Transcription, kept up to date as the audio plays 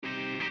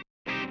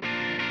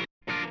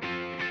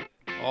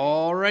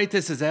All right,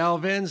 this is Al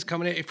Vins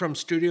coming at you from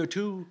Studio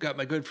 2. Got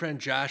my good friend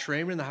Josh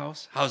Raymond in the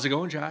house. How's it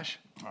going, Josh?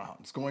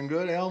 It's going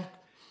good, Al.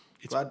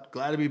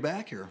 Glad to be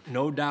back here.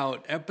 No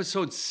doubt.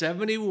 Episode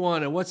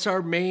 71. And what's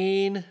our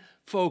main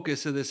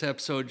focus of this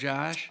episode,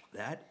 Josh?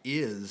 That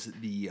is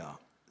the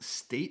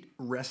state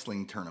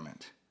wrestling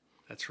tournament.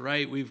 That's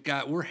right.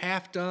 We're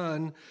half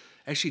done,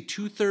 actually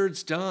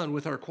 2/3 done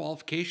with our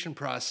qualification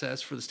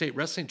process for the state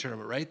wrestling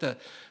tournament, right? The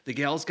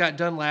gals got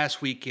done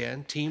last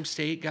weekend. Team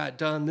State got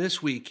done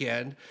this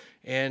weekend.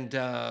 And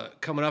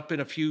coming up in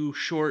a few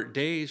short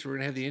days, we're going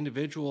to have the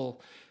individual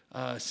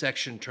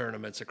section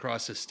tournaments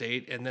across the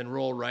state and then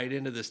roll right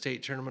into the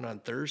state tournament on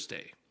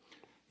Thursday.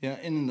 Yeah,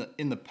 in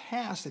the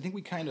past, I think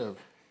we kind of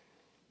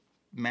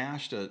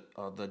mashed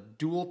the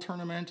dual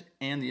tournament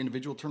and the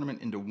individual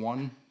tournament into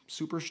one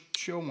super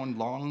show, one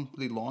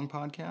really long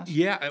podcast.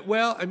 Yeah,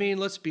 well, I mean,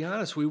 let's be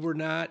honest. We were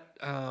not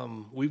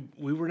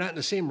we were not in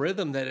the same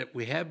rhythm that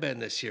we have been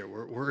this year.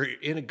 We're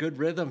in a good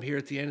rhythm here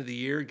at the end of the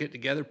year, getting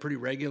together pretty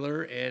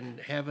regular and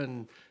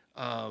having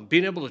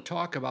being able to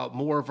talk about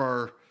more of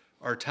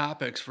our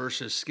topics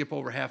versus skip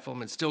over half of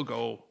them and still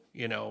go,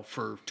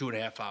 for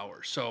 2.5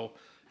 hours. So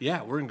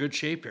yeah, we're in good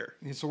shape here.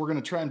 So we're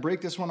going to try and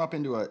break this one up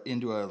into a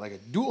like a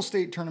dual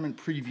state tournament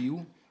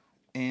preview,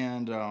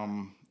 and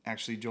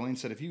actually, Jolene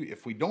said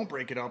if we don't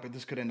break it up,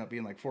 this could end up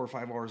being like 4 or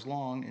 5 hours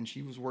long, and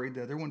she was worried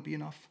that there wouldn't be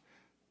enough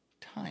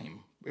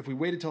time. If we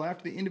waited till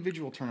after the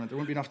individual tournament, there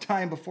wouldn't be enough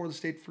time before the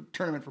state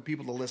tournament for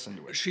people to listen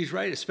to it. She's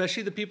right,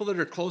 especially the people that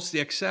are close to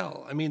the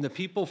XL. I mean, the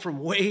people from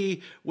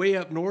way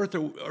up north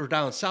or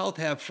down south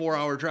have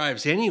 4-hour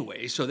drives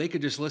anyway, so they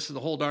could just listen to the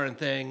whole darn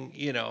thing,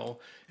 and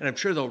I'm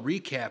sure they'll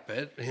recap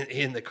it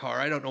in the car.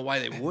 I don't know why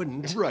they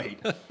wouldn't. Right.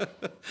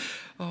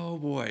 Oh,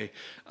 boy.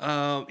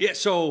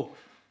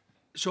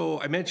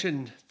 So I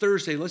mentioned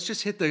Thursday. Let's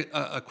just hit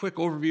a quick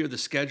overview of the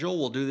schedule.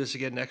 We'll do this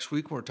again next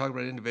week when we're talking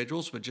about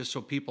individuals, but just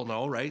so people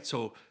know, right?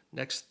 So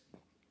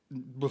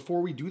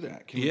before we do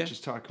that, can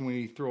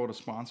we throw out a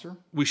sponsor?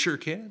 We sure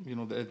can.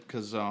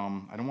 Because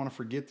I don't want to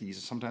forget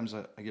these. Sometimes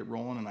I get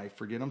rolling and I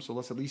forget them. So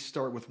let's at least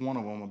start with one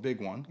of them, a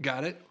big one.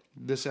 Got it.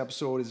 This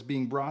episode is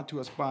being brought to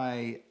us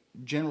by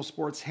General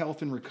Sports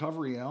Health and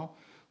Recovery, Al.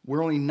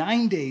 We're only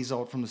 9 days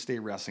out from the state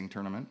wrestling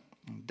tournament.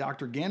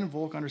 Dr. Gannon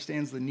Volk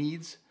understands the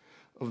needs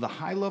of the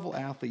high-level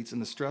athletes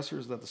and the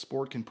stressors that the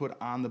sport can put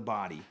on the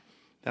body.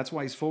 That's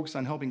why he's focused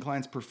on helping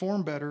clients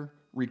perform better,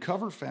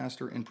 recover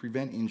faster, and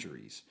prevent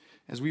injuries.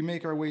 As we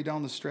make our way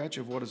down the stretch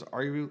of what is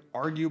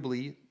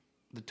arguably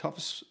the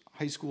toughest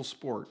high school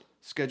sport,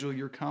 schedule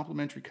your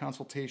complimentary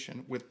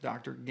consultation with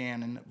Dr.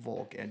 Gannon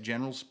Volk at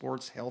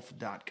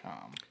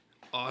generalsportshealth.com.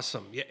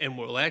 Awesome. Yeah, and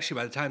we'll actually,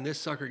 by the time this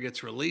sucker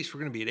gets released, we're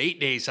going to be at 8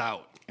 days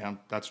out. Yeah,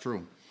 that's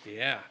true.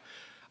 Yeah.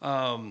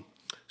 We'll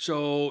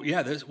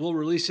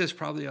release this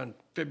probably on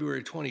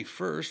February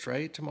 21st,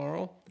 right?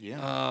 Tomorrow.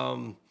 Yeah.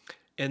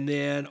 And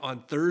then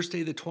on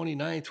Thursday, the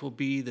 29th, will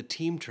be the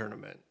team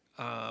tournament.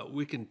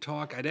 We can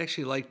talk. I'd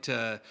actually like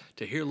to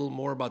hear a little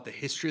more about the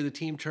history of the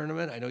team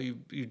tournament. I know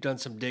you've done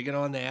some digging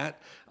on that.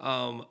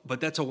 But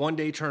that's a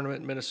one-day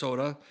tournament in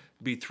Minnesota.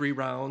 It'll be 3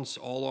 rounds,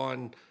 all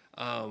on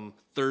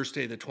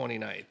Thursday, the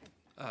 29th.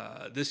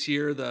 This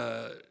year,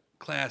 the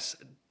class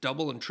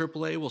double and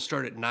triple A will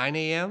start at 9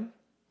 a.m.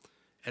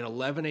 and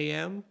 11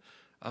 a.m.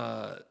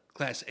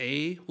 Class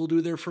A will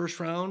do their first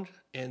round,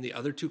 and the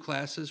other 2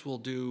 classes will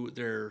do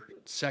their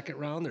second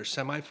round, their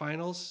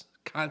semifinals,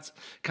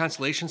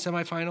 consolation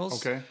semifinals.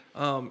 Okay.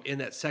 In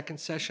that second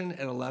session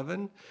at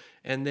 11.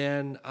 And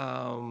then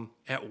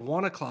at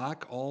 1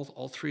 o'clock,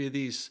 all 3 of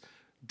these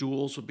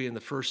duels will be in the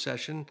first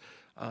session.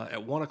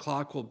 At 1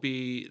 o'clock will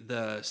be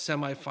the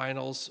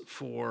semifinals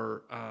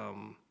for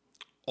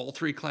all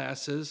 3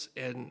 classes,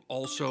 and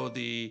also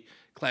the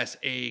Class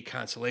A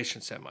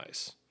consolation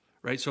semis,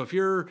 right? So if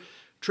you're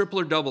triple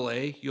or double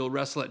A, you'll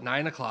wrestle at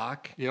 9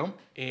 o'clock. Yep.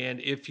 And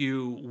if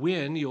you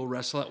win, you'll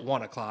wrestle at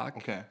 1 o'clock.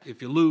 Okay.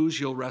 If you lose,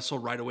 you'll wrestle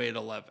right away at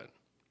 11.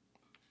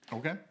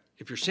 Okay.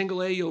 If you're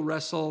single A, you'll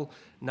wrestle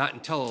not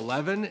until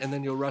 11, and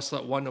then you'll wrestle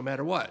at 1 no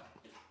matter what.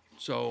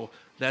 So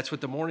that's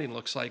what the morning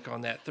looks like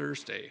on that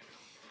Thursday.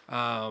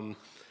 In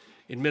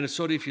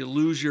Minnesota, if you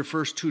lose your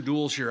first 2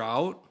 duels, you're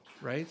out,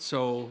 right?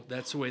 So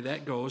that's the way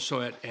that goes.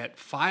 So at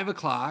 5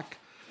 o'clock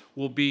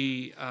will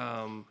be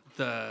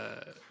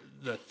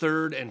the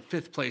third and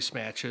fifth place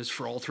matches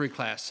for all 3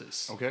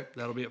 classes. Okay.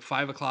 That'll be at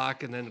 5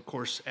 o'clock, and then, of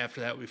course,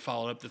 after that, we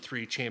followed up the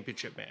 3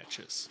 championship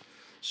matches.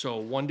 So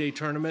one-day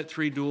tournament,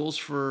 3 duels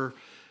for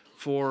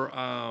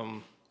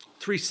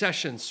 3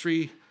 sessions,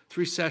 3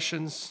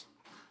 sessions,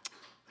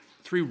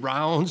 3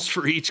 rounds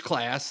for each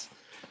class.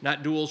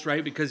 Not duels,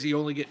 right, because you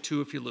only get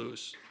 2 if you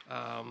lose.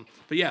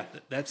 But, yeah,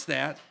 that's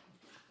that.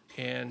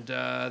 And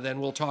then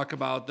we'll talk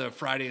about the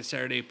Friday and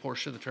Saturday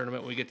portion of the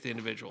tournament when we get to the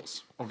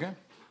individuals. Okay.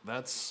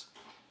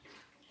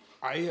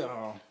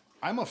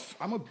 I'm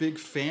a big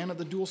fan of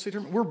the dual state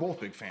tournament. We're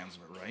both big fans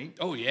of it, right?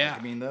 Oh yeah.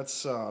 I mean,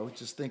 that's we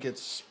just think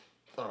it's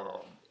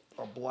a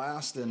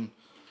blast, and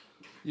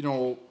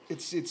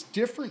it's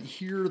different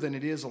here than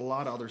it is a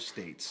lot of other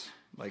states.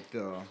 Like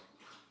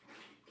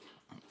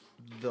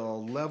the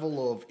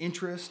level of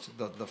interest,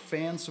 the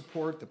fan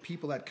support, the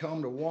people that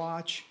come to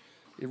watch,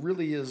 it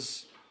really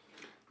is.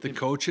 The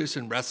coaches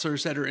and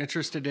wrestlers that are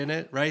interested in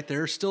it, right?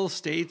 There are still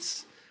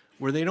states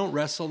where they don't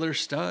wrestle their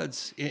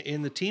studs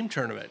in the team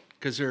tournament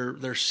because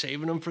they're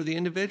saving them for the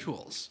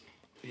individuals.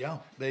 Yeah,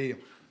 and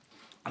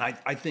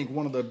I think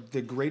one of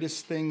the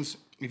greatest things,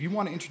 if you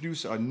want to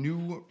introduce a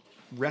new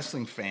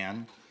wrestling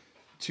fan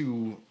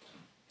to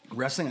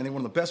wrestling, I think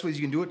one of the best ways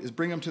you can do it is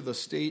bring them to the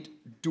state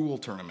dual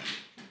tournament.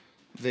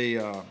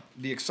 The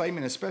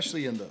excitement,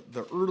 especially in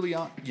the early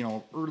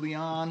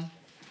on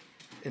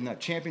in that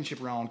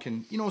championship round,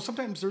 can,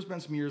 sometimes there's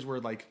been some years where,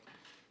 like,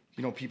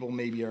 people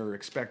maybe are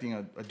expecting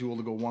a duel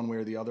to go one way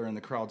or the other and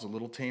the crowd's a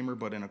little tamer,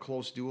 but in a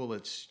close duel,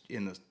 it's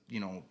in the,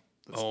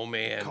 oh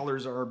man,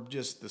 colors are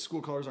just, the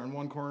school colors are in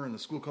one corner and the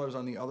school colors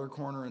on the other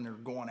corner, and they're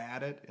going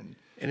at it. And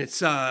it's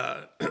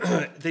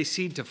they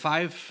seed to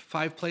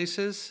five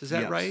places, is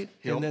that yes. right?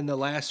 Yep. And then the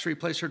last 3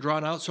 places are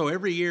drawn out. So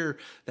every year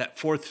that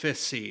 4th, 5th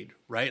seed,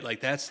 right?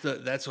 Like that's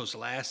those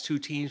last 2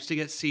 teams to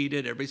get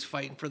seeded. Everybody's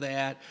fighting for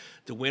that.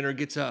 The winner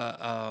gets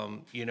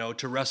to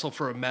wrestle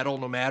for a medal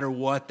no matter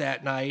what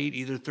that night,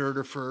 either 3rd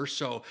or 1st.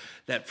 So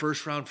that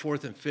first round,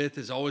 4th and 5th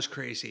is always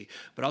crazy.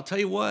 But I'll tell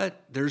you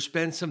what, there's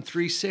been some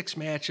 3-6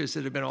 matches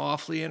that have been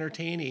awfully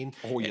entertaining.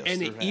 Oh yes,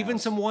 and there even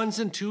has. some 1s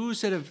and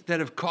 2s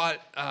that have caught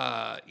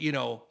a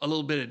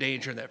little bit of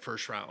danger in that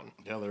first round.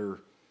 Yeah,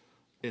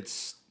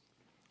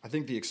 I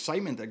think the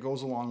excitement that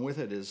goes along with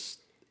it is,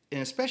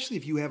 and especially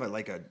if you have a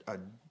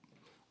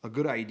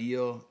good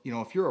idea,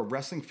 if you're a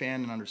wrestling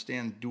fan and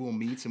understand dual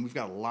meets, and we've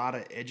got a lot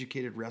of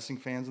educated wrestling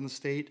fans in the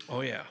state.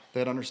 Oh yeah.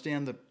 That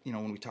understand that,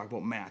 when we talk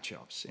about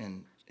matchups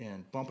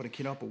and bumping a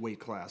kid up a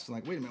weight class, and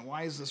like, wait a minute,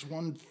 why is this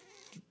one?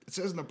 It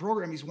says in the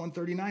program he's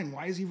 139.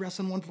 Why is he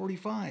wrestling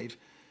 145?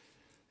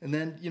 And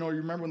then, you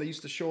remember when they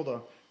used to show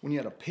when you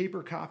had a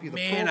paper copy of the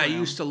program. Man, I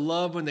used to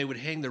love when they would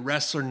hang the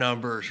wrestler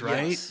numbers,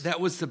 right? Yes.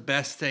 That was the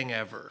best thing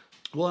ever.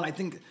 Well, and I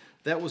think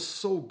that was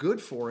so good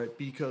for it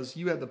because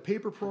you had the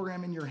paper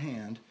program in your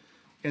hand,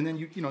 and then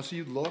so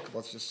you'd look,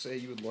 let's just say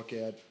you would look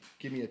at,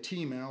 give me a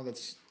team now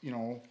that's,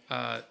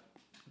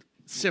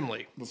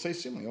 Simile. Let's say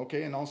Simile,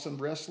 okay, and all of a sudden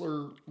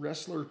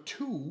wrestler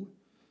 2,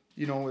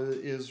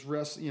 is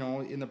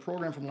in the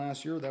program from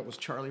last year, that was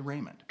Charlie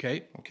Raymond.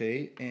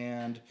 Okay,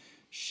 and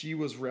she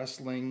was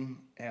wrestling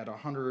at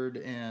 100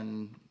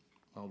 and,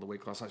 the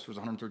weight class last year was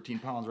 113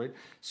 pounds, right?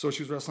 So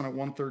she was wrestling at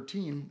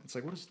 113. It's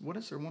like, what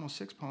is their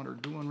 106 pounder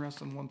doing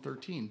wrestling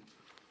 113?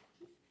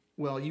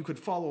 Well, you could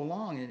follow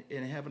along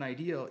and have an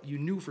idea. You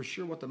knew for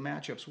sure what the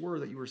matchups were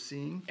that you were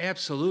seeing.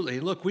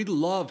 Absolutely. Look, we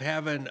love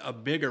having a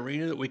big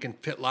arena that we can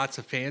fit lots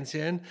of fans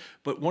in,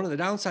 but one of the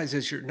downsides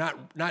is you're not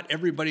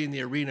everybody in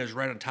the arena is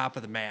right on top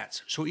of the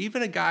mats. So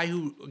even a guy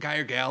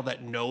or gal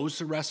that knows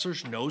the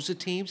wrestlers, knows the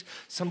teams,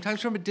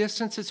 sometimes from a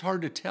distance it's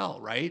hard to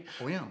tell, right?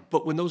 Oh yeah.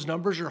 But when those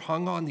numbers are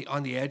hung on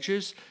the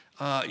edges,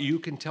 you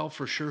can tell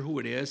for sure who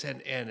it is,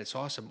 and it's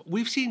awesome.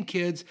 We've seen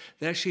kids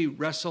that actually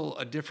wrestle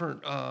a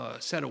different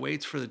set of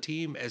weights for the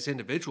team as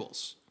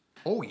individuals.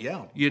 Oh,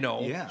 yeah.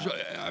 Yeah. So,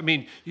 I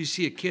mean, you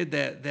see a kid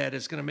that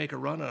is going to make a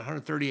run at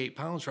 138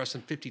 pounds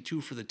wrestling 52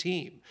 for the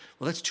team.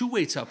 Well, that's 2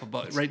 weights up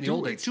above, right in the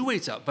old days. 2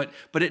 weights up,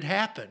 but it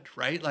happened,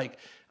 right? Like,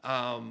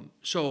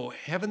 so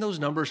having those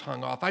numbers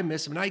hung off, I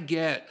miss them. And I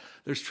get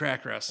there's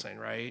track wrestling,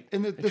 right?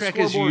 And the track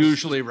is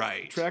usually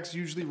right. Track's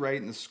usually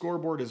right, and the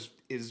scoreboard is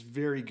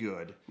very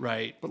good.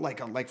 Right. But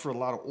like for a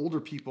lot of older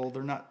people,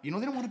 they're not, they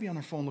don't want to be on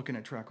their phone looking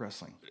at track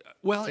wrestling.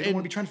 Well, they don't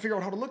want to be trying to figure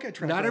out how to look at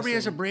track wrestling. Not wrestling. everybody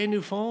has a brand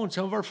new phone.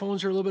 Some of our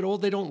phones are a little bit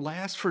old. They don't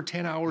last for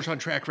 10 hours on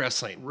track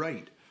wrestling.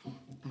 Right.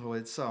 Well,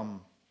 it's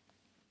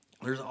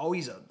there's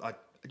always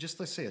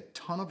let's say a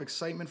ton of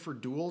excitement for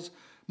duels,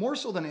 more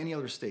so than any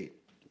other state.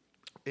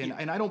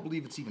 And I don't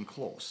believe it's even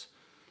close.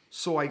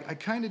 So I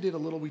kind of did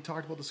we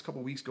talked about this a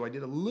couple weeks ago. I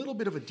did a little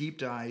bit of a deep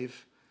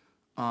dive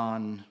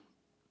on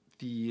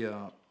the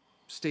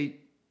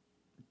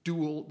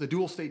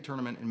dual state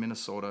tournament in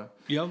Minnesota.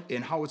 Yep.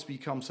 And how it's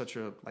become such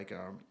a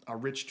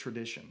rich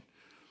tradition.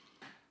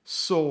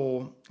 So,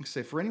 like I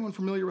say, for anyone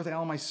familiar with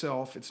Al and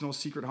myself, it's no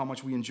secret how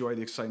much we enjoy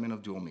the excitement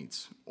of dual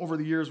meets. Over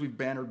the years, we've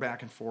bantered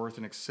back and forth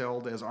and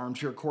excelled as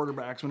armchair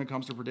quarterbacks when it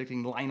comes to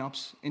predicting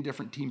lineups and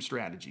different team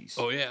strategies.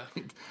 Oh, yeah.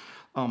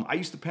 I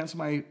used to pencil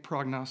my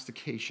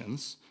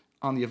prognostications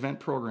on the event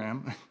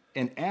program,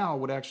 and Al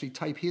would actually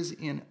type his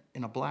in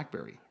a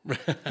BlackBerry.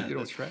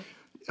 That's right.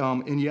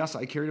 And yes,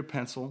 I carried a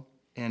pencil,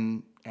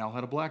 and Al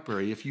had a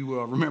BlackBerry. If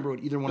you remember what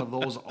either one of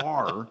those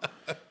are.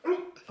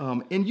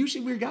 And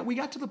usually we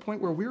got to the point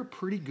where we were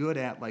pretty good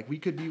at, like, we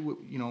could be,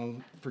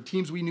 for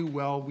teams we knew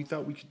well, we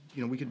thought we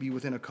could be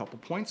within a couple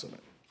points of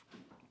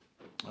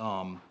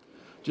it.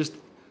 Just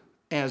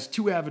as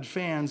 2 avid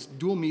fans,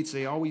 dual meets,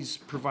 they always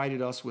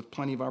provided us with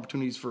plenty of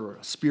opportunities for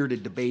a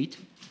spirited debate,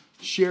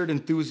 shared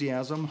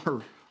enthusiasm,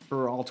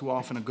 or all too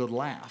often a good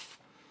laugh.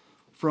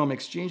 From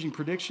exchanging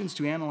predictions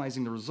to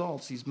analyzing the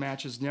results, these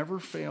matches never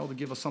fail to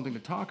give us something to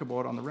talk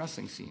about on the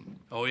wrestling scene.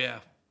 Oh, yeah.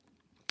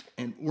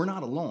 And we're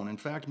not alone. In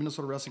fact,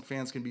 Minnesota wrestling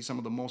fans can be some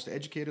of the most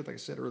educated, like I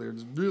said earlier,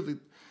 there's really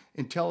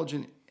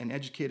intelligent and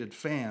educated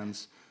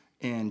fans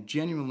and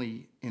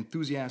genuinely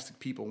enthusiastic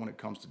people when it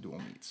comes to dual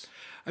meets.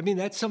 I mean,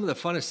 that's some of the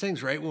funnest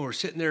things, right? When we're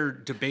sitting there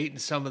debating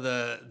some of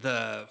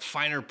the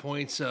finer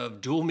points of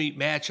dual meet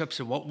matchups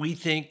and what we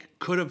think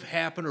could have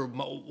happened or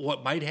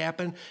what might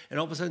happen. And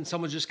all of a sudden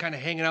someone's just kind of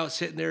hanging out,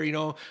 sitting there,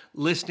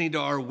 listening to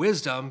our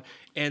wisdom,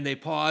 and they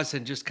pause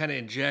and just kind of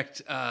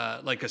inject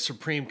like a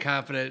supreme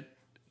confident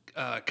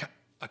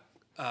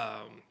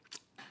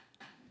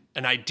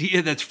an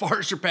idea that's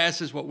far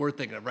surpasses what we're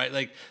thinking of, right?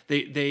 Like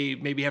they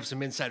maybe have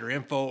some insider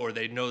info or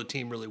they know the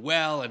team really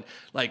well and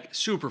like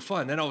super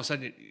fun. Then all of a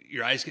sudden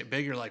your eyes get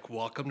big. You're like,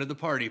 welcome to the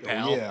party,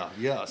 pal. Oh, yeah,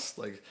 yes.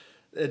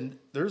 And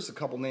there's a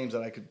couple names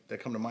that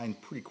come to mind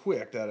pretty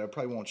quick that I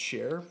probably won't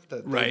share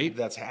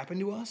that's happened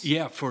to us.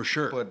 Yeah, for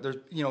sure. But there's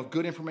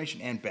good information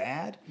and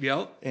bad.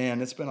 Yep.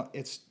 And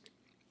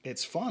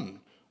it's fun.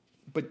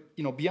 But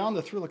beyond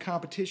the thrill of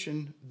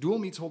competition, dual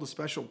meets hold a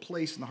special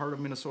place in the heart of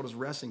Minnesota's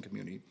wrestling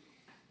community.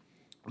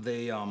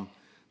 They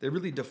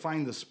really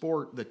define the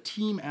sport, the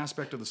team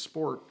aspect of the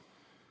sport,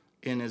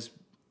 and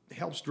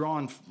helps draw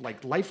in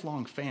like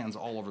lifelong fans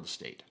all over the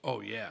state.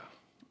 Oh yeah.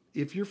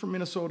 If you're from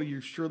Minnesota,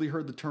 you've surely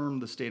heard the term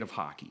the state of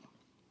hockey.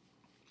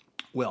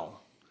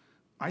 Well,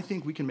 I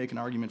think we can make an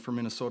argument for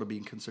Minnesota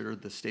being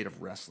considered the state of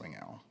wrestling,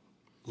 Al.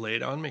 Lay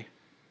it on me.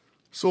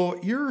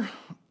 So you're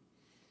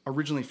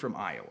originally from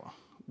Iowa,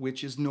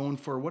 which is known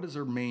for, what is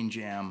their main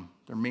jam,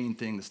 their main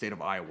thing the state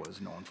of Iowa is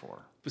known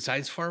for?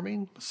 Besides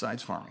farming?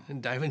 Besides farming. And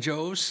Diamond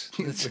Joe's?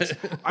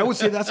 I would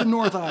say that's a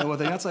North Iowa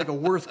thing. That's like a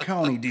Worth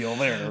County deal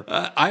there.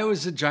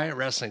 Iowa's a giant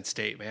wrestling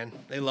state, man.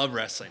 They love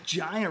wrestling.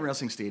 Giant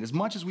wrestling state. As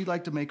much as we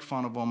like to make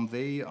fun of them,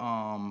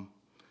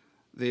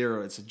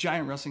 it's a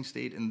giant wrestling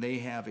state, and they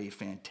have a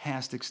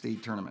fantastic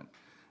state tournament,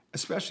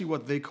 especially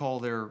what they call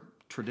their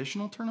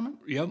traditional tournament.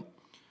 Yep.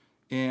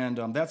 And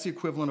that's the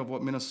equivalent of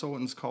what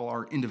Minnesotans call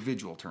our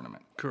individual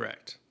tournament.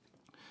 Correct.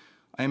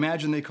 I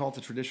imagine they call it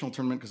the traditional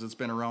tournament because it's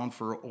been around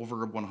for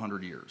over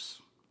 100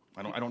 years.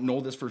 I don't know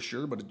this for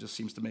sure, but it just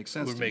seems to make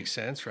sense. Would make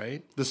sense,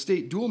 right? The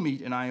state dual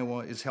meet in Iowa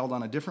is held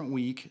on a different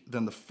week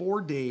than the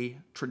 4-day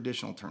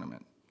traditional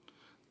tournament.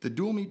 The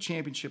dual meet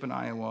championship in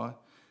Iowa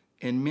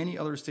and many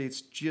other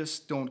states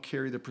just don't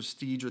carry the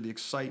prestige or the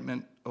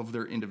excitement of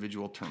their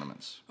individual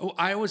tournaments. Oh,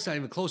 Iowa's not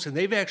even close, and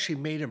they've actually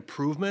made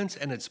improvements,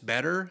 and it's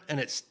better, and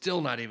it's still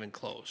not even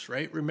close,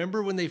 right?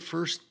 Remember when they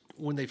first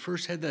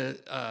had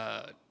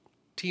the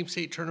team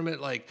state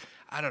tournament, like,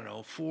 I don't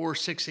know, 4,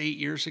 6, 8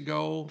 years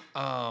ago,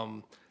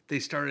 they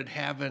started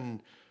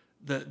having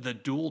the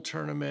dual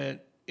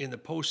tournament in the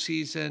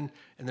postseason,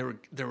 and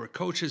there were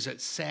coaches that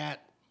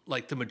sat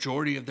like the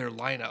majority of their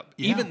lineup,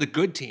 even the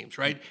good teams,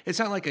 right? It's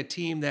not like a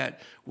team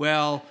that,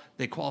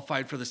 they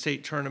qualified for the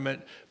state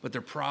tournament, but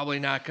they're probably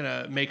not going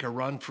to make a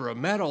run for a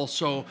medal,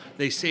 so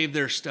they save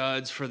their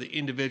studs for the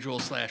individual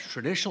 /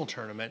 traditional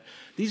tournament.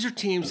 These are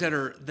teams that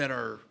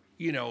are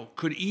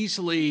could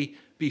easily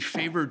be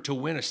favored to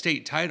win a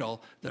state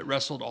title that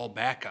wrestled all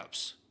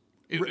backups.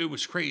 It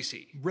was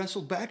crazy.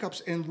 Wrestled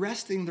backups and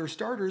resting their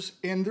starters,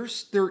 and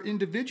their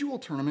individual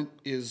tournament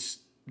is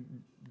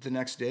the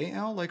next day,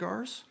 Al, like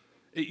ours?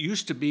 It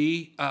used to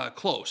be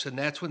close, and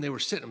that's when they were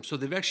sitting them. So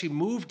they've actually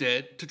moved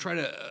it to try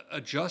to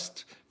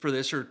adjust for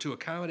this or to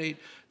accommodate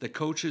the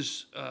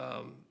coaches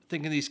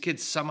thinking these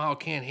kids somehow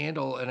can't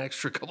handle an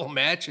extra couple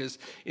matches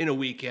in a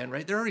weekend,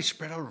 right? They're already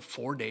spread over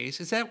 4 days.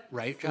 Is that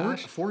right,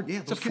 Josh? Yeah.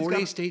 It's a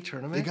 4-day state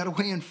tournament. They got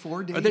away in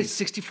 4 days. Are they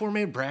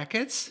 64-man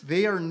brackets?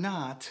 They are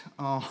not.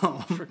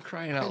 For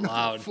crying out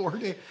loud. 4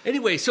 days.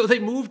 Anyway, so they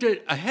moved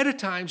it ahead of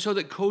time so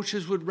that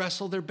coaches would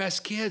wrestle their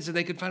best kids and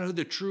they could find out who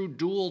the true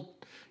dual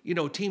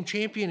team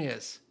champion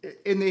is.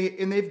 And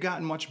they've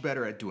gotten much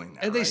better at doing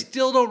that. And they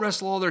still don't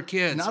wrestle all their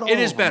kids. Not all it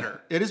is of them.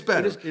 better. It is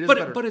better.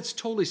 But it's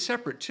totally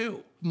separate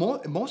too.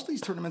 Most of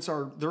these tournaments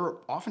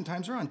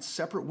oftentimes on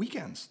separate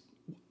weekends.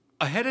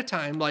 Ahead of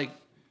time, like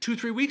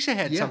 2-3 weeks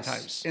ahead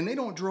sometimes. And they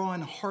don't draw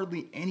in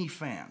hardly any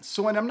fans.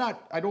 So, and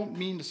I don't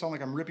mean to sound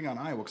like I'm ripping on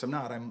Iowa, because I'm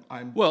not.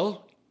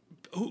 Well,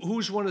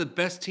 who's one of the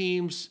best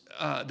teams,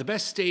 the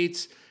best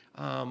states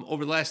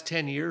over the last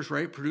 10 years,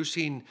 right?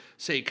 Producing,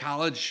 say,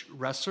 college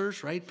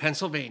wrestlers, right?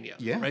 Pennsylvania,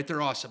 right?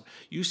 They're awesome.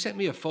 You sent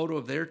me a photo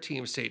of their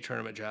team state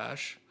tournament,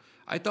 Josh.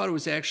 I thought it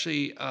was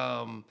actually,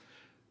 I'm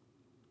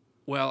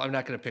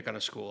not going to pick on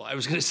a school. I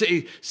was going to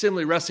say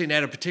Simile Wrestling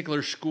at a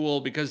particular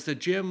school because the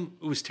gym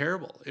was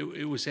terrible.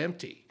 It was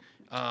empty.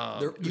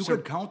 You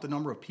could count the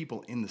number of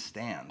people in the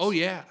stands. Oh,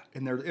 yeah.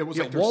 And it was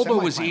like Waldo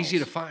was easy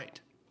to find.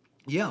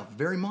 Yeah,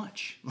 very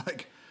much.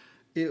 Like,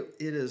 it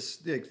is.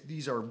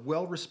 These are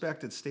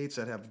well-respected states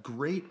that have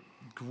great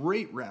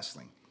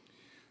wrestling,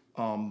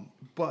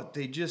 but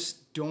they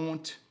just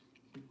don't.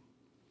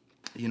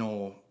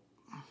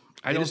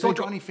 I don't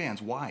draw any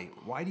fans. Why?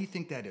 Why do you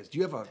think that is? Do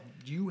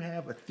you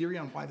have a theory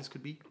on why this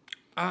could be?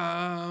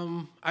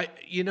 I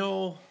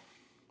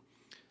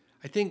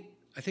think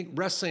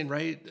wrestling,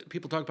 right?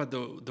 People talk about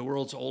the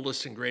world's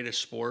oldest and greatest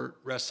sport,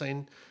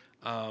 wrestling.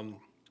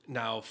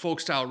 Now, folk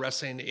style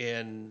wrestling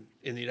in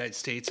the United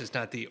States is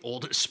not the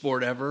oldest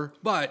sport ever,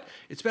 but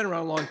it's been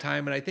around a long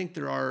time, and I think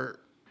there are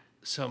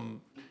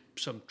some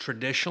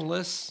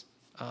traditionalists,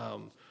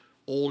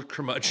 old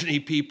curmudgeon-y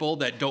people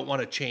that don't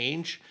want to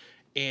change,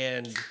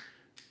 and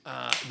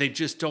they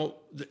just don't.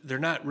 They're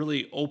not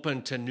really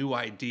open to new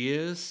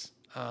ideas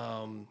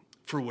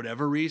for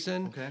whatever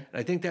reason. Okay. And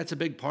I think that's a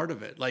big part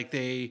of it. Like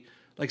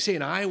say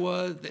in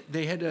Iowa,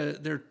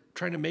 they're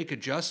trying to make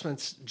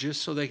adjustments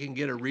just so they can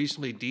get a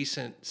reasonably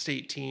decent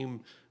state team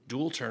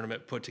dual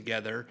tournament put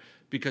together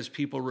because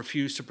people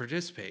refuse to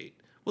participate.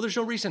 Well, there's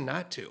no reason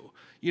not to.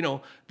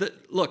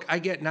 Look, I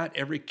get not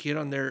every kid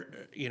on there,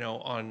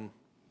 on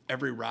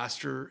every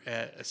roster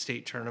at a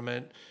state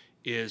tournament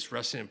is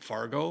wrestling in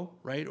Fargo,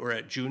 right? Or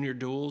at junior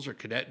duels or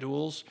cadet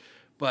duels.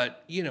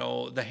 But,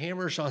 the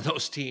Hammers on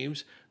those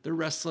teams, they're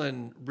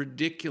wrestling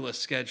ridiculous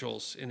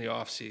schedules in the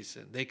off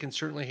season. They can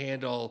certainly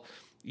handle,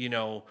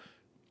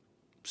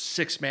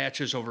 6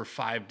 matches over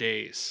 5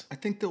 days. I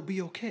think they'll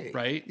be okay.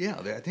 Right? Yeah,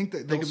 I think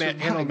that They can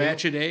handle a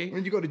match a day.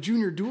 When you go to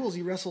junior duels,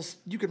 you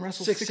can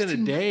wrestle 6 in a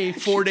day,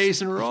 matches. 4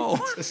 days in a row.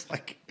 It's just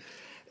like,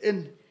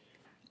 and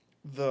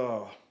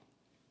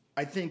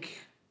I think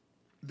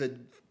the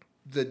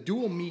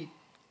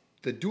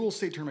dual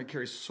state tournament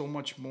carries so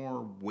much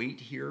more weight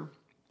here.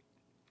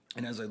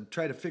 And as I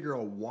try to figure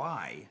out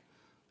why,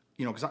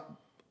 because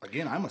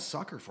I'm a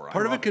sucker for it.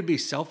 Part of it could be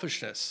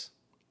selfishness.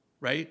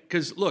 Right?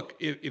 Because look,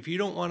 if you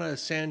don't want to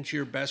send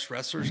your best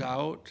wrestlers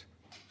out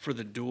for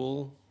the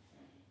dual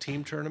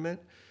team tournament,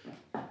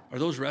 are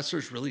those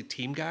wrestlers really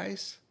team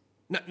guys?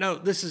 No,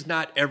 this is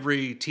not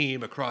every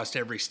team across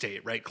every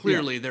state, right?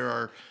 Clearly,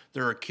 there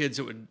are kids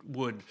that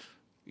would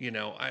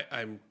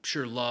I'm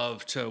sure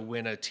love to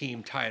win a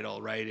team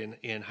title, right,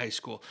 in high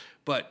school.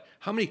 But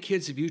how many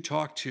kids have you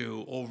talked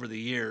to over the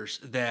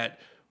years that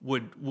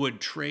would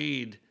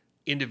trade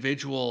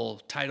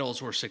individual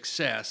titles or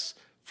success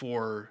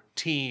for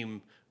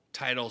team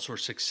titles or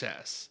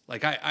success?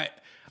 Like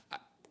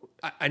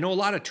I know a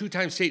lot of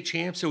 2-time state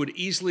champs that would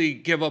easily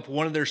give up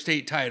one of their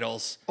state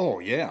titles. Oh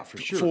yeah, for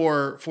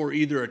sure. For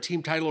either a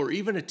team title or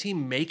even a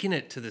team making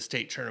it to the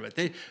state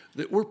tournament.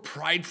 We're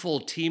prideful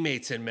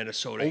teammates in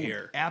Minnesota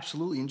here.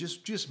 Absolutely, and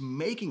just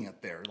making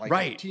it there. Like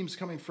right. Teams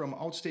coming from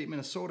outstate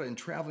Minnesota and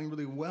traveling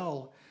really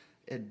well.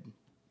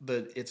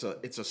 It's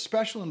a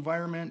special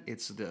environment.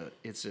 It's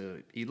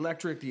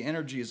electric. The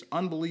energy is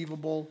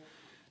unbelievable.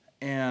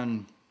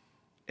 And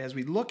as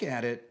we look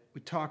at it, we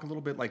talk a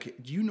little bit like,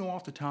 do you know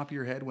off the top of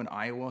your head when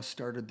Iowa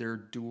started their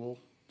dual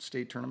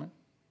state tournament?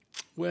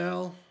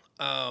 Well,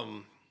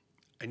 I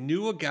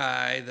knew a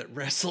guy that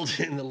wrestled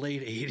in the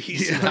late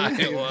 80s in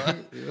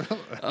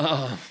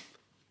Iowa.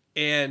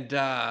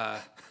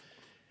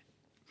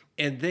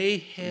 And they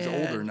had... He's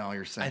older now,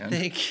 you're saying. I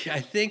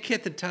think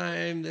at the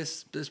time,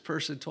 this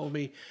person told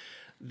me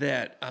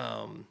that...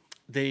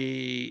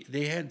 They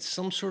had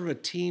some sort of a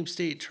team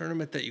state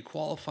tournament that you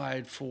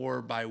qualified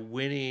for by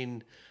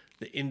winning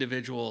the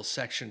individual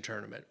section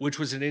tournament, which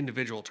was an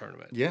individual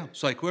tournament. Yeah.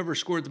 So like whoever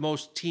scored the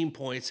most team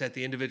points at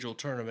the individual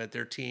tournament,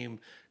 their team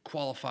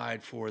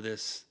qualified for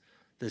this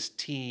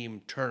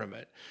team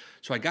tournament.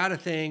 So I got to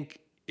think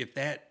if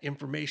that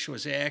information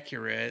was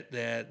accurate,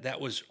 that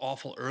was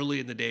awful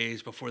early in the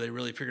days before they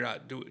really figured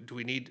out,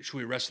 should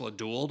we wrestle a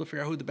duel to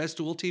figure out who the best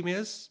duel team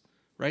is?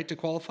 Right, to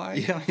qualify?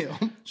 Yeah.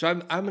 So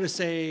I'm going to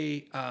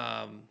say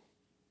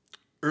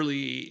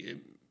early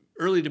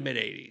to mid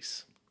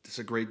 80s. That's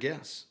a great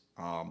guess.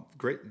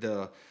 Great.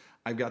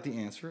 I've got the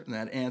answer, and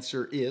that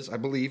answer is, I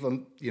believe,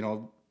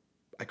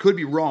 I could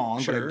be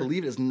wrong, Sure. but I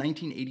believe it is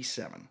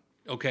 1987.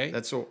 Okay.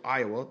 That's so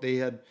Iowa. They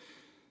had,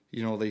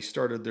 they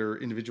started their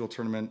individual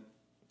tournament,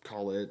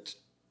 call it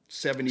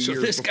 70 years.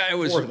 So this guy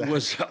was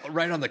that.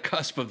 right on the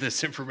cusp of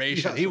this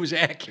information. Yes. He was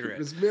accurate. It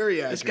was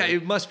very accurate. This guy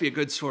must be a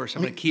good source.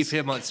 I'm going to keep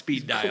him on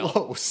speed dial.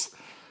 Close.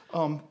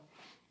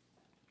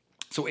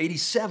 So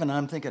 87,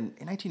 I'm thinking,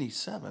 in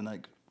 1987,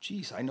 like,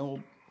 geez, I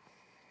know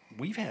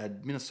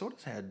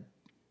Minnesota's had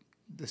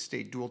the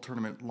state dual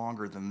tournament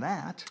longer than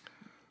that.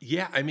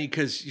 Yeah, I mean,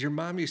 because your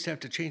mom used to have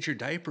to change your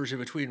diapers in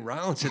between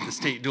rounds at the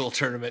state dual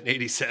tournament in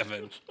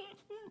 87.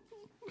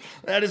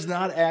 That is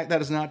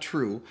not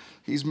true.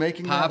 He's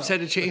making Pops had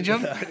to change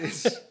them?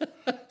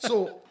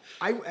 So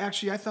I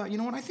thought, you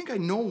know what? I think I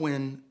know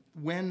when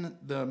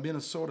the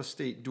Minnesota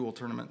state dual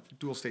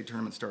state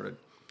tournament started.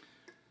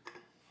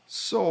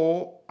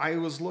 So I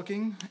was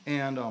looking,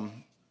 and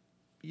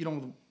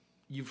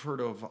you've heard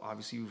of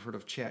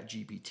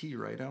ChatGPT,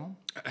 right, Al?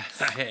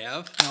 I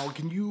have. Now,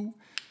 can you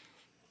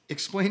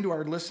explain to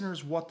our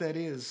listeners what that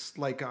is?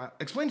 Like,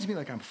 explain it to me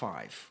like I'm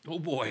 5. Oh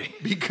boy!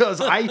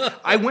 Because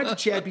I went to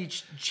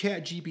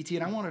ChatGPT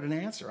and I wanted an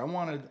answer. I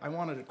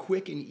wanted a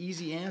quick and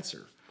easy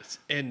answer.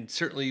 And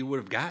certainly you would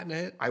have gotten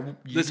it.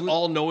 This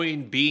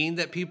all-knowing being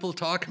that people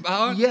talk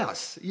about.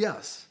 Yes.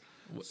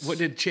 What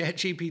did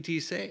ChatGPT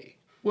say?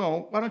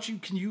 Well, why don't you?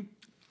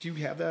 Do you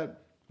have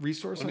that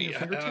resource on your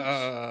fingertips?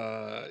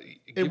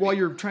 And while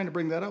you're trying to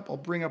bring that up, I'll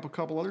bring up a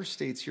couple other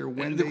states here.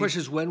 The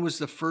question is, when was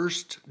the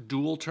first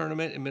dual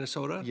tournament in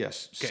Minnesota?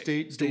 Yes,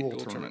 state dual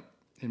tournament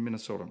in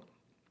Minnesota.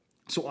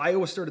 So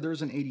Iowa started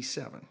theirs in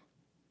 87.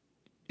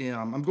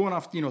 I'm going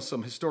off,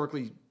 some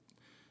historically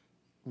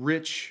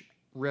rich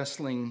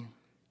wrestling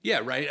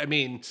Yeah, right. I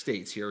mean,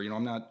 states here.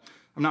 I'm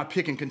not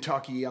picking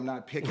Kentucky. I'm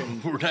not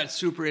picking we're not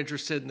super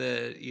interested in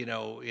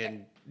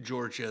in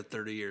Georgia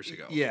 30 years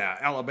ago. yeah,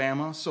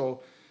 Alabama.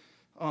 So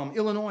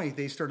Illinois,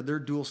 they started their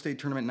dual state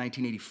tournament in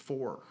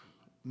 1984.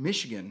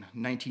 Michigan,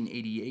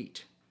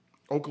 1988.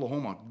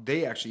 Oklahoma,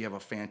 they actually have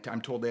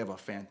I'm told they have a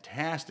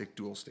fantastic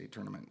dual state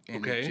tournament,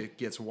 and it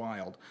gets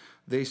wild.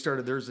 They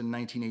started theirs in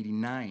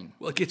 1989.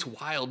 Well, it gets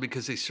wild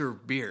because they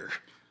serve beer.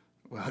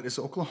 Well, it is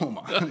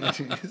Oklahoma.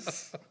 It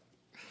is.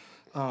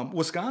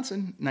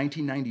 Wisconsin,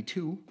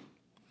 1992.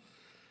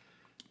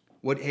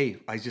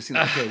 I just seen.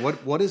 Okay,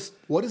 what is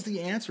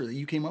the answer that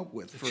you came up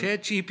with?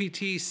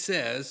 ChatGPT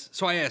says.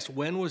 So I asked,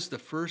 when was the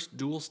first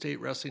dual state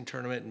wrestling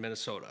tournament in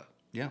Minnesota?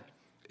 Yeah.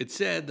 It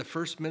said the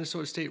first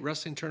Minnesota State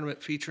wrestling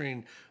tournament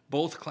featuring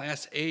both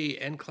Class A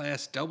and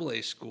Class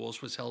AA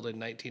schools was held in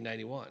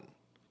 1991,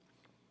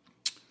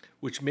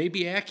 which may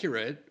be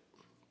accurate.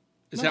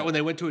 Is that when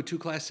they went to a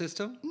two-class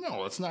system?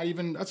 No, it's not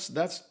even.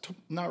 That's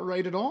not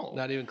right at all.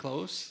 Not even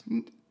close?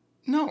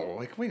 No,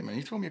 wait a minute.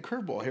 You throw me a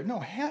curveball here.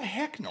 No,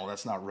 heck no,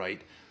 that's not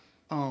right.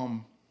 What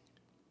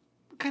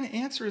kind of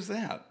answer is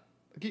that?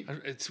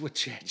 It's what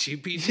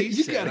ChatGPT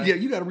said.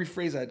 You got to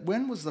rephrase that.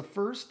 When was the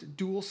first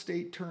dual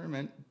state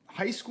tournament,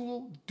 high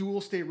school dual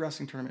state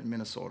wrestling tournament in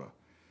Minnesota?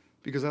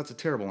 Because that's a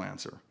terrible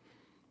answer.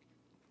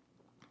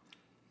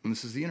 And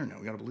this is the internet.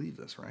 We got to believe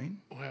this, right?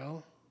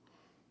 Well,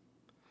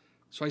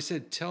 so I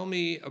said, tell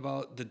me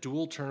about the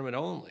dual tournament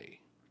only.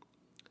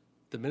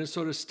 The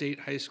Minnesota State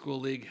High School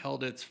League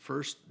held its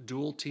first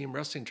dual team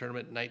wrestling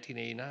tournament in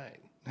 1989.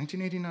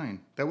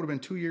 1989. That would have been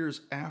 2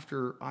 years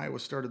after Iowa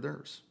started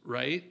theirs.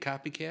 Right?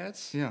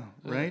 Copycats? Yeah,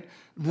 right?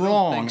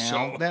 Wrong, so.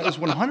 Al. That was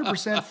 100%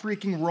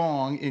 freaking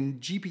wrong. In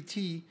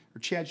GPT or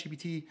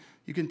ChatGPT,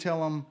 you can tell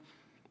them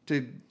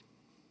to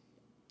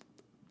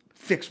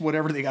fix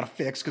whatever they got to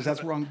fix because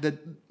that's wrong.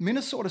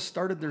 Minnesota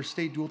started their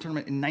state dual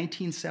tournament in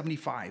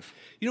 1975.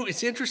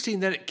 It's interesting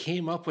that it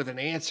came up with an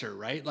answer,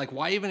 right? Like,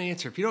 why even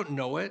answer? If you don't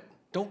know it,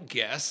 don't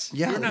guess.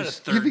 Yeah, you're not a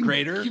third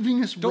grader.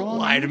 Giving us don't wrong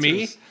lie answers. to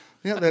me.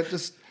 Yeah, that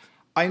just...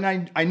 I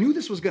knew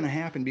this was going to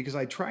happen because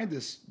I tried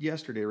this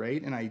yesterday, right?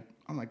 And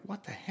I'm like,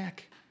 what the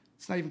heck?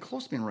 It's not even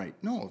close to being right.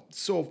 No.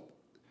 So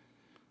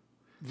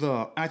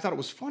I thought it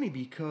was funny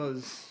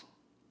because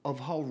of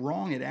how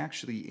wrong it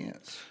actually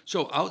is.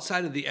 So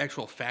outside of the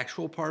actual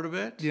factual part of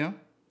it, yeah,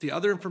 the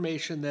other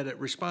information that it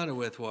responded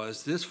with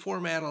was this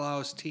format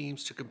allows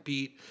teams to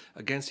compete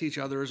against each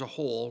other as a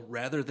whole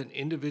rather than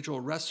individual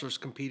wrestlers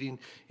competing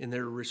in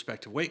their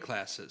respective weight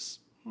classes.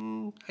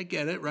 I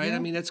get it, right? Yeah. I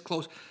mean, that's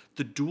close.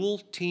 The dual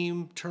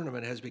team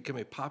tournament has become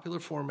a popular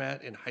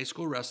format in high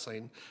school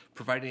wrestling,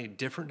 providing a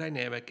different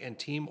dynamic and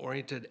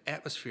team-oriented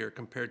atmosphere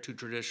compared to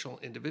traditional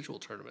individual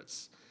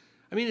tournaments.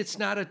 I mean, it's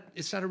not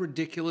a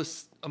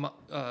ridiculous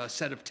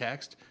set of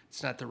text.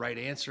 It's not the right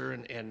answer,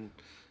 and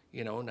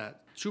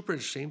not super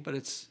interesting, but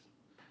it's.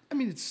 I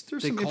mean, there's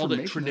they some called it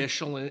information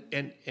traditional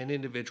and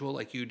individual,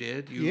 like you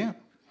did. Yeah.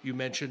 You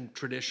mentioned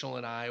traditional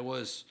in Iowa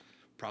is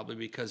probably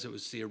because it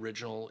was the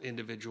original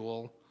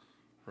individual,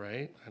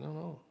 right? I don't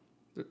know.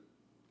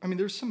 I mean,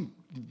 there's some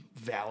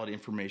valid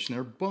information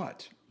there,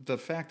 but the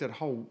fact that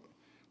how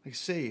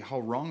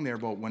wrong they're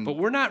about when. But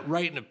we're not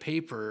writing a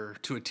paper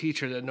to a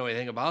teacher that doesn't know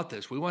anything about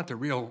this. We want the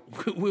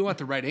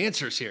right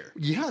answers here.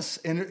 Yes,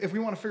 and if we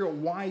want to figure out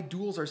why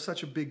duels are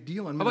such a big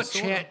deal in Minnesota.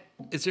 How about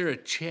chat? Is there a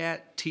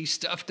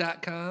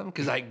chat.tstuff.com?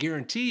 Because I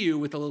guarantee you,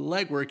 with a little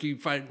legwork, you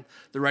find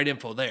the right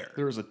info there.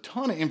 There is a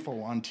ton of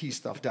info on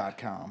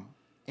tstuff.com,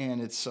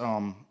 and it's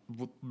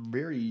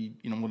very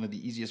one of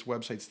the easiest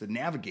websites to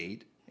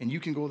navigate. And you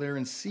can go there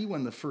and see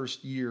when the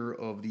first year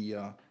of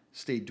the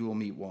state dual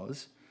meet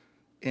was.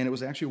 And it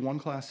was actually a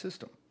one-class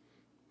system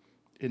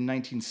in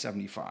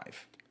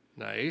 1975.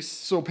 Nice.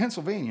 So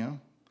Pennsylvania,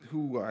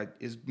 who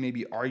is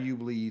maybe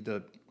arguably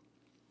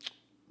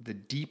the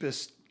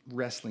deepest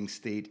wrestling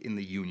state in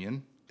the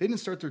Union, they didn't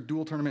start their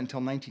dual tournament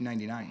until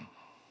 1999.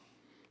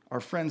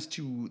 Our friends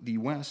to the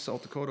west,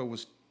 South Dakota,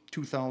 was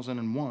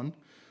 2001,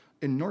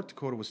 and North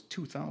Dakota was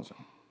 2000.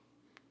 I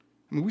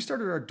mean, we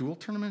started our dual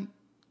tournament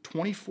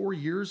 24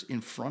 years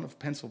in front of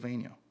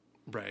Pennsylvania.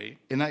 Right.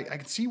 And I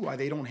can see why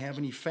they don't have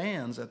any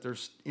fans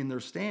in their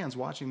stands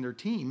watching their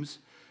teams,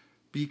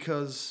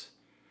 because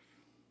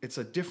it's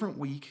a different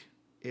week.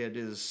 It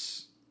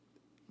is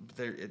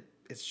there.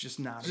 It's just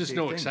not. There's just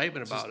no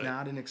excitement about it. It's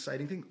not an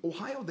exciting thing.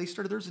 Ohio, they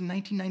started theirs in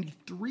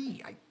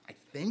 1993. I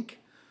think.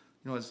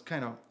 It's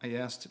kind of. I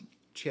asked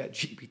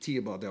ChatGPT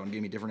about that and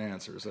gave me different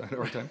answers at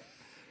our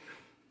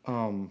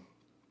time.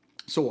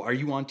 So are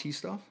you on T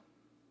stuff?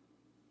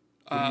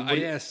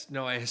 I asked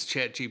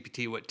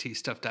ChatGPT what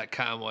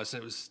tstuff.com was,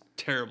 and it was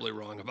terribly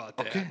wrong about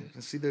that. Okay,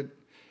 let's see that.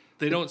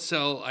 They don't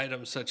sell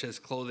items such as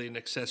clothing,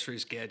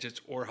 accessories,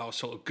 gadgets, or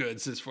household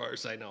goods, as far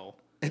as I know,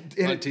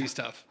 on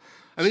T-Stuff.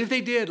 I mean, if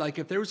they did, like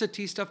if there was a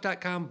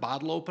tstuff.com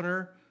bottle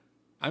opener,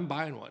 I'm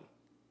buying one.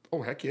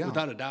 Oh, heck yeah.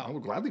 Without a doubt. I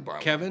would gladly buy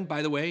one. Kevin,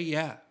 by the way,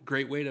 yeah,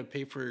 great way to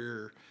pay for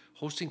your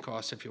hosting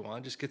costs if you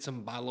want. Just get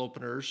some bottle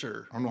openers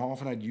or. I don't know how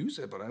often I'd use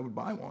it, but I would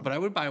buy one. But I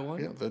would buy one.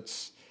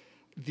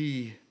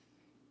 Yeah,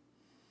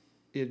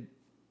 it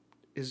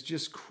is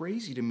just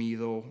crazy to me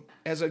though.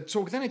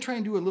 So then I try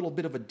and do a little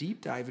bit of a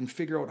deep dive and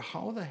figure out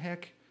how the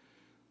heck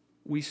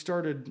we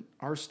started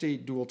our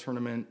state dual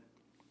tournament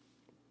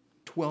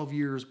 12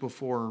 years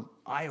before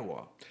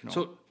Iowa.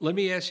 So let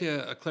me ask you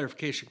a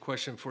clarification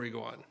question before you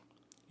go on.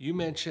 You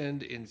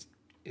mentioned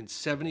in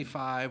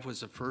 75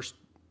 was the first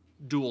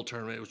dual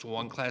tournament. It was a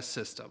one-class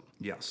system.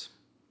 Yes.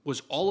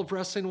 Was all of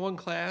wrestling one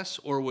class,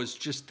 or was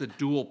just the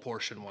dual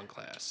portion one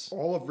class?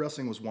 All of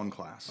wrestling was one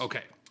class.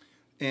 Okay.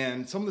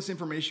 And some of this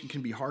information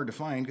can be hard to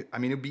find. I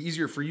mean, it'd be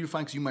easier for you to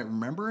find because you might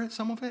remember it,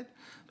 some of it,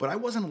 but I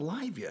wasn't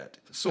alive yet,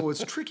 so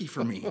it's tricky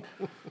for me.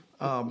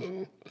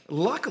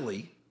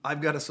 Luckily,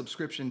 I've got a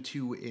subscription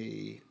to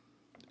a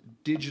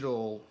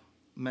digital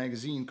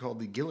magazine called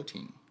The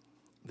Guillotine.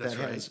 That's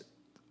that right. has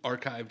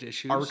Archived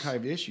issues.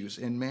 archived issues,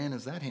 and man,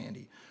 is that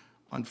handy.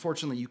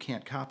 Unfortunately, you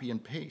can't copy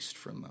and paste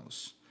from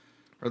those.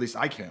 Or at least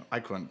I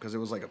couldn't, because it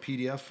was like a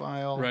PDF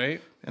file.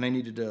 Right. And I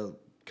needed to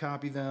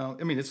copy them.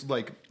 I mean, it's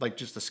like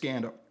just a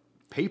scanned up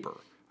paper,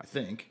 I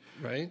think.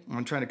 Right.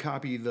 I'm trying to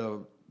copy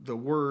the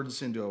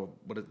words into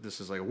this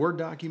is like a Word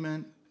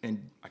document,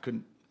 and I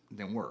couldn't, it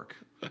didn't work.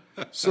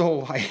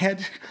 So I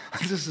had,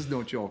 this is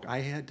no joke, I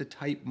had to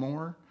type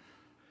more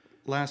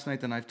last night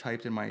than I've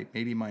typed in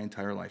maybe my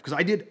entire life. Because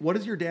I did, what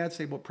does your dad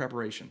say about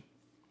preparation?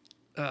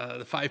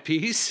 The 5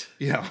 Ps?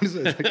 Yeah. What is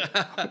it?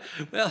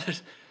 Well,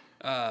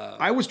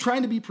 I was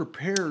trying to be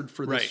prepared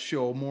for this Right.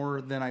 show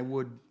more than I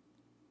would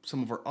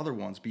some of our other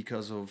ones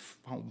because of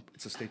how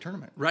it's a state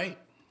tournament. right.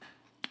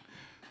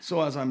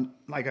 So as I'm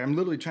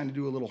literally trying to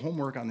do a little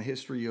homework on the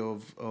history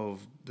of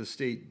the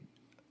state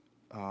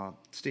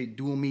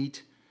dual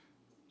meet.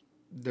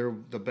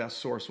 The best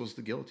source was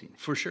the Guillotine,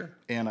 For sure.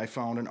 and I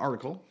found an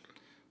article.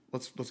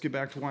 Let's get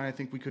back to why I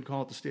think we could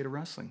call it the state of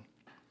wrestling.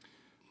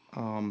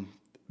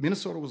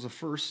 Minnesota was the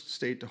first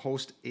state to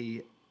host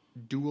a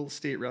dual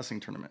state wrestling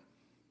tournament.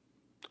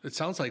 It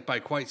sounds like by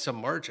quite some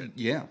margin.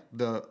 Yeah,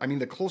 the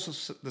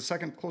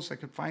second closest I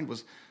could find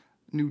was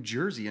New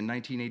Jersey in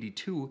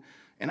 1982,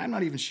 and I'm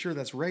not even sure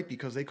that's right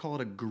because they call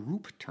it a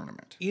group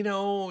tournament. You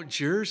know,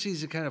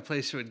 Jersey's the kind of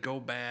place that would go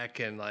back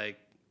and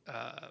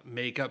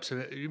make up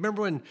some. You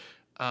remember when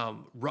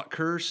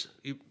Rutgers?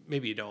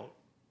 Maybe you don't.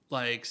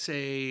 Like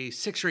say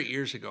 6 or 8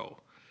 years ago,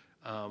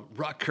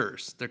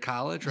 Rutgers, their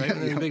college, right?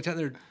 When they were Big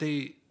Ten,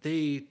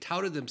 they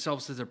touted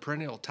themselves as a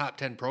perennial top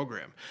 10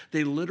 program.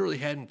 They literally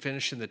hadn't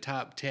finished in the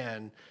top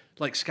 10.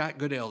 Like Scott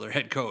Goodale, their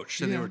head coach,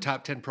 said they were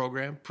top 10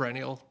 program,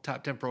 perennial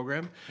top 10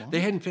 program. Wow. They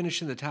hadn't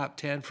finished in the top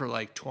 10 for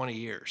like 20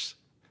 years.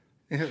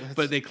 Yeah,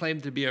 but they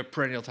claimed to be a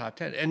perennial top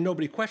 10, and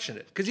nobody questioned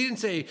it. Because he didn't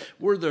say,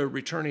 we're the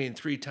returning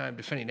 3-time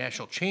defending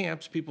national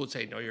champs. People would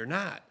say, no, you're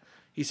not.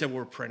 He said,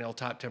 we're a perennial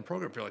top 10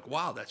 program. You're like,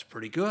 wow, that's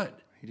pretty good.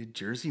 He did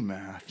Jersey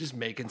math. Just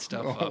making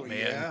stuff up, man.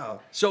 Yeah.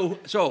 So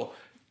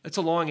that's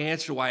a long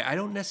answer to why I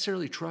don't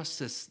necessarily trust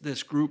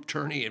this group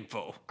tourney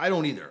info. I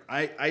don't either.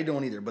 I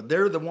don't either. But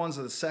they're the ones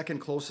that are the second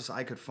closest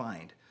I could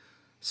find.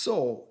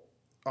 So,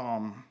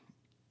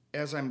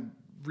 as I'm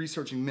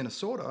researching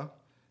Minnesota,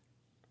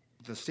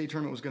 the state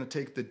tournament was going to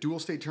take, the dual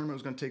state tournament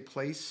was going to take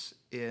place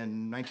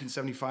in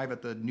 1975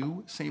 at the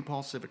new St.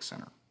 Paul Civic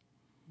Center.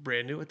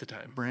 Brand new at the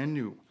time. Brand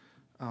new.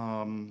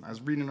 I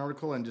was reading an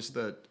article and just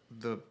the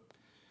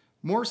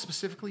more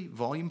specifically,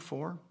 Volume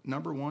 4,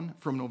 Number 1,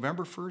 from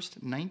November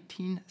 1st,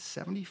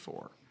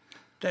 1974.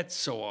 That's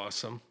so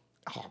awesome.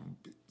 Oh,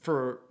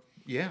 for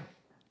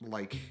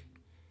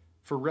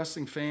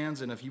wrestling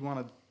fans, and if you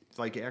want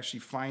to actually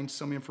find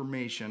some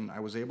information, I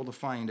was able to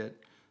find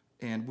it.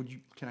 And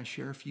can I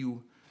share a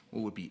few,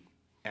 what would be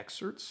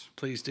excerpts?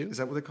 Please do. Is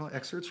that what they call it?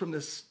 Excerpts from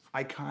this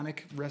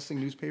iconic wrestling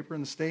newspaper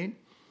in the state?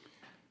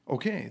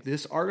 Okay,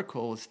 this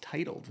article is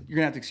titled, you're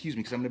going to have to excuse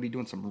me because I'm going to be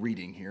doing some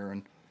reading here.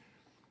 And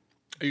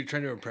are you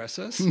trying to impress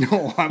us?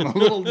 No, I'm a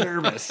little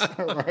nervous.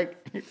 All right.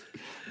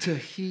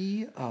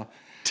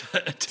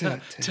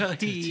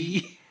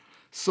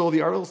 So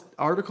the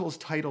article is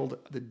titled,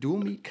 The Dual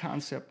Meet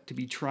Concept to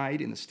be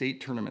Tried in the State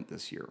Tournament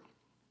This Year.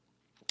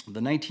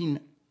 The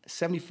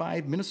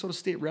 1975 Minnesota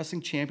State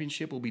Wrestling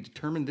Championship will be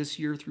determined this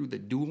year through the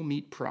dual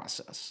meet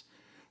process.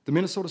 The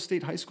Minnesota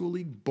State High School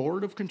League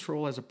Board of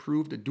Control has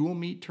approved a dual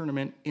meet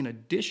tournament in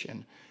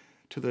addition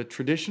to the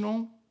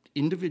traditional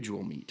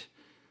individual meet.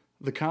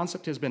 The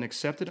concept has been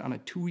accepted on a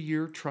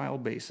 2-year trial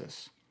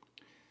basis.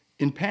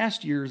 In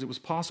past years, it was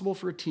possible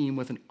for a team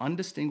with an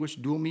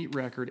undistinguished dual meet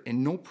record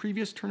and no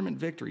previous tournament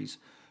victories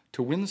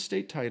to win the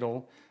state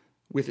title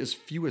with as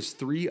few as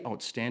 3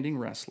 outstanding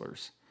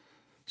wrestlers.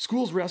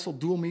 Schools wrestled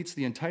dual meets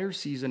the entire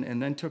season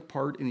and then took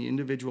part in the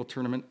individual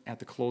tournament at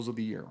the close of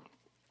the year.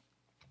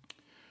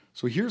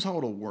 So here's how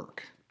it'll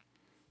work.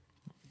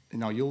 And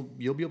now you'll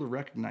be able to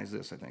recognize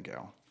this, I think,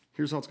 Al.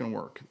 Here's how it's going to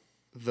work.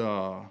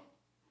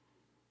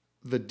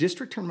 The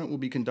district tournament will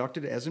be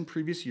conducted as in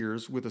previous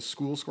years with a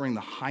school scoring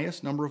the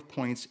highest number of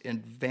points,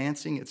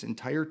 advancing its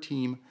entire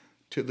team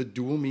to the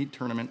dual meet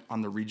tournament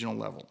on the regional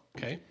level.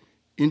 Okay.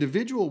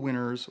 Individual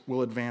winners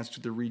will advance to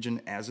the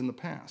region as in the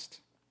past.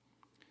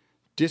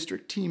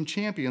 District team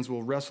champions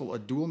will wrestle a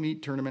dual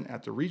meet tournament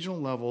at the regional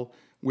level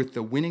with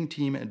the winning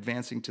team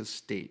advancing to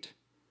state.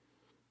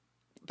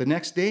 The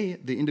next day,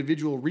 the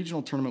individual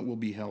regional tournament will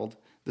be held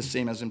the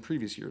same as in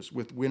previous years,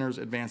 with winners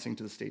advancing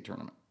to the state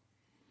tournament.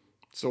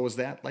 So is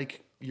that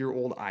like your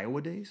old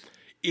Iowa days?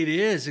 It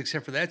is,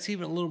 except for that's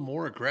even a little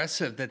more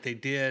aggressive that they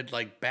did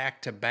like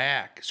back to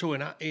back. So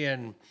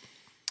in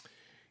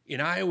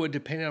Iowa,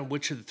 depending on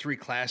which of the three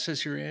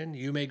classes you're in,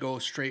 you may go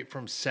straight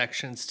from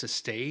sections to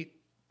state,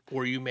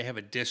 or you may have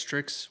a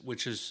districts,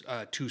 which is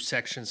two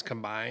sections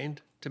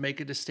combined to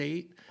make it a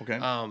state. Okay.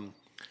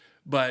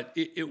 But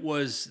it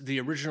was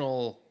the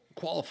original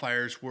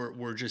qualifiers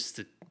were just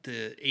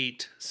the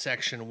 8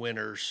 section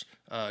winners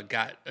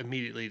got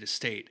immediately to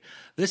state.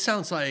 This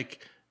sounds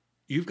like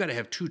you've got to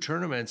have 2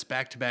 tournaments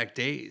back-to-back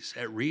days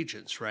at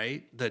regions,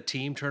 right? The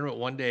team tournament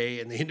one day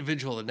and the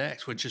individual the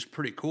next, which is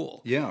pretty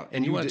cool. Yeah.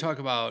 And you want to talk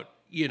about,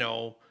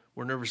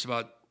 we're nervous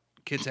about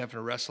kids having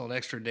to wrestle an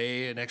extra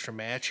day, an extra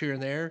match here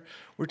and there.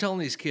 We're telling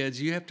these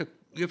kids you have to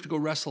go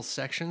wrestle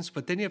sections,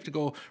 but then you have to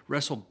go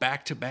wrestle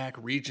back-to-back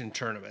region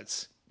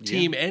tournaments.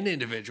 Team and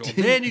individual.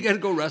 Then you got to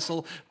go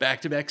wrestle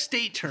back-to-back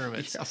state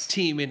tournaments, Yes.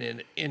 team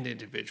and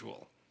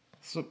individual.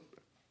 So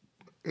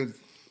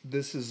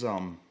this is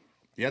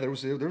there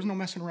was no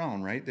messing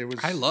around, right?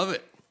 I love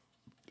it.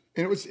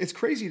 And it's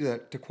crazy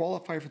to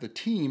qualify for the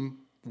team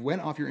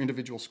went off your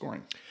individual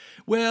scoring.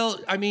 Well,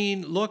 I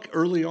mean, look,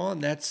 early on,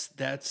 that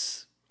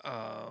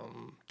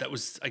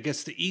was, I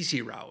guess, the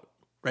easy route,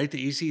 right?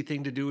 The easy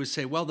thing to do is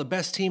say, well, the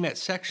best team at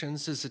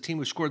sections is the team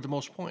who scored the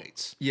most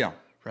points. Yeah.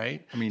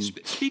 Right? I mean,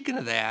 speaking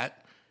of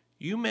that,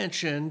 you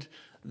mentioned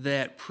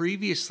that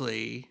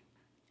previously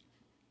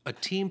a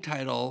team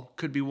title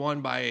could be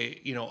won by,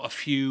 a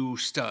few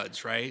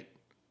studs, right?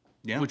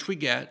 Yeah. Which we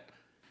get.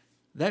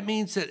 That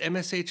means that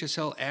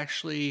MSHSL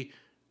actually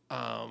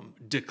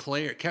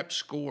kept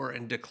score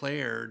and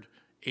declared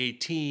a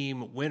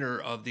team winner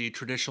of the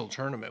traditional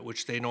tournament,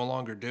 which they no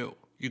longer do.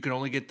 You can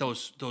only get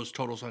those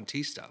totals on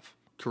T-Stuff.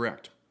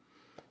 Correct.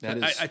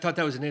 I thought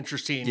that was an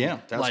interesting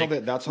that's how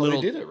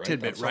they did it, right?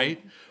 Tidbit,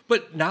 right?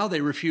 But now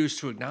they refuse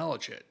to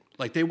acknowledge it.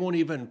 Like they won't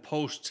even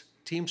post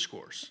team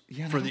scores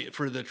for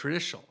the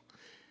traditional.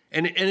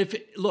 And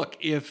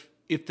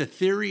if the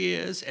theory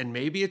is, and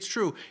maybe it's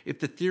true, if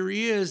the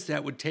theory is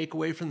that would take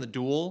away from the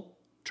dual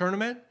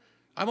tournament,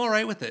 I'm all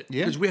right with it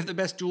because we have the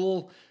best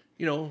dual,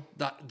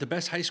 the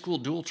best high school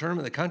dual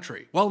tournament in the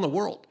country, well, in the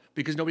world,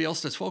 because nobody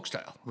else does folk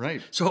style.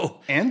 Right.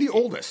 So and the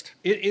oldest.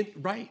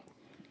 Right.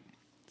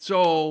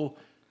 So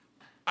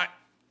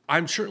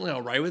I'm certainly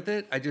all right with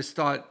it. I just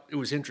thought it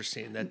was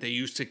interesting that they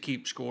used to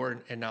keep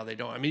score and now they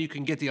don't. I mean, you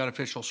can get the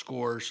unofficial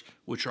scores,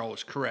 which are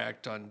always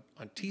correct on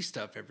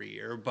T-Stuff every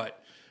year,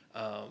 but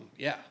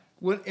yeah.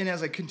 Well, and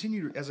as I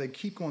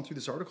keep going through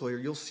this article here,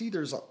 you'll see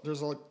there's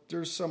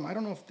some, I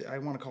don't know if I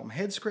want to call them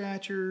head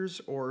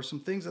scratchers or some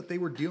things that they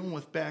were dealing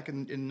with back in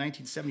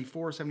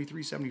 1974,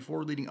 73,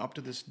 74, leading up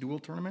to this dual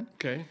tournament.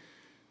 Okay.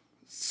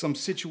 Some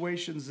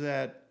situations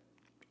that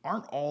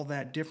aren't all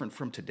that different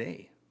from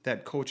today.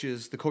 That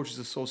the Coaches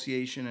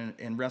Association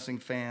and wrestling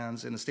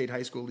fans and the State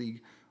High School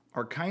League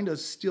are kind of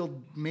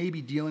still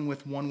maybe dealing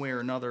with one way or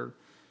another.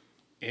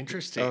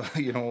 Interesting.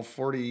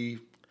 40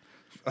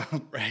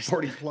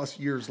 plus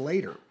years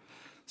later.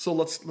 So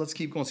let's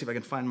keep going, see if I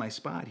can find my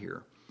spot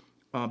here.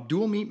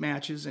 Dual meet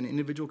matches and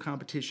individual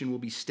competition will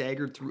be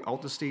staggered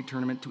throughout the state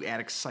tournament to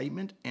add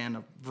excitement and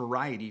a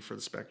variety for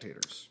the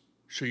spectators.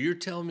 So you're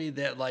telling me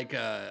that, like,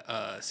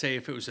 say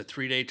if it was a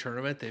 3-day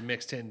tournament, they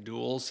mixed in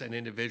duels and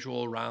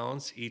individual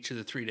rounds each of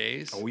the 3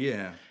 days? Oh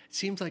yeah. It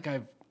seems like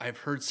I've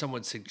heard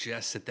someone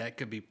suggest that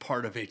could be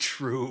part of a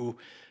true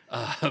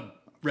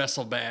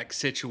wrestleback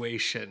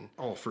situation.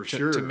 Oh, for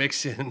sure. To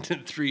mix in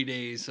 3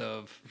 days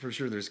of. For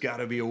sure, there's got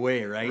to be a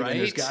way, right? And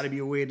there's got to be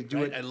a way to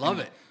do it. I love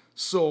it.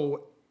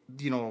 So,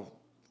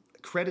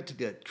 credit to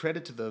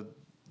the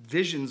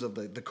visions of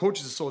the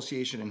Coaches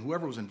Association and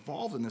whoever was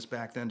involved in this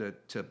back then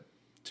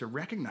to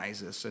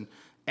recognize this. And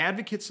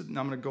advocates, and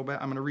I'm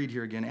going to read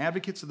here again.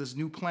 Advocates of this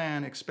new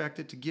plan expect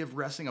it to give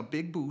wrestling a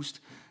big boost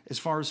as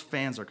far as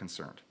fans are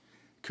concerned.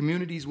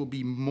 Communities will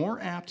be more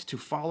apt to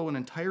follow an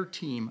entire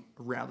team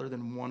rather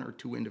than one or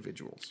two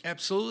individuals.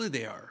 Absolutely,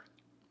 they are.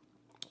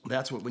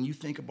 That's when you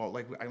think about,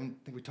 like, I think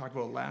we talked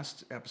about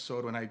last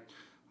episode when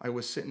I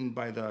was sitting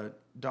by the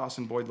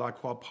Dawson, Boyd,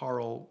 Lacroix,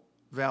 Parle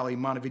Valley,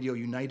 Montevideo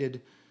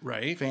United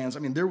fans. I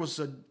mean, there was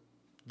a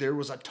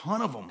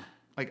ton of them.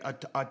 Like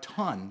a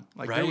ton.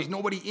 Like there was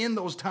nobody in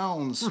those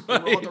towns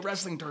about the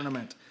wrestling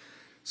tournament.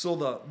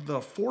 So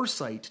the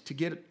foresight to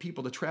get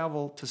people to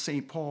travel to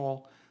St.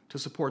 Paul to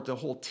support the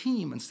whole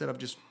team instead of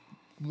just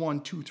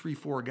 1, 2, 3,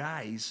 4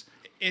 guys.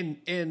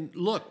 And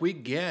look, we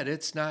get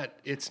it's not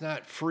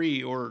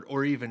free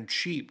or even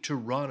cheap to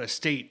run a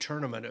state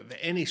tournament of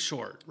any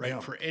sort, right? Yeah.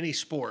 For any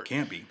sport.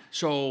 Can't be.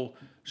 So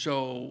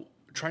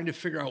trying to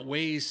figure out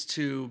ways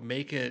to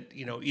make it,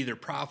 either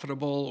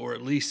profitable or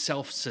at least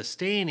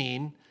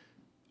self-sustaining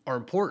are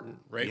important,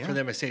 right? Yeah. For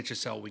the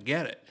MSHSL, we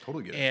get it.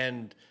 Totally get it.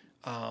 And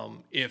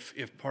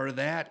If part of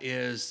that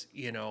is,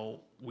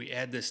 we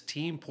add this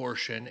team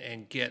portion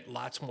and get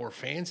lots more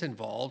fans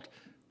involved,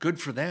 good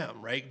for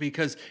them, right?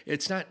 Because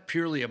it's not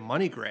purely a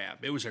money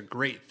grab. It was a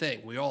great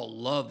thing. We all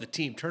love the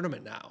team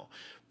tournament now.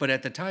 But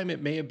at the time,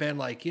 it may have been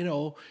like,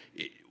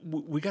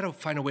 we got to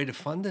find a way to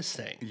fund this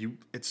thing.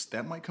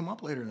 That might come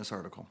up later in this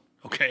article.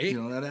 Okay.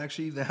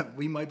 That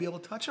we might be able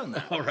to touch on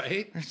that. All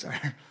right. Sorry.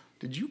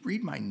 Did you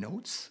read my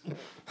notes?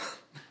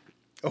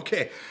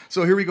 Okay,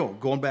 so here we go.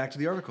 Going back to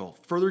the article.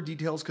 Further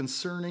details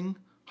concerning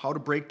how to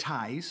break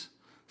ties,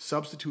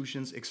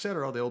 substitutions,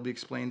 etc. They will be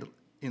explained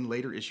in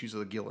later issues of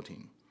the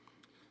Guillotine.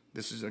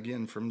 This is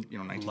again from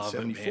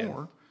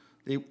 1974.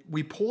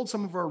 We polled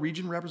some of our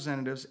region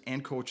representatives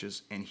and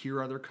coaches, and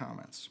here are their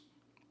comments.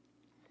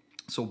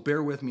 So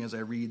bear with me as I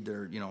read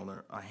there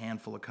are a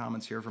handful of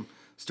comments here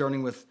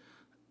starting with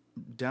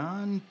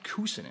Don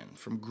Kusinen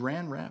from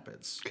Grand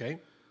Rapids. Okay.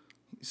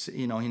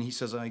 And he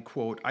says, I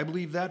quote, I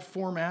believe that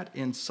format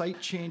and site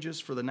changes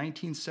for the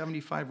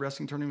 1975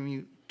 wrestling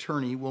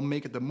tourney will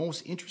make it the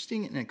most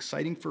interesting and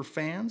exciting for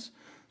fans,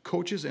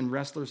 coaches, and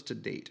wrestlers to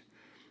date.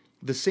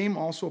 The same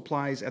also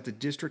applies at the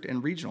district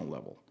and regional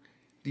level.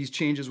 These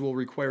changes will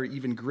require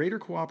even greater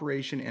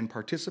cooperation and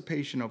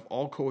participation of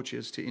all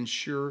coaches to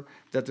ensure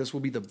that this will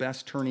be the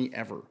best tourney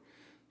ever.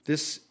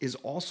 This is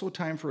also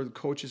time for the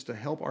coaches to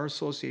help our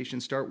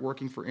association start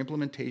working for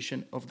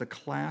implementation of the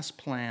class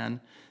plan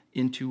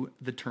into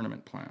the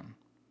tournament plan.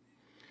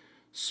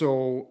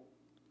 So,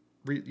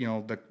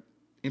 the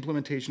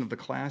implementation of the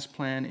class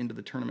plan into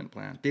the tournament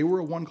plan. They were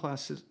a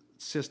one-class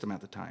system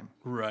at the time.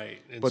 Right.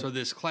 And so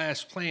this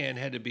class plan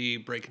had to be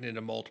breaking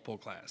into multiple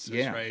classes,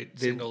 right?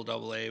 Single,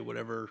 double A,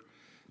 whatever,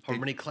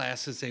 however many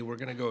classes they were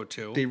going to go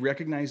to. They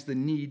recognized the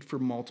need for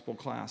multiple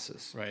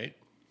classes. Right.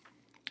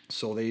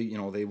 So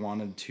they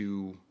wanted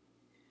to,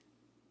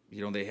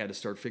 they had to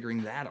start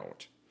figuring that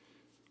out.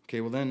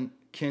 Okay, well then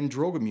Ken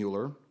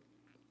Drogemuller,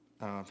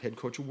 head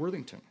coach of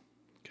Worthington.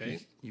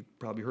 Okay. You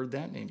probably heard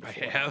that name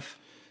before. I have.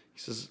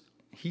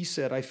 He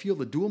said, I feel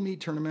the dual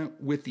meet tournament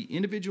with the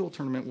individual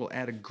tournament will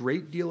add a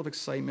great deal of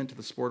excitement to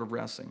the sport of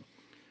wrestling.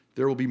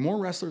 There will be more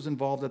wrestlers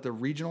involved at the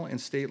regional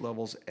and state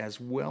levels, as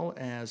well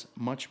as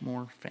much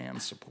more fan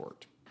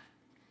support.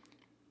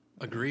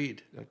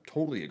 Agreed.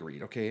 Totally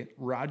agreed. Okay.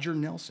 Roger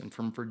Nelson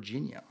from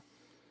Virginia.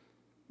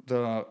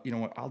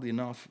 Oddly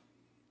enough,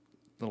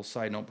 little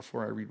side note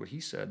before I read what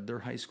he said, their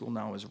high school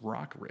now is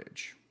Rock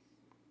Ridge,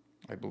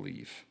 I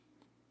believe.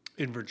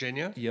 In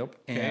Virginia? Yep.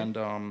 Okay.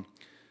 And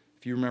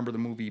if you remember the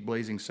movie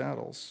Blazing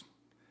Saddles.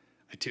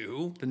 I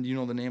do. Then do you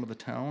know the name of the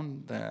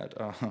town that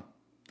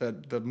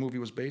the movie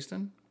was based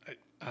in?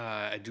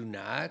 I do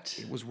not.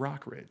 It was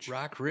Rock Ridge.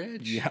 Rock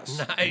Ridge? Yes.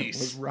 Nice. It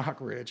was Rock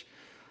Ridge.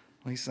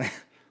 At least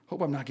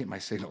hope I'm not getting my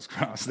signals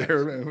crossed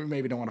there. We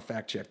maybe don't want to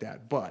fact check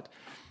that. But,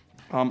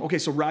 okay,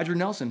 so Roger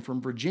Nelson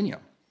from Virginia.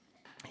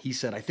 He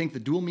said, I think the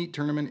dual meet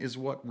tournament is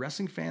what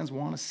wrestling fans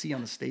want to see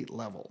on the state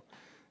level.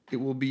 It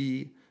will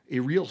be a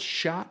real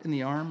shot in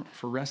the arm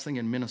for wrestling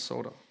in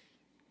Minnesota.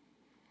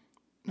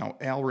 Now,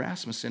 Al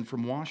Rasmussen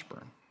from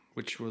Washburn,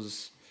 which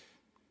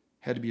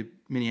had to be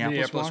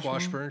Minneapolis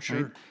Washburn, sure.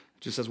 Right?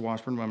 It just says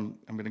Washburn, but I'm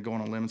going to go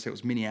on a limb and say it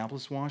was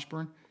Minneapolis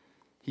Washburn.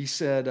 He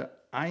said,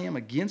 I am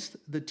against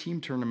the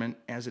team tournament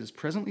as it is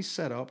presently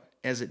set up,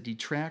 as it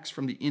detracts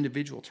from the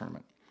individual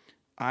tournament,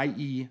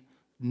 i.e.,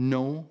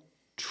 no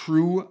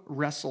true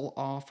wrestle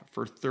off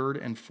for third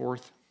and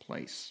fourth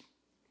place.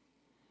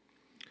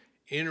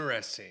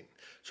 Interesting.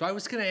 So I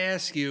was going to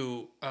ask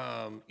you,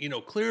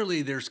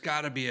 clearly there's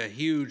got to be a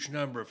huge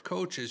number of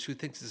coaches who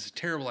think this is a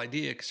terrible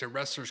idea because their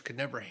wrestlers could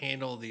never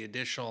handle the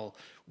additional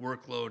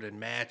workload and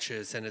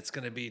matches, and it's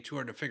going to be too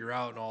hard to figure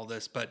out and all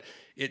this. But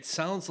it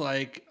sounds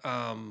like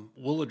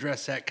we'll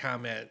address that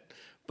comment,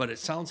 but it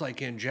sounds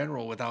like in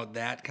general, without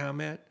that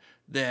comment,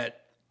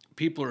 that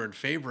people are in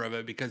favor of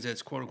it because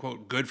it's quote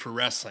unquote good for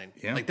wrestling.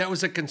 Yeah. Like that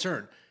was a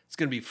concern. It's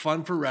going to be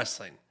fun for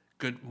wrestling.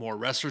 Good, more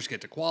wrestlers get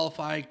to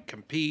qualify,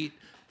 compete.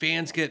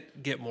 Fans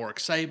get more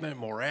excitement,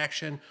 more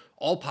action,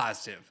 all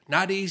positive.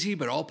 Not easy,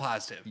 but all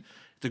positive.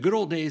 The good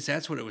old days,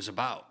 that's what it was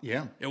about.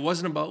 Yeah. It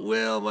wasn't about,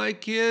 well, my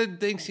kid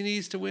thinks he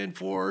needs to win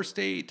 4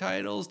 state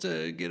titles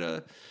to get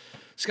a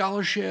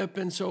scholarship,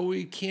 and so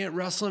we can't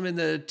wrestle him in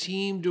the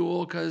team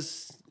duel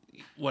because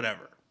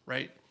whatever,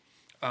 right?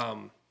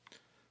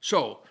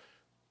 So,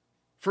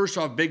 first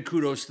off, big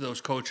kudos to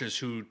those coaches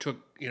who took,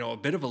 a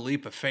bit of a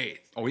leap of faith.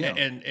 Oh, yeah.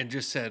 And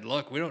just said,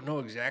 look, we don't know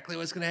exactly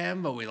what's going to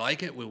happen, but we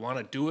like it. We want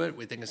to do it.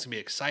 We think it's going to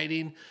be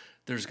exciting.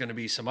 There's going to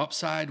be some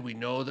upside. We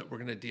know that we're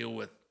going to deal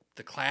with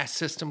the class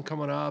system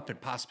coming up and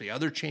possibly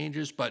other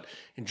changes, but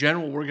in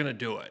general, we're going to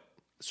do it.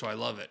 So I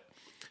love it.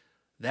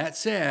 That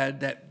said,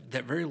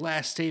 that very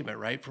last statement,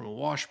 right, from a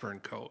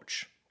Washburn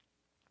coach,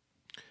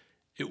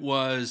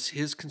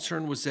 his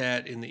concern was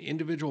that in the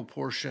individual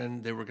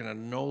portion, they were going to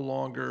no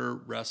longer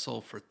wrestle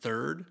for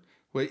third.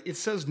 Well, it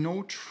says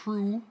no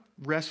true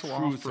wrestle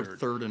off for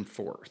third and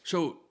fourth.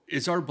 So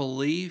is our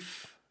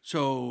belief,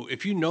 so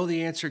if you know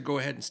the answer, go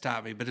ahead and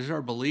stop me, but is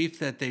our belief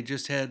that they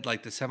just had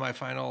like the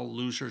semifinal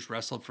losers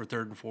wrestled for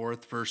third and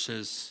fourth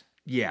versus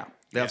Yeah,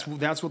 that's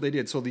what they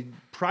did. So the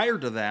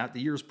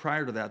years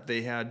prior to that,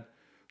 they had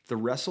the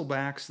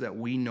wrestlebacks that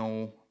we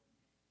know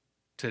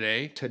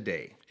today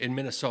in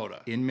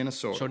Minnesota.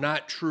 So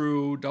not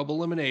true double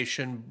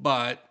elimination,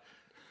 but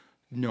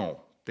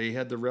no, they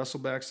had the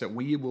wrestlebacks that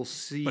we will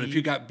see. But if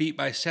you got beat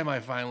by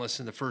semifinalists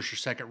in the first or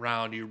second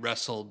round, you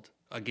wrestled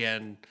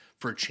again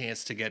for a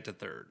chance to get to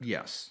third.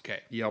 Yes. Okay.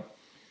 Yep.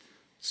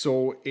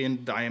 So,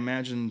 and I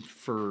imagine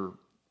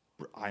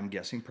I'm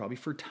guessing probably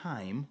for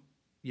time,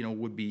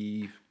 would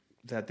be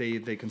that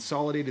they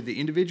consolidated the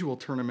individual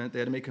tournament. They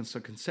had to make a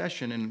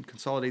concession and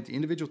consolidate the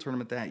individual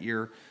tournament that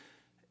year.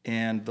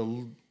 And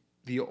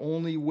the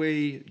only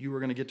way you were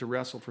going to get to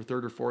wrestle for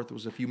third or fourth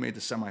was if you made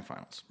the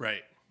semifinals.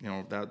 Right.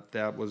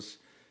 That was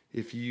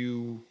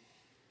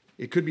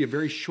it could be a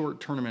very short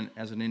tournament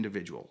as an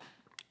individual.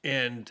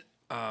 And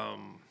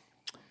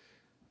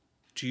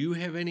do you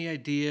have any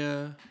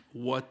idea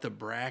what the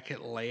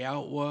bracket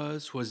layout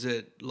was? Was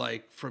it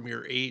like from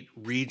your 8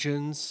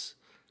 regions,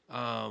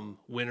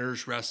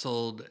 winners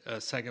wrestled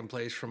second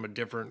place from a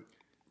different,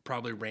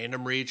 probably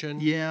random region?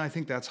 Yeah, I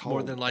think that's how.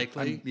 More than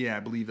likely. I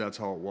believe that's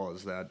how it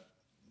was.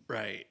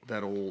 Right.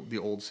 The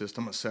old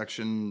system, a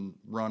section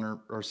runner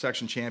or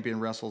section champion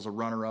wrestles a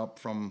runner up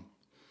from,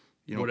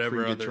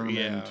 whatever other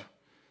tournament. Yeah.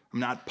 I'm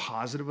not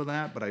positive of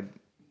that, but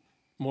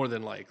more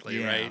than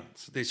likely, right?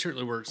 They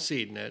certainly weren't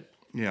seeding it.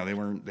 Yeah, they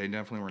weren't. They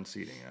definitely weren't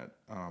seeding it.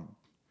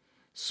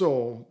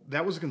 So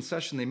that was a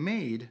concession they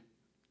made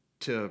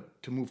to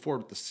move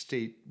forward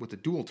with the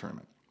dual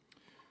tournament.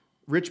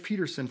 Rich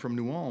Peterson from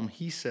New Ulm,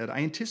 he said, "I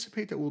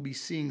anticipate that we'll be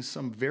seeing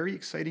some very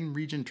exciting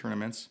region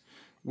tournaments,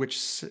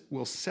 which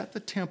will set the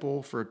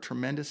tempo for a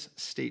tremendous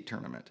state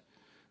tournament.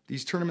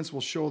 These tournaments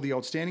will show the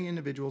outstanding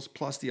individuals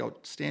plus the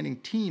outstanding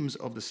teams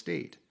of the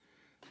state.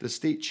 The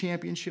state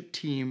championship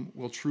team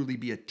will truly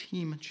be a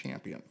team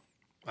champion."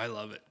 I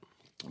love it.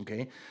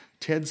 Okay.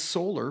 Ted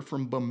Solar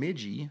from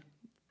Bemidji,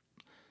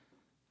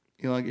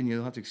 and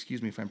you'll have to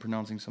excuse me if I'm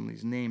pronouncing some of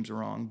these names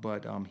wrong,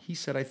 but he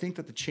said, "I think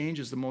that the change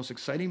is the most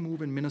exciting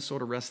move in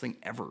Minnesota wrestling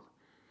ever.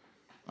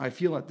 I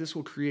feel that this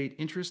will create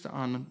interest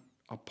on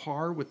a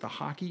par with the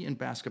hockey and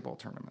basketball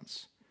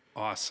tournaments.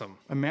 Awesome.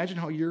 Imagine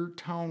how your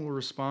town will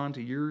respond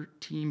to your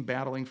team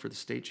battling for the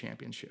state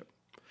championship."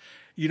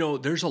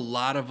 There's a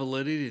lot of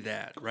validity to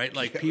that, right?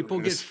 Like people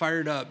get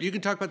fired up. You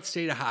can talk about the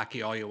state of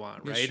hockey all you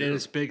want, right? Sure. And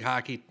it's big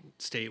hockey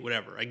state,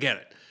 whatever. I get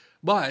it.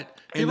 But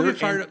people get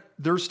fired up.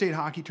 Their state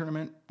hockey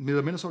tournament,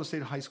 the Minnesota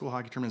State High School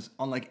Hockey Tournament, is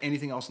unlike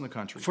anything else in the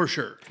country. For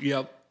sure.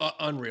 Yep.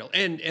 Unreal.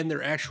 And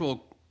their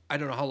actual, I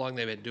don't know how long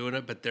they've been doing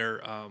it, but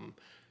their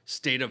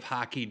state of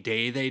hockey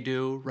day they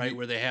do, right?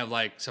 Where they have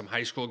like some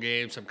high school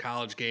games, some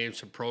college games,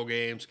 some pro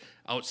games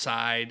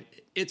outside.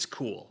 It's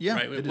cool. Yeah.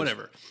 Right?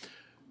 Whatever.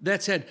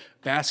 That said,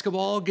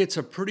 basketball gets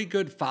a pretty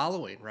good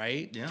following,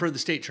 right? Yeah. For the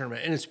state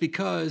tournament. And it's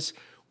because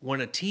when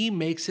a team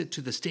makes it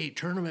to the state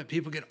tournament,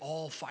 people get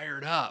all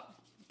fired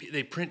up.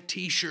 They print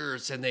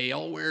T-shirts and they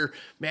all wear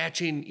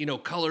matching,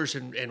 colors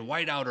and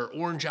white out or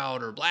orange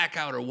out or black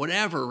out or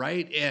whatever,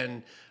 right?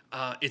 And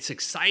it's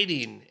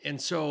exciting.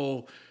 And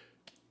so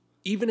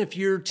even if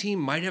your team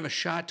might have a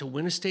shot to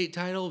win a state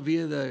title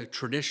via the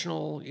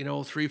traditional,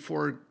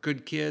 3-4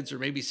 good kids or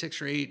maybe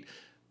 6 or 8,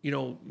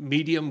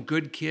 medium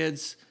good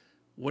kids,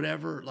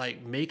 whatever,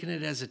 like making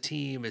it as a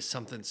team is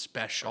something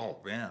special.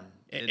 Oh man.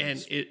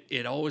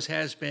 It always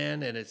has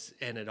been and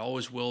it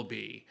always will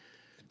be.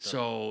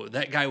 So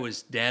that guy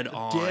was dead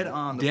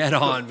on.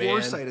 The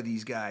foresight of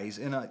these guys.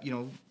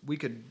 And we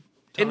could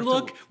and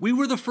look, we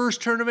were the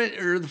first tournament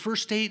or the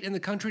first state in the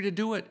country to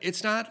do it.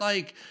 It's not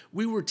like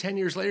we were 10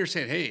 years later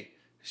saying, "Hey,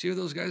 see what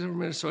those guys over in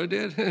Minnesota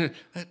did?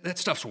 that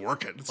stuff's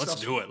working. Let's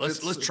do it.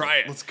 Let's try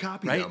it. Let's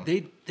copy them."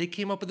 Right? They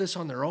came up with this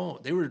on their own.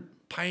 They were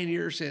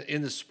pioneers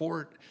in the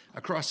sport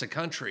across the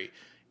country,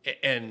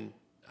 and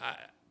I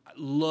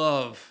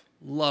love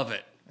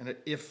it. And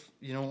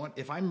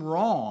if I'm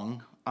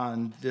wrong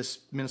on this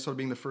Minnesota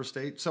being the first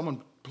state,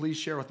 someone please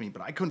share with me.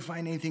 But I couldn't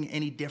find anything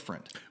any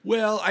different.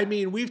 Well, I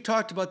mean, we've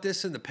talked about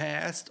this in the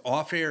past,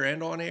 off air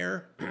and on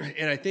air,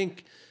 and I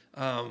think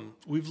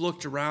we've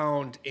looked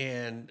around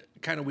and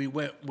kind of we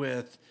went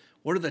with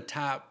what are the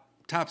top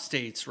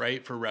states,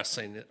 right, for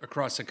wrestling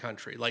across the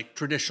country, like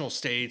traditional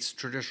states,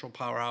 traditional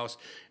powerhouse,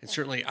 and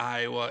certainly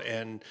Iowa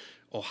and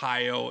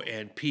Ohio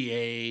and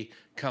PA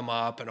come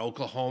up, and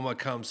Oklahoma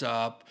comes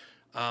up,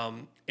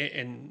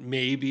 and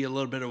maybe a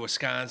little bit of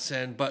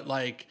Wisconsin, but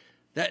like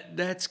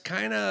that's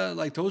kind of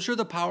like those are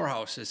the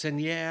powerhouses. And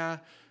yeah,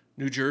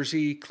 New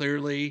Jersey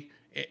clearly,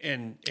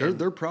 and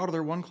they're proud of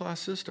their 1-class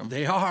system.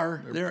 They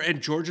are. And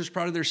Georgia's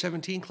proud of their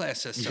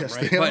 17-class system. Yes,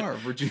 right? They are.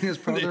 Virginia's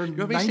proud of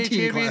their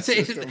 19-class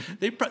system.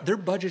 Their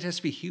budget has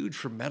to be huge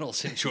for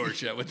medals in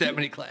Georgia with that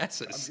many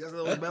classes.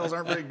 Those medals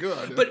aren't very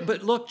good.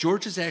 But look,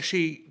 Georgia's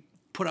actually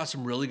put out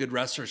some really good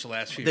wrestlers the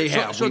last few years. They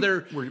have. So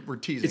we're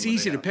teasing. It's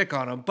easy to pick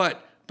on them,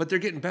 but they're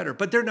getting better.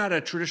 But they're not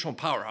a traditional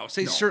powerhouse.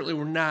 They certainly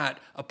were not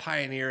a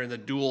pioneer in the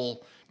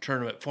dual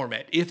tournament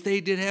format. If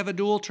they did have a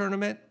dual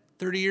tournament,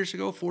 30 years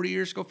ago, 40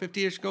 years ago,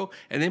 50 years ago,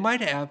 and they might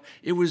have.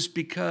 It was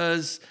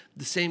because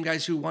the same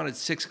guys who wanted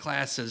 6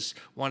 classes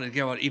wanted to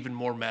give out even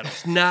more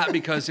medals, not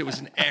because it was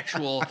an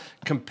actual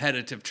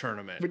competitive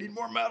tournament. We need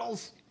more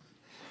medals.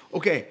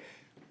 Okay,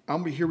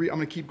 I'm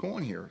gonna keep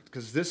going here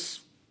because this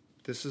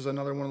is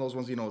another one of those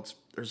ones.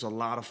 There's a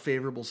lot of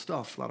favorable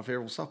stuff,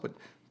 But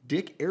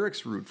Dick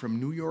Eriksrud from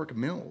New York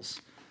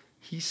Mills,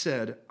 he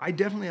said, "I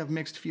definitely have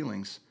mixed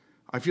feelings.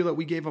 I feel that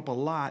we gave up a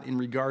lot in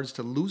regards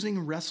to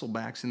losing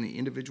wrestlebacks in the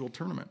individual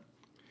tournament.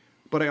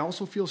 But I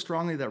also feel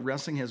strongly that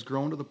wrestling has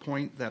grown to the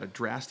point that a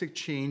drastic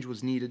change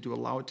was needed to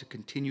allow it to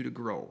continue to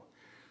grow.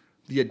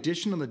 The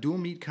addition of the dual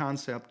meet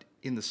concept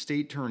in the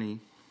state tourney,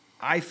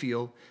 I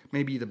feel,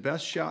 may be the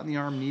best shot in the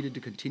arm needed to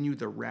continue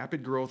the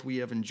rapid growth we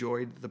have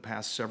enjoyed the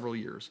past several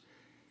years.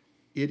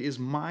 It is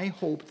my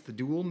hope that the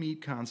dual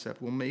meet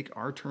concept will make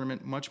our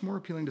tournament much more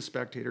appealing to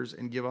spectators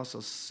and give us a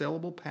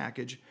sellable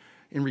package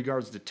in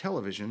regards to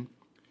television,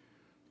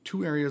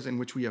 2 areas in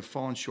which we have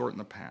fallen short in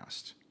the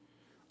past.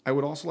 I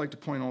would also like to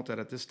point out that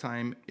at this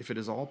time, if it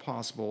is all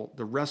possible,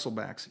 the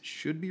wrestlebacks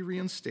should be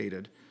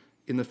reinstated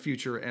in the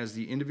future as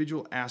the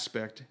individual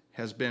aspect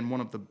has been one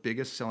of the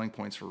biggest selling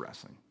points for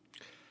wrestling."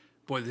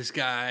 Boy, this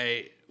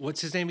guy, what's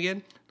his name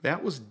again?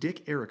 That was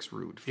Dick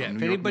Eriksrud from New York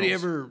If anybody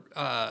Mills.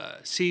 ever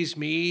sees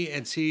me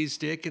and sees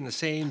Dick in the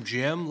same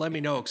gym, let me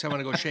know because I want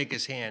to go shake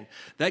his hand.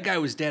 That guy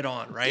was dead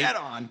on, right? Dead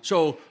on.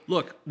 So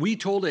look, we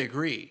totally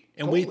agree,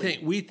 and Totally.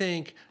 we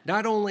think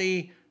not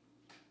only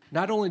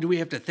do we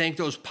have to thank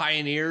those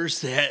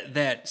pioneers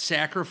that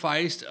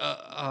sacrificed,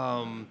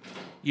 some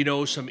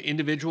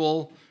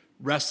individual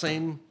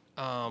wrestling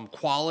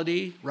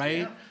quality,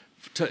 right,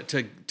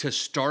 to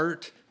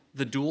start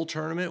the dual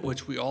tournament,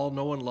 which we all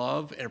know and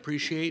love and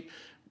appreciate.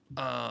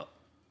 But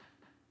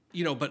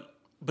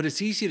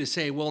it's easy to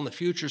say, well, in the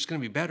future it's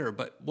going to be better.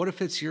 But what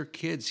if it's your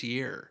kid's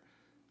year,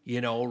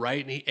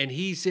 right? And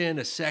he's in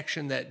a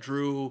section that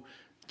drew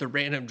the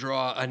random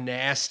draw a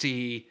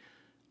nasty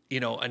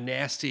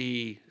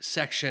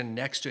section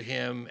next to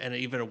him, and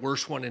even a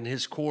worse one in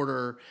his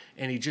quarter,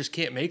 and he just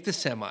can't make the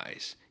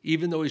semis,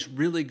 even though he's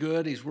really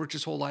good. He's worked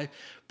his whole life,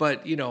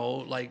 but we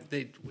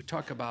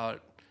talk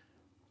about.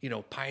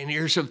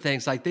 Pioneers of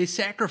things, like they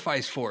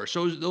sacrificed for us.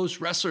 So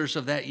those wrestlers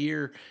of that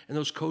year and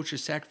those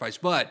coaches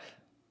sacrificed. But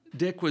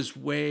Dick was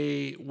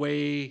way,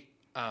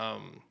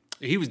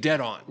 he was dead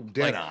on.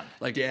 Dead on.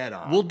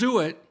 We'll do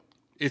it.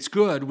 It's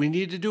good. We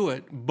need to do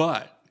it.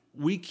 But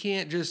we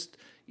can't just,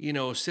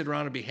 sit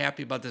around and be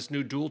happy about this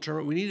new dual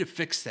tournament. We need to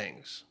fix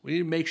things. We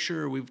need to make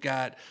sure we've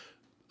got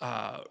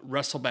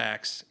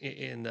wrestlebacks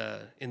in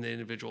the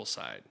individual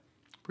side.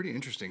 Pretty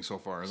interesting so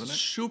far, isn't it?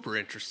 Super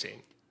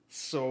interesting.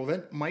 So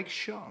then Mike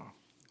Shaw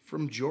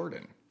from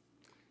Jordan,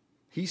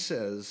 he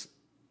says,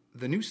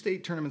 "The new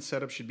state tournament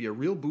setup should be a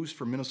real boost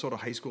for Minnesota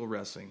high school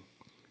wrestling.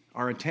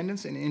 Our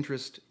attendance and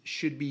interest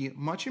should be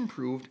much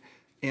improved,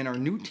 and our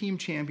new team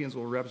champions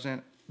will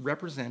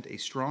represent a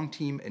strong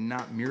team and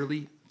not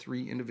merely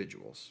 3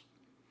 individuals."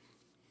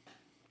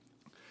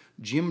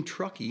 Jim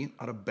Truckee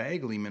out of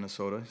Bagley,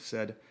 Minnesota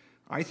said,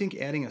 "I think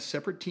adding a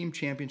separate team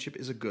championship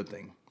is a good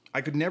thing. I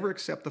could never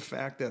accept the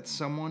fact that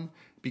someone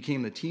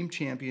became the team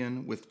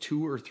champion with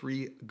 2 or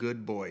 3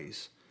 good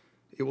boys.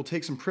 It will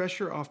take some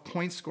pressure off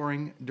point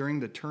scoring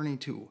during the tourney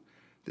too.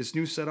 This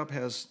new setup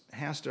has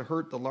to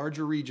hurt the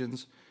larger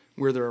regions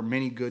where there are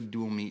many good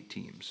dual meet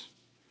teams."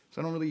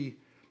 So the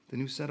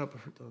new setup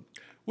hurt the...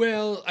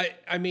 Well,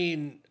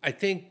 I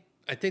think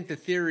the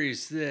theory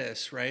is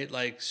this, right?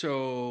 Like,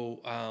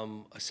 so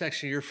a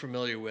section you're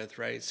familiar with,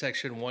 right?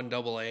 Section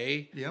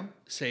 1AA, Yeah.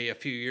 say a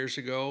few years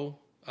ago,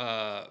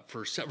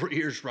 for several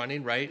years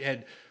running, right,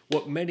 had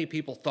what many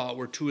people thought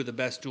were 2 of the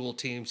best dual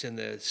teams in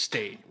the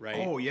state, right?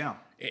 Oh, yeah.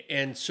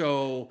 And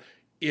so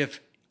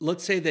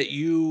let's say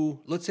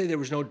there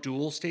was no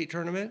dual state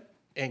tournament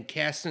and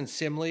Caston and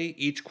Simley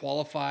each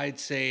qualified,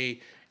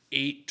 say,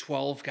 8,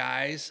 12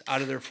 guys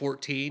out of their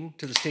 14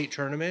 to the state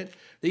tournament,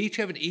 they each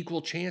have an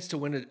equal chance to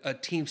win a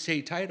team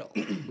state title,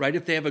 right?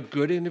 If they have a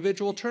good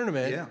individual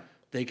tournament, Yeah.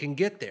 they can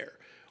get there.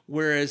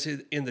 Whereas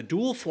in the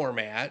dual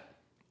format,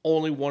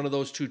 only one of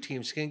those 2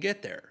 teams can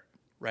get there,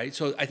 right?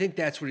 So I think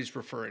that's what he's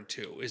referring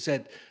to, is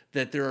that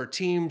there are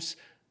teams,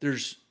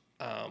 there's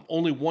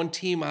only one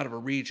team out of a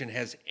region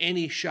has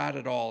any shot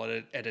at all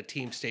at a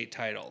team state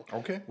title.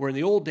 Okay. Where in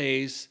the old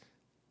days,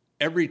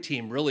 every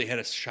team really had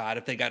a shot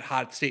if they got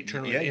hot state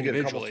tournament Yeah, you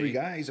individually. get a couple, 3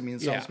 guys. I mean,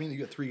 it sounds Yeah. to me that you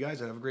got 3 guys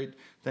that have a great...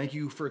 Thank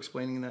you for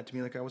explaining that to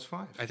me like I was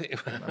 5. I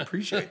think I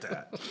appreciate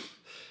that.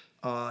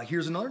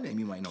 Here's another name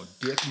you might know.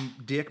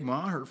 Dick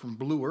Maher from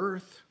Blue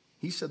Earth.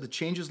 He said the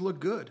changes look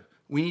good.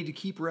 We need to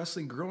keep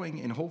wrestling growing,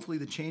 and hopefully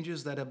the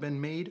changes that have been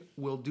made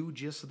will do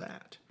just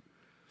that.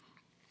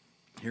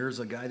 Here's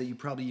a guy that you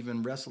probably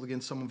even wrestled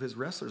against some of his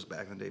wrestlers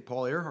back in the day,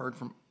 Paul Earhart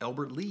from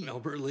Albert Lee.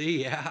 Albert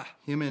Lee, yeah.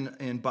 Him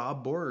and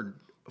Bob Board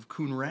of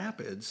Coon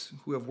Rapids,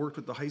 who have worked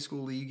with the high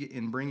school league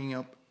in bringing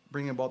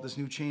about this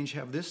new change,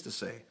 have this to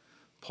say.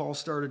 Paul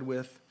started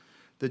with,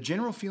 The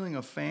general feeling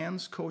of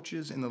fans,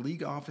 coaches, and the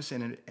league office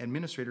and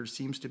administrators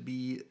seems to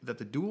be that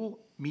the dual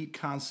meet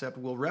concept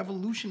will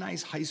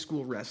revolutionize high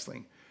school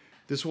wrestling.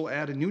 This will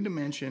add a new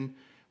dimension,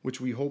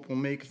 which we hope will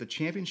make the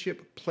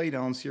championship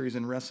playdown series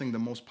in wrestling the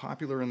most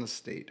popular in the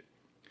state.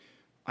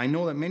 I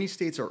know that many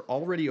states are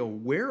already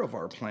aware of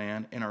our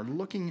plan and are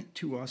looking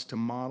to us to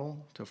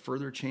model to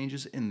further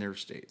changes in their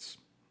states.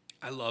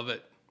 I love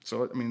it.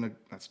 So, I mean,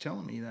 that's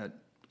telling me that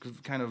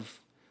kind of,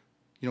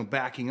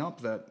 backing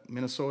up that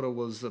Minnesota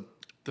was the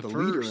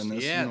leader in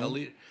this. Yeah, the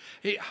leader.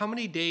 Hey, how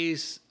many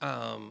days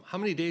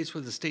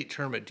was the state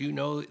tournament? Do you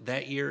know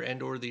that year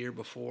and or the year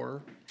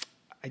before?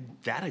 I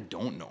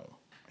don't know.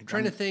 I'm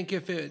trying to think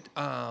if it,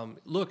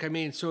 look, I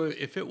mean, so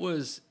if it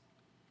was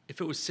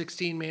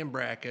 16-man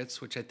brackets,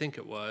 which I think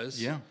it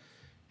was. Yeah.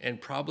 And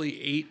probably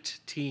 8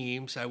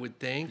 teams, I would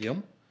think. Yep.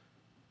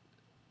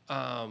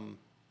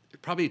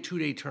 Probably a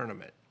 2-day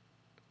tournament.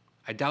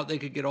 I doubt they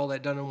could get all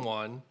that done in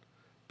one,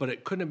 but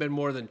it couldn't have been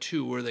more than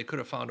 2 where they could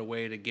have found a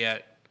way to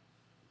get.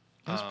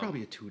 That's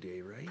probably a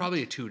 2-day, right?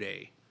 Probably a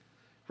 2-day,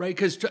 right?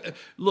 Because,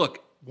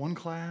 look. One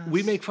class.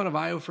 We make fun of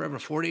Iowa for having a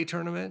 4-day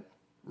tournament,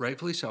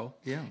 rightfully so.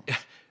 Yeah.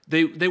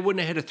 They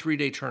wouldn't have had a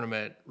 3-day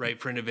tournament, right,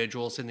 for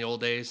individuals in the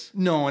old days.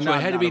 No, so not,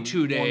 it had to be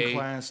 2-day. One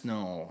class,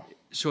 no.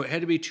 So it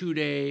had to be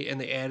 2-day, and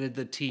they added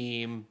the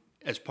team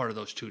as part of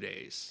those 2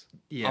 days.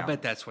 Yeah. I'll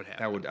bet that's what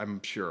happened.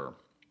 I'm sure.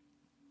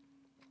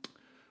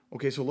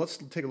 Okay, so let's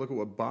take a look at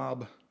what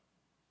Bob.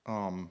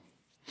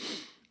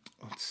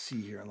 Let's see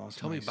here. I lost.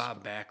 Tell me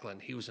Bob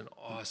Backlund. He was an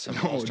awesome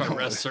No, all-star no.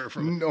 wrestler.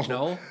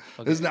 No,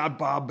 Okay. It's not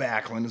Bob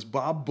Backlund. It's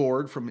Bob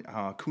Board from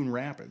Coon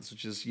Rapids,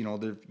 which is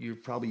you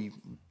probably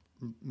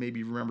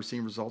maybe remember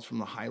seeing results from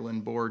the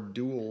Highland Board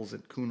duels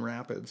at Coon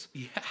Rapids.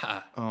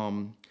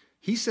 Yeah.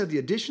 He said the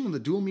addition of the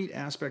dual meet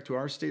aspect to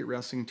our state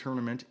wrestling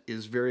tournament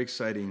is very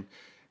exciting.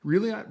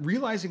 Really,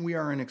 realizing we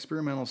are in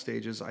experimental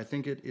stages, I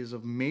think it is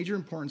of major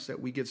importance that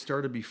we get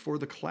started before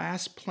the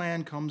class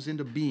plan comes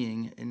into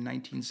being in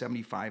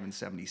 1975 and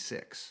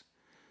 76.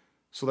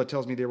 So that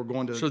tells me they were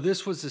going to... So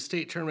this was the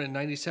state tournament in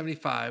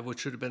 1975,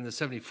 which would have been the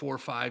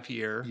 74-5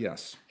 year.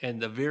 Yes. And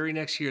the very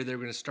next year, they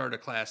were going to start a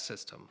class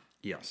system.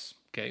 Yes.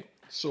 Okay.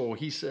 So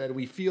he said,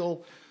 he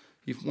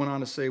went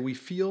on to say, we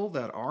feel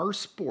that our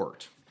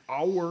sport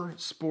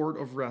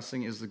of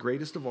wrestling is the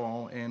greatest of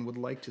all and would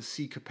like to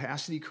see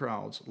capacity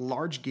crowds,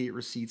 large gate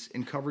receipts,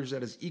 and coverage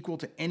that is equal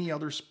to any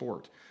other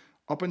sport.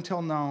 Up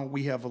until now,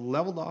 we have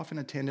leveled off in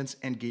attendance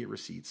and gate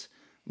receipts.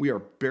 We are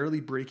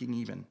barely breaking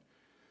even.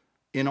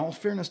 In all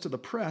fairness to the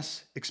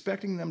press,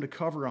 expecting them to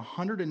cover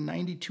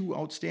 192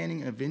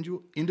 outstanding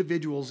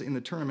individuals in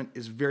the tournament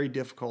is very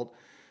difficult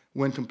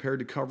when compared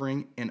to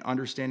covering and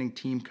understanding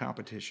team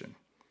competition.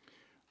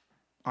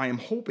 I am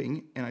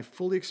hoping, and I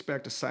fully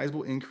expect, a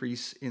sizable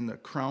increase in the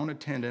crowd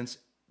attendance,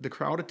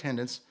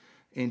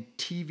 and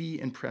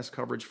TV and press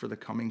coverage for the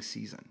coming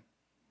season.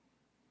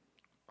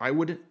 I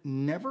would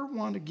never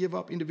want to give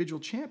up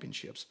individual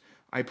championships.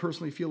 I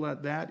personally feel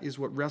that is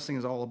what wrestling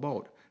is all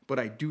about. But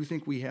I do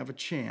think we have a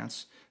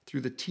chance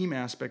through the team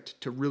aspect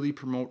to really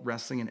promote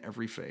wrestling in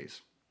every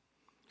phase.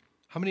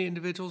 How many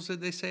individuals did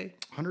they say?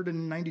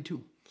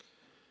 192.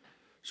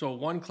 So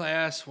one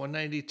class,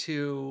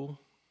 192,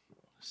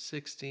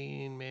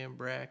 16-man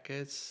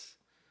brackets.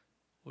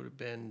 Would have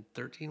been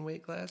 13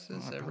 weight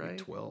classes, is that right?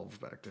 12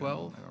 back then.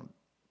 12?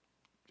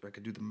 I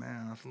could do the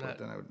math, but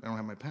then I don't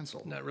have my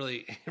pencil. Not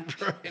really.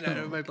 Right, I don't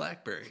have my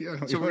BlackBerry. Yeah,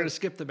 no, so we're going to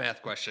skip the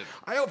math question.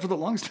 For the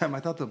longest time, I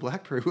thought the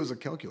BlackBerry was a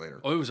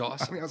calculator. Oh, it was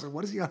awesome. I mean, I was like,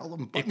 what is he got all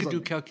them It buttons could do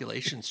on?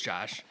 calculations,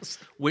 Josh.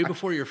 Way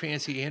before your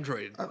fancy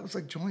Android. I was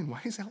like, Jolene,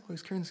 why is Al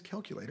always carrying this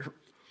calculator?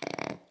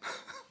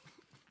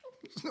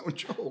 It's no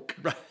joke.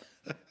 Right.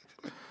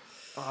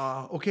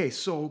 Okay,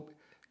 so,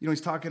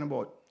 he's talking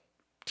about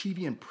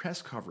TV and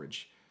press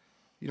coverage.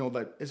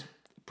 That is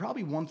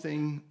probably one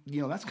thing,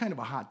 that's kind of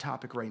a hot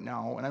topic right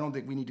now, and I don't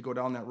think we need to go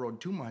down that road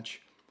too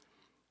much.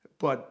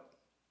 But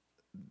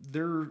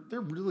there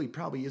really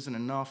probably isn't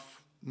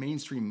enough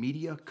mainstream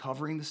media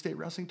covering the state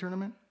wrestling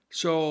tournament.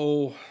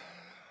 So,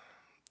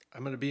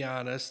 I'm going to be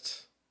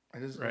honest.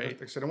 Right.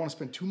 Like I said, I don't want to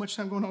spend too much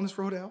time going on this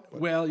road, Al. But.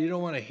 Well, you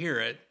don't want to hear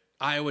it.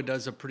 Iowa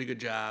does a pretty good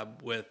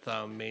job with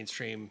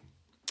mainstream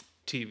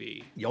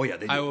TV. Oh, yeah,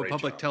 they do a Iowa great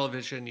Public job.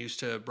 Television used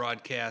to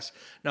broadcast.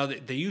 Now,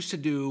 they used to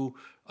do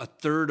a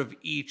third of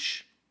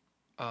each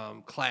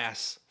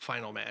class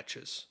final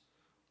matches,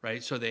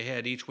 right? So they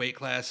had each weight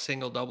class,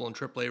 single, double, and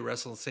triple A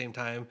wrestle at the same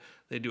time.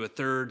 They do a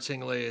third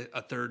single A,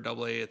 a third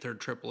double A, a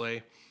third triple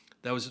A.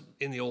 That was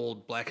in the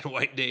old black and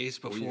white days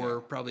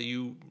before probably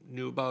you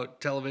knew about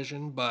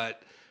television.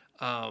 But,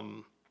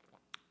 now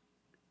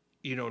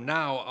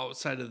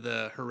outside of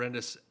the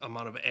horrendous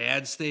amount of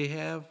ads they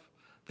have,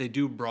 they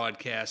do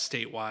broadcast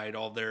statewide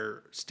all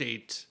their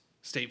state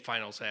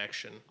finals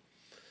action.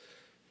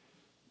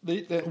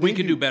 We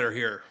could do better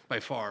here by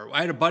far.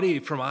 I had a buddy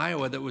from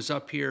Iowa that was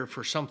up here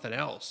for something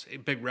else, a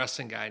big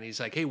wrestling guy, and he's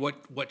like, "Hey,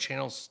 what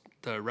channel's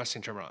the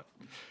wrestling tournament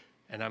on?"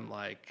 And I'm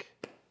like,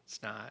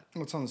 "It's not."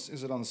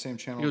 Is it on the same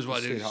channel? He goes, as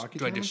 "Well, the state hockey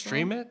do I just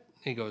tournament stream it?"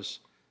 And he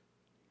goes,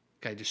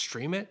 "Can I just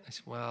stream it?" I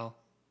said, "Well,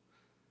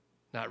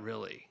 not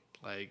really.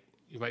 Like,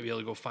 you might be able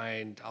to go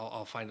find,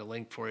 I'll find a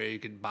link for you. You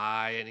could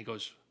buy, and he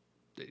goes,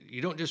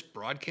 you don't just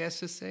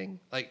broadcast this thing?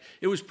 Like,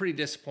 it was pretty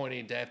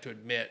disappointing to have to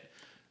admit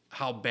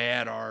how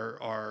bad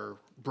our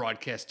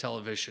broadcast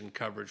television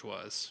coverage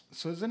was.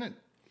 So isn't it,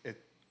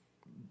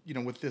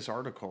 with this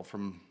article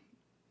from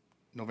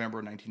November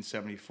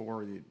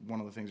 1974, one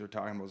of the things they're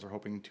talking about is they're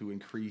hoping to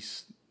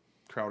increase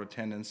crowd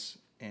attendance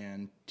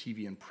and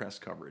TV and press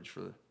coverage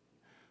for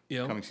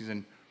the coming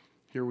season.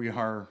 Here we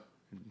are,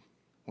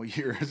 what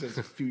year is this?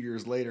 A few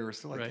years later, we're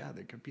still like, yeah,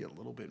 there could be a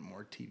little bit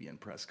more TV and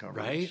press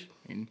coverage.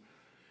 Right.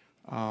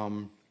 I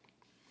mean,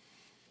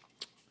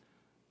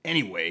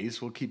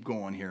 anyways, we'll keep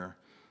going here.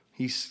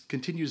 He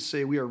continues to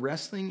say, we are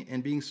wrestling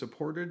and being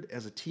supported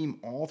as a team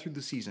all through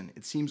the season.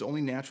 It seems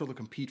only natural to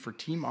compete for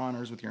team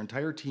honors with your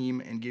entire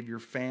team and give your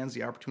fans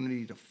the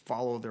opportunity to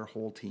follow their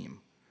whole team.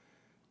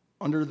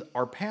 Under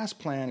our past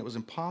plan, it was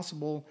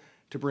possible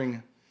to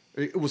bring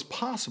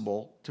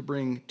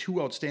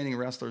 2 outstanding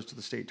wrestlers to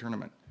the state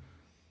tournament.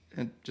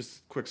 And just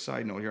a quick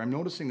side note here, I'm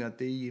noticing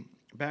that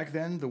back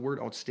then, the word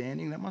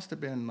outstanding, that must have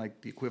been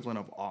like the equivalent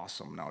of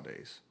awesome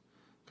nowadays.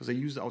 Because they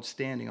used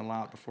outstanding a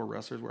lot before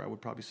wrestlers, where I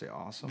would probably say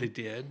awesome. They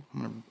did. I'm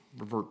going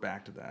to revert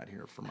back to that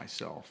here for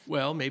myself.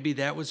 Well, maybe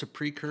that was a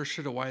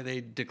precursor to why they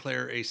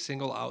declare a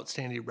single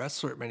outstanding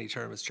wrestler at many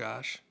tournaments,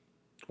 Josh.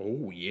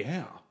 Oh,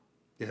 yeah.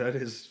 Yeah, that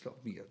is a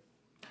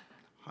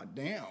hot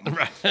damn.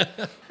 Right.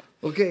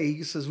 Okay,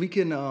 he says we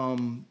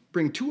can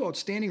bring 2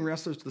 outstanding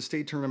wrestlers to the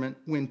state tournament,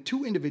 win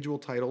 2 individual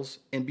titles,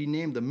 and be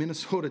named the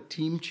Minnesota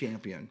team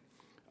champion.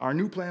 Our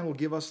new plan will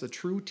give us the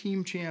true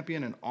team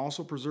champion and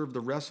also preserve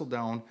the wrestle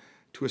down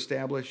to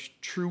establish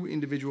true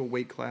individual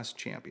weight class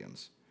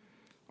champions.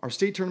 Our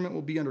state tournament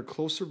will be under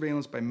close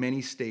surveillance by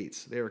many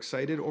states. They are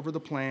excited over the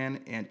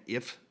plan, and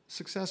if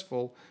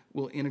successful,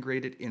 will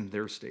integrate it in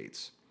their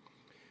states.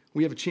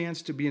 We have a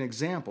chance to be an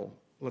example.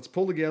 Let's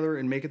pull together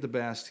and make it the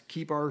best.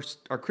 Keep our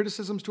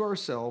criticisms to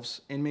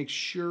ourselves and make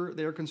sure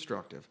they are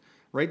constructive.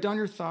 Write down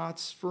your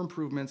thoughts for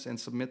improvements and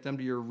submit them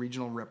to your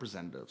regional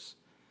representatives.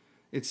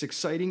 It's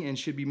exciting and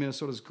should be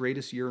Minnesota's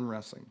greatest year in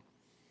wrestling.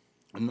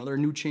 Another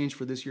new change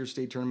for this year's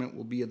state tournament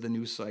will be at the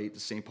new site, the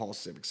St. Paul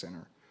Civic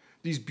Center.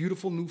 These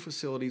beautiful new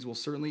facilities will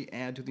certainly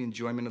add to the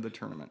enjoyment of the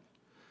tournament.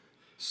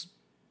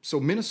 So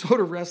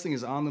Minnesota wrestling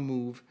is on the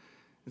move.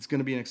 It's going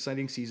to be an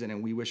exciting season,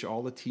 and we wish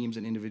all the teams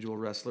and individual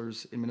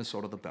wrestlers in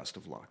Minnesota the best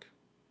of luck.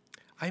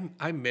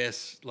 I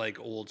miss like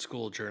old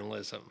school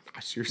journalism.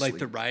 Seriously. Like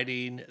the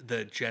writing,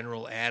 the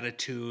general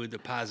attitude, the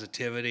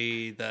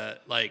positivity,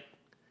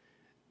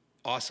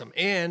 awesome.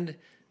 And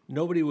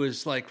nobody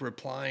was like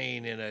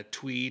replying in a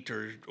tweet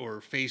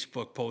or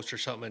Facebook post or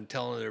something and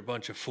telling they're a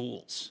bunch of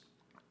fools.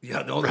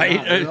 Yeah, no,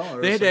 right?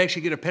 No, they had to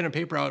actually get a pen and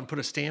paper out and put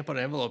a stamp on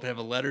an envelope and have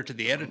a letter to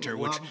the editor,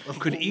 which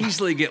could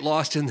easily get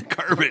lost in the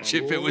garbage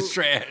if it was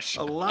trash.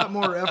 A lot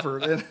more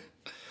effort. And,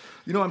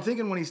 I'm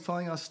thinking when he's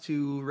telling us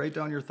to write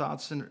down your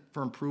thoughts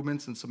for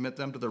improvements and submit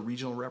them to the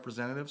regional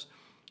representatives,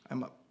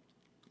 I'm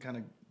kind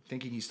of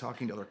thinking he's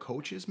talking to other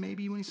coaches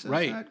maybe when he says that.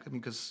 I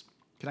mean, because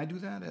can I do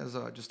that as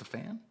just a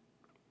fan?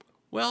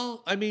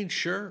 Well, I mean,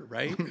 sure,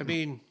 right? I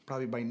mean,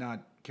 probably might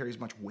not carry as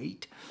much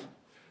weight.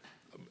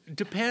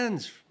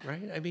 Depends,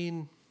 right? I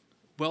mean,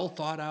 well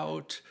thought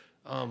out,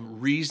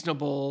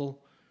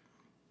 reasonable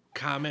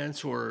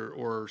comments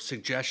or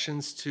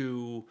suggestions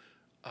to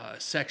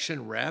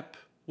section rep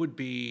would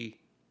be,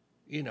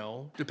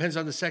 depends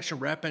on the section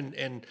rep. And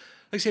like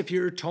I say, if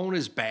your tone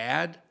is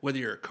bad, whether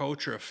you're a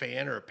coach or a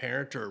fan or a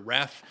parent or a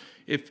ref,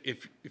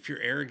 if you're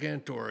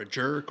arrogant or a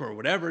jerk or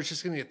whatever, it's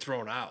just going to get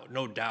thrown out,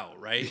 no doubt,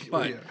 right?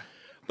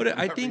 But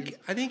I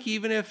think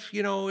even if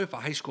if a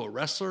high school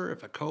wrestler,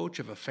 if a coach,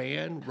 if a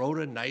fan wrote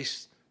a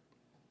nice,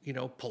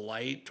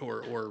 polite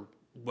or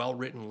well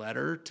written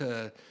letter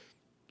to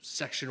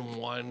Section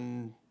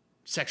 1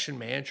 section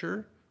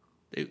manager,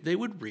 they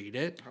would read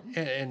it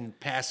and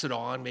pass it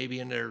on maybe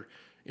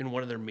in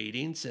one of their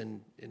meetings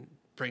and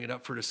bring it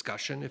up for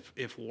discussion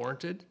if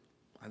warranted.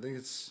 I think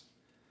it's.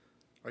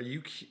 Are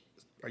you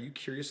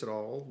curious at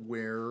all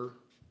where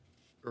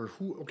or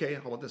who? Okay,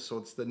 how about this? So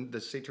it's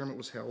the state tournament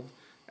was held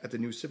at the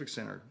new Civic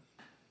Center.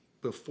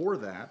 Before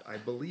that, I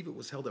believe it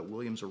was held at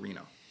Williams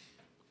Arena.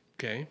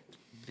 Okay.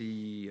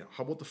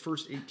 How about the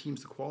first 8 teams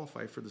to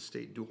qualify for the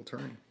state dual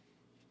tourney?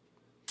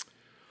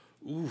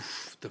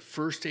 Oof, the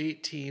first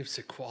 8 teams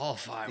to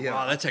qualify. Yeah.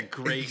 Wow, that's a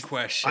great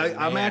question.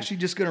 I'm actually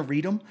just going to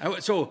read them.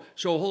 So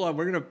hold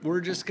on.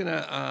 We're just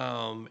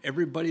gonna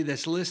everybody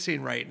that's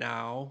listening right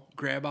now,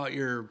 grab out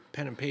your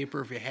pen and paper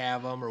if you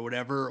have them or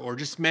whatever, or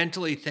just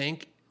mentally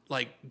think.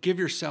 Like, give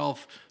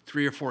yourself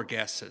 3 or 4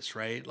 guesses,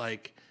 right?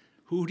 Like,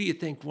 who do you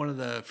think one of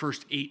the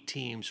first 8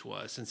 teams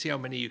was, and see how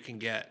many you can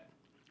get.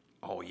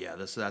 Oh yeah,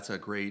 that's a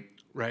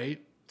great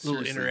right.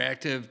 Seriously. Little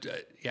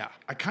interactive, yeah.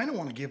 I kind of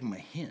want to give them a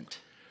hint.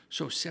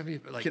 So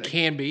 70,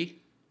 can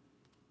be.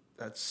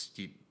 That's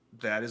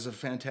That is a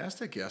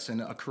fantastic guess,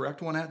 and a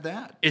correct one at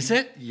that. Is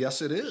it?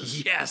 Yes, it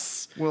is.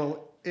 Yes.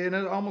 Well, and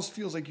it almost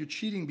feels like you're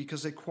cheating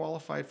because they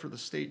qualified for the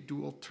state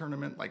dual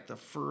tournament like the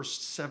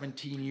first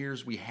 17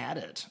 years we had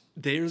it.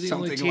 They're the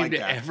only Something team like to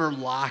that. ever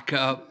lock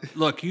up.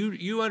 Look,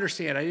 you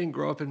understand. I didn't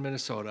grow up in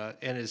Minnesota,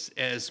 and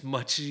as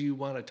much as you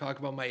want to talk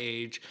about my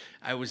age,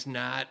 I was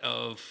not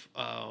of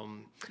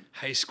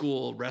high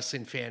school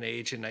wrestling fan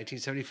age in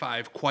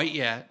 1975 quite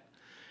yet.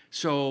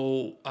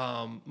 So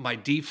my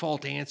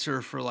default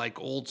answer for like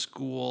old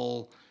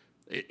school,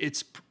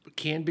 it's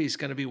Canby's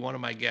going to be one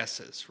of my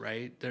guesses,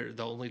 right? They're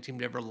the only team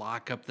to ever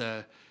lock up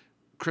the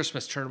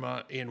Christmas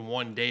tournament in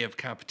one day of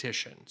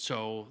competition.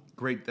 So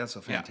Great. That's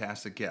a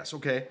fantastic guess.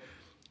 Okay.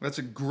 That's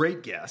a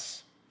great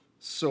guess.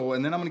 So,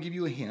 and then I'm going to give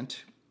you a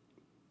hint.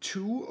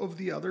 Two of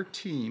the other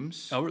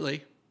teams. Albert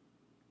Lee.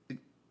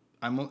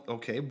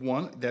 Okay.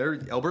 One there.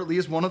 Albert Lee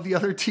is one of the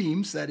other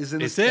teams that is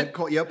in Is the it?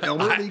 Yep.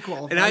 Albert Lee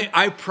qualified. And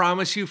I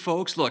promise you,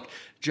 folks, look,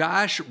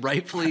 Josh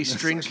rightfully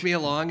strings me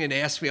along and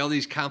asks me all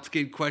these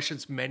complicated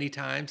questions many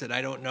times that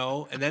I don't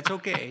know, and that's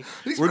okay.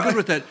 We're good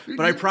with it.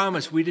 But I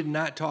promise we did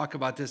not talk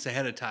about this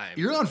ahead of time.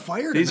 You're on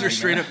fire. These are tonight,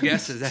 straight man. up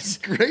guesses. That's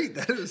great.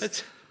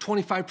 That's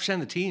 25% of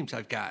the teams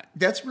I've got.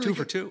 That's really two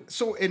for good. two.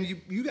 So, and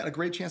you got a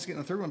great chance to get in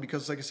the third one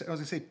because, like I said, I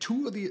was going to say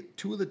two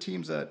of the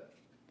teams that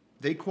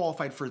they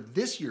qualified for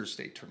this year's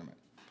state tournament.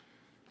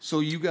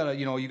 So you got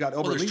Albert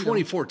Well, there's Lee.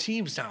 24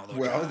 teams now, though.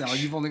 Well, Josh. now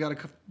you've only got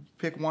to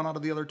pick one out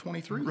of the other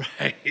 23.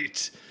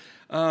 Right.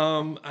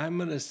 I'm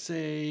going to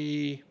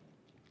say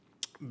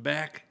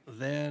back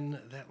then,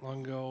 that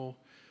long ago.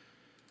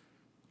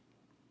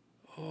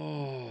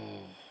 Oh.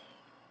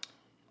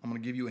 I'm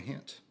going to give you a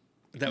hint.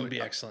 That would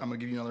be excellent. I'm going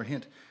to give you another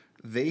hint.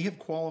 They have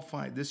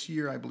qualified this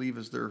year, I believe,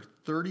 is their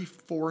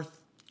 34th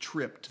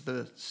trip to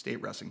the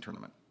state wrestling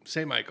tournament.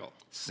 St. Michael.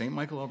 St.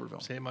 Michael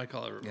Albertville. St.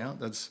 Michael Albertville. Yeah,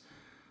 that's.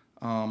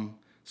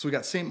 So we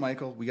got St.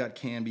 Michael, we got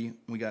Canby,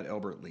 we got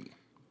Albert Lee.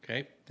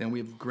 Okay. Then we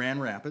have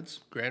Grand Rapids,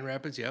 Grand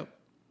Rapids, yep.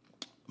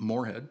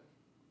 Moorhead.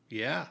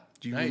 Yeah.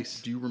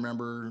 Nice. Do you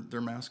remember their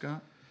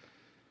mascot?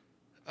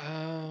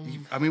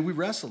 I mean, we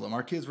wrestled them.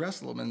 Our kids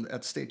wrestled them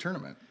at the state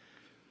tournament.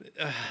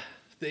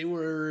 They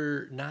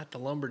were not the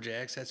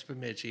Lumberjacks. That's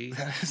Bemidji.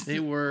 They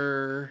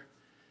were.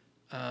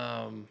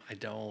 I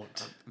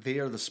don't. They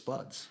are the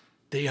Spuds.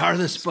 They are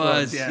the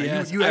Spuds. Yeah,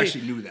 yes. you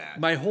actually knew that.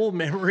 My whole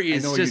memory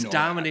is know you just know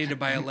dominated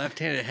by a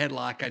left-handed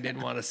headlock I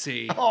didn't want to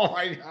see. Oh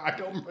my God!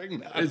 Don't bring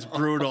that. It's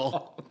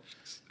brutal.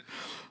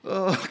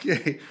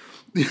 Okay,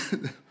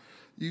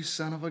 you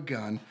son of a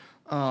gun.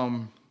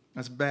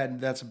 That's bad.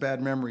 That's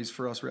bad memories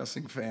for us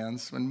wrestling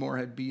fans when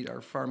Moorhead beat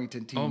our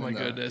Farmington team. Oh, my in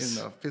goodness.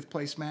 the fifth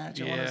place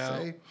match. I Yeah. want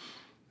to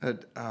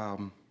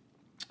say,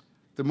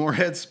 the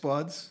Moorhead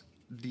Spuds,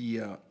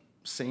 the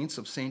Saints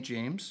of St.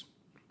 James,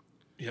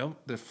 Yep.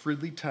 the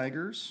Fridley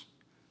Tigers,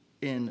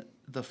 and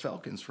the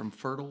Falcons from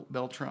Fertile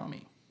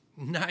Beltrami.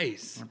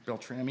 Nice.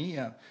 Beltrami,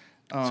 yeah.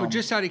 So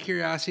just out of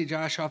curiosity,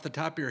 Josh, off the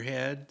top of your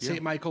head,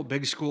 St. Michael,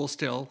 big school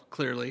still,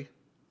 clearly.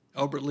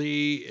 Albert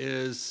Lee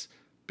is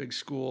big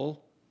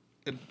school.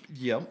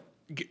 Yep.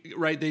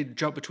 Right, they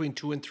jump between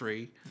 2 and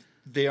 3.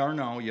 They are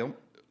now, yep.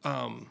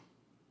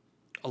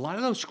 A lot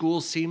of those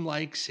schools seem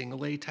like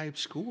single A type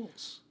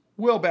schools.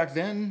 Well, back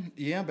then.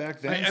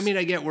 I mean,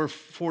 I get we're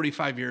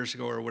 45 years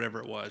ago or whatever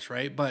it was,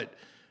 right? But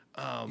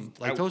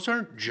those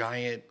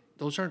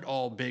aren't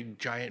all big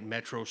giant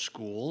metro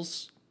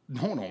schools.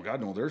 No,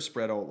 God, no. They're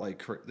spread out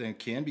like they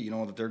can be. You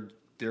know that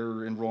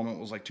their enrollment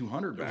was like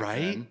 200 back Right?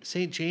 then.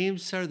 St.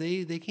 James,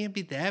 they can't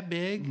be that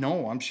big.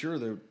 No, I'm sure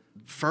they're.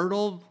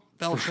 Fertile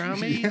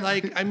Beltrami,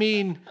 like I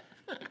mean,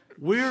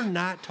 we're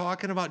not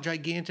talking about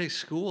gigantic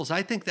schools.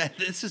 I think that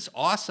this is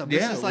awesome.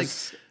 This Yeah, is it like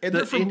was- and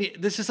they're from-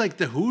 this is like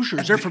the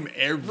Hoosiers. They're from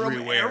everywhere.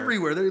 From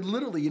everywhere. They're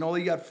literally, you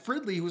got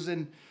Fridley,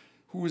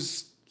 who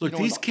was. Look, you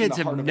know, these in kids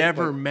the heart have of it,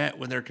 never but- met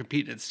when they're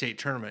competing at the state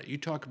tournament. You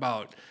talk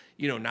about,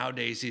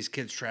 nowadays these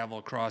kids travel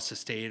across the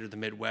state or the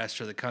Midwest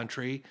or the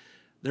country.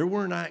 There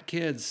were not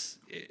kids,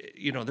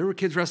 there were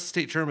kids wrestling the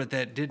state tournament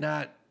that did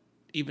not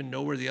even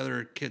know where the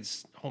other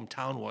kid's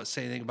hometown was,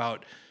 say anything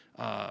about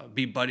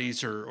be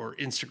buddies or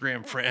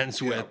Instagram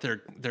friends with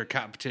their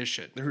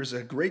competition. There's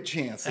a great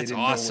chance they That's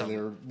didn't awesome.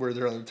 know where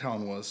their other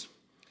town was.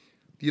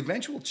 The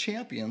eventual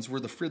champions were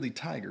the Fridley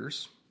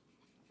Tigers.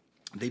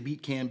 They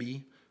beat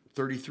Canby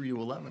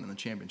 33-11 in the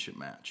championship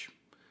match.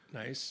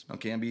 Nice. Now,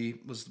 Canby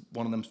was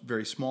one of them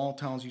very small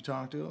towns you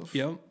talked of.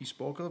 Yep. You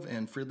spoke of,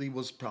 and Fridley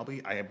was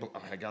probably, I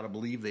got to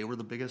believe, they were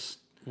the biggest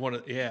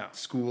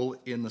school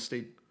in the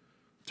state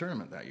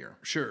tournament that year.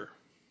 Sure.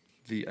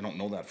 I don't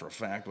know that for a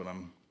fact, but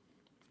I'm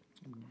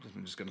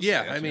just going to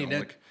Yeah, say it. I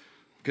mean,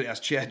 could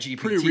ask ChatGPT,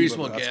 Pretty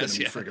reasonable but that's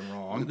guess. going to be freaking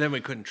wrong. Then we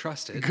couldn't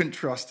trust it. Couldn't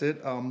trust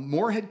it.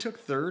 Moorhead took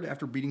third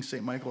after beating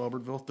St. Michael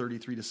Albertville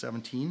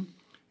 33-17,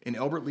 and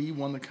Albert Lee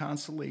won the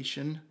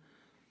consolation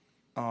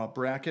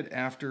bracket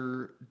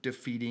after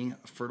defeating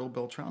Fertile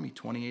Beltrami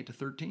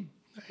 28-13.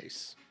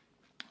 Nice.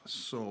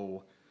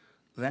 So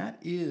that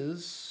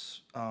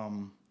is a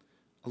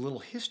little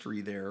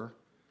history there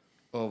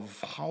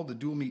of how the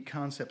dual meet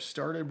concept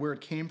started, where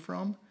it came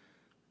from,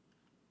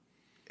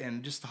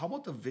 and just how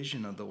about the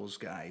vision of those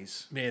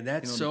guys? Man,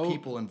 that's the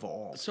people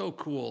involved. So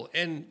cool.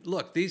 And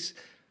look, this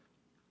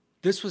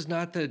was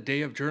not the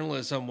day of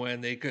journalism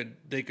when they could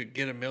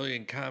get a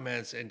million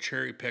comments and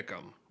cherry pick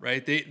them,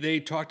 right? They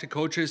talked to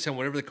coaches, and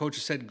whatever the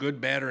coaches said,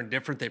 good, bad, or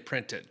indifferent, they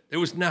printed. It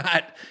was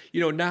not,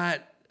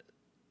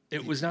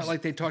 it was not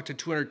like they talked to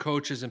 200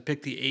 coaches and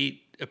picked the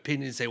 8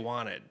 opinions they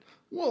wanted.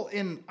 Well,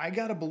 and I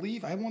got to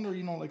believe, I wonder,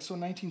 so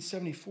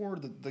 1974,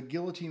 the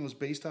guillotine was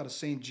based out of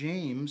St.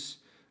 James,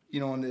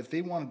 and if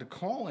they wanted to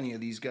call any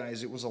of these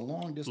guys, it was a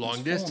long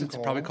distance phone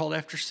call. Probably called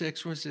after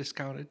 6 was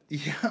discounted.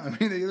 Yeah,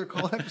 they either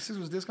called after 6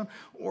 was discounted,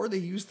 or they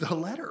used the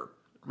letter.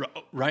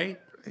 Right?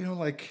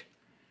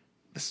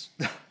 This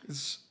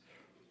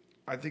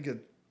I think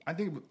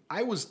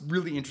I was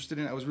really interested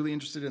in. I was really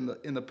interested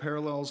in the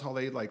parallels, how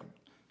they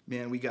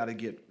man, we got to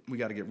get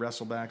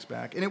wrestlebacks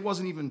back, and it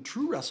wasn't even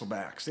true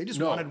wrestlebacks. They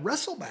just wanted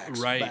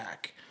wrestlebacks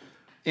back,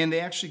 and they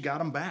actually got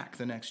them back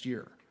the next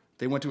year.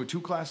 They went to a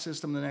 2-class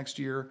system the next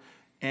year,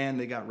 and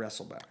they got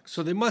wrestlebacks.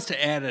 So they must have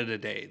added a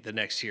day the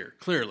next year,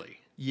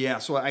 clearly. Yeah,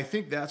 so I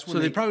think that's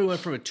when they probably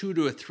went from a 2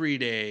 to a 3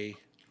 day,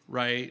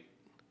 right?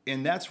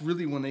 And that's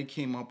really when they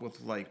came up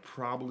with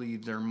probably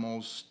their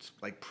most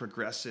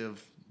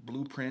progressive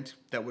blueprint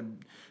that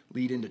would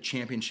lead into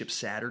Championship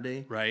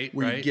Saturday. Right.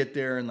 Where you get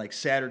there and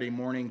Saturday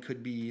morning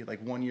could be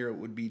one year it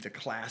would be the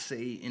Class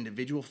A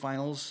individual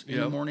finals in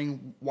the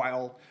morning,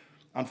 while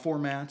on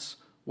formats,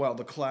 while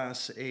the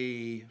Class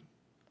A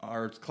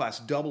or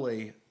Class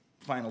AA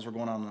finals were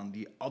going on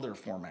the other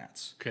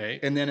formats. Okay.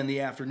 And then in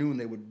the afternoon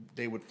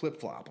they would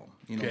flip-flop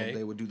them.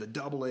 They would do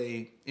the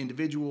AA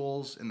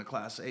individuals and the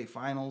Class A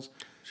finals.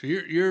 So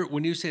you're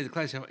when you say the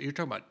class, you're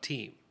talking about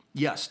team.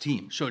 Yes,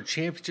 team. So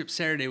Championship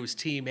Saturday was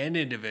team and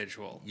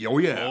individual. Oh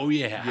yeah. Oh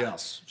yeah.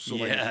 Yes. So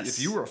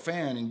if you were a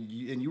fan and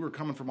you were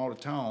coming from out of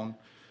town,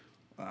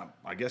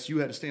 I guess you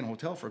had to stay in a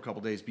hotel for a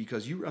couple days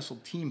because you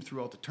wrestled team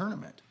throughout the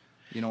tournament.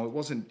 It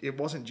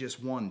wasn't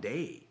just one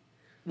day.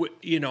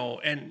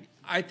 And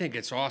I think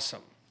it's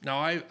awesome. Now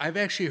I've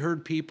actually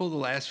heard people the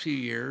last few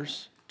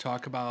years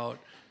talk about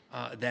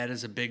that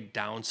as a big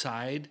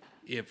downside.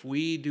 If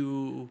we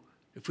do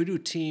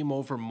team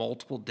over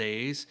multiple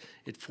days,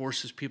 it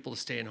forces people to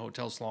stay in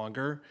hotels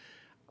longer.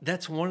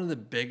 That's one of the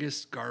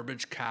biggest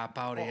garbage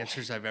cop-out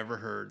answers I've ever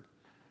heard.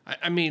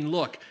 I mean,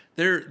 look,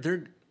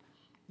 the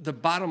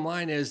bottom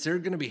line is they're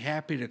going to be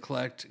happy to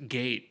collect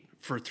gate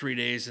for 3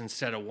 days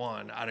instead of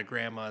 1 out of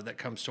grandma that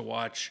comes to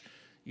watch,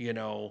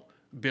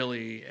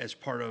 Billy as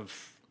part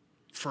of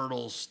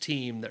Fertle's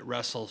team that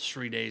wrestles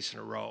 3 days in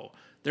a row.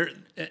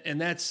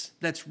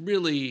 That's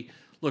really...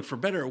 Look, for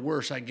better or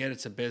worse, I get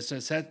it's a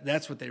business.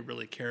 That's what they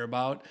really care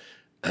about.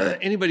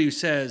 Anybody who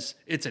says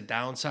it's a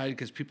downside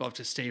because people have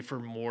to stay for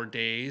more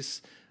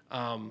days,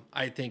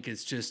 I think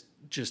it's just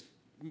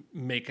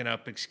making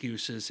up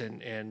excuses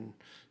and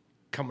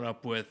coming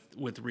up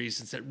with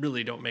reasons that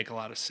really don't make a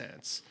lot of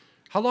sense.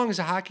 How long is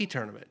a hockey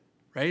tournament,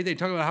 right? They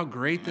talk about how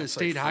great the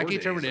state hockey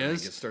tournament is. I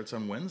think it starts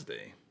on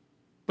Wednesday.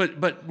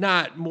 But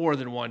not more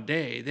than 1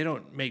 day. They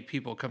don't make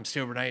people come stay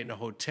overnight in a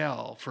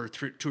hotel for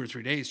 2 or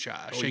 3 days,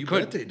 Josh. Oh,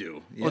 bet they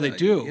do. Yeah, they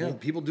do? Yeah,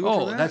 people do it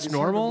for that. That's it's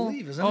normal? Hard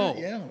to believe, isn't it?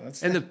 Yeah.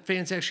 And the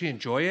fans actually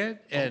enjoy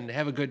it and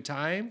have a good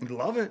time?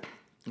 Love it.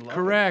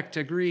 Correct.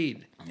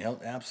 Agreed.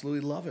 Yep,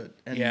 absolutely love it.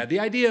 And the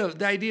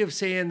idea of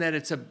saying that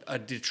it's a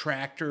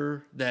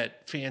detractor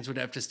that fans would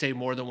have to stay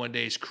more than 1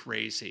 day is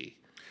crazy.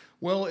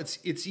 Well, it's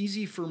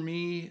easy for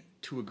me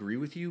to agree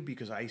with you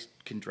because I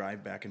can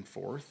drive back and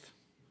forth.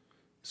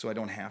 So I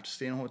don't have to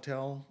stay in a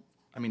hotel.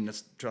 I mean,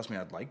 trust me,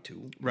 I'd like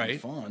to. It'd be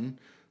fun,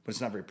 but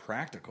it's not very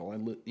practical. I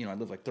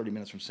live 30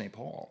 minutes from St.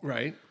 Paul.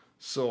 Right.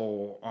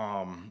 So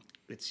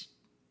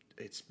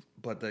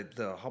but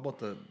how about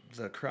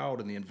the crowd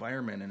and the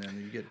environment, and then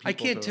you get people I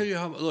can't tell you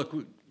how. Look,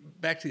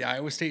 back to the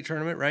Iowa State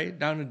tournament, right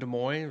down in Des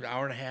Moines, an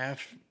hour and a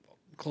half,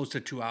 close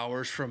to 2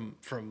 hours from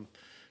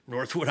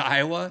Northwood,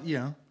 Iowa.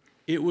 Yeah.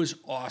 It was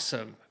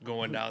awesome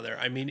going down there.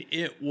 I mean,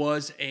 it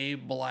was a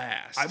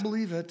blast. I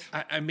believe it.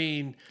 I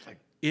mean,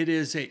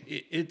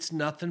 it's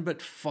nothing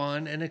but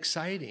fun and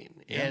exciting.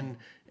 Yeah.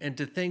 And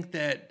to think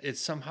that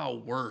it's somehow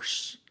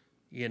worse,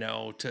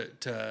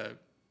 to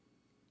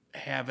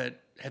have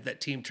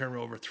that team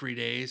tournament over 3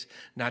 days,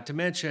 not to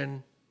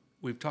mention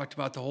we've talked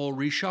about the whole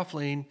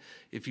reshuffling.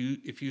 If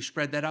you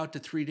spread that out to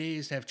 3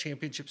 days and have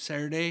Championship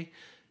Saturday,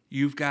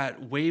 you've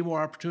got way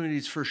more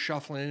opportunities for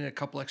shuffling in a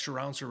couple extra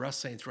rounds of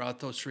wrestling throughout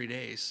those 3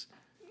 days.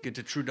 Get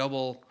to true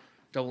double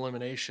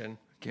elimination.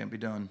 Can't be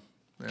done.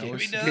 Can't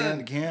be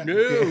done. Can't.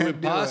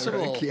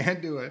 Impossible.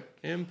 Can't do it.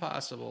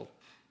 Impossible.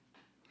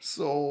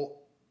 So,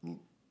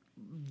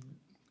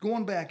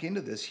 going back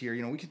into this here,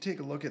 we can take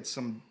a look at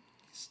some.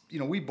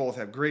 We both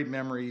have great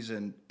memories,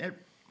 and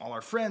all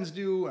our friends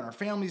do, and our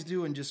families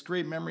do, and just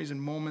great memories and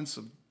moments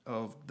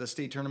of the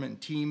state tournament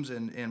and teams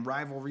and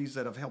rivalries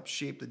that have helped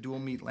shape the dual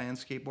meet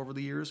landscape over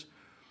the years.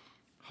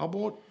 How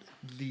about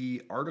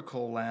the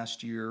article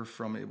last year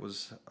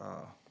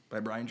by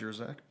Brian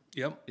Jerzak?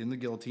 Yep. In the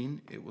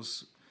Guillotine. It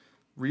was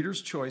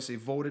Reader's Choice. They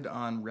voted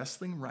on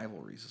wrestling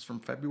rivalries. It's from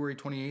February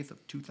 28th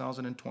of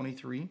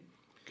 2023.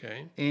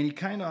 Okay. And he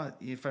kind of,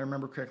 if I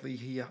remember correctly,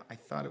 he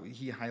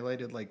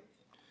highlighted like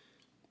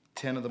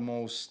 10 of the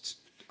most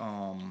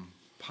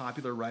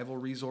popular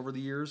rivalries over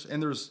the years.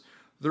 And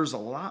there's a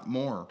lot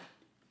more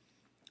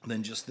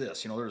than just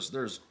this.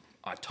 There's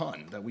a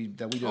ton that we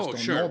just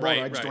don't know about.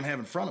 I just don't have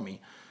in front of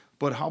me.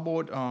 But how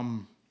about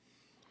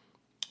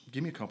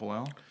give me a couple,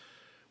 Al?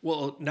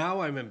 Well,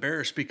 now I'm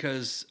embarrassed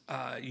because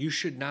you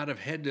should not have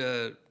had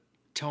to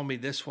tell me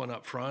this one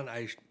up front.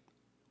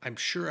 I'm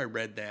sure I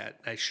read that.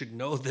 I should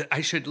know that.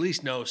 I should at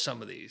least know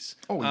some of these.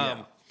 Oh,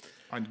 yeah.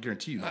 I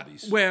guarantee you know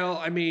these. Well,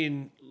 I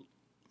mean,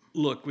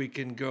 look, we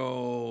can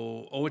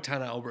go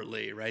Owatonna Albert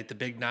Lee, right? The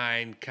Big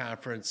Nine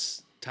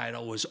conference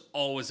title was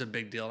always a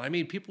big deal. I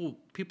mean, people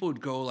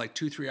would go like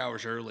 2-3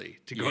 hours early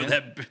to go to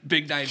that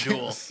Big Nine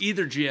duel,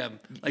 either gym.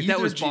 Like that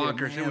was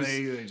bonkers. Man,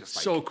 it was just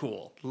so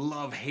cool.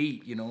 Love,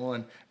 hate,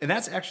 and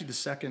that's actually the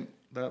second.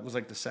 That was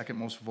like the second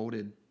most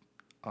voted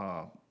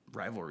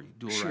rivalry,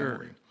 dual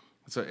rivalry.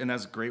 And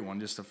that's a great one,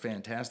 just a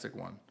fantastic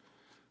one.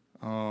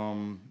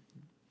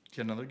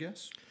 Get another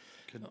guess?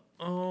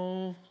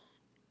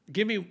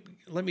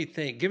 Let me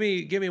think. Give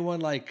me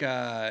one like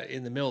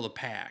in the middle of the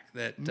pack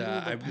that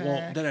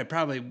I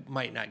probably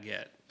might not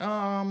get.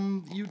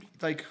 You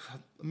like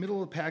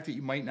middle of the pack that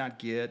you might not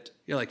get.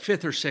 Yeah, like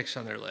 5th or 6th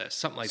on their list,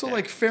 something like that. So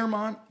like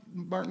Fairmont,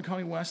 Martin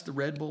County West, the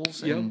Red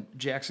Bulls, and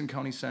Jackson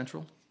County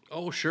Central.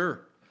 Oh,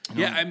 sure.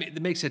 Yeah, I mean,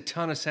 it makes a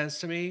ton of sense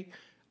to me,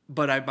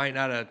 but I might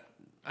not have.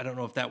 I don't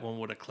know if that one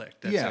would have clicked.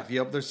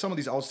 There's some of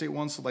these outstate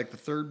ones. So like the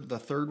third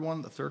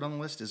on the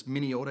list is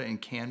Minneota and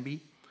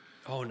Canby.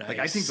 Oh, nice. Like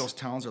I think those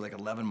towns are like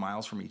 11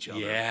 miles from each other.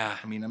 Yeah.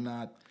 I mean, I'm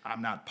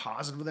not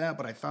positive of that,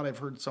 but I thought I've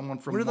heard someone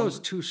from. What are those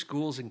two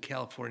schools in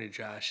California,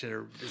 Josh?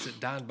 Is it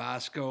Don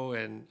Bosco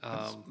and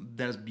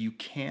that is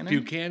Buchanan?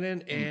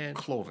 Buchanan and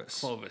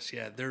Clovis. Clovis,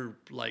 yeah, they're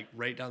like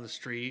right down the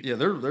street. Yeah,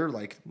 they're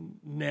like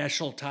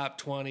national top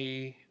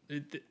 20.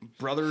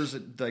 Brothers,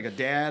 like a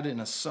dad and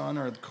a son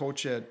are the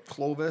coach at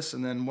Clovis,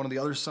 and then one of the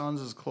other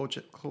sons is coach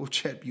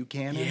at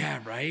Buchanan. Yeah,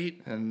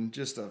 right. And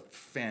just a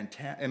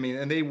fantastic. I mean,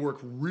 and they work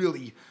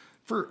really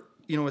for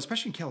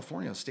especially in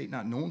California, a state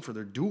not known for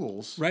their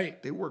duels. Right.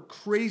 They work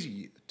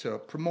crazy to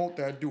promote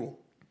that duel.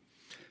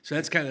 So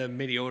that's kind of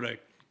Minneota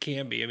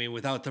Canby. I mean,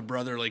 without the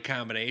brotherly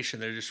combination,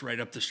 they're just right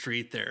up the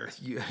street there.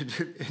 Yeah.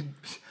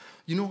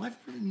 I've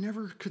really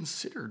never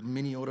considered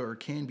Minneota or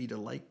Canby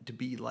to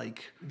be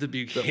like the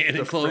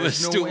Buchanan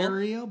Clovis Fresno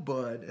area,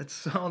 but it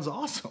sounds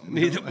awesome.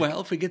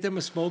 Well, if we get them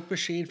a smoke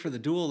machine for the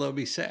duel, they'll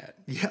be set.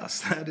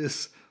 Yes,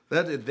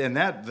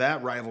 that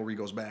rivalry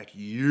goes back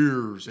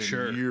years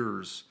and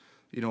years.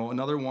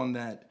 Another one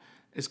that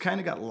has kind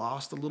of got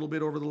lost a little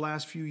bit over the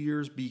last few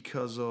years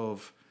because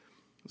of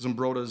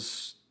Zumbrota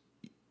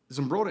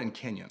and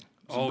Kenyon.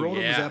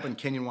 Zumbrota was up in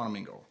Kenyon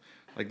Wanamingo.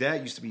 Like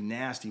that used to be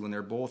nasty when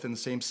they're both in the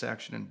same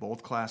section and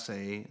both Class A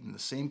in the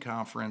same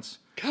conference.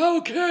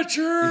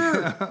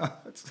 Cowcatcher!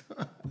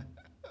 Yeah.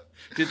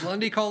 Did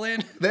Lundy call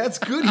in? That's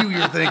Goodhue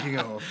you're thinking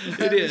of.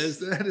 That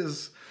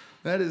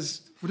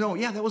is. No,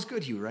 yeah, that was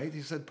Goodhue, right?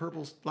 He said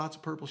lots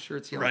of purple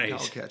shirts, yellow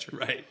cowcatcher.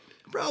 Right.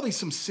 Probably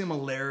some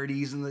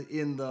similarities in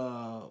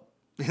the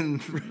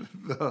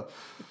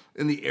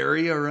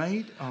area,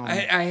 right?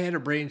 I had a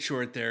brain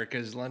short there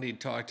because Lundy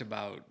talked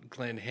about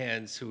Glenn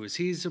Hens, who is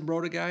he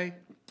Zumbrota guy?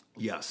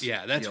 Yes.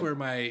 Yeah, that's where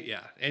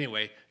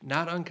anyway,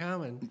 not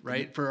uncommon,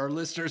 right? For our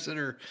listeners that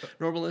are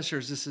normal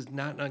listeners, this is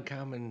not an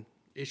uncommon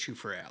issue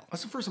for Al.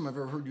 That's the first time I've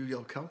ever heard you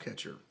yell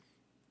cowcatcher.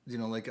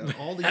 Like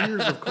all the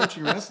years of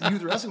coaching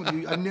youth wrestling with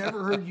you, I've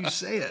never heard you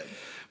say it.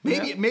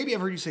 Maybe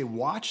I've heard you say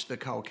watch the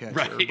cowcatcher,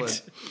 right.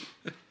 But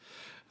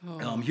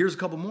here's a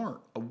couple more.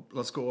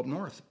 Let's go up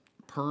north.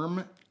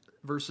 Perm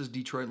versus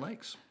Detroit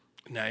Lakes.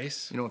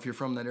 Nice. If you're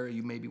from that area,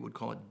 you maybe would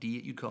call it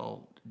you'd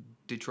call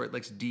Detroit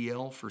Lakes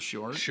DL for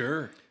short.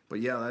 Sure. But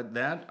yeah,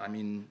 that I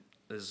mean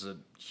is a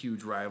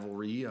huge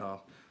rivalry.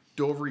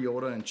 Dover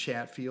Yoda and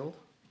Chatfield.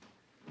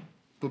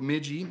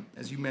 Bemidji,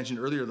 as you mentioned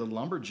earlier, the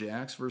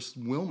Lumberjacks versus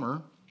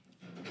Wilmer.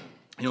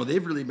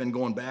 They've really been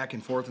going back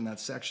and forth in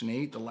that Section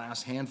 8 the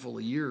last handful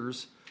of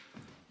years.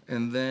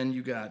 And then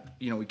you got,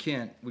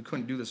 we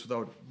couldn't do this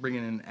without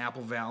bringing in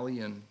Apple Valley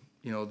and,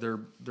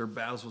 their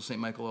battles with St.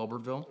 Michael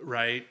Albertville.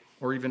 Right.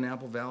 Or even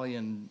Apple Valley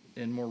and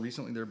more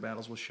recently their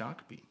battles with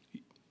Shakopee.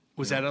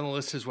 Was that on the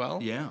list as well?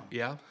 Yeah.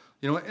 Yeah.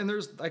 And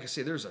there's, like I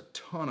say, there's a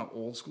ton of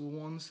old school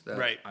ones that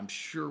right. I'm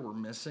sure we're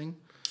missing.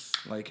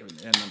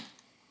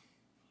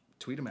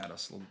 Tweet them at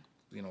us,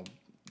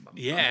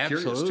 Yeah, I'm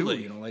curious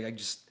absolutely. Too, I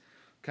just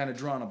kind of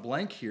drawing a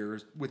blank here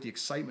with the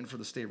excitement for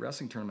the state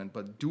wrestling tournament,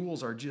 but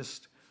duels are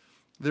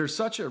there's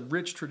such a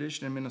rich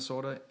tradition in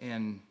Minnesota,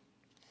 and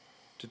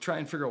to try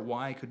and figure out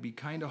why could be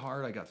kind of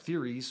hard. I got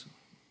theories,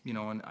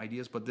 and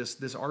ideas, but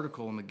this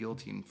article in the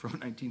Guillotine from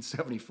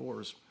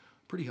 1974 is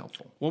pretty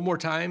helpful. One more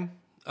time,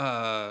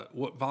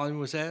 what volume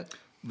was that?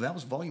 That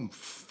was volume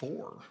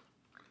 4,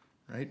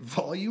 right?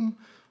 Volume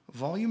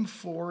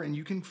 4, and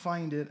you can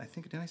find it. I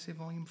think, did I say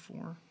volume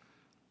 4?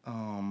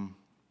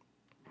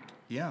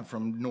 Yeah,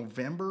 from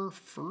November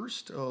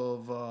 1st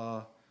of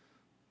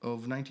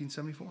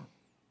 1974.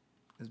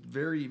 It's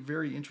very,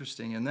 very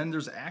interesting. And then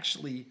there's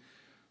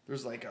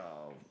like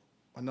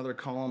another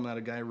column that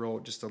a guy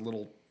wrote, just a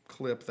little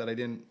clip that I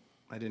didn't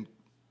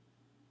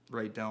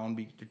write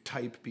down,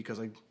 type because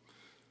I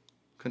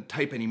couldn't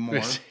type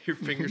anymore. Your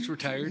fingers were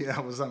tired?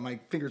 Yeah, my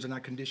fingers are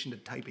not conditioned to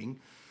typing.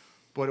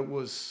 But it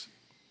was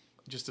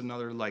just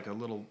another, like, a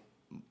little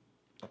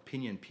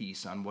opinion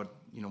piece on what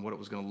it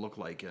was going to look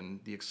like and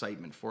the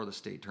excitement for the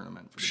state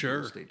tournament, for the Sure.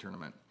 dual state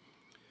tournament.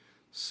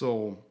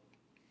 So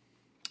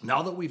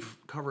now that we've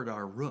covered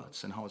our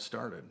roots and how it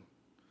started,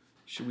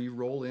 should we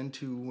roll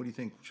into, what do you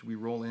think? Should we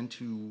roll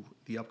into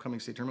the upcoming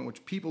state tournament,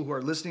 which people who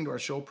are listening to our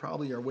show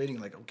probably are waiting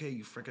like, okay,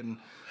 you freaking,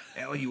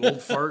 Al, you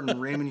old fart, and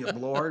Raymond, you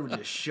blowhard, would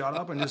you shut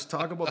up and just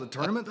talk about the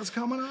tournament that's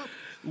coming up?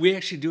 We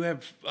actually do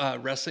have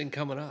wrestling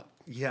coming up.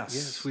 Yes.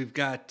 Yes, we've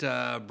got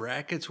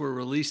brackets were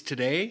released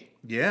today.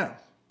 Yeah.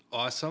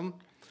 Awesome.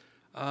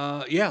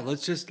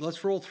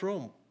 Let's roll through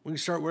them. We can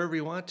start wherever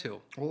you want to.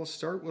 Well, let's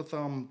start with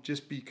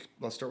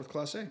let's start with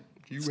Class A. Do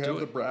you do have it.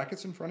 the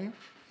brackets in front of you?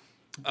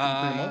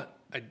 Can you bring 'em up?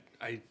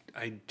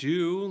 I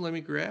do. Let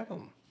me grab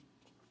them.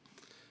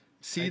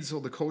 Seeds. So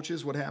the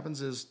coaches, what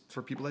happens is,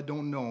 for people that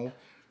don't know,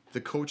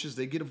 the coaches,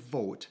 they get a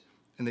vote,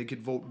 and they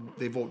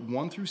vote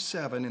 1 through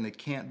 7, and they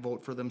can't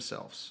vote for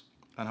themselves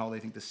on how they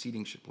think the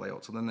seeding should play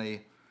out. So then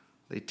they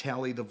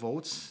tally the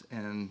votes,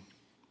 and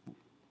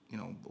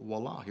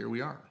voila, here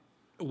we are.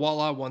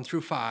 Voila, 1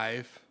 through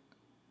 5,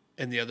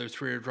 and the other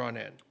 3 are drawn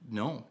in.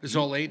 No, Is it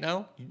all 8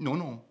 now?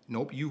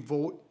 nope. You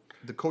vote.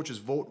 The coaches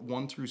vote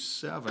 1 through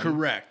 7.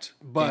 Correct,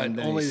 but and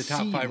then only they the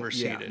top 5 are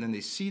Yeah, seeded. and then they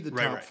seed the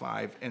Right, top right.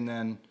 5,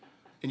 and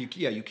you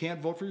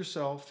can't vote for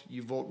yourself.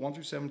 You vote 1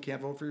 through 7,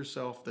 can't vote for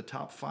yourself. The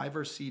top 5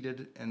 are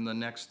seeded, and the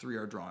next 3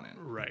 are drawn in.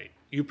 Right.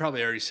 You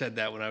probably already said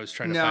that when I was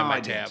trying to No, find my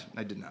I tab. didn't.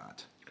 I did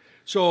not.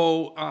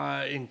 So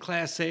in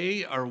Class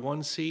A, our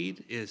 1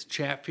 seed is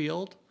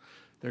Chatfield.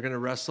 They're going to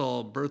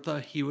wrestle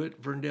Bertha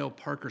Hewitt, Verndale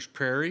Parker's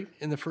Prairie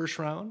in the first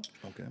round.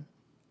 Okay.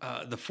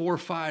 The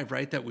 4-5,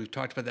 right, that we've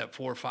talked about, that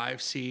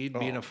 4-5 seed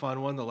being a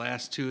fun one. The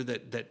last 2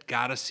 that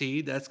got a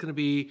seed, that's going to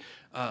be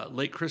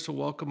Lake Crystal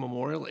Welcome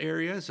Memorial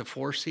area is a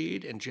 4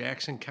 seed, and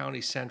Jackson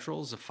County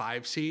Central is a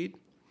 5 seed.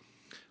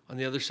 On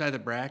the other side of the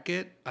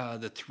bracket,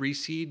 the 3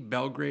 seed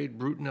Belgrade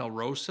Bruton El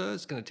Rosa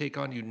is going to take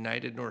on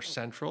United North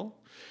Central.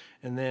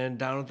 And then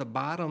down at the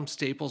bottom,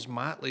 Staples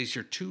Motley is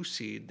your 2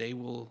 seed. They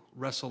will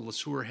wrestle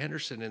LeSueur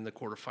Henderson in the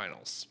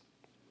quarterfinals.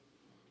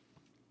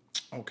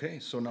 Okay,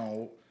 so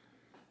now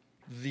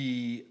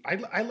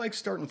I like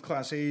starting with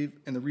Class A,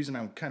 and the reason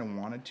I kind of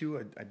wanted to,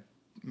 I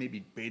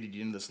maybe baited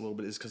you into this a little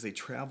bit, is because they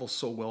travel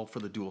so well for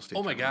the dual state.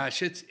 Oh my tournament.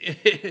 gosh,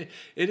 it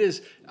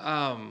is.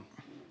 I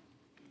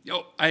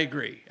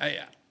agree.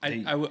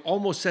 I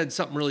almost said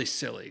something really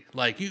silly,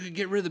 like you could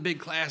get rid of the big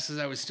classes.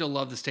 I would still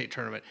love the state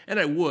tournament, and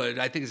I would.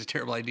 I think it's a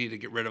terrible idea to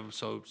get rid of them,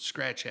 so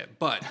scratch it.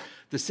 But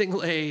the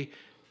single A,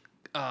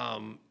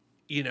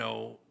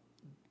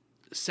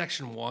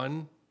 Section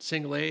 1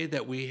 single A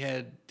that we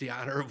had the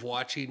honor of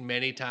watching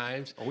many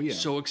times. Oh, yeah.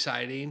 So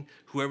exciting.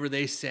 Whoever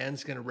they send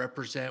is going to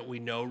represent, we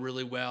know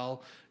really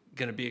well,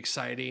 going to be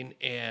exciting.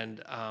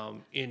 And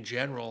in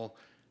general,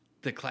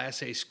 the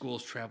Class A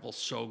schools travel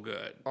so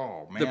good.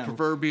 Oh, The man.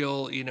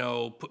 proverbial,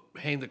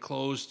 hang the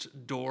closed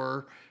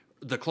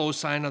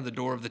sign on the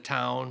door of the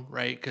town,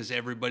 right? Because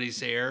everybody's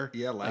there.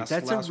 Yeah, Like, last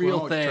that's last a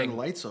real one out, turn thing. the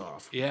lights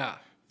off. Yeah.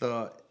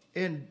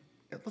 And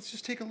let's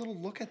just take a little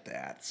look at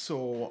that.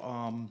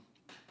 So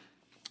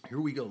here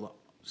we go.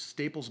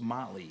 Staples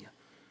Motley.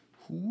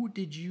 Who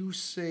did you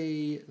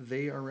say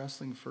they are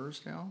wrestling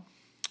first, Al?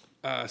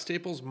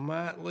 Staples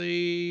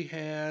Motley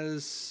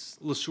has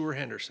LeSueur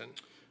Henderson.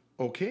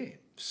 Okay,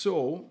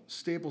 so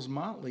Staples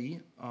Motley,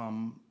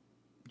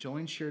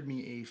 Jolene shared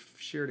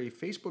a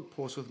Facebook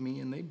post with me,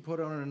 and they put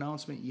out an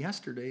announcement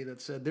yesterday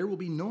that said there will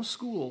be no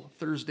school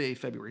Thursday,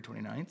 February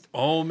 29th.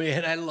 Oh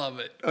man, I love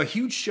it. A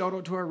huge shout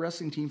out to our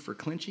wrestling team for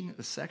clinching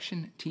the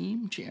section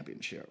team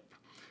championship.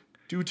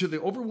 Due to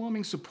the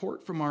overwhelming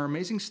support from our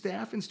amazing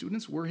staff and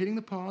students, we're hitting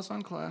the pause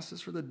on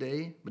classes for the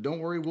day. But don't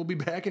worry, we'll be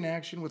back in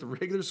action with a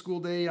regular school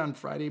day on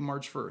Friday,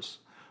 March 1st.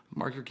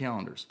 Mark your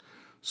calendars.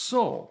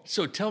 So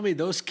tell me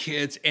those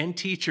kids and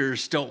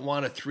teachers don't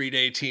want a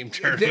 3-day team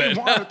tournament. they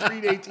want a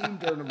 3-day team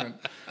tournament.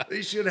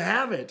 They should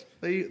have it.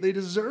 They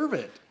deserve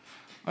it.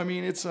 I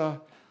mean, it's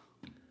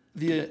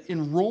the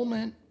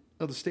enrollment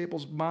of the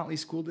Staples Motley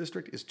School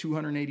District is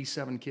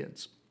 287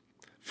 kids.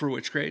 For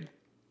which grade?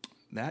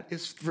 That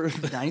is for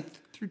 9th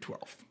through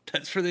 12th.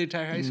 That's for the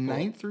entire high school.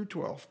 9th through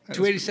 12th. That is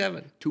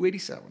 287.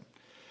 287.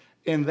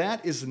 And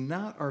that is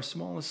not our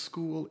smallest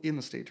school in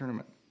the state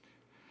tournament.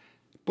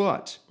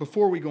 But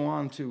before we go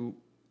on to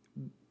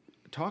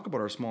talk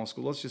about our small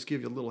school, let's just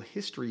give you a little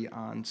history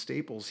on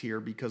Staples here,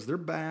 because they're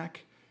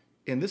back.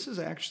 And this is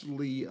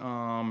actually,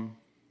 I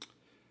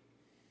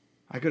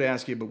could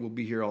ask you, but we'll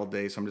be here all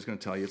day, so I'm just going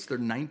to tell you. It's their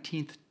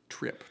 19th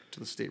trip to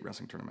the state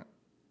wrestling tournament.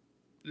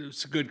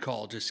 It's a good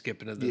call, just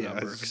skipping to the Yeah,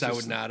 number, it's because I would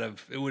just- not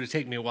have. It would have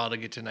taken me a while to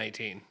get to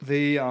 19.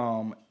 They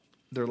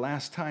their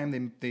last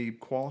time they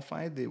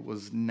qualified, it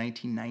was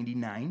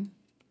 1999,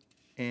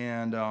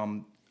 and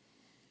a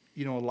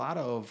lot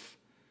of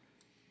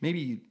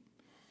maybe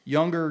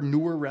younger,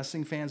 newer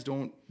wrestling fans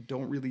don't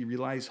really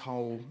realize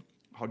how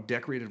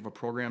decorated of a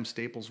program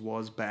Staples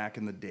was back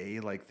in the day.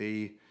 Like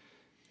they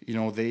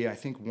I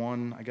think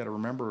won. I got to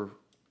remember.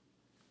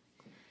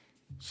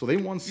 So they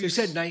won 6. You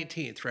said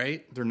 19th,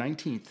 right? They're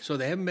 19th. So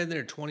they haven't been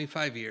there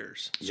 25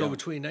 years. So Yeah.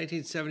 between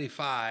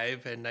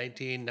 1975 and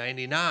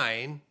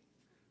 1999,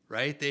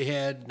 right, they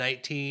had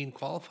 19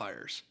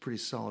 qualifiers. Pretty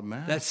solid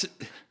math. That's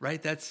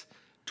right. That's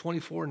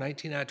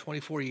 19 out of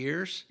 24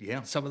 years.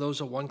 Yeah. Some of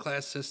those are one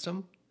class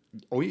system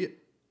oh yeah.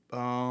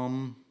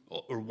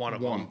 or one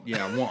of One. them.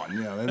 Yeah,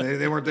 one. Yeah,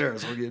 they weren't there.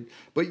 So good.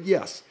 But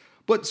yes.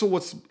 But so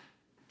what's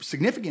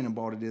significant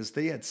about it is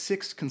they had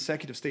 6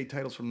 consecutive state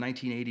titles from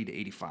 1980 to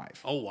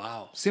 85. Oh,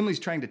 wow. Simley's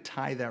trying to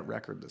tie that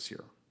record this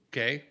year.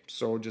 Okay.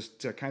 So just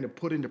to kind of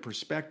put into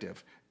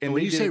perspective. And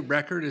when they you did say it-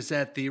 record, is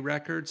that the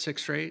record, 6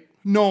 straight?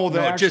 no, the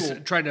No, actual,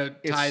 just trying to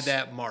tie it's-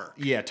 that mark.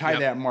 Yeah, tie Yep,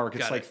 that mark.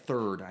 It's got like it.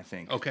 third, I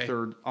think. Okay.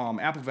 Third.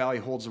 Apple Valley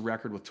holds the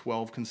record with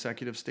 12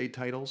 consecutive state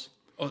titles.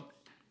 Oh,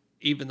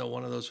 even though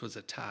one of those was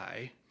a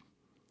tie.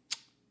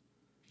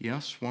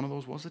 Yes, one of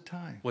those was a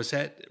tie. Was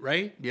that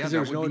right? Yeah, Because there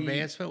that was no would be-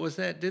 advancement. Was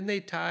that? Didn't they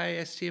tie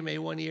STMA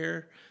one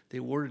year? They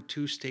awarded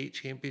 2 state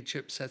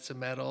championship sets of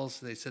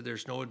medals. They said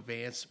there's no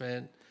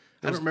advancement.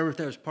 I don't remember if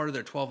that was part of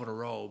their 12 in a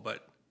row,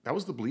 but That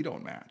was the bleed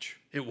out match.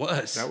 it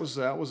was.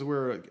 That was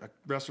where a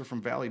wrestler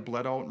from Valley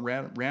bled out and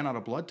ran out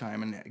of blood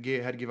time and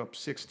had to give up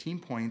 16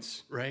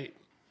 points. right.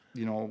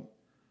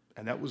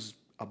 And that was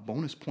a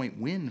bonus point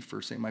win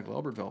for St.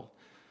 Michael Albertville.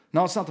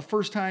 Now it's not the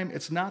first time.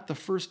 It's not the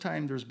first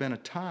time there's been a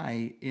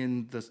tie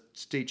in the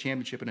state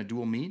championship in a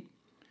dual meet,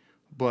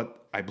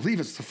 but I believe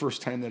it's the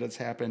first time that it's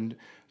happened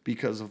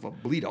because of a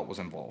bleed out was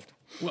involved.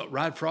 Well,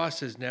 Rod Frost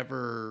has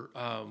never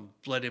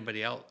bled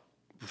anybody out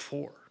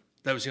before.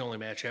 That was the only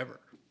match ever.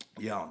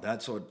 Yeah,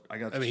 that's what I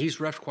got. I mean, he's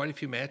reffed quite a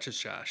few matches,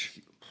 Josh.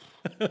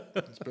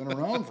 It's been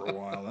around for a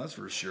while, that's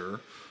for sure.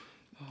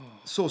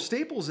 So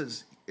Staples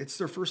it's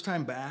their first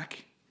time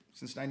back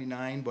since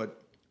 '99,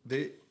 but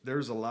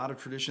there's a lot of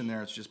tradition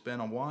there. It's just been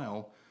a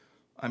while.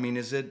 I mean,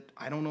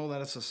 I don't know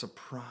that it's a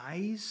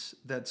surprise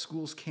that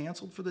school's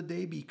canceled for the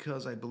day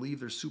because I believe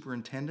their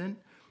superintendent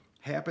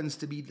happens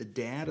to be the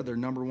dad of their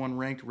number 1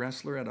 ranked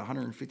wrestler at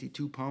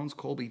 152 pounds,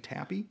 Colby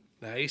Tappy.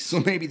 Nice. So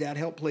maybe that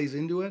help plays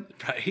into it.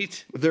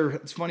 Right.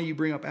 It's funny you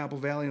bring up Apple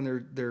Valley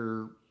and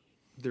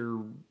their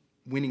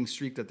winning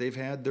streak that they've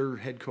had. Their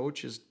head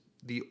coach is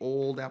the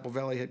old Apple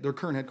Valley. Their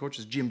current head coach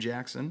is Jim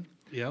Jackson.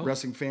 Yeah.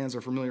 Wrestling fans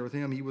are familiar with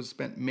him. He was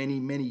spent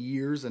many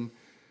years and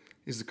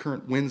is the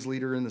current wins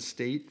leader in the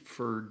state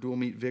for dual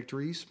meet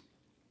victories.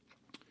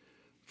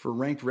 For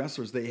ranked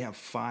wrestlers, they have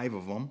 5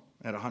 of them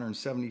at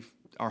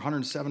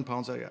 107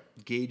 pounds. I got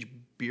Gage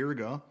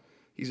Birga.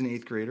 He's an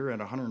 8th grader at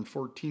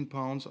 114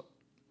 pounds.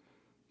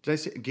 Did I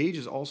say Gage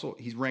is also?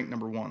 He's ranked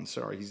number 1.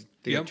 Sorry,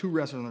 they have 2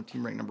 wrestlers on their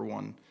team ranked number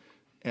 1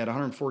 at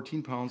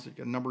 114 pounds. They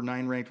got number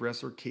 9 ranked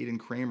wrestler Caden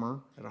Kramer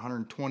at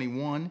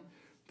 121.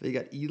 They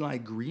got Eli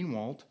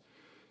Greenwald.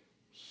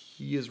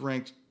 He is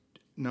ranked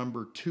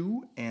number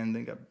 2, and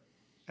they got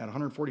at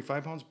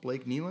 145 pounds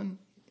Blake Nealon.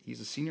 He's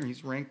a senior.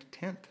 He's ranked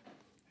 10th,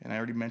 and I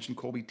already mentioned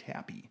Colby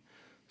Tappy.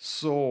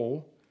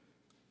 So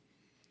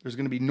there's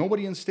going to be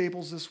nobody in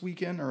Staples this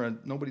weekend, or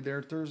nobody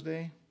there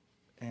Thursday,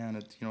 and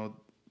it's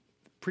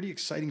pretty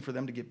exciting for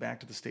them to get back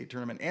to the state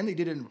tournament. And they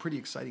did it in pretty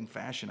exciting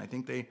fashion. I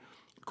think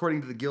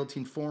according to the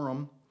Guillotine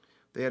Forum,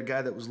 they had a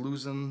guy that was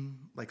losing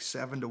like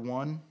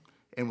 7-1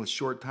 and with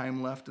short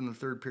time left in the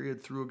third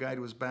period threw a guy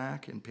to his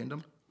back and pinned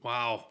him.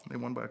 Wow. They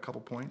won by a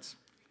couple points.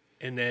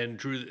 And then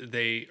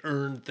they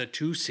earned the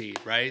 2 seed,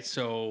 right?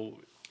 So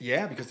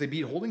Yeah, because they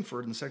beat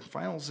Holdingford in the second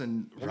finals,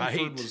 and Holdingford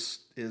Right.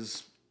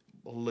 is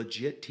a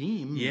legit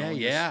team.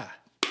 yeah.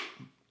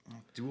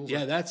 Duels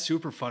Yeah, that's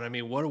super fun. I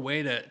mean, what a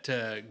way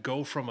to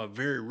go from a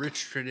very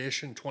rich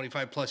tradition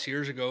 25 plus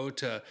years ago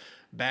to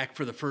back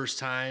for the first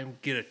time,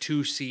 get a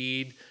 2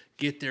 seed,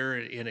 get there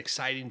in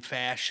exciting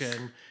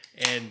fashion,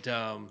 and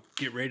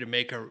get ready to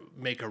make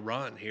a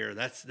run here.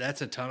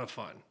 That's a ton of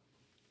fun.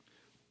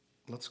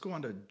 Let's go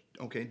on to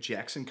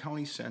Jackson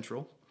County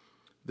Central.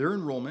 Their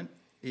enrollment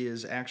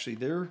is actually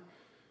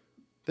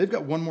they've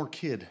got one more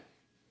kid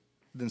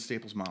than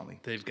Staples Motley.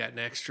 They've got an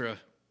extra.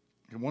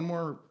 And one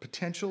more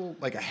potential,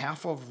 like a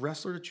half of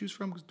wrestler to choose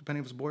from,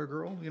 depending if it's a boy or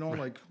girl.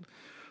 Like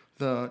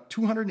the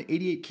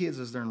 288 kids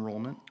is their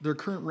enrollment. Their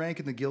current rank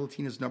in the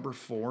Guillotine is number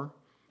 4.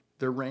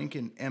 Their rank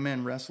in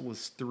MN Wrestle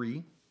is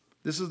 3.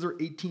 This is their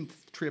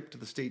 18th trip to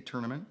the state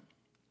tournament.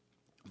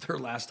 Their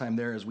last time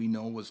there, as we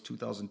know, was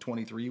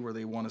 2023, where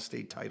they won a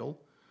state title.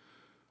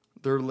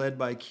 They're led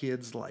by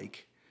kids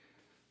like,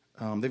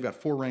 they've got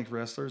 4 ranked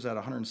wrestlers at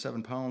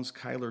 107 pounds.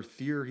 Kyler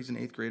Thier, he's an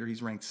 8th grader,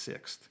 he's ranked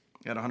 6th.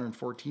 At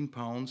 114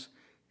 pounds,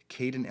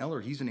 Caden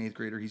Eller, he's an 8th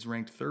grader, he's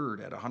ranked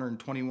 3rd. At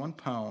 121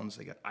 pounds,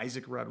 they got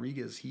Isaac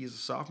Rodriguez, he is a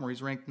sophomore,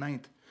 he's ranked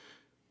 9th.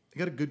 They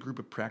got a good group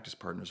of practice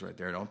partners right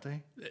there, don't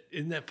they?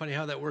 Isn't that funny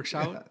how that works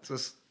out? It's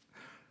just,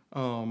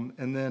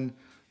 and then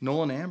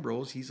Nolan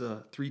Ambrose, he's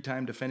a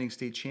 3-time defending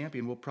state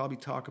champion. We'll probably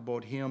talk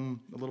about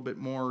him a little bit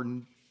more,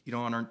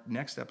 on our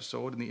next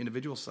episode in the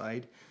individual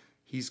side.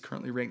 He's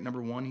currently ranked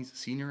number 1. He's a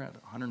senior at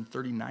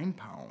 139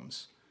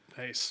 pounds.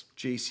 Nice.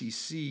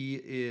 JCC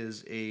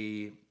is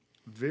a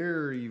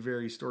very,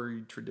 very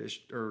storied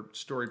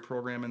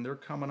program, and they're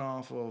coming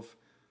off of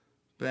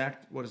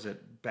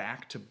back-to-back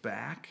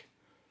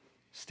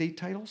state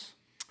titles.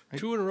 Right?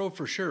 2 in a row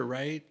for sure,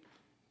 right?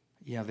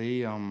 Yeah,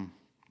 they I'm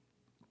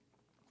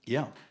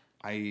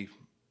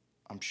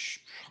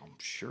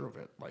sure of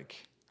it.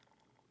 Like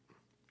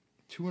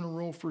 2 in a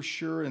row for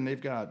sure, and they've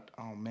got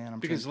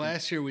because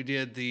last year we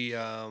did the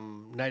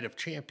Night of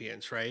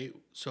Champions, right?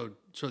 So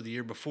the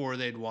year before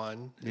they'd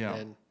won,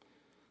 and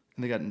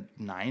they got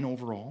 9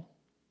 overall.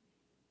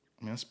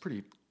 I mean, that's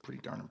pretty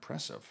darn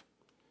impressive.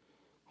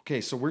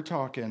 Okay, so we're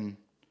talking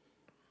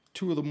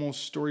 2 of the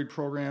most storied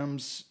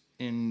programs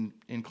in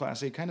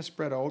Class A, kind of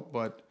spread out,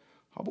 but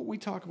how about we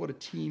talk about a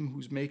team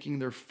who's making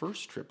their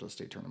first trip to the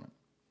state tournament?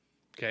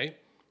 Okay.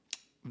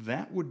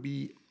 That would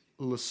be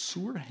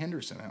LeSueur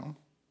Henderson, Al.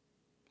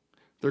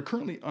 They're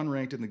currently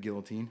unranked in the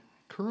Guillotine,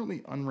 currently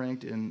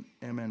unranked in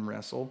MN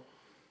Wrestle.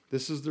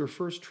 This is their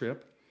first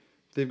trip.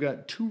 They've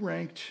got 2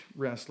 ranked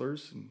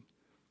wrestlers.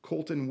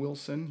 Colton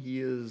Wilson,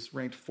 he is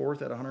ranked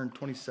 4th at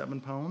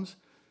 127 pounds.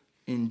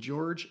 And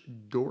George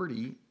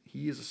Doherty,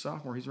 he is a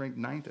sophomore. He's ranked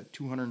 9th at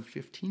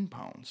 215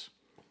 pounds.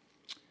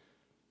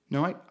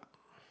 Now, I'd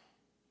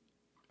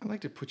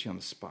like to put you on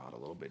the spot a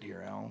little bit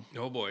here, Al.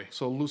 Oh, boy.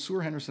 So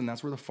LeSueur Henderson,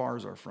 that's where the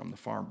Farrs are from, the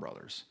Farr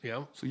brothers.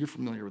 Yeah. So you're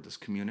familiar with this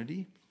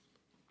community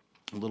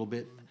a little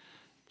bit.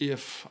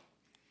 If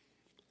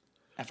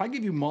I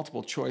give you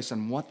multiple choice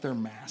on what their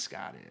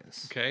mascot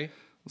is. Okay.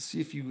 Let's see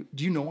if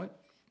do you know it?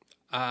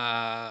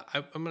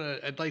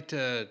 I'd like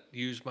to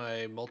use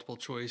my multiple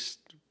choice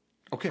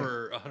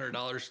for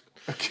 $100.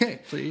 Okay.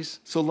 Please.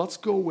 So let's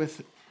go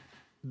with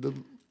the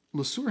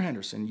LeSueur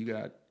Henderson. You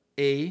got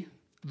A,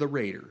 the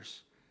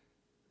Raiders,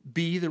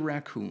 B, the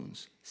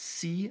Raccoons,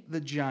 C,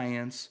 the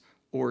Giants,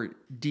 or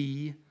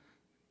D,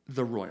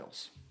 the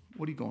Royals.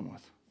 What are you going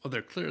with? Well,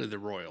 they're clearly the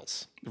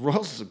Royals. The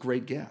Royals is a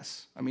great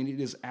guess. I mean, it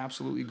is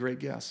absolutely a great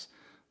guess.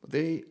 But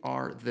they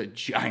are the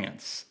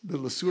Giants, the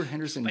LeSueur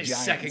Henderson my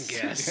Giants. Second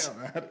guess.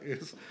 Yeah, that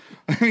is.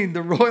 I mean,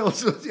 the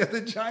Royals,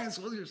 the Giants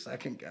was your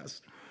second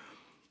guess.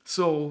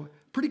 So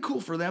pretty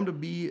cool for them to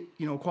be,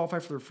 qualify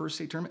for their first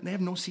state tournament. They have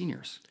no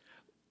seniors.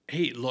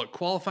 Hey, look,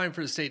 qualifying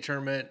for the state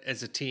tournament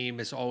as a team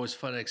is always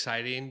fun and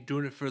exciting.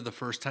 Doing it for the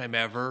first time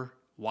ever,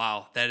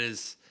 wow, that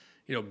is,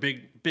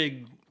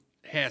 big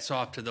hats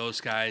off to those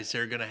guys.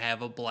 They're going to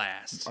have a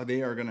blast.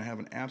 They are going to have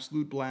an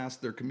absolute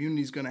blast. Their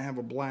community's going to have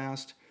a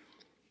blast.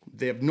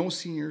 They have no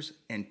seniors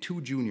and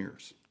 2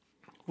 juniors.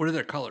 What are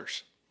their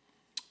colors?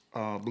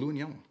 Blue and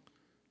yellow.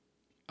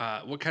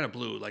 What kind of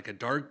blue? Like a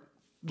dark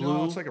blue?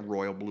 No, it's like a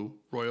royal blue.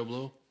 Royal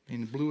blue? I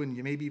mean, blue and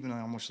maybe even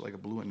almost like a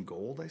blue and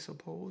gold, I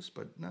suppose.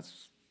 But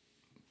that's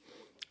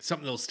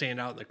something that'll stand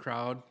out in the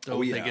crowd.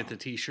 Oh, yeah. They get the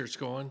T-shirts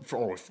going.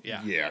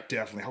 Yeah,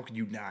 definitely. How could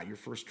you not? Your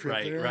first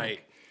trip there. Right.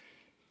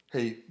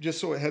 Hey, just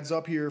so a heads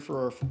up here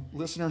for our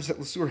listeners at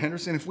LeSueur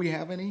Henderson, if we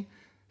have any,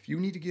 if you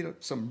need to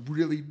get some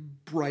really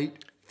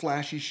bright,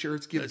 flashy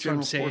shirts, give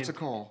General Sports a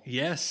call.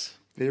 Yes.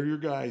 They're your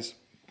guys.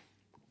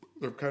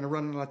 They're kind of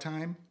running out of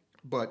time,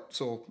 but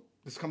so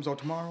this comes out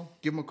tomorrow.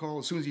 Give them a call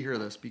as soon as you hear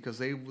this because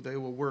they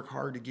will work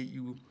hard to get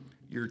you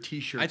your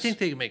T-shirts. I think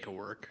they can make it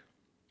work.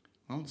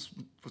 Well,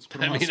 let's put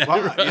them on the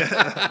spot.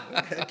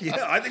 Yeah. Heck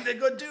yeah, I think they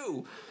could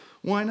too.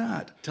 Why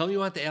not? Tell them you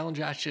want the Alan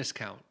Josh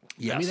discount.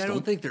 Yes, I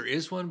don't think there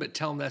is one, but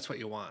tell them that's what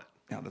you want.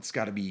 Now, that's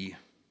got to be...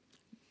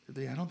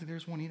 I don't think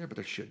there's one either, but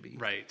there should be.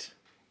 Right.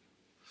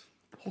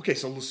 Okay,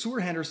 so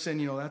LeSueur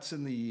Henderson, that's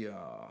in the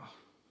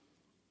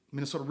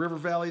Minnesota River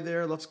Valley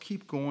there. Let's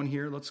keep going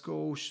here. Let's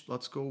go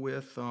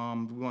with, we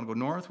want to go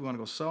north, we want to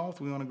go south,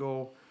 we want to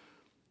go,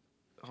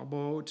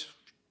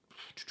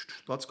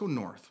 let's go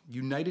north.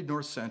 United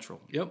North Central.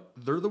 Yep.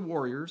 They're the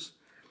Warriors.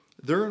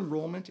 Their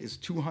enrollment is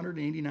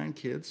 289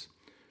 kids.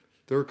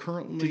 They're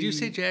currently... Did you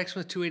say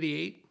Jackson was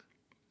 288?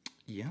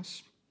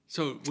 Yes.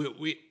 So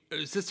we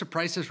is this the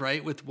Price is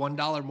Right with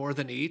 $1 more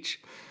than each?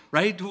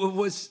 Right? Do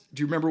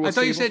you remember what I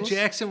thought Staples you said was?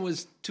 Jackson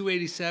was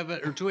 287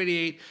 or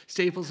 288,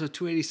 Staples was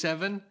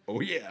 287. Oh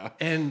yeah.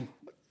 And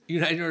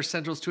United North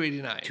Central's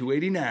 289.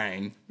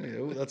 289.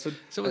 Yeah,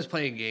 Someone's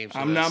playing games.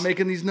 I'm not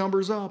making these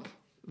numbers up.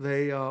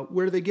 They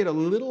where they get a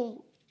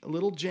little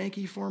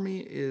janky for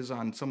me is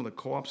on some of the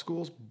co-op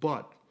schools,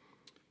 but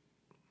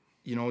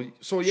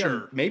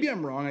Sure. Maybe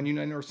I'm wrong on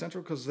United North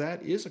Central because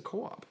that is a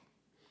co-op.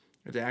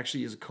 It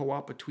actually is a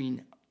co-op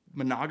between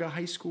Monaga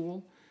High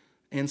School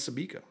and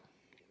Sabika.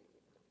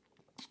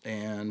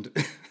 And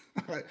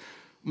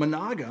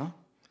Monaga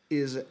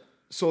is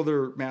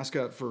their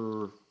mascot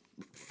for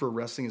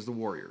wrestling is the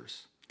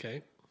Warriors.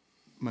 Okay.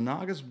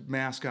 Monaga's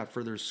mascot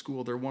for their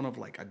school, they're one of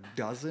like a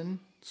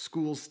dozen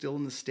schools still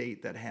in the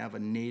state that have a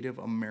Native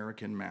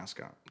American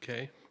mascot.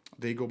 Okay.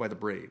 They go by the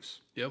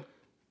Braves. Yep.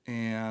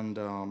 And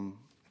I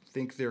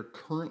think they're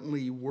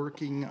currently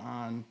working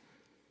on,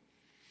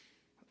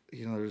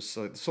 there's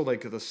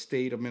like the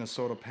state of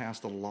Minnesota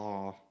passed a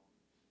law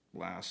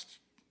last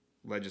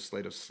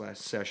legislative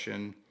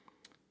session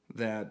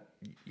that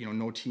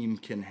no team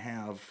can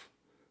have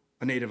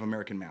a Native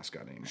American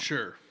mascot anymore.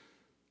 Sure.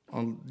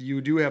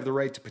 You do have the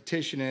right to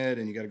petition it,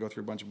 and you got to go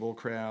through a bunch of bull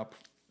crap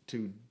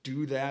to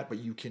do that, but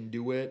you can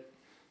do it.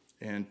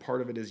 And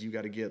part of it is you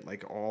got to get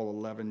like all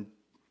 11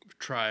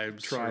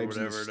 tribes or in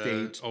whatever the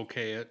state to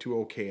okay it. To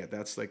okay it.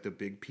 That's like the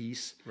big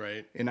piece.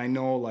 Right. And I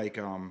know, like,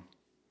 I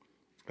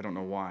don't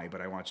know why,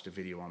 but I watched a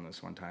video on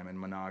this one time in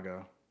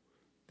Monaga.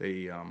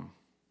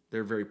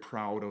 They're very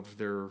proud of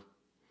their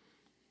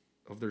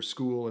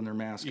school and their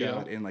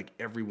mascot, and like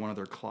every one of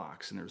their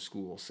clocks in their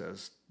school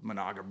says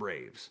Monaga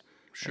Braves.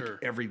 Sure.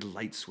 Like every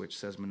light switch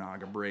says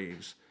Monaga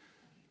Braves.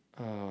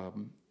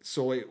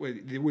 So it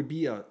would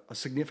be a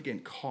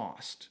significant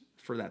cost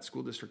for that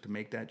school district to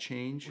make that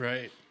change.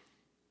 Right.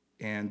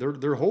 And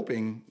they're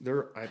hoping,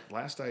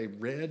 last I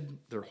read,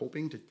 they're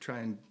hoping to try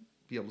and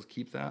be able to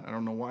keep that. I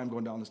don't know why I'm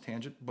going down this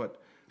tangent,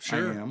 but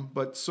sure. I am.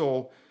 But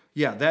so,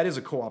 yeah, that is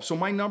a co-op. So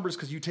my numbers,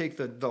 because you take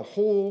the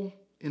whole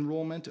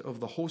enrollment of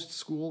the host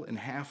school and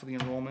half of the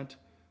enrollment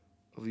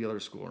of the other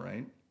school,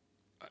 right?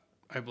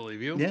 I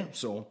believe you. Yeah,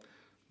 so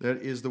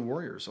that is the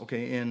Warriors.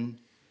 Okay, and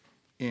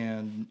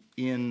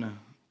in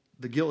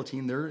the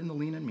Guillotine, they're in the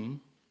lean and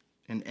mean.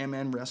 And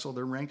MN Wrestle,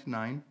 they're ranked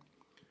 9.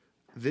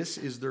 This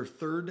is their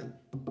third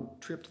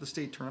trip to the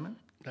state tournament.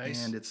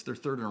 Nice. And it's their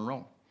third in a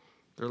row.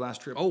 Their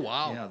last trip. Oh,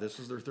 wow. Yeah, this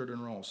is their third in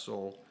a row.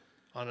 So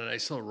on a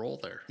nice little roll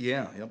there.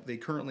 Yeah, yep. They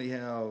currently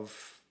have,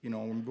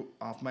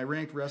 off my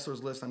ranked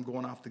wrestlers list, I'm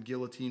going off the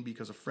Guillotine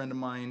because a friend of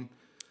mine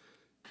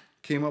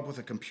came up with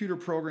a computer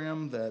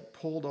program that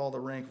pulled all the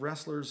ranked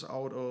wrestlers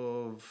out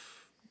of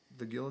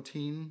the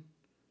Guillotine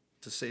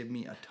to save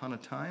me a ton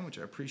of time, which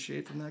I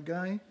appreciate from that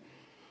guy.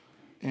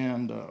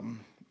 And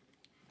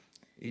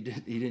he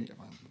didn't.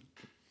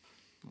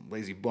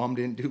 Lazy bum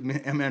didn't do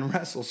MN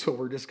Wrestle, so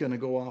we're just going to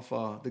go off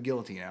the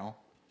Guillotine now.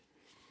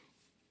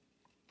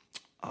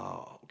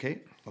 Okay,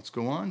 let's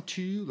go on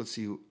to, let's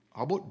see,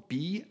 how about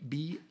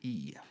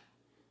BBE?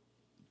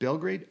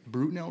 Belgrade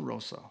Brunel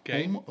Rosa,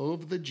 okay. Home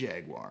of the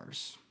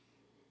Jaguars.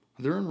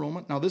 Their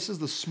enrollment, now this is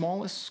the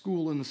smallest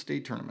school in the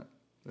state tournament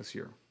this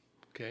year.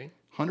 Okay.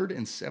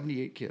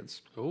 178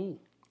 kids. Oh.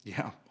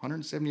 Yeah,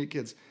 178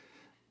 kids.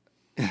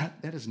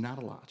 That is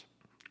not a lot.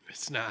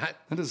 It's not?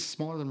 That is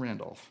smaller than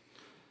Randolph.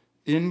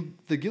 In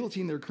the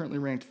Guillotine, they're currently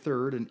ranked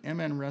 3rd. In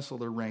MN Wrestle,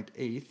 they're ranked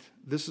 8th.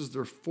 This is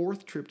their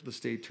 4th trip to the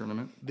state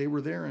tournament. They were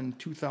there in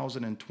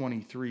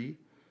 2023.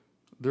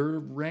 Their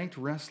ranked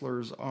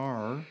wrestlers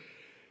are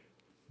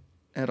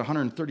at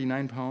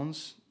 139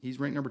 pounds. He's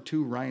ranked number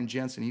 2, Ryan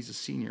Jensen. He's a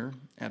senior.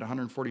 At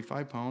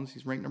 145 pounds,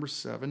 he's ranked number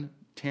 7.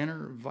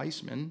 Tanner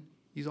Weissman,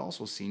 he's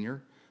also a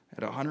senior.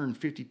 At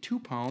 152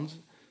 pounds,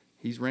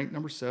 he's ranked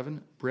number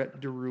 7.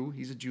 Brett DeRue,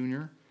 he's a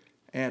junior.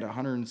 At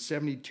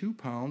 172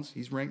 pounds,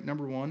 he's ranked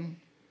number 1.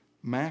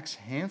 Max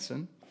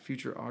Hansen,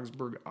 future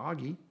Augsburg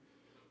Augie,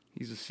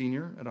 he's a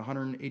senior. At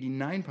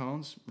 189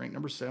 pounds, ranked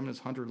number 7 is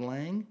Hunter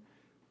Lang.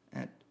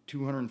 At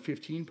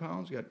 215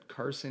 pounds, we got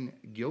Carson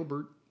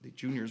Gilbert, the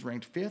junior, is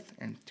ranked 5th.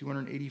 And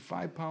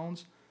 285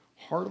 pounds,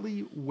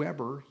 Harley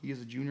Weber, he is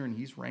a junior and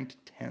he's ranked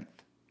 10th.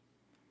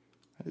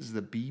 That is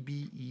the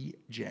BBE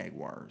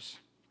Jaguars.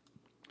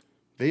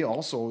 They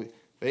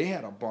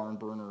had a barn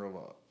burner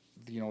of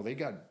they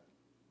got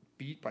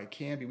beat by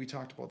Canby. We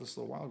talked about this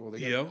a little while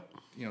ago.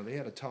 They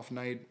had a tough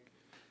night,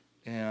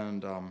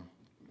 and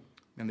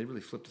they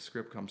really flipped the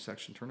script come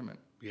section tournament.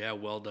 Yeah,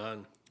 well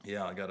done.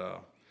 Yeah, I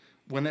got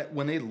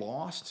when they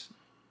lost,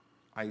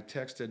 I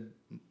texted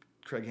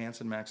Craig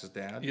Hansen, Max's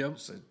dad. Yep.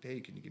 Said, "Hey,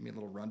 can you give me a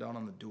little rundown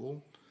on the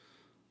duel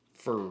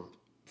for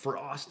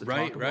us to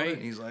right, talk about right. it?"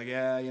 And he's like,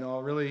 "Yeah,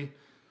 really."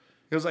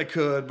 He goes, "I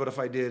could, but if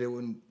I did, it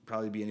wouldn't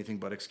probably be anything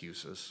but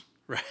excuses."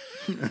 Right.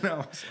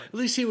 At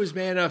least he was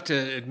man enough to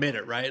admit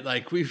it, right?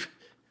 Like we've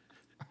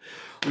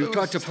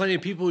talked to plenty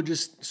of people who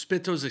just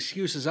spit those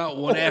excuses out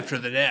one after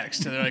the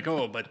next. And they're like,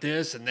 oh, but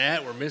this and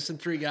that, we're missing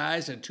 3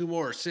 guys and 2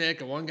 more are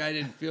sick and 1 guy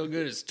didn't feel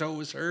good, his toe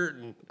was hurt.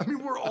 And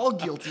we're all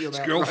guilty of that.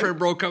 His girlfriend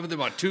broke up with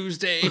him on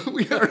Tuesday.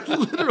 We are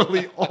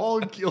literally all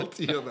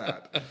guilty of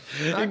that.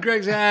 And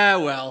Greg's,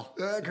 not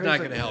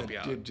going to help you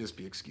out. It'd just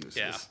be excuses.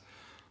 Yeah.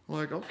 I'm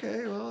like,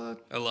 okay, well.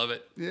 I love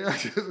it. Yeah,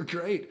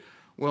 great.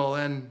 Well,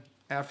 then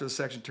after the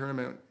section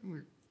tournament,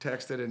 we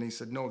texted and he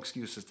said, no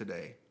excuses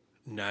today.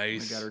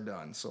 Nice. I got her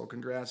done. So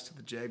congrats to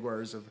the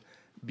Jaguars of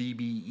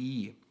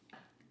BBE.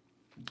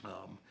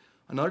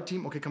 Another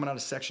team, coming out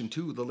of Section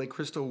 2, the Lake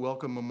Cristo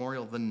Welcome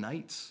Memorial, the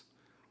Knights.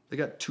 They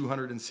got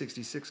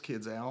 266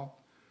 kids, Al.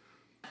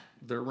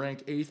 They're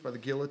ranked 8th by the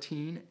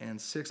Guillotine and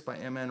 6th by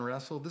MN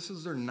Wrestle. This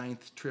is their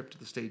 9th trip to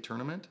the state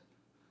tournament.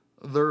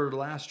 Their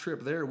last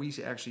trip there, we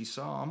actually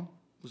saw them,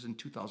 was in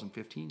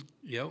 2015.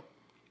 Yep.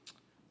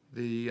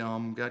 The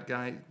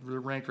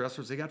ranked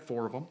wrestlers, they got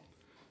 4 of them.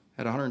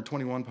 At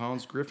 121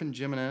 pounds, Griffin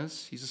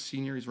Jimenez, he's a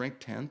senior, he's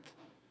ranked 10th.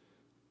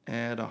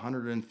 At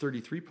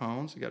 133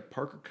 pounds, we got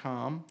Parker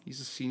Com,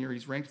 he's a senior,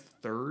 he's ranked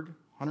 3rd.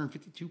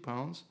 152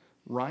 pounds.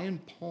 Ryan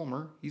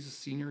Palmer, he's a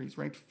senior, he's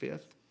ranked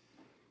 5th.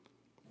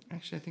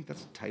 Actually, I think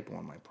that's a typo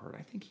on my part.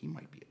 I think he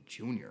might be a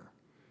junior.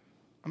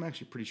 I'm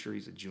actually pretty sure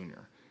he's a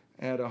junior.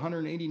 At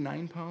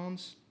 189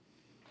 pounds,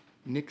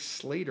 Nick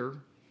Slater,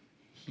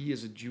 He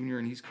is a junior,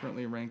 and he's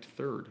currently ranked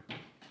 3rd.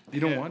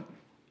 You know what?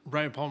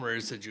 Brian Palmer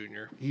is a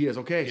junior. He is.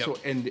 Okay. Yep. So,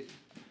 and,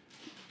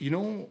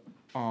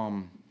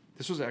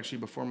 this was actually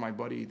before my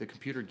buddy, the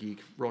computer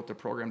geek, wrote the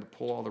program to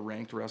pull all the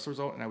ranked wrestlers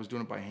out, and I was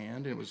doing it by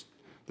hand, and it was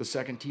the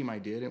second team I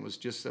did. It was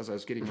just as I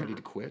was getting ready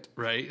to quit.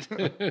 Right.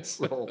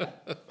 So,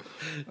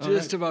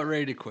 Just about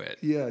ready to quit.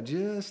 yeah,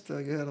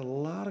 I got a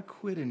lot of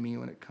quit in me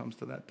when it comes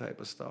to that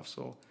type of stuff.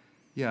 So,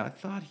 yeah, I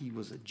thought he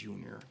was a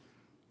junior.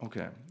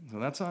 Okay, so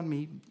that's on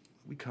me.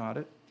 We caught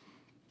it.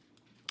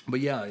 But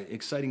yeah,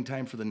 exciting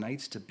time for the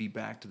Knights to be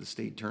back to the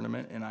state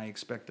tournament, and I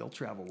expect they'll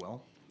travel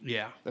well.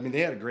 Yeah. I mean,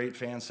 they had a great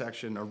fan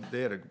section. Or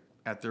they had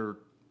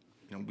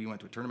we went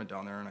to a tournament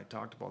down there, and I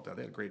talked about that.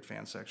 They had a great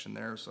fan section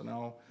there. So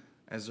now,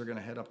 as they're going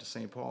to head up to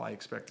St. Paul, I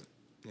expect,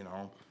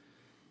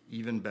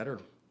 even better.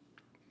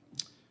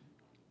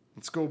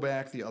 Let's go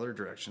back the other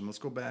direction. Let's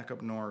go back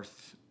up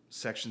north,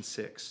 Section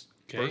 6.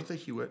 Okay. Bertha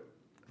Hewitt,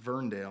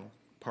 Verndale,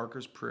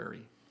 Parker's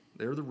Prairie.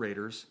 They're the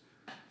Raiders.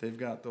 They've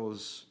got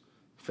those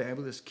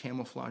fabulous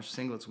camouflage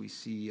singlets we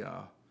see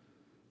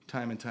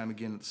time and time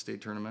again at the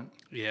state tournament.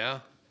 Yeah.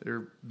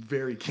 They're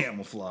very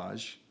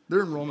camouflage.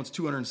 Their enrollment's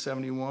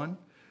 271.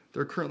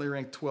 They're currently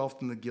ranked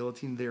 12th in the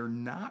guillotine. They're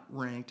not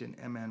ranked in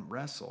MN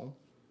Wrestle.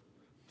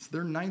 It's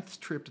their 9th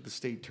trip to the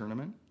state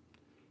tournament.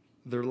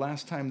 Their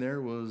last time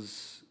there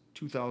was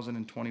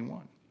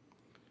 2021.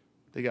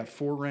 They got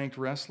 4 ranked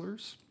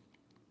wrestlers.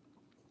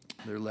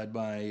 They're led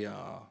by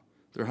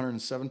their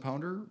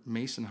 107-pounder,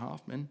 Mason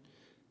Hoffman.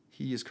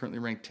 He is currently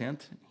ranked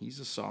 10th. He's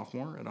a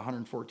sophomore at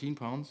 114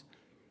 pounds.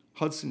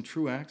 Hudson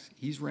Truax,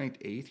 he's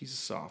ranked 8th. He's a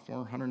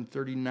sophomore,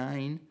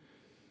 139.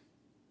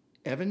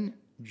 Evan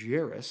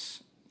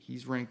Jarris,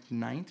 he's ranked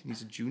 9th.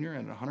 He's a junior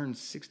at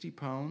 160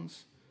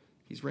 pounds.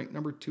 He's ranked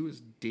number 2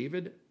 is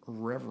David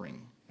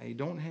Revering. I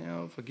don't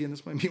have, again,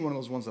 this might be one of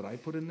those ones that I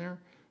put in there.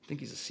 I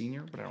think he's a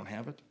senior, but I don't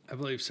have it. I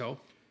believe so.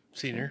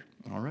 Senior.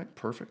 All right,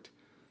 perfect.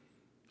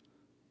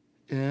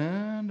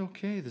 And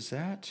okay, so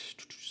that's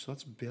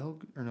that's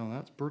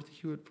Bertha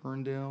Hewitt,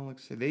 Ferndale. Like I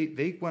say,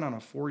 they went on a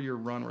 4-year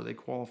run where they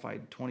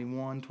qualified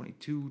 21,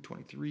 22,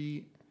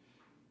 23.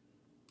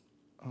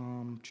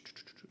 Hang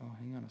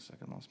on a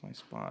second, lost my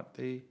spot.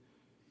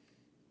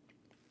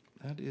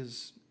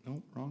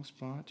 Wrong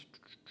spot.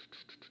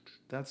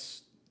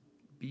 That's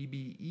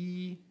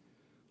BBE.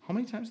 How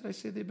many times did I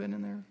say they've been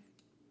in there?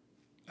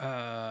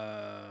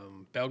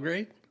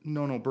 Belgrade?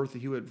 No, Bertha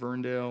Hewitt,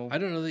 Verndale. I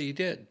don't know that you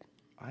did.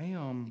 Hang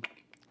on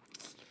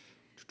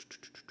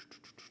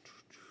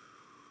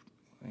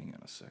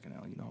a second,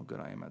 Al. You know how good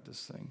I am at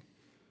this thing.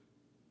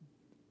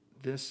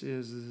 This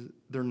is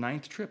their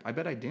 9th trip. I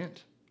bet I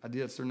didn't. I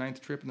did. It's their 9th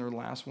trip, and their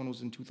last one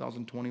was in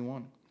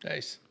 2021.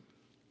 Nice.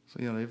 So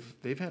yeah,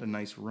 they've had a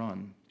nice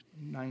run.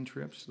 9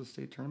 trips to the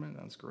state tournament.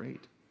 That's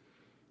great.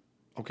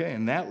 Okay,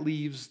 and that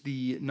leaves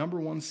the number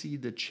 1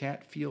 seed, the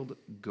Chatfield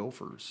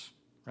Gophers.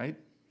 Right?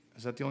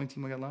 Is that the only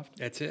team we got left?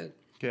 That's it.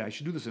 Okay, I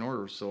should do this in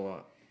order, so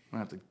I don't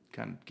have to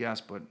kind of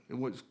guess, but it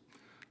was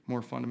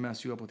more fun to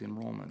mess you up with the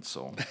enrollment.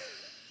 So.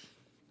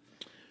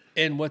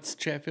 And what's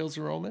Chatfield's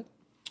enrollment?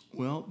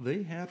 Well,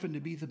 they happen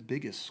to be the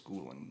biggest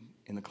school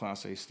in the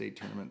Class A state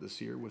tournament this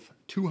year with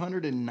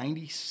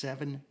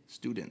 297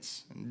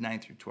 students in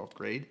 9th through 12th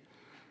grade.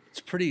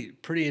 It's pretty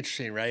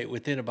interesting, right?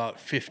 Within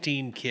about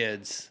 15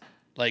 kids,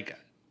 like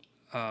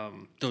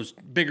those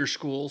bigger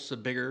schools, the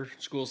bigger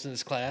schools in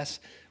this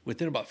class,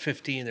 within about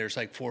 15, there's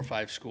like 4 or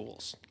 5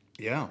 schools.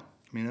 Yeah. I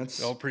mean,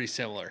 that's all pretty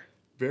similar.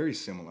 Very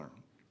similar.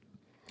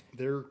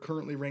 They're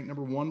currently ranked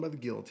number 1 by the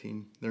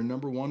Guillotine. They're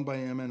number 1 by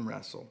MN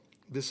Wrestle.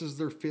 This is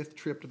their 5th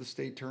trip to the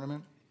state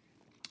tournament.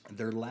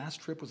 Their last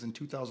trip was in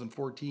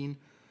 2014,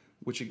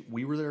 which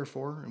we were there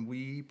for, and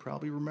we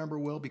probably remember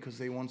well because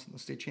they won the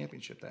state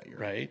championship that year.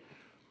 Right.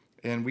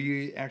 And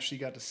we actually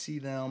got to see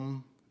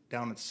them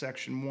down at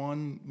Section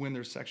 1 win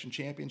their section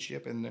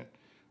championship, and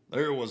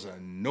there was a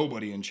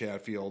nobody in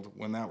Chatfield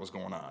when that was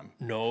going on.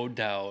 No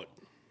doubt.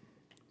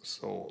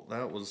 So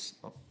that was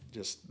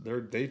just,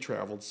 they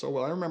traveled so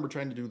well. I remember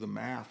trying to do the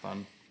math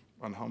on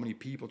how many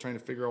people, trying to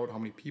figure out how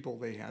many people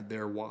they had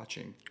there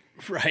watching.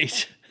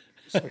 Right.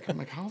 I'm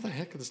like, how the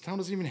heck, this town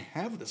doesn't even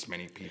have this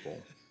many people.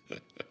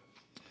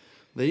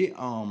 They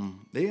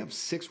have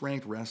 6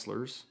 ranked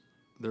wrestlers.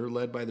 They're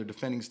led by their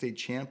defending state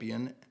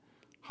champion,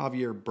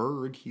 Javier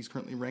Berg. He's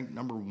currently ranked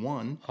number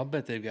 1. I'll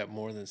bet they've got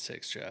more than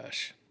 6,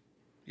 Josh.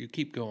 You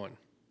keep going.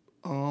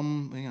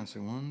 Hang on a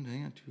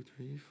second. 2,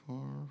 3, 4,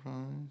 5,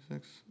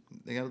 6.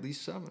 They got at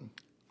least 7.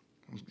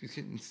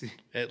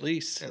 At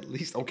least.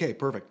 Okay,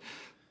 perfect.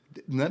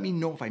 Let me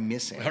know if I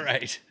miss any. All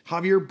right.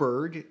 Javier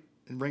Berg,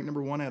 ranked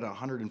number 1 at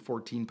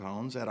 114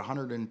 pounds. At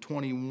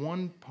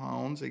 121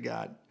 pounds, they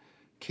got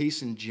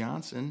Kaysen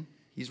Johnson.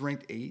 He's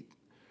ranked 8th.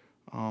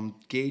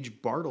 Gage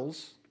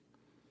Bartles,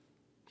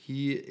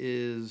 he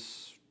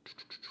is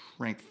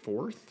ranked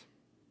 4th.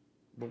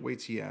 What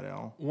weight's he at,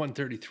 Al?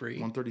 133.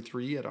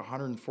 133 at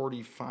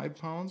 145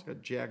 pounds.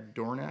 Got Jack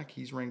Dornack.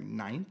 He's ranked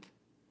 9th.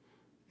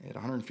 At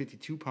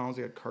 152 pounds,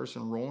 they got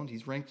Carson Rowland.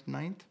 He's ranked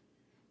 9th.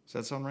 Does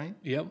that sound right?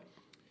 Yep.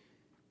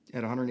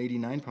 At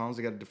 189 pounds,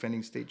 they got a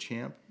defending state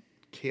champ,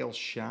 Cale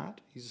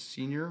Schott. He's a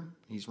senior.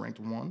 He's ranked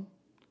 1.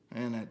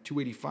 And at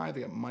 285,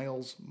 they got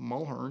Miles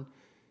Mulhern.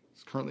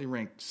 He's currently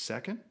ranked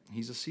 2nd.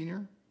 He's a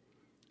senior.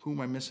 Who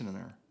am I missing in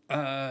there?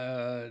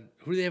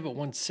 Who do they have at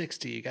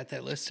 160? You got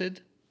that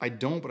listed? I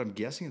don't, but I'm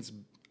guessing it's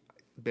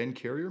Ben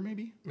Carrier,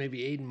 maybe? Maybe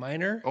Aiden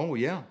Miner? Oh,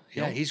 yeah.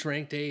 Yeah, he's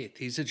ranked 8th.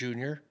 He's a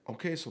junior.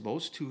 Okay, so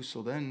those two.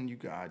 So then you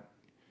got...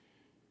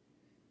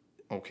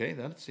 Okay,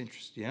 that's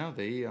interesting. Yeah,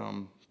 they...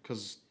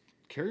 Because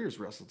Carrier's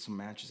wrestled some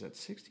matches at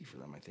 60 for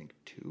them, I think,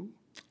 too.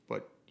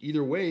 But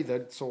either way,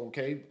 that's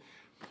okay.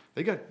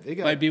 They got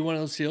Might be one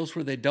of those deals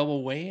where they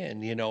double weigh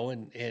in,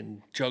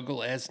 and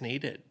juggle as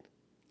needed.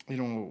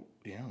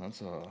 Yeah, that's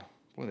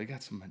boy, they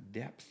got some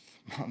depth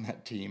on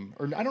that team.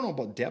 Or I don't know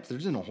about depth.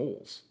 There's no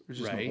holes. There's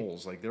just no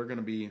holes. Like they're going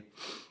to be,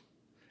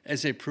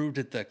 as they proved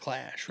at the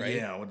Clash, right?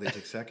 Yeah. Would they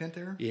take 2nd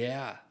there?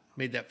 Yeah,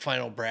 made that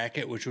final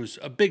bracket, which was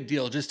a big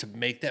deal just to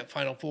make that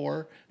Final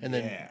Four, and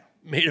then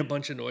made a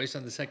bunch of noise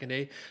on the second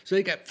day. So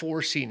they got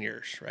 4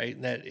 seniors, right?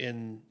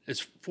 And it's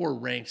 4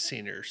 ranked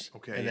seniors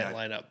in that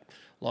lineup,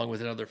 along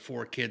with another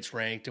 4 kids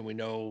ranked, and we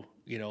know,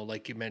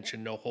 like you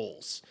mentioned, no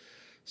holes.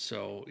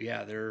 So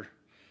yeah, they're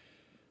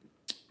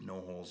no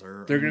holes.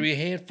 They're going to be a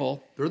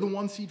handful. They're the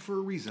 1 seed for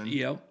a reason.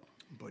 Yep.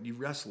 But you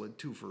wrestle it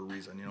too for a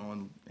reason,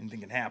 and anything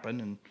can happen.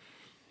 And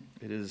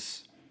it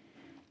is.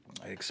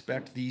 I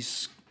expect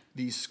these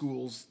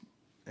schools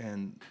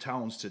and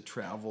towns to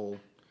travel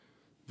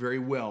very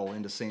well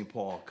into St.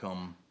 Paul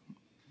come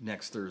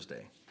next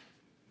Thursday.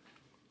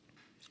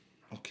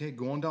 Okay,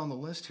 going down the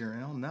list here,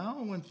 Al.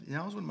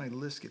 Now's when my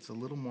list gets a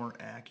little more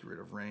accurate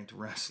of ranked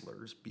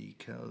wrestlers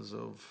because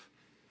of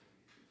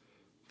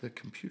the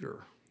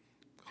computer.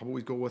 How about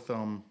we go with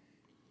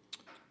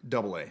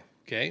Double A?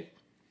 Okay.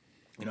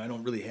 I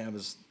don't really have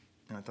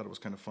and I thought it was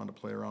kind of fun to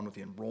play around with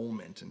the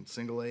enrollment in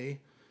Single A.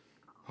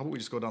 How about we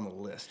just go down the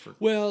list?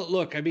 Well,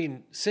 look, I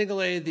mean,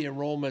 Single A, the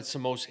enrollment's the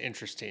most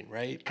interesting,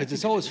 right? Because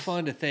it's always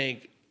fun to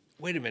think,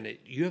 wait a minute,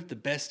 you have the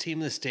best team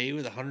in the state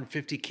with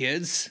 150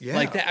 kids? Yeah.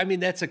 Like that. I mean,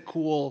 that's a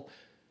cool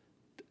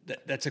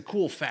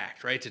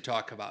fact, right, to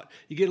talk about.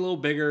 You get a little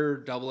bigger,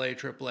 Double A,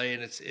 Triple A,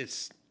 and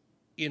it's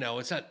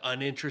not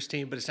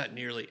uninteresting, but it's not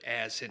nearly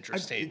as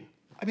interesting.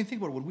 I mean, think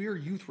about it. When we were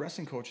youth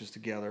wrestling coaches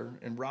together,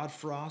 and Rod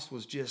Frost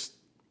was just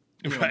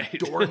Right.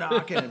 door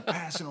knocking and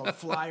passing out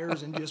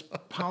flyers and just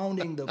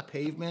pounding the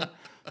pavement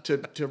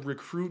to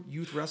recruit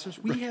youth wrestlers.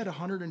 We had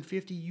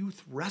 150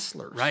 youth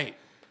wrestlers. Right.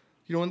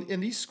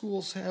 And these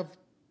schools have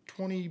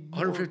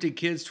 150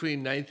 kids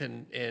between 9th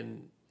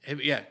and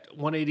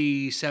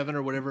 187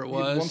 or whatever it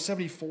was.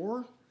 174,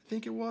 I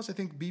think it was. I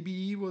think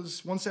BBE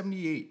was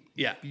 178.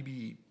 Yeah.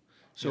 BBE.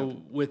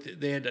 So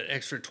they had an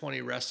extra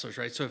 20 wrestlers,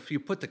 right? So if you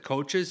put the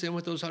coaches in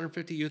with those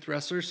 150 youth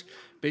wrestlers,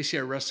 basically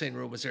our wrestling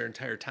room was their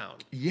entire town.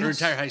 Yes. Their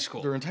entire high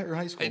school. Their entire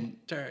high school.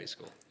 Entire high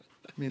school.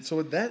 I mean,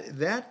 so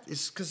that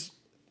is because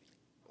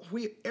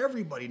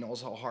everybody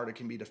knows how hard it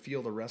can be to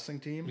field a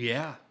wrestling team.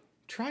 Yeah.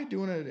 Try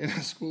doing it in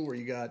a school where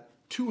you got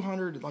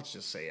 200, let's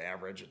just say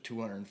average of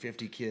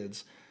 250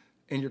 kids,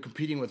 and you're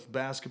competing with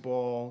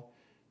basketball.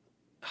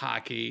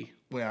 Hockey.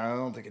 Well, I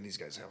don't think these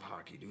guys have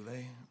hockey, do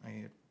they?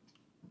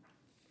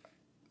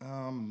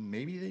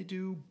 Maybe they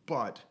do,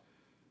 but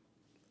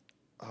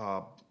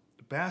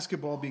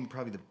basketball being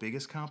probably the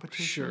biggest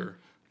competition. Sure.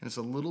 And it's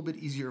a little bit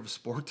easier of a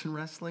sport than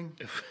wrestling.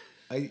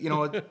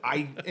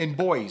 And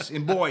boys,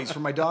 for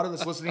my daughter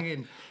that's listening,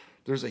 and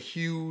there's a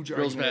huge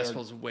Girls argument.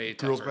 basketball's way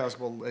tougher. Girls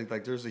basketball,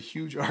 like there's a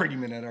huge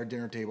argument at our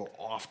dinner table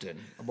often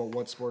about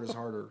what sport is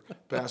harder,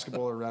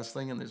 basketball or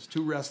wrestling. And there's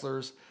 2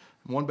 wrestlers,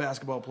 1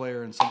 basketball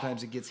player, and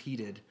sometimes it gets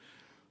heated.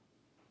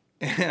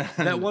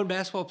 That one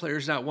basketball player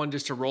is not one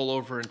just to roll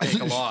over and take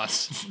a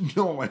loss.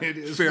 No, it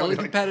is fairly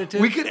funny.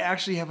 competitive. We could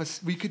actually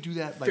we could do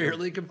that like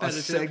fairly competitive.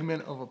 A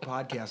segment of a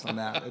podcast on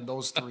that, and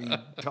those 3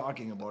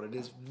 talking about it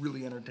is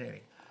really entertaining.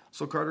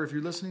 So Carter, if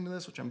you're listening to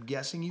this, which I'm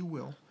guessing you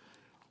will,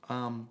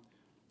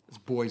 it's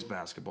boys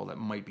basketball that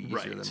might be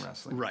easier than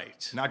wrestling.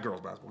 Right. Not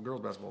girls basketball. Girls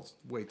basketball is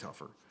way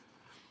tougher.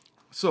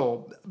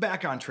 So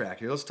back on track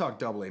here. Let's talk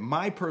Double A.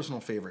 My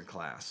personal favorite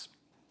class.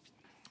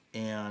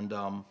 And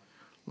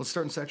let's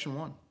start in Section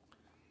 1.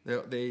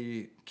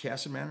 They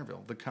Casson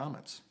Manorville, the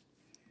Comets.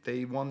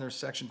 They won their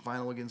section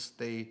final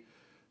they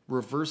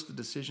reversed the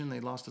decision.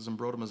 They lost to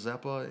Zumbrota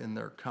Mazeppa in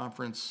their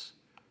conference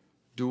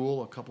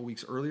duel a couple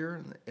weeks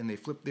earlier, and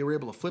they were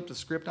able to flip the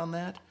script on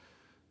that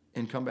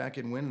and come back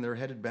and win, and they're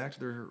headed back to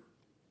their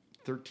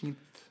 13th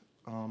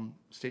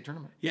state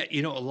tournament. Yeah,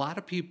 a lot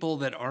of people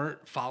that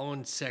aren't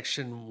following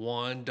Section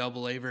 1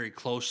 AA very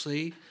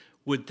closely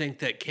would think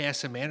that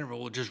Cass and Manorville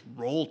will just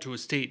roll to a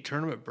state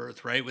tournament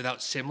berth, right? Without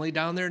Simley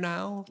down there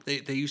now.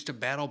 They used to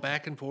battle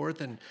back and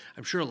forth, and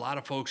I'm sure a lot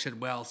of folks said,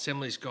 well,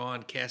 Simley's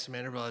gone, Cass and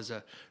Manorville has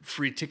a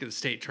free ticket to the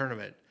state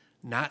tournament.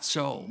 Not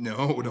so.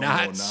 No,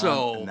 not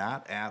so.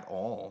 Not at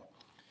all.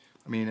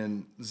 I mean,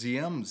 and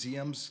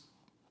ZM's,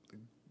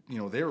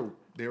 they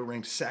were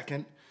ranked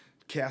 2nd.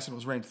 Casson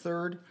was ranked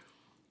 3rd,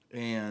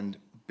 and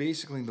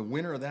basically the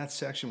winner of that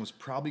section was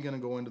probably going to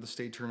go into the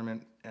state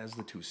tournament as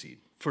the 2 seed.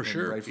 For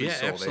sure. Yeah,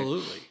 so.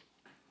 absolutely.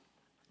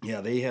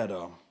 They had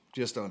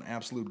just an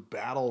absolute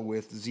battle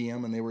with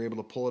ZM, and they were able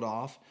to pull it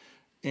off.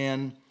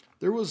 And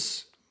there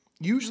was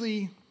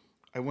usually,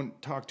 I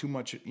wouldn't talk too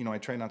much, I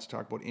try not to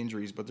talk about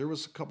injuries, but there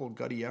was a couple of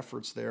gutty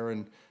efforts there,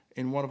 and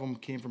one of them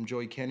came from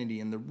Joey Kennedy.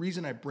 And the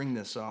reason I bring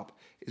this up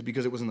is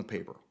because it was in the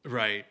paper.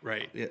 Right.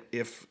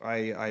 If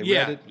I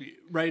read it.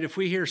 Right. If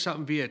we hear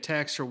something via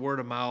text or word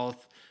of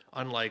mouth,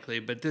 unlikely,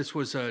 but this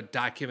was a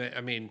document.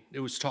 I mean, it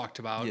was talked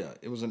about. Yeah,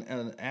 it was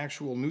an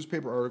actual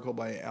newspaper article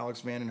by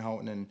Alex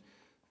Vandenhouten,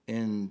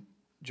 and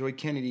Joey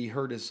Kennedy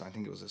hurt I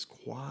think it was his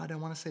quad, I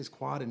want to say his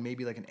quad, and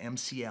maybe like an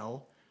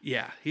MCL.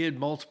 Yeah, he had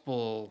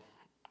multiple.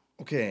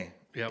 Okay.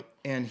 Yep.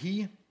 And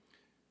he,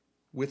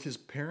 with his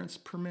parents'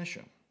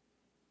 permission,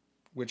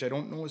 which I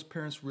don't know his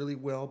parents really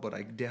well, but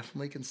I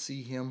definitely can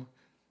see him.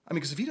 I mean,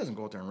 because if he doesn't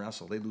go out there and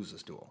wrestle, they lose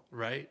this duel.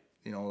 Right.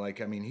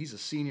 He's a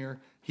senior.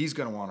 He's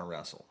going to want to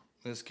wrestle.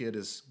 This kid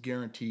is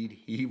guaranteed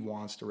he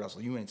wants to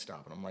wrestle. You ain't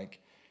stopping him.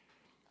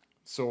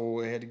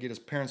 So I had to get his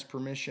parents'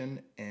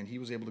 permission, and he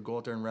was able to go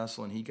out there and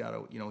wrestle, and he got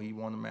out. He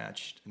won the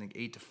match, I think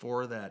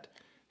 8-4 that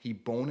he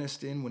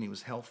bonused in when he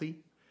was healthy.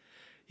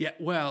 Yeah.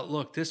 Well,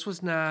 look, this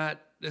was not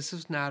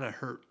a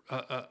hurt,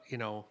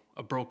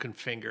 a broken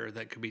finger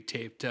that could be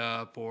taped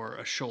up or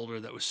a shoulder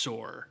that was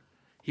sore.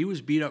 He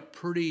was beat up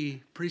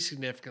pretty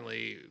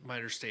significantly, my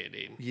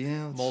understanding.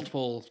 Yeah.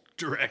 Multiple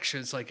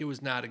directions. It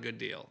was not a good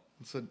deal.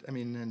 So,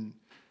 and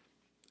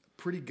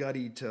pretty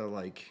gutty to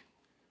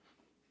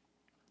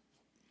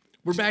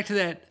We're back to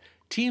that.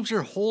 Teams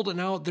are holding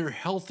out their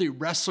healthy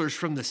wrestlers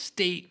from the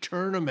state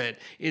tournament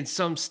in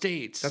some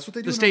states. That's what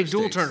they do. The state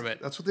dual tournament.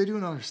 That's what they do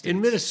in other states.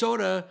 In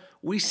Minnesota,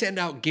 we send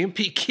out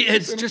gimpy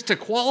kids just to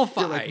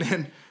qualify.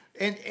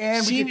 And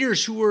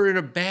seniors who were in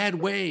a bad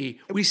way,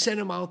 we send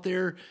them out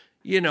there.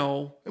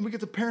 And we get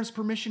the parents'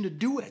 permission to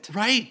do it.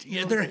 Right.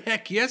 Yeah,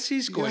 heck yes,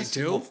 he's going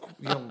to.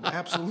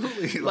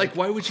 Absolutely.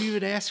 Why would you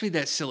even ask me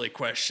that silly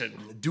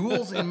question?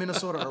 Duels in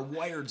Minnesota are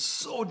wired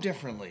so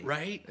differently.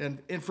 Right.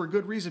 And for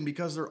good reason,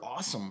 because they're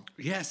awesome.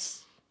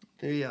 Yes.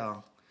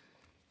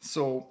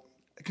 So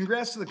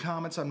congrats to the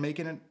Comets on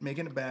making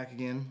it back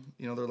again.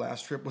 Their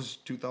last trip was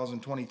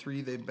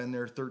 2023. They've been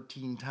there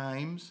 13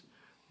 times.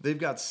 They've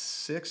got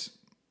 6.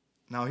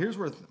 Now, here's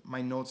where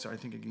my notes are, I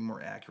think, are getting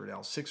more accurate,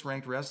 Al. 6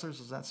 ranked wrestlers.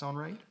 Does that sound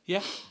right?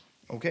 Yeah.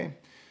 Okay.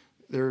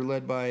 They're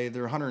led by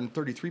their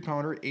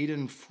 133-pounder,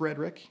 Aiden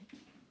Frederick.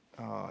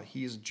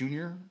 He is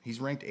junior. He's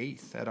ranked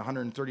 8th at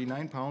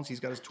 139 pounds. He's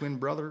got his twin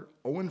brother,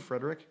 Owen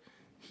Frederick.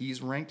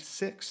 He's ranked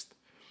 6th.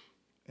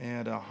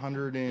 At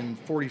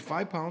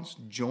 145 pounds,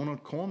 Jonah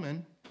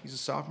Coleman. He's a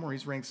sophomore.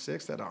 He's ranked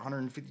 6th at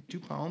 152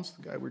 pounds.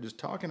 The guy we were just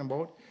talking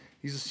about.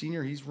 He's a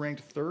senior. He's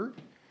ranked 3rd.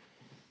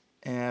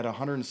 At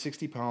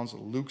 160 pounds,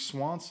 Luke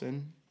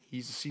Swanson.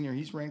 He's a senior.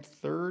 He's ranked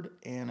 3rd.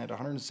 And at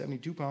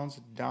 172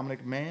 pounds,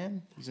 Dominic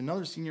Mann. He's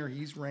another senior.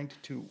 He's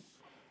ranked 2.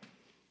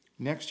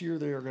 Next year,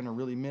 they are going to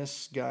really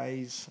miss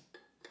guys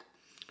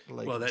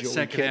like that Joey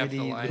second Kennedy,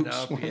 half of the Luke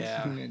lineup,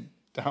 Swanson, and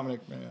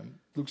Dominic Mann.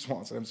 Luke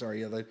Swanson, I'm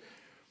sorry. Yeah,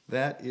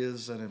 that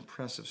is an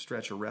impressive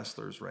stretch of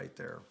wrestlers right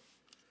there.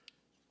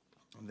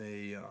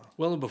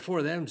 And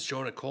before them is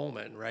Jonah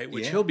Coleman, right?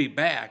 Which Yeah. he'll be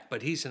back,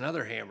 but he's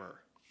another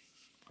hammer.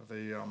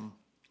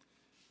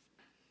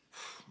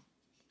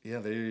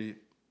 They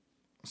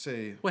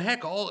say. Well,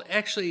 heck,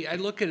 I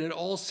look at it,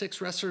 all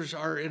 6 wrestlers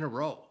are in a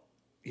row.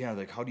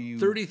 Yeah, how do you?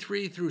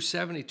 33 through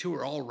 72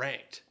 are all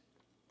ranked.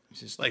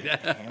 Just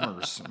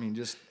hammers. I mean,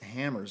 just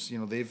hammers.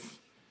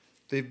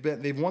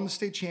 They've won the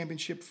state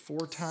championship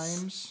 4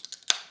 times.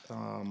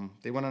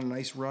 They went on a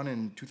nice run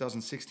in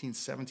 2016,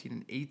 17,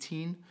 and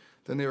 18.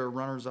 Then they were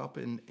runners-up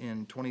in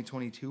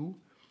 2022.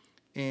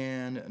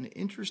 And an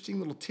interesting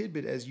little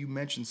tidbit, as you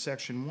mentioned,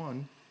 Section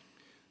 1,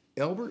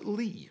 Albert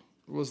Lee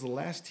was the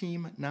last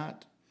team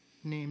not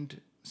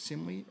named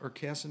Simley or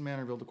Casson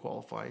Manorville to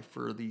qualify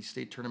for the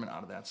state tournament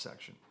out of that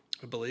section.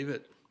 I believe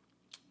it.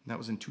 And that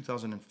was in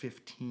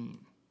 2015.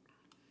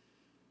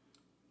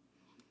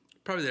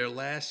 Probably their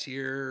last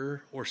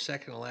year or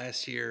second to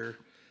last year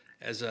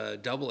as a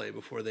AA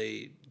before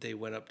they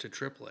went up to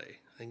AAA.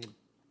 I think.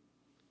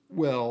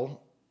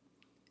 Well,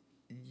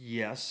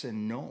 yes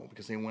and no,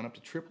 because they went up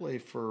to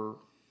AAA for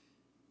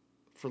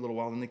a little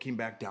while, then they came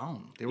back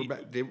down. They were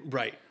back.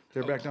 Right.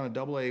 They're back down to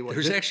AA.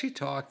 There's actually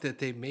talk that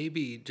they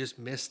maybe just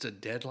missed a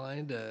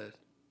deadline to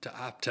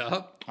opt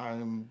up.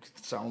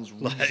 Sounds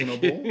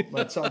reasonable.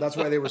 That's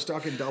why they were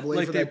stuck in AA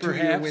for that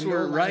 2-year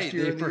window last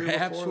year. They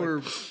perhaps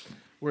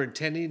were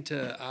intending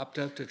to opt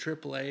up to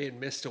AAA and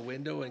missed a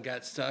window and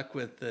got stuck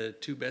with the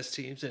 2 best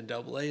teams in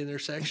AA in their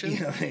section.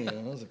 Yeah,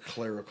 that was a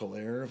clerical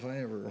error if I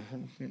ever,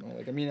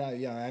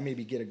 I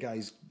maybe get a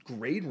guy's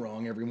grade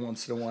wrong every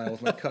once in a while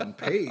with my cut and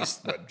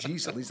paste, but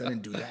geez, at least I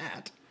didn't do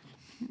that.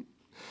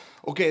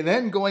 Okay,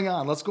 then going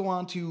on, let's go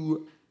on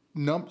to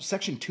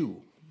Section 2.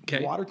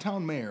 Okay.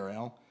 Watertown Mayor,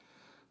 Al.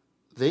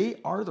 They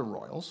are the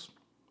Royals.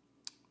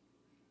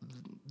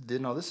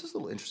 Now, this is a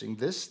little interesting.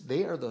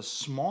 They are the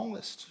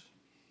smallest.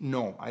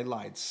 No, I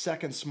lied.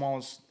 Second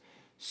smallest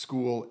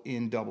school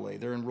in AA.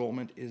 Their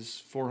enrollment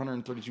is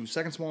 432.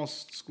 Second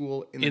smallest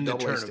school in the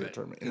AA state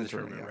tournament. In the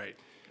tournament, right.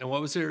 And what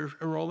was their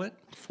enrollment?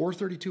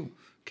 432.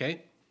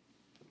 Okay.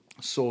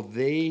 So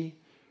they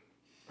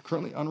are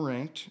currently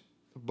unranked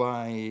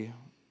by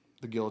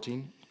the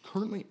Guillotine,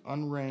 currently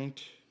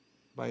unranked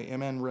by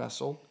MN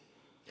Wrestle.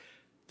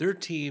 Their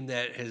team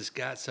that has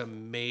got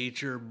some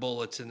major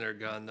bullets in their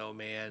gun, though,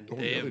 man.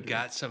 They have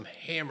got some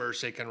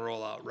hammers they can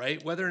roll out,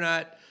 right? Whether or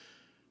not,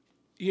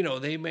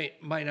 they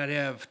might not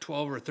have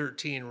 12 or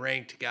 13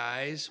 ranked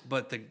guys,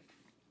 but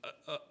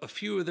a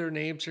few of their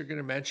names they're going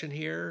to mention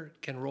here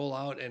can roll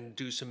out and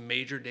do some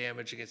major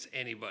damage against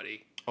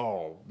anybody.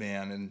 Oh,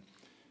 man, and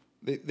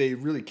they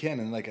really can.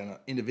 And like an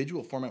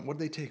individual format, what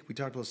do they take? We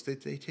talked about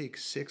they take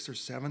 6th or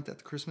 7th at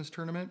the Christmas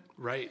tournament.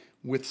 Right.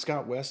 With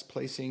Scott West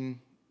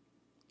placing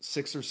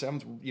 6th or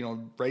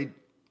 7th, right,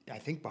 I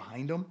think,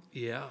 behind them.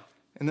 Yeah.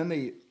 And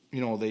then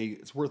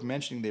it's worth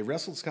mentioning, they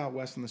wrestled Scott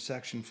West in the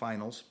section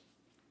finals.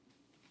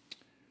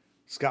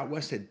 Scott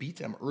West had beat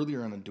them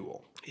earlier in a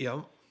duel.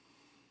 Yeah.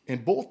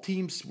 And both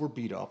teams were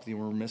beat up. They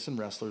were missing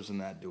wrestlers in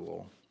that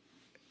duel.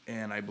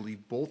 And I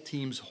believe both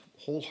teams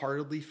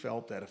wholeheartedly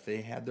felt that if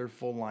they had their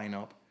full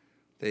lineup,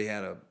 they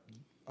had a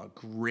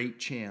great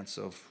chance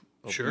of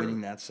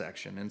winning that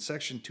section. And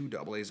Section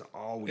 2AA is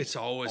always... It's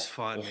always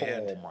fun,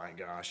 man. Oh, my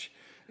gosh.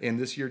 And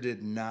this year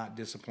did not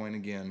disappoint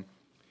again.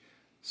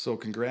 So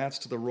congrats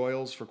to the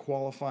Royals for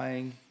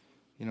qualifying.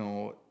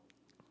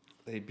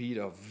 They beat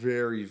a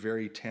very,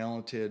 very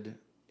talented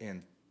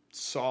and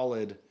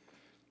solid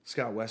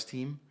Scott West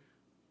team.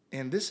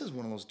 And this is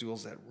one of those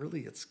duels that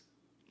really, it's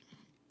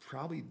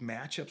probably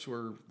matchups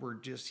were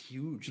just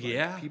huge.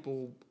 Yeah.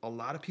 A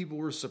lot of people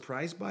were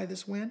surprised by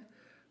this win.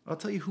 I'll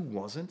tell you who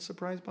wasn't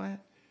surprised by it.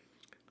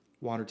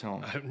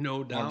 Watertown.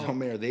 No doubt. Watertown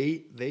Mayor.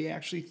 They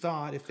actually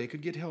thought if they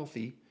could get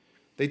healthy,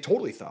 they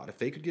totally thought if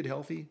they could get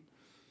healthy,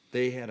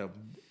 they had a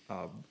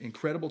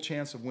incredible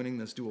chance of winning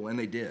this duel, and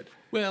they did.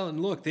 Well,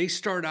 and look, they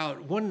start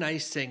out, one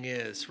nice thing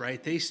is,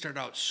 right, they start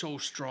out so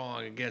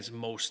strong against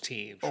most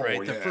teams,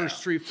 right? The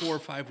first 3, 4,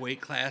 5 weight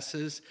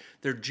classes,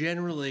 they're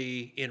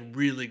generally in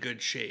really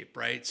good shape,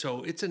 right?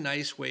 So it's a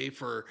nice way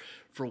for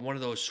one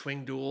of those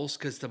swing duels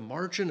because the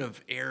margin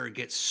of error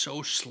gets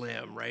so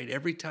slim, right?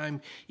 Every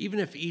time,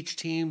 even if each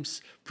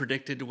team's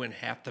predicted to win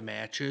half the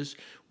matches,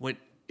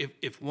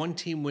 if one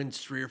team wins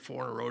 3 or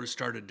 4 in a row to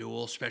start a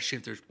duel, especially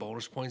if there's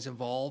bonus points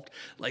involved,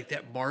 like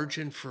that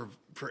margin for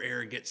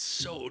error gets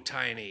so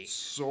tiny.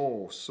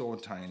 So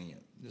tiny.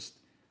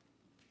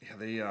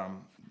 They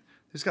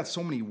just got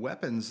so many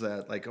weapons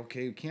that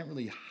you can't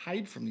really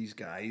hide from these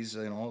guys.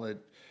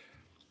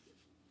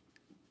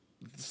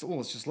 So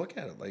let's just look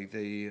at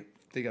it.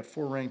 They got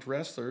 4 ranked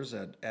wrestlers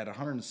at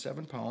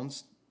 107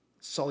 pounds.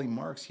 Sully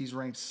Marks, he's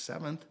ranked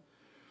 7th.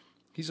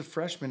 He's a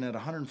freshman at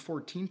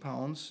 114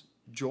 pounds.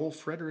 Joel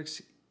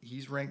Fredericks,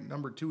 he's ranked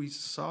number 2. He's a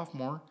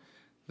sophomore.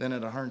 Then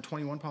at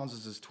 121 pounds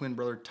is his twin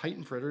brother,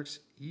 Titan Fredericks.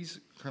 He's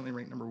currently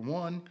ranked number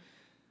 1.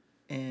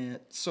 And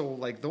so,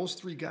 those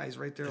 3 guys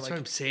right there. That's what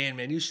I'm saying,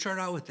 man. You start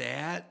out with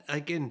that.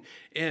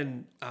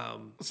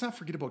 Let's not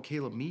forget about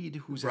Caleb Mead,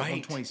 who's at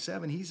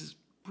 127. He's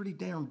pretty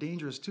damn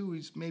dangerous, too.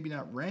 He's maybe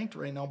not ranked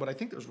right now, but I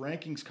think there's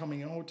rankings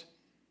coming out.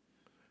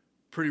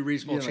 Pretty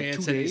reasonable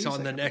chance that he's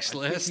on the next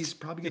list. I think he's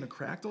probably going to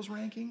crack those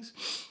rankings.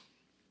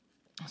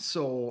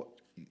 So...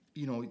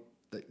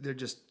 they're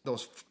just,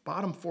 those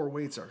bottom 4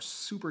 weights are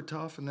super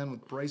tough. And then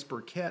with Bryce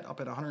Burkett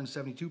up at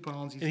 172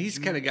 pounds. He's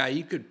the kind of guy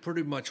you could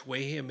pretty much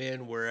weigh him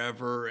in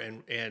wherever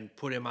and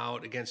put him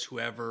out against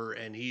whoever.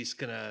 And he's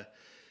gonna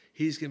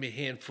be a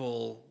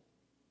handful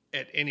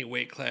at any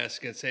weight class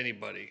against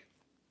anybody.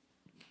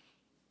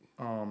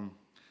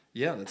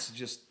 Yeah, that's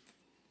just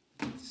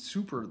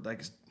super,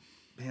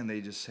 man,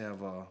 they just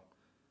have,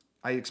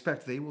 I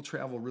expect they will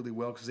travel really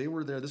well because they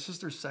were there. This is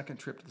their second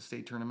trip to the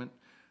state tournament.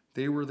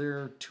 They were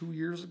there 2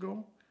 years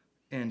ago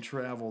and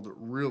traveled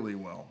really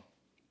well.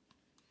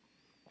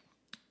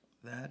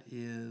 That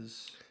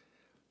is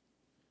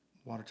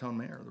Watertown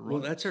Mayor. Well,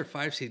 that's our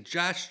 5 seed.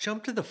 Josh,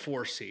 jump to the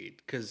 4 seed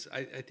because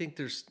I think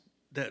there's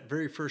that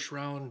very first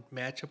round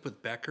matchup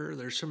with Becker.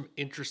 There's some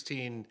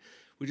interesting.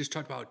 We just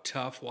talked about how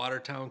tough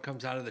Watertown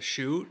comes out of the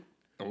chute.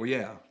 Oh,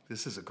 yeah.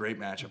 This is a great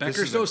matchup.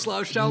 Becker's no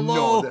slouch down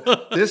low.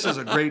 This is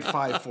a great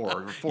 5-4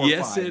 or 4-5.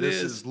 Yes, it this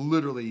is. Is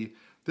literally...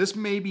 This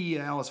may be,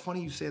 Al, it's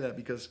funny you say that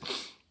because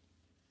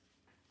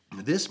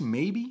this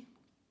maybe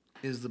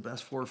is the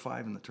best 4 or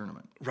 5 in the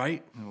tournament.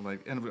 Right.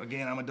 And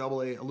again, I'm a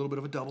little bit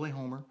of a double A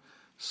homer.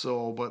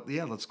 So, but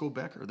yeah, let's go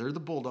Becker. They're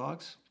the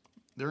Bulldogs.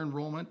 Their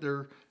enrollment,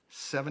 they're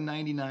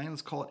 $799.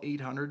 Let's call it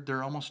 $800.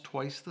 They're almost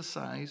twice the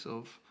size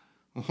of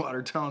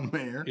Watertown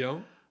Mayor.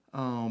 Yep.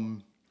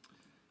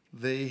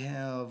 They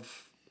have,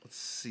 let's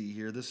see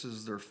here. This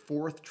is their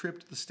 4th trip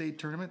to the state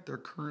tournament. They're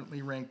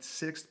currently ranked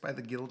 6th by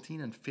the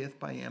Guillotine and 5th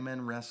by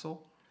MN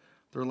Wrestle.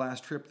 Their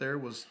last trip there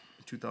was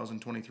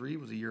 2023,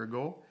 was a year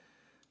ago.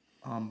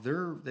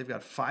 They've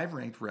got 5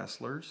 ranked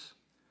wrestlers.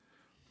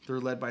 They're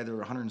led by their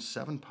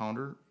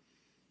 107-pounder,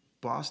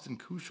 Boston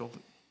Kuschel.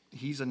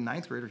 He's a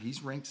 9th grader.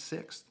 He's ranked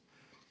 6th.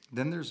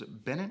 Then there's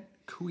Bennett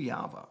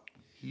Kuyava.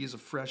 He is a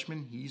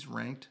freshman. He's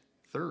ranked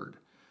 3rd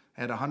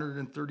At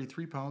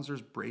 133 pounds,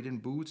 there's Braden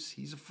Boots.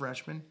 He's a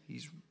freshman.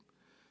 He's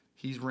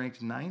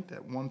ranked 9th.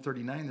 At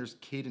 139, there's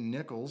Caden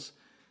Nichols.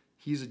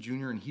 He's a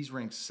junior, and he's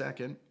ranked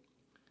 2nd.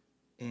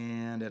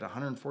 And at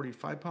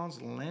 145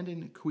 pounds,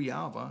 Landon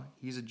Cuyava.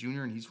 He's a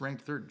junior, and he's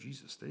ranked 3rd.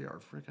 Jesus, they are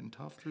freaking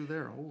tough through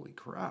there. Holy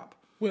crap.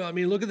 Well, I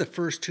mean, look at the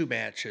first 2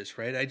 matches,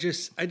 right? I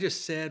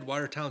just said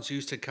Watertown's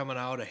used to coming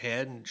out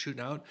ahead and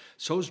shooting out.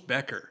 So's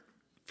Becker.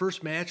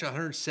 First match,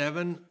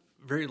 107,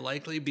 very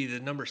likely be the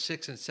number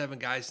 6 and 7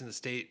 guys in the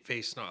state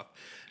facing off.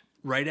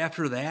 Right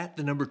after that,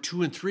 the number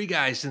 2 and 3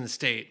 guys in the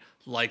state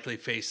likely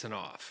facing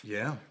off.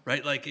 Yeah.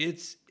 Right? Like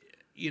it's,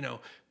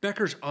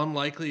 Becker's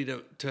unlikely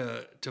to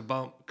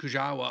bump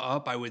Kujawa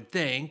up, I would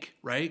think,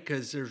 right?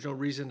 Because there's no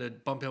reason to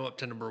bump him up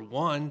to number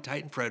 1,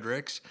 Titan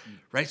Fredericks,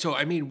 right? So,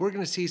 I mean, we're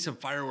going to see some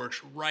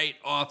fireworks right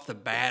off the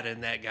bat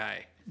in that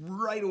guy.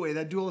 Right away.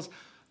 That duel is...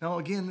 Now,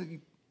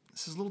 again,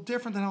 this is a little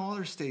different than how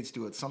other states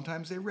do it.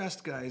 Sometimes they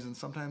rest guys, and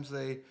sometimes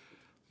they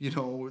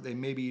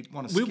maybe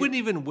want to skip. We wouldn't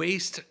even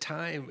waste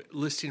time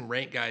listing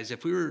ranked guys.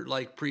 If we were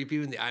like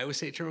previewing the Iowa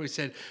State tournament, we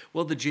said,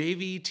 well, the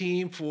JV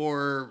team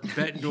for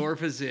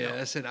Bettendorf is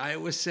this, and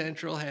Iowa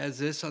Central has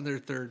this on their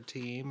 3rd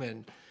team.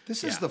 And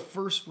this is the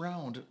first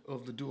round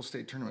of the dual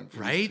state tournament for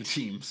right? these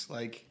 2 teams.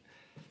 Like,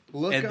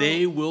 look and out.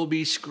 they will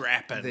be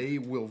scrapping. They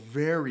will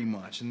very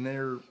much. And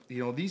they're,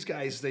 these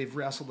guys, they've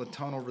wrestled a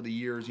ton over the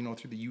years, through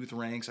the youth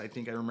ranks. I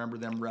think I remember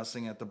them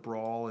wrestling at the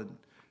Brawl in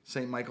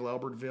St. Michael,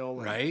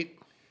 Albertville. Right.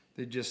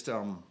 They just, it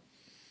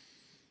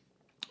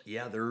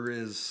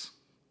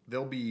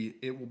will be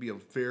a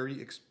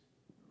very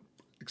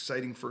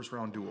exciting first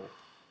round duel.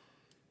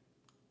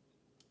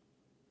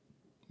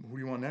 Who do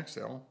you want next,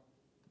 Al?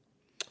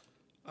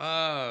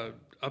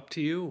 Up to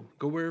you.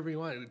 Go wherever you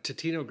want.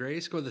 Totino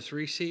Grace, go the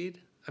 3 seed.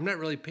 I'm not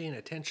really paying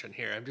attention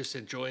here. I'm just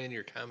enjoying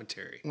your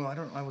commentary. Well,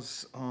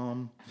 let's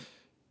go.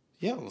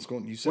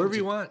 You said wherever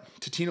you want.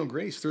 Totino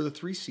Grace, they're the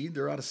 3 seed.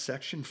 They're out of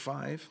Section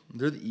 5.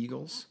 They're the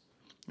Eagles.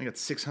 They got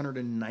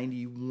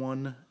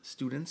 691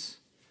 students.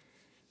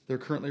 They're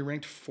currently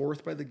ranked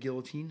 4th by the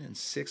Guillotine and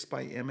 6th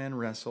by MN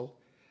Wrestle.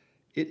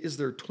 It is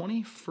their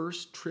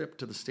 21st trip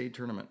to the state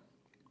tournament.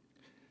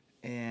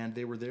 And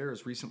they were there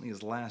as recently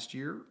as last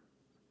year.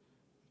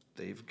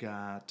 They've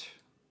got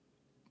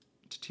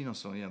Totino,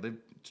 so yeah, they've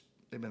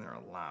been there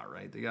a lot,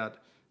 right? They got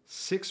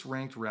 6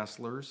 ranked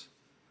wrestlers.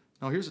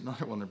 Now here's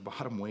another one. Their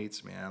bottom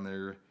weights, man.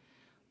 They're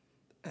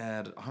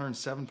at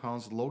 107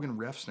 pounds. Logan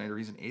Refsnyder,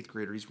 he's an 8th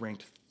grader. He's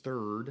ranked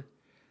 3rd.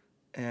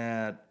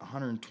 At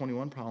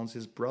 121 pounds,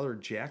 his brother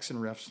Jackson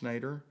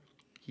Refsnyder,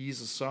 he's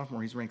a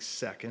sophomore. He's ranked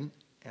 2nd.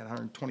 At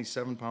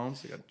 127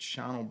 pounds, they got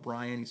Sean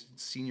O'Brien. He's a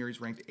senior.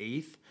 He's ranked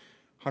 8th.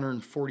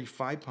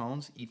 145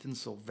 pounds, Ethan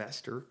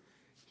Sylvester.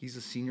 He's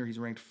a senior. He's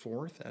ranked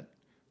 4th. At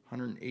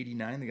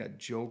 189, they got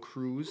Joe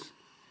Cruz.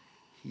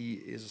 He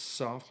is a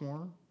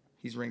sophomore.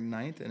 He's ranked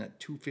 9th. And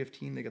at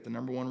 215, they got the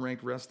number 1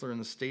 ranked wrestler in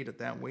the state at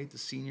that weight, the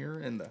senior,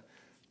 and the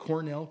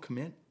Cornell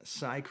commit,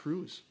 Cy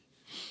Cruz.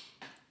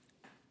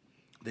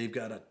 They've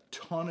got a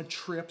ton of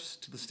trips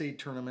to the state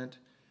tournament.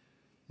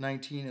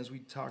 19, as we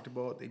talked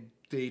about,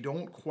 they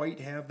don't quite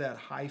have that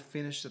high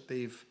finish that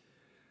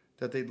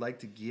they'd like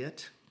to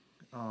get.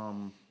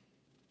 I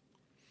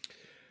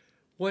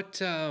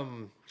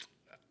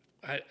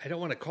don't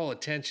want to call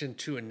attention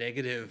to a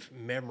negative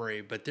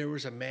memory, but there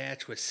was a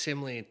match with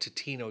Simley and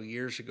Totino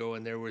years ago,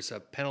 and there was a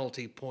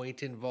penalty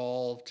point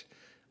involved.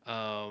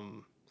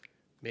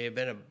 May have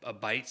been a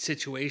bite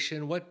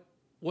situation.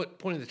 What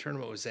point of the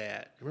tournament was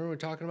that? Remember what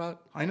we're talking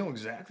about? I know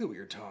exactly what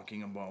you're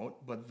talking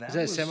about, but was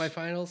that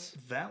semifinals?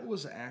 That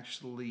was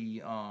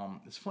actually.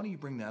 It's funny you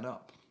bring that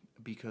up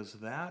because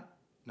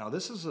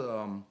this is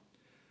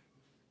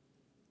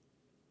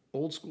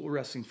old school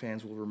wrestling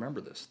fans will remember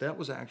this. That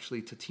was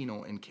actually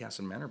Totino and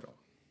Casson Manorville.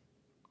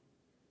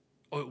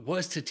 Oh, it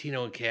was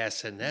Totino and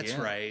Casson. That's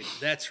right.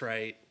 That's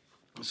right.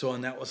 So,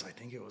 and that was, I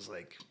think it was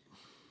like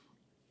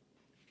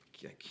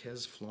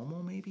Kez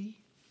Flomo, maybe?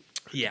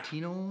 Yeah.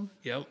 Totino.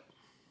 Yep.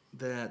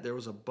 That there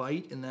was a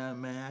bite in that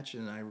match,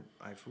 and I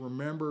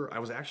remember I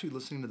was actually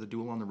listening to the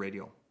duel on the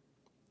radio.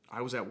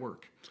 I was at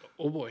work.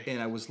 Oh, boy.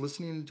 And I was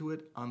listening to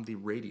it on the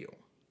radio.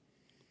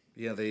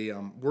 Yeah, they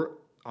were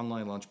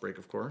online lunch break,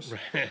 of course.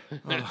 Right.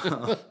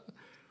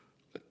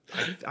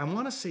 I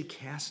want to say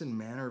Casson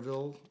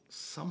Manorville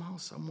somehow,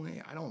 some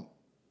way.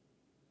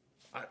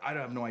 I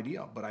have no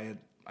idea, but I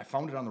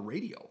found it on the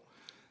radio,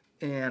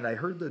 and I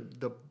heard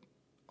the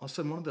all of a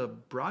sudden one of the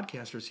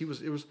broadcasters.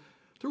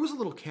 There was a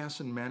little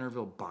Casson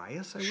Manorville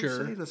bias, I would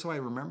say. That's how I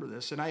remember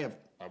this, and I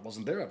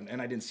wasn't there,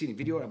 and I didn't see any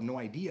video. I have no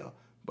idea,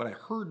 but I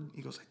heard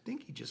he goes, I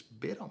think he just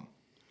bit him.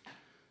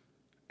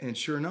 And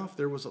sure enough,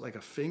 there was like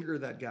a finger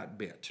that got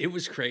bit. It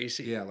was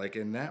crazy. Yeah,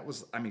 and that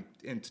was, and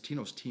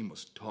Totino's team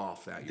was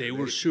tough that year. They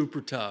were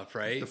super tough,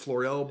 right? The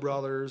Florell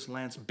brothers,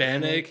 Lance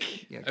Bannock.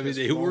 Yeah,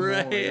 they were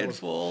a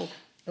handful.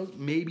 That was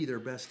maybe their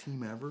best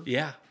team ever.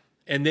 Yeah,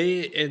 and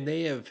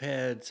they have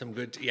had some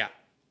good. Yeah,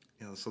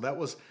 so that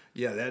was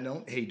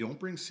don't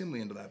bring Simley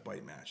into that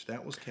bite match.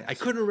 That was Cass. I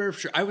couldn't remember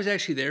for sure. I was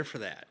actually there for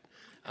that.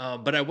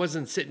 But I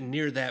wasn't sitting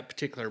near that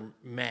particular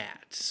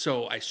mat.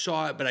 So I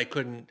saw it, but I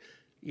couldn't,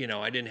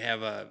 I didn't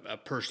have a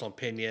personal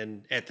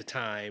opinion at the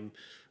time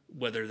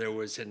whether there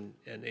was an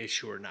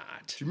issue or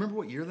not. Do you remember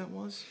what year that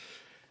was?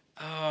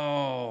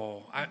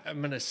 Oh, I'm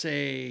going to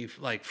say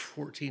like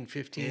 14,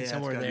 15, Yeah,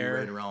 somewhere it's gotta be there.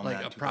 right around like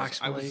that,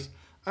 approximately.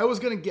 I was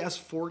going to guess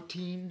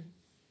 14.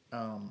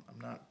 I'm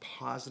not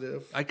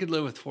positive. I could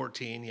live with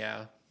 14,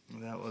 yeah.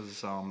 That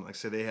was, like I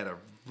said, they had a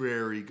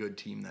very good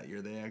team that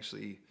year. They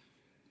actually,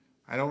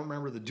 I don't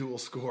remember the dual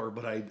score,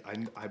 but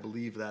I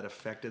believe that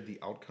affected the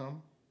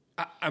outcome.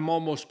 I'm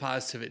almost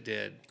positive it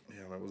did.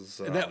 Yeah, that was.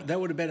 That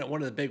would have been at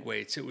one of the big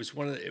weights. It was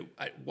one of the.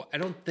 I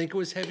don't think it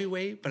was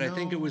heavyweight, but I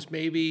think it was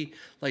maybe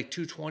like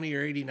 220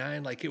 or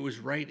 89. Like it was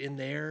right in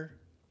there.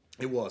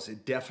 It was.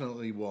 It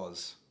definitely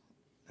was,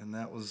 and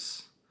that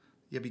was,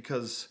 yeah,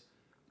 because,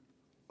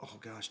 oh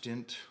gosh,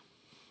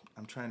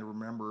 I'm trying to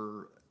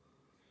remember.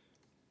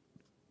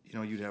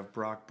 You'd have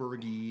Brock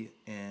Berge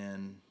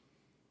and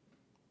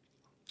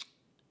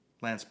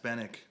Lance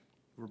Bennick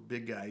were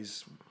big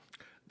guys.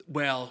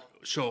 Well,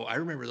 so I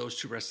remember those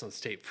two wrestling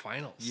state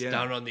finals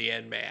down on the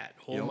end mat.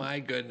 Oh my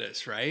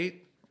goodness,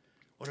 right?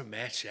 What a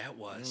match that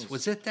was.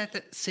 Was it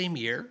that same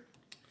year?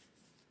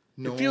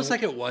 No, it feels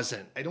like it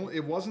wasn't.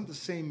 It wasn't the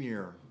same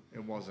year.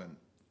 It wasn't.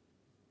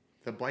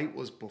 The bite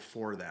was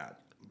before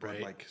that.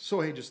 But Right.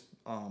 Hey, just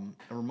a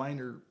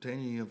reminder to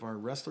any of our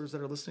wrestlers that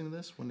are listening to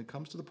this: when it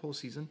comes to the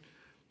postseason,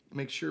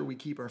 make sure we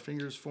keep our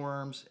fingers,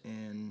 forearms,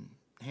 and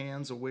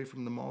hands away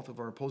from the mouth of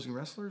our opposing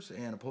wrestlers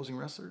and opposing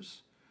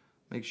wrestlers.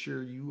 Make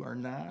sure you are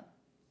not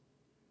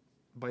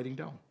biting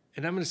down.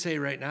 And I'm going to say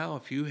right now,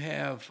 if you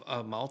have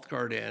a mouth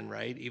guard in,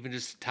 right, even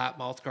just a top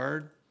mouth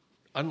guard,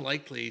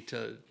 unlikely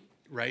to,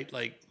 right,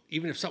 like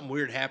even if something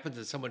weird happens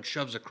and someone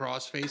shoves a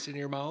crossface in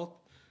your mouth,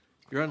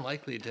 you're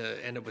unlikely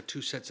to end up with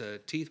 2 sets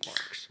of teeth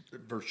marks.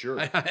 For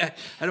sure. I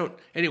don't,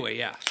 anyway,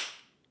 yeah.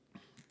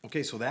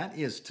 Okay, so that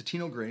is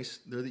Totino Grace.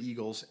 They're the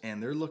Eagles, and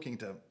they're looking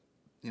to,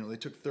 they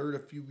took third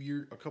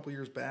a couple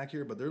years back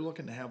here, but they're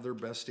looking to have their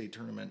best state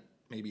tournament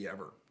maybe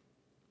ever.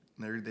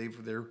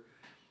 They're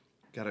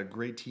got a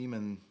great team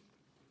and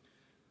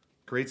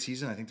great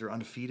season. I think they're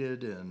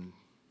undefeated, and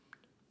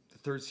the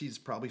third seed is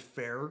probably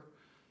fair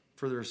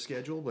for their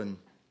schedule, and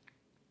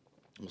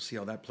we'll see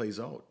how that plays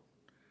out.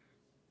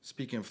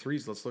 Speaking of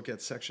threes, let's look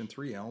at Section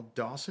 3, Al.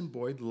 Dawson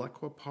Boyd,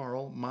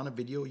 Lequaparl,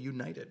 Montevideo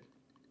United.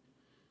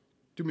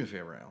 Do me a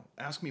favor, Al.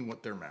 Ask me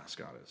what their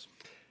mascot is.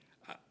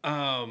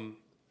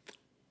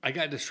 I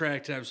got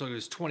distracted. I was looking, it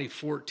was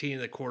 2014 in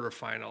the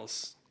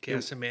quarterfinals.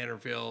 Casa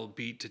Manorville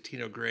beat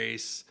Totino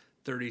Grace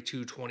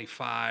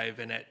 32-25,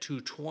 and at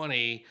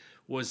 220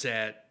 was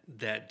at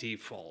that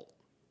default.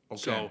 Okay.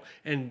 So,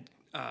 and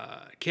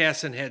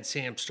Casson had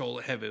Sam Stoll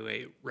at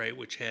heavyweight, right,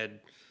 which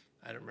had,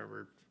 I don't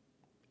remember,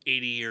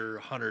 80 or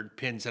 100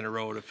 pins in a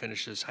row to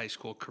finish his high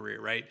school career,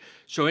 right?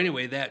 So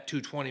anyway, that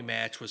 220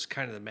 match was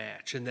kind of the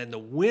match. And then the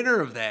winner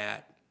of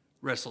that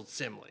wrestled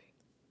Simley.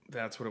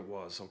 That's what it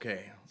was.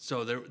 Okay.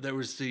 So there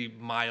was the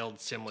mild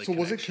Simley So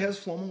was it connection. Kez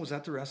Flomo? Was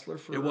that the wrestler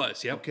for? It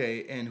was, yep.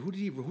 Okay, and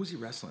who's he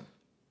wrestling?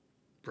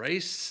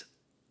 Bryce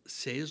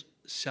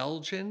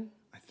Selgin?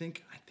 I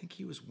think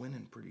he was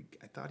winning pretty.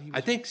 I thought he was.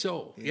 I think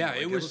so. Yeah,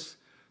 like it was.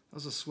 That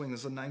was a swing. This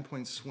is a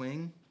 9-point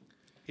swing.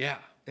 Yeah.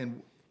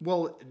 And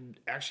well,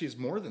 actually, it's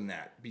more than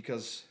that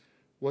because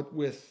what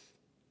with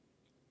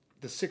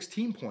the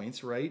 16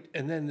 points, right?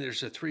 And then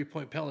there's a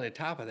 3-point penalty on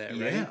top of that,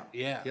 right? Yeah.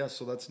 Yeah. Yeah.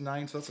 So that's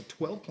 9. So that's a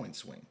 12-point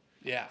swing.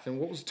 Yeah. And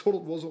what was total?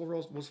 What was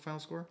overall? What was the final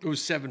score? It was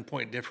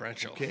 7-point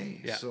differential.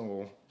 Okay. Yeah.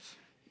 So,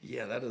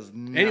 yeah, that is.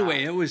 Not,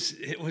 Anyway, it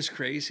was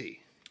crazy.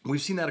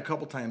 We've seen that a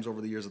couple times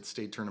over the years at the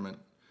state tournament.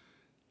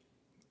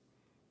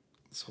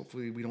 So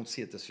hopefully we don't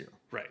see it this year.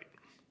 Right.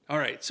 All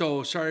right.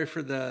 So sorry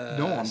for the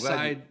No, I'm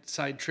glad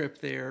side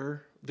trip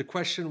there. The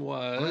question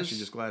was. I'm actually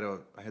just glad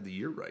I had the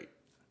year right.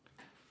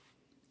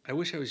 I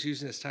wish I was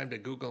using this time to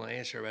Google and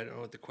answer, but I don't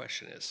know what the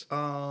question is.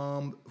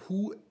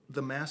 Who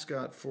the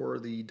mascot for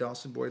the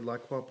Dawson Boyd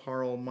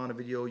Lequaparl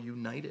Montevideo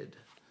United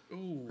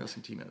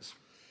wrestling team is?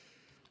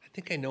 I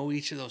think I know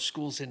each of those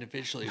schools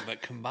individually,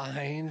 but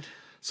combined,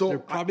 So they're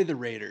probably the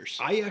Raiders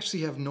I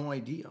actually have no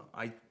idea.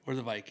 or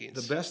the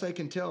Vikings. The best I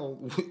can tell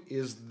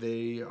is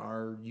they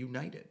are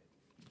united.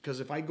 Because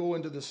if I go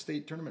into the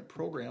state tournament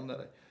program that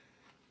I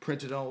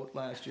printed out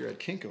last year at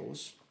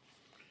Kinko's,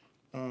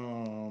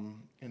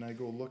 and I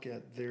go look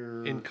at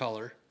their in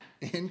color.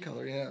 in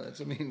color, yeah.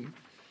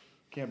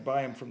 Can't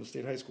buy them from the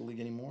state high school league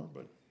anymore.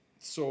 But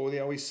so they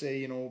always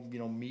say,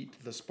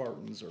 meet the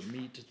Spartans or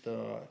meet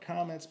the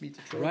Comets, meet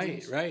the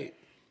Trojans. Right.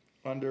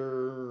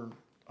 Under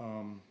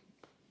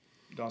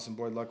Dawson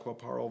Boyd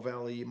Lequaparl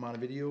Valley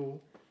Montevideo,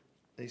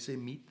 they say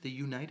meet the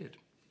United.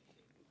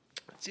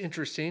 It's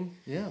interesting.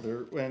 Yeah,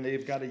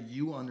 they've got a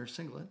U on their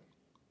singlet,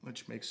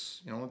 which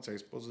makes I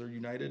suppose they're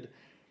united.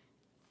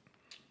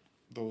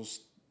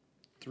 Those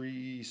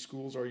 3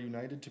 schools are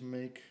united to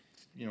make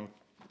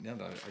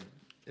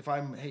if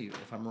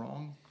I'm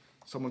wrong,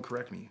 someone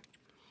correct me.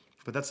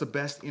 But that's the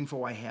best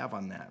info I have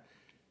on that.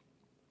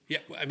 Yeah,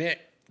 I mean,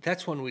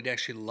 That's one we'd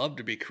actually love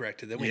to be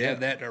corrected. Then we Yeah.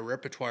 have that in our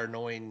repertoire,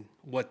 knowing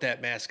what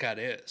that mascot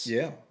is.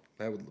 Yeah,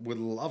 I would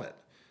love it.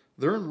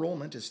 Their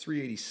enrollment is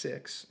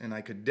 386, and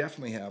I could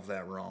definitely have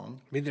that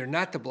wrong. I mean, they're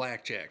not the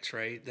Blackjacks,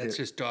 right? That's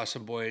They're- just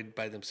Dawson Boyd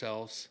by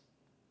themselves.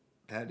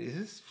 That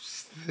is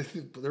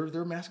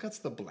their mascots,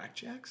 the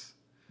Blackjacks.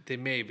 They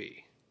may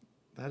be.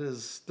 That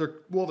is their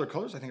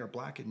colors I think are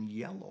black and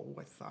yellow.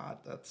 I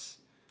thought that's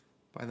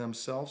by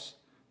themselves.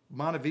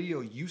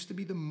 Montevideo used to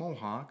be the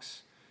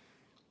Mohawks.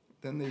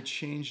 Then they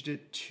changed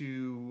it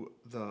to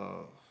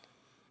the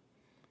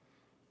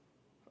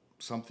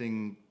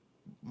something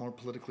more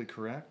politically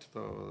correct,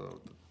 the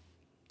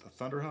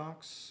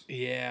Thunderhawks.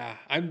 Yeah,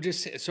 I'm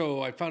just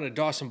so I found a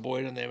Dawson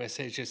Boyd on the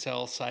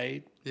MSHSL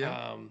site.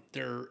 Yeah.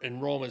 Their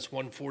enrollment's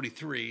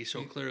 143,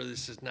 so clearly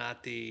this is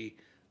not the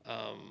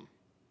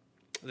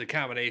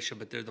combination,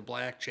 but they're the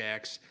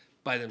Blackjacks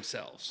by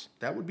themselves,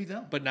 That would be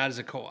them. but not as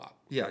a co-op.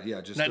 Yeah,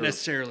 just Not their-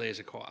 necessarily as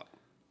a co-op,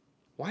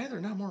 Why are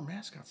there not more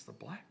mascots? The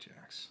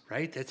Blackjacks.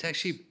 right? That's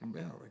actually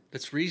Yeah, like,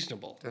 that's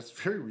reasonable. that's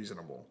very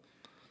reasonable.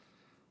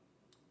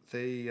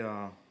 They,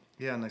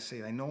 and I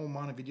say, I know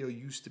Montevideo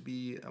used to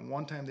be, at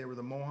one time they were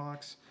the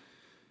Mohawks.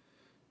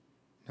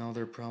 Now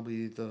they're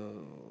probably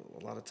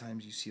a lot of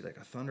times you see like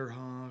a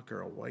Thunderhawk or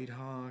a White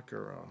Hawk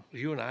or a, Are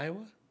you in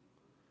Iowa?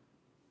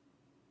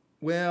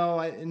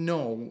 well,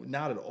 no,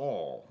 not at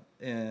all.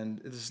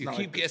 And it's You not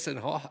keep like, guessing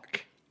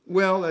Hawk.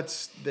 well,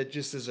 that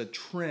just is a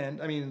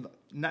trend. I mean,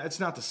 it's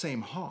not the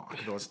same hawk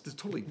though. It's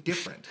totally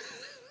different,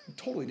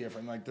 totally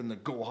different. Like than the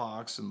Go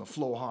Hawks and the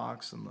Flow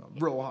Hawks and the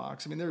Bro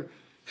Hawks. I mean,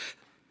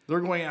 they're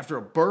going after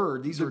a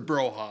bird. These The are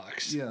Bro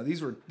Hawks. yeah.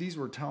 These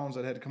were towns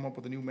that had to come up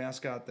with a new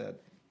mascot that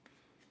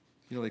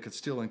they could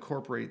still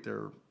incorporate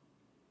their.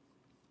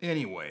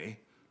 Anyway,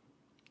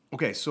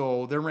 okay,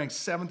 so they're ranked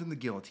 7th in the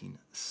guillotine,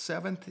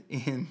 7th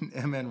in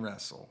MN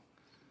wrestle.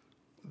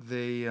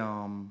 They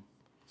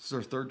this is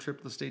their 3rd trip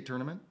to the state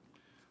tournament.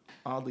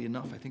 Oddly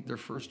enough, I think their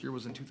first year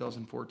was in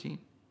 2014.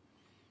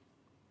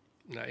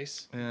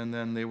 Nice. And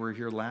then they were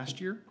here last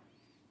year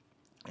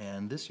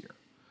and this year.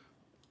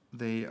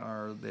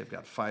 They've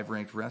got 5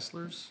 ranked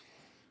wrestlers.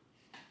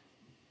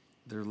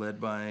 They're led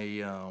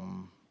by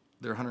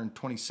their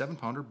 127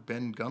 pounder,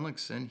 Ben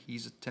Gunlickson.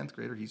 He's a 10th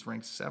grader. He's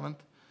ranked 7th.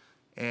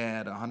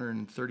 At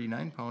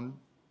 139 pound,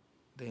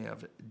 they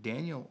have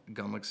Daniel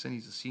Gunlickson.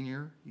 He's a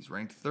senior. He's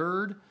ranked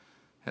 3rd.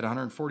 At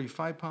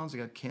 145 pounds, they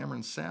got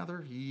Cameron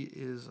Sather. He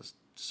is a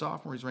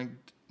sophomore. He's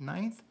ranked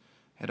 9th.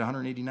 At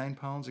 189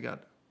 pounds, they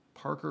got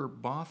Parker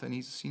Both, and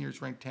he's a senior.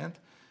 He's ranked 10th.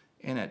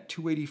 And at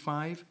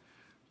 285,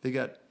 they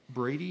got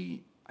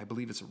Brady, I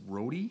believe it's a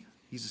Rhodey.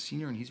 He's a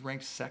senior, and he's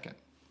ranked 2nd.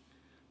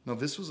 Now,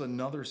 this was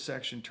another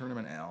section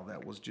tournament, Al,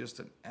 that was just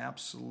an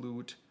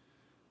absolute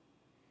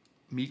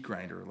meat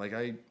grinder. Like,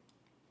 I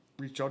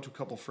reached out to a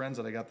couple friends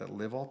that I got that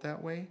live out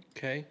that way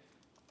Okay.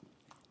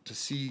 to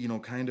see,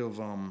 kind of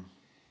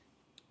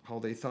how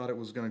they thought it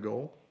was going to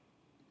go.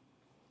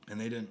 And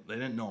they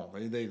didn't know.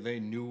 They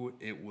knew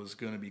it was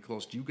going to be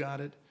close. You got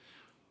it.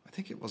 I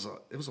think it was a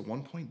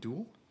 1-point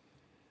duel.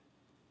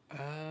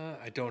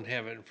 I don't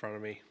have it in front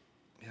of me.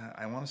 Yeah,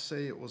 I want to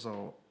say it was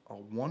a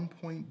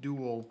 1-point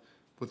duel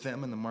with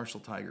them and the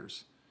Marshall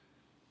Tigers.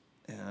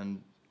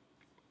 And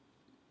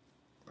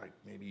like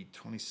maybe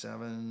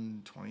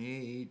 27,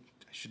 28.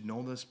 I should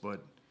know this,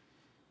 but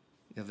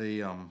yeah,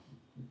 they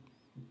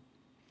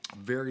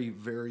very,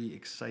 very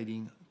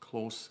exciting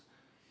close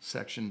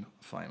section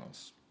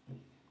finals.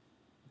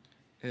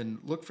 And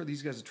look for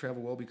these guys to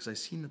travel well because I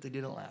seen that they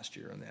did it last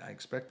year, and I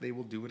expect they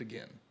will do it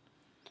again.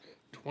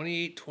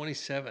 28-27.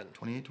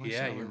 28-27.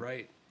 Yeah, you're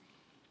right.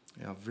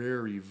 Yeah,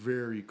 very,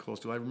 very close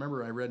to. I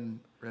remember I read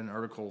an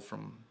article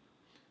from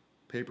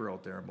paper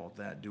out there about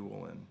that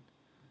duel, and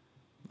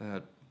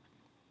that,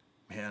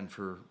 man,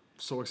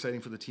 so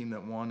exciting for the team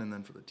that won, and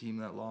then for the team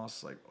that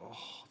lost, like, oh,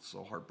 it's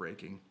so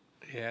heartbreaking.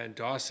 Yeah, and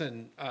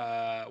Dawson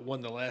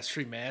won the last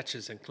 3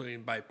 matches,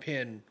 including by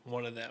pin,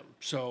 one of them.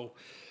 So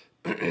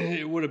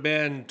it would have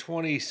been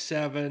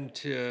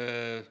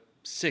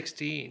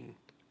 27-16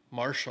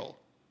 Marshall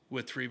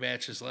with 3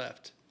 matches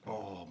left.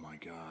 Oh my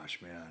gosh,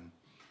 man!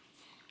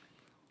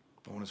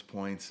 Bonus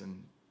points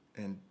and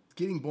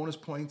getting bonus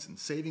points and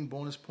saving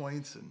bonus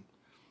points and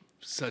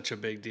Such a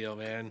big deal,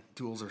 man.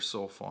 duels are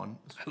so fun,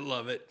 I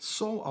love it.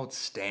 so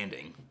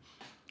outstanding.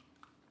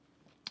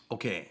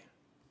 Okay,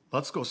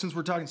 let's go. Since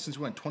we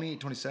went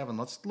 28-27,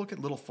 let's look at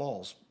Little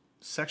Falls,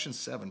 Section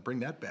 7. Bring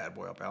that bad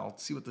boy up, Al.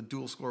 See what the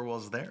duel score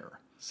was there.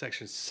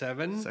 Section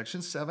 7.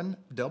 Section 7,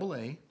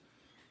 AA.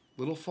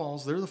 Little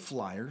Falls, they're the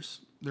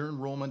Flyers. Their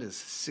enrollment is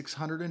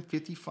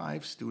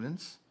 655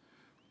 students.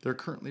 They're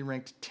currently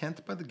ranked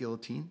 10th by the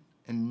Guillotine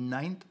and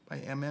 9th by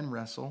MN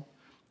Wrestle.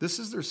 This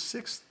is their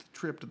 6th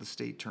trip to the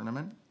state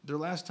tournament. Their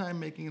last time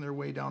making their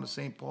way down to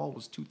St. Paul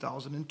was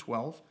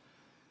 2012.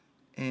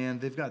 And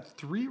they've got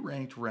 3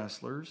 ranked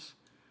wrestlers.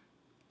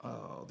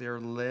 They're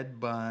led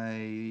by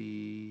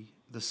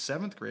the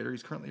 7th grader.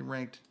 He's currently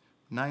ranked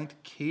 9th,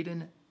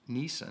 Caden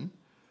Neeson.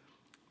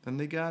 Then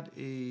they got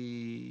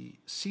a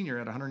senior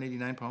at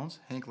 189 pounds,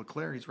 Hank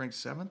LeClaire. He's ranked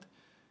 7th.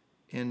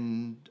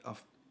 And a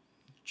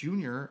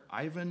junior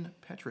Ivan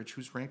Petrich,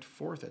 who's ranked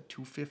 4th at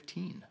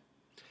 215.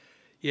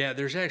 Yeah,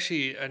 there's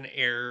actually an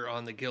error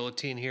on the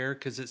guillotine here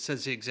because it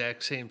says the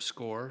exact same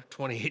score,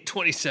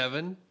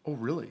 28-27. Oh,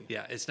 really?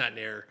 Yeah, it's not an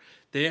error.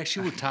 They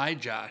actually were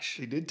tied, Josh.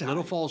 They did tie.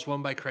 Little Falls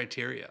won by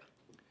criteria.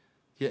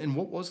 Yeah, and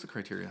what was the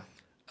criteria?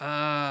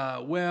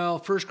 Well,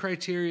 first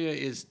criteria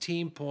is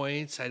team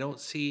points. I don't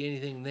see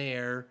anything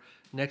there.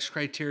 Next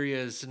criteria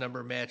is the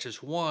number of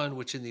matches won,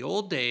 which in the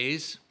old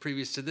days,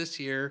 previous to this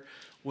year,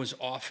 was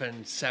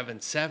often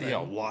 7-7. Yeah,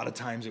 a lot of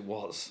times it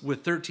was.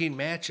 With 13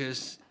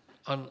 matches,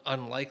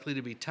 unlikely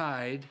to be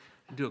tied.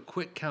 Do a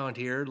quick count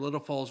here.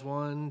 Little Falls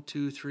 1,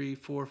 2, 3,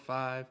 4,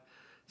 5,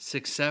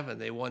 6, 7.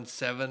 They won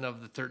 7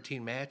 of the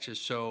 13 matches.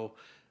 So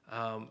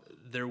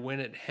their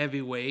win at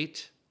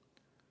heavyweight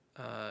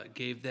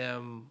gave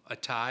them a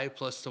tie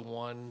plus the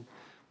one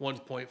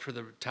point for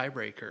the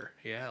tiebreaker.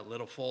 Yeah,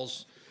 Little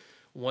Falls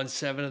won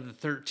 7 of the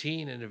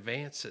 13 and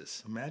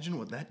advances. Imagine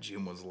what that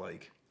gym was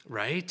like.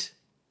 Right?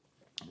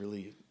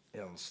 Really,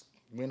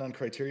 win on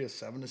criteria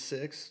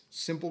 7-6.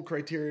 Simple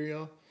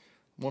criteria.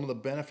 One of the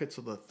benefits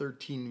of the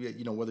 13,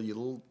 whether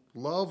you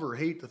love or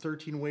hate the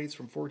 13 weights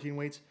from 14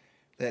 weights,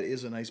 that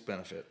is a nice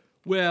benefit.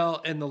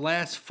 Well, and the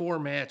last 4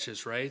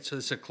 matches, right? So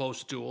this is a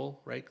close duel,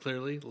 right?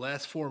 Clearly, the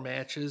last 4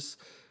 matches,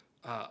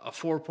 a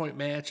 4-point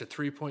match, a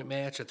 3-point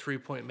match, a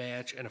 3-point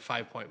match, and a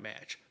 5-point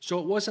match. So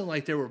it wasn't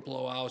like there were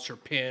blowouts or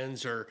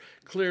pins or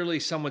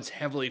clearly someone's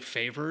heavily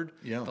favored.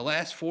 Yeah. The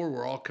last 4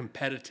 were all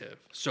competitive.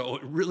 So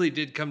it really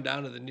did come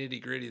down to the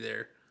nitty-gritty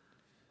there.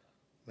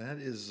 That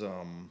is,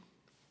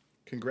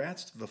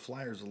 congrats to the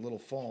Flyers of Little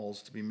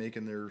Falls to be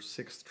making their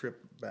 6th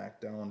trip back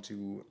down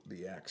to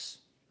the X,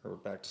 or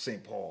back to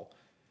St. Paul.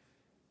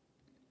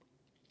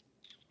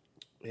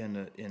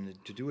 And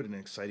to do it in an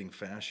exciting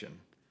fashion.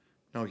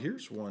 Now,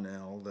 here's one,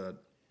 Al, that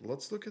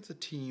let's look at the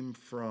team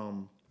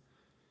from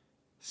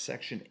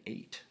Section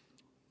 8.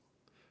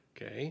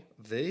 Okay.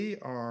 They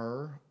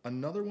are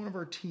another one of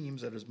our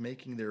teams that is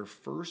making their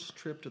first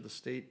trip to the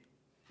state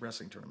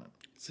wrestling tournament.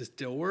 Is this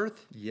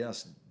Dilworth?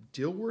 Yes,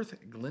 Dilworth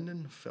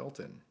Glendon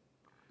Felton.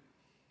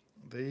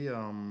 They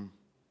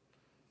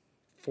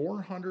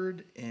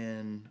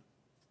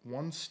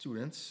 401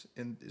 students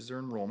is their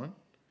enrollment.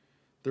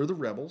 They're the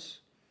Rebels.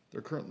 They're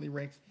currently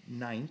ranked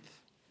 9th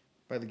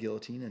by the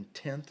Guillotine and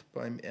 10th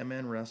by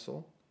MN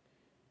Wrestle.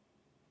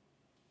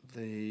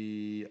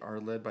 They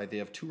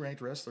have 2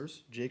 ranked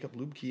wrestlers. Jacob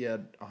Lubke at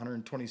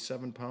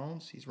 127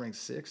 pounds. He's ranked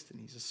 6th and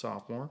he's a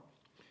sophomore.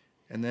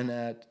 And then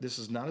this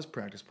is not his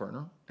practice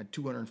partner, at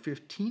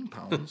 215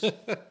 pounds,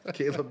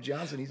 Caleb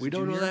Johnson. He's We a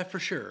don't know junior. that for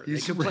sure. They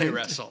He's can play ranked-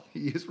 wrestle.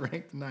 He is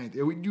ranked 9th.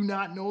 We do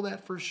not know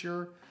that for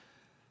sure.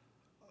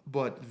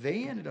 But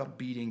they ended up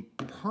beating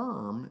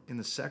Perm in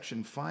the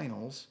section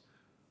finals,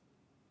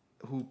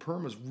 who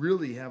Perm was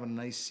really having a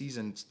nice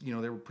season. They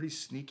were pretty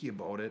sneaky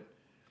about it.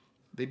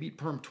 They beat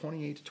Perm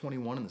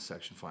 28-21 in the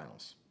section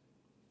finals.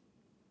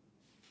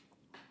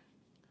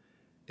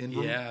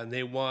 And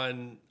they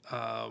won,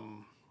 a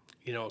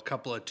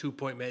couple of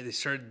 2-point matches. They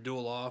started to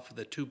duel off with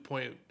a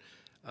 2-point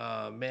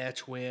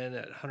match win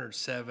at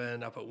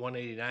 107, up at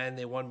 189.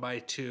 They won by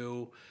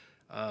 2.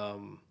 A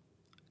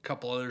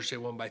couple others, they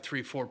won by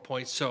 3-4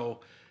 points.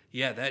 So,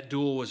 yeah, that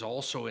duel was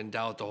also in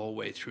doubt the whole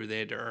way through. They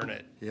had to earn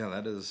it. Yeah,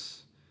 that is...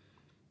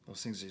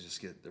 Those things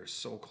they're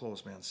so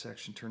close, man.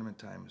 Section tournament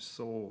time is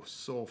so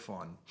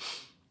fun.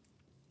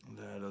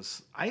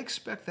 I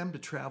expect them to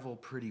travel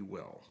pretty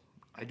well.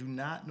 I do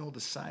not know the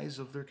size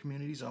of their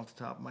communities off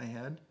the top of my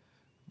head,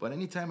 but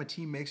anytime a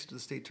team makes it to the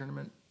state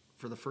tournament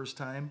for the first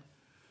time,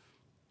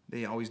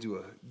 they always do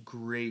a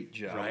great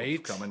job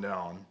of coming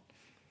down.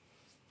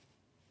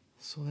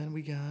 So then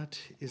we got,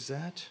 does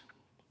that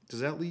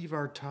leave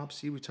our top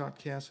seed? We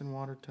talked Casson,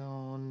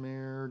 Watertown,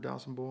 Mare,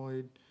 Dawson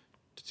Boyd,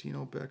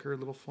 Totino, Becker,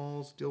 Little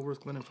Falls,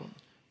 Dilworth, Glendon Felton.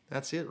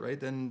 That's it, right?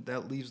 Then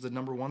that leaves the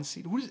number 1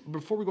 seed.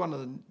 Before we go on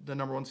to the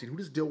number 1 seed, who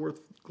does Dilworth,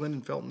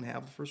 Glendon Felton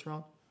have the first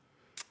round?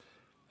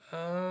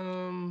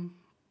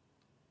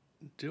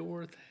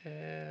 Dilworth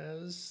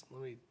has,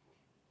 let me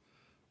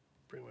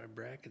bring my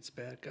brackets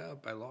back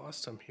up. I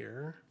lost them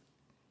here.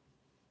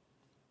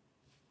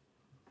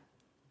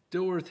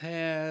 Dilworth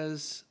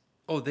has,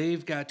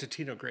 they've got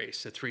Totino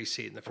Grace, the 3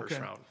 seed in the first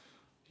round.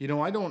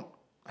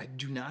 I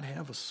do not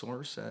have a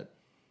source at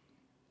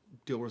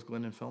Dilworth,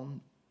 Glendon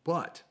Felton,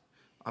 but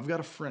I've got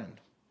a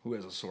friend who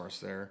has a source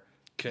there.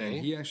 Okay.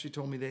 And he actually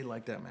told me they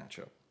like that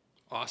matchup.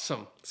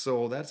 Awesome.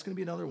 So that's going to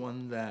be another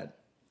one that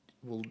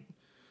will,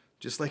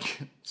 just like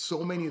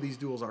so many of these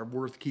duels are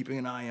worth keeping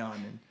an eye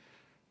on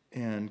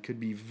and could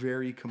be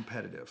very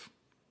competitive.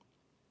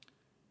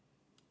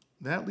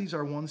 That leaves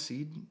our 1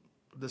 seed,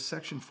 the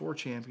Section 4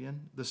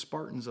 champion, the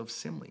Spartans of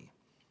Simley.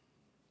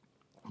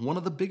 One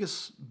of the bigger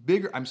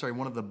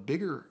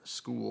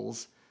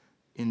schools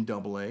in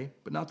AA,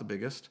 but not the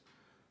biggest.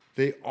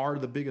 They are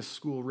the biggest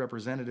school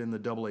represented in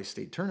the AA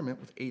state tournament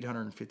with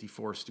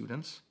 854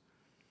 students.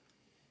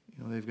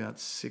 They've got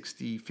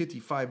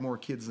 55 more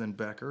kids than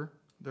Becker.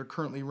 They're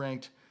currently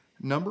ranked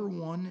number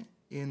 1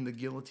 in the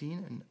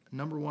Guillotine and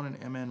number 1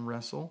 in MN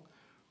Wrestle.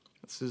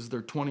 This is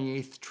their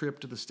 28th trip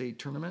to the state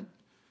tournament.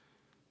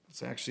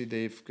 It's actually,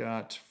 they've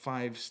got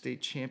 5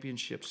 state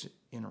championships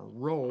in a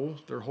row.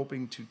 They're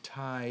hoping to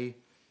tie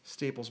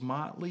Staples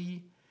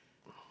Motley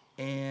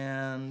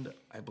and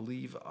I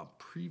believe a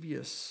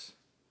previous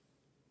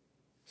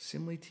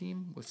Simley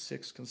team with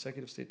 6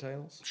 consecutive state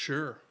titles.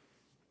 Sure.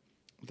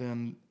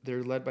 Then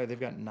they've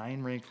got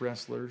 9 ranked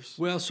wrestlers.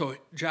 Well, so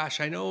Josh,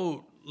 I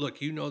know,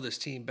 look, you know this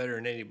team better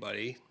than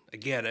anybody. I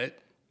get it.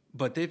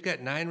 But they've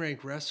got 9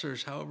 ranked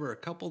wrestlers. However, a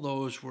couple of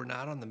those were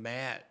not on the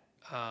mat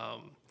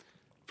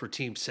for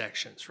team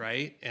sections,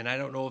 right? And I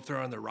don't know if they're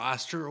on the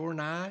roster or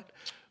not.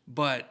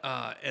 But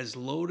as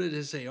loaded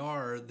as they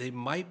are, they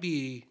might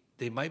be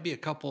a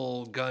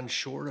couple guns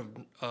short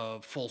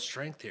of full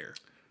strength here.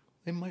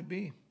 They might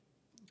be.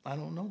 I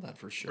don't know that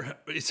for sure.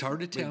 It's hard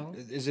to tell.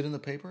 Wait, is it in the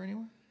paper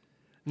anywhere?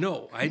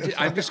 No,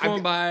 I'm just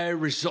going by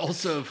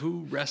results of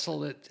who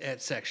wrestled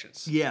at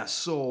sections. Yeah,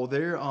 so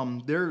they're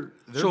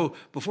So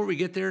before we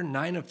get there,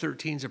 9 of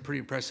 13 is a pretty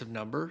impressive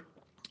number.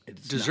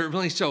 It's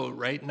Deservedly so,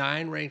 right?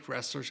 9 ranked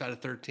wrestlers out of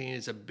 13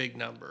 is a big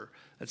number.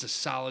 That's a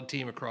solid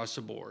team across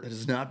the board. It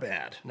is not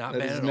bad. Not It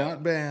bad is at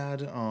not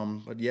bad.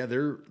 But yeah,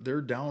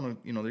 they're down.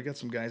 You know, they got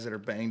some guys that are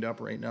banged up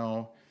right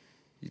now.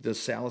 The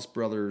Salas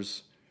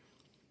brothers.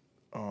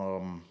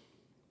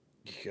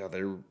 Yeah,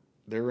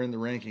 they're in the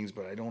rankings,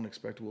 but I don't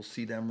expect we'll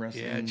see them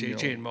wrestling. Yeah,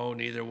 JJ and Mo,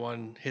 neither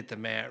one hit the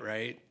mat,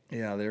 right?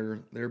 Yeah,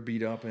 they're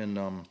beat up,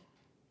 and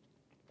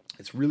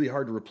it's really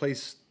hard to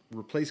replace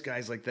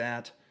guys like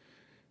that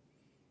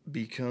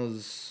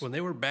because When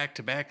they were back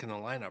to back in the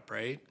lineup,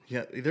 right?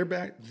 yeah, they're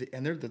back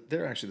and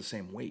they're actually the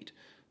same weight.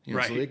 You know,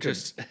 Right, So they could,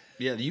 just-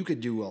 yeah, you could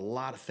do a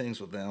lot of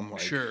things with them.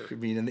 Like, Sure. I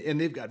mean, and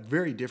they've got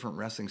very different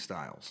wrestling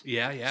styles.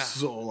 Yeah.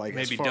 So, like,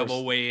 as maybe far double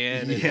as- weigh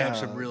in and Yeah. have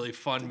some really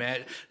fun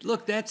match.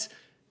 Look, that's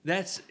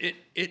it.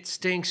 It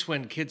stinks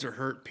when kids are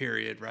hurt.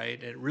 Period.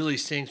 Right. It really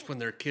stinks when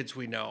they're kids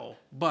we know.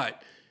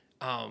 But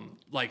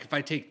like if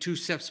I take 2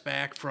 steps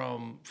back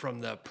from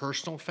the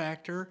personal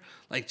factor,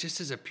 like just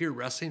as a pure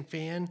wrestling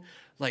fan,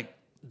 like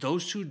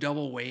those 2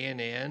 double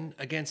weigh-in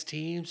against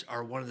teams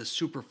are one of the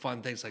super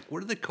fun things. Like,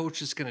 what are the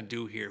coaches going to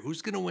do here?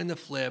 Who's going to win the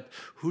flip?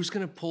 Who's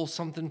going to pull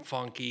something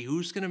funky?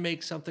 Who's going to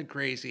make something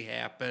crazy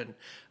happen?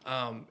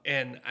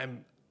 And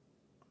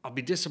I'll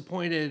be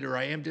disappointed, or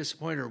I am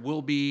disappointed, or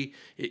will be,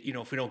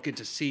 if we don't get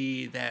to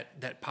see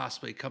that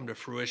possibly come to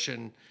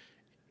fruition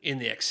in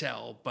the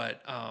Excel.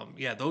 But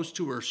yeah, those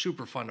 2 are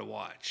super fun to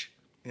watch.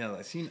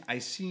 Yeah, I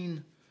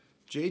seen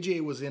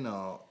JJ was in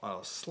a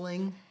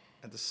sling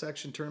at the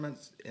section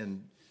tournaments,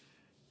 and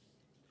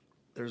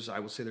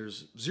I would say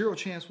there's 0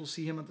 chance we'll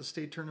see him at the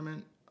state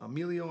tournament.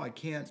 Emilio,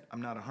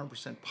 I'm not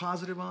 100%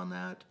 positive on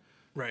that.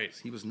 Right.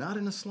 He was not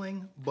in a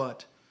sling,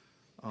 but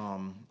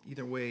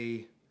either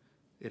way,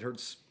 it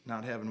hurts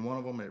not having one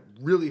of them. It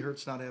really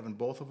hurts not having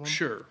both of them.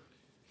 Sure.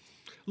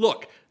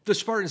 Look, the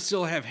Spartans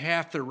still have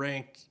half their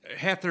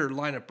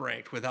lineup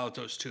ranked without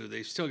those 2.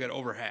 They've still got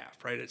over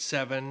half, right? At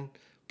 7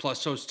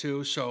 plus those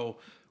 2. So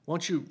why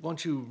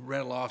don't you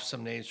rattle off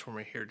some names for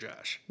me here,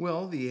 Josh?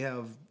 Well, they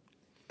have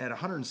at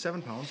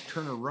 107 pounds,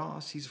 Turner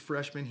Ross. He's a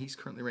freshman. He's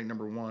currently ranked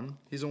number 1.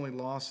 His only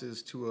loss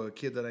is to a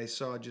kid that I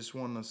saw just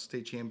won the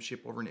state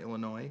championship over in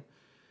Illinois.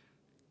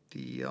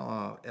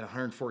 At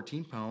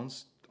 114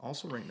 pounds,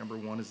 also ranked number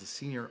 1 is the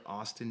senior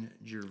Austin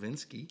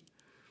Jervinsky.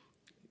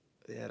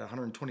 At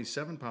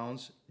 127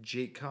 pounds,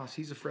 Jake Koss.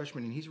 He's a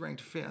freshman and he's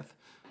ranked 5th.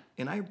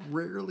 And I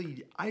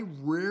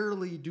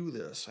rarely do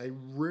this. I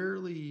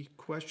rarely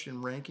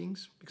question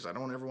rankings because I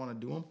don't ever want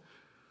to do them.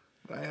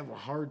 But I have a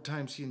hard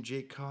time seeing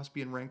Jake Koss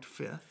being ranked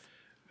 5th.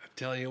 I'm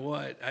telling you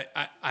what,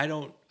 I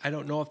don't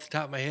know off the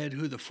top of my head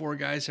who the 4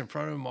 guys in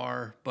front of him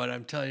are, but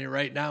I'm telling you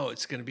right now,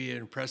 it's going to be an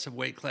impressive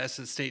weight class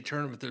at the state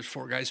tournament. There's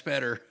 4 guys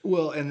better.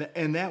 Well,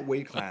 and that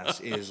weight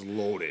class is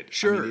loaded.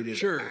 Sure, it is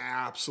sure.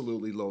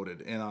 absolutely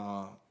loaded. And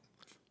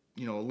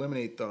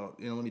eliminate let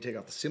me take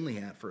off the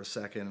Simley hat for a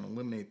second and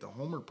eliminate the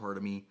homer part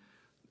of me.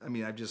 I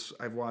mean,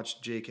 I've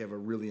watched Jake have a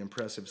really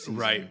impressive season.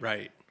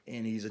 Right.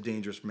 And he's a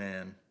dangerous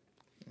man.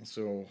 And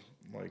so,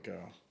 it'd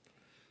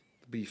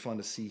be fun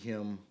to see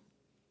him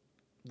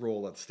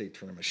roll at the state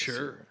tournament.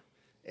 Sure.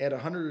 At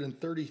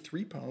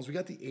 133 pounds, we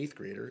got the 8th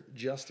grader,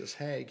 Justice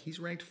Haig. He's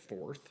ranked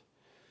 4th.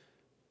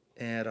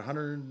 At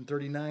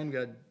 139, we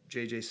got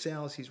JJ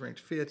Salas. He's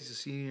ranked 5th. He's a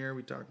senior.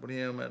 We talked about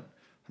him. At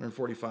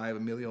 145,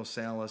 Emilio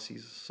Salas.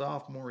 He's a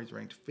sophomore. He's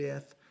ranked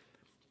 5th.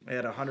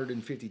 At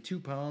 152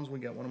 pounds, we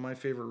got one of my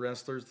favorite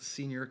wrestlers, the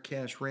senior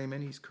Cash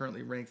Raymond. He's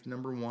currently ranked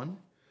number 1.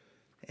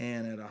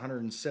 And at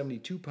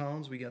 172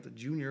 pounds, we got the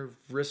junior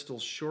Bristol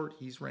Short.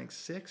 He's ranked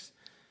 6th.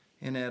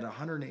 And at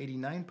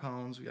 189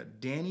 pounds, we got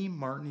Danny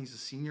Martin. He's a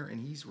senior,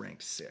 and he's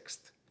ranked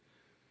 6th.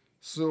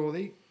 So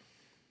they've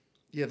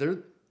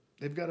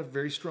got a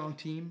very strong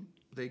team.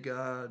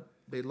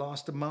 They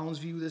lost to Mounds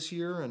View this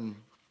year, and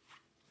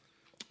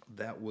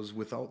that was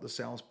without the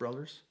Salas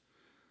brothers.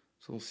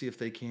 So we'll see if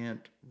they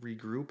can't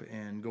regroup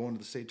and go into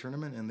the state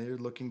tournament. And they're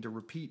looking to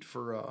repeat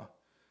for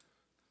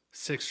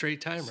 6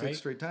 straight time, right? 6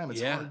 straight time.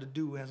 It's hard to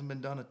do. It hasn't been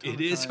done a ton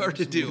of It is times. hard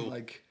to do.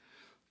 And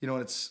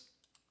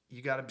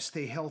you got to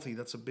stay healthy.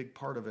 That's a big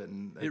part of it.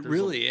 And It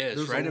really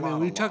is, right? I mean,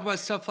 when you talk about about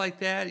stuff like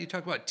that, you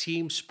talk about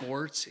team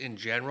sports in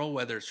general,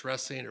 whether it's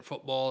wrestling or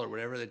football or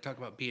whatever, they talk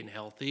about being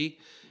healthy.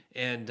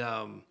 And,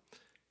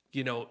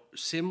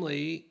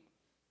 Simley,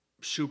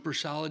 super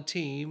solid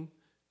team,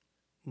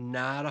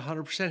 not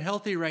 100%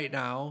 healthy right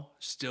now,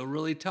 still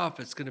really tough.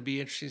 It's going to be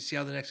interesting to see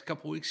how the next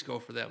couple weeks go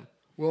for them.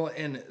 Well,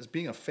 and as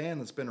being a fan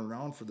that's been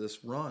around for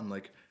this run,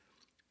 like,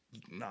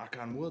 knock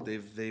on wood,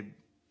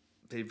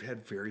 they've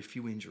had very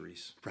few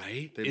injuries.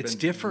 Right? They've It's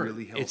been different.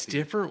 really healthy. It's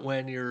different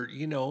when you're,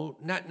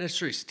 not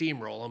necessarily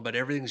steamrolling, but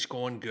everything's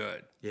going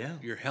good. Yeah.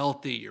 You're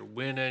healthy, you're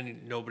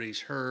winning,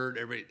 nobody's hurt,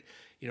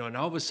 and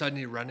all of a sudden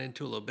you run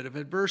into a little bit of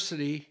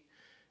adversity,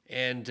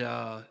 and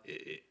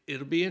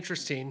it'll be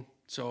interesting.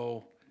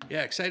 So,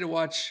 yeah, excited to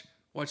watch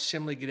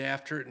Simley get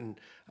after it. And,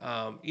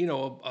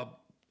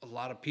 a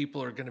lot of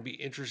people are going to be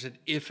interested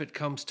if it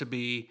comes to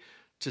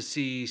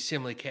see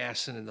Simley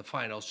Casson in the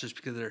finals, just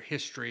because of their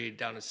history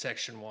down in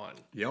Section 1.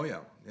 Yeah,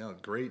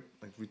 great.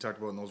 Like we talked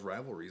about in those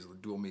rivalries, the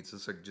dual meets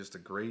is just a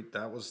great.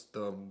 That was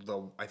the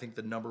I think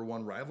the number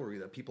one rivalry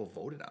that people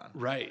voted on.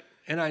 Right,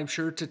 and I'm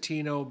sure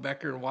Totino,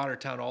 Becker, and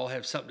Watertown all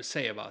have something to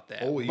say about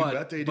that. Oh, you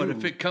bet they do. But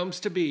if it comes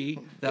to be,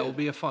 that will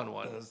be a fun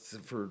one.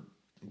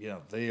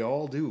 They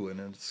all do, and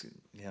it's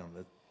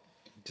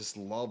just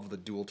love the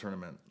dual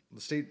tournament.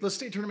 The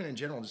state tournament in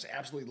general, just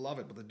absolutely love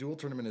it. But the dual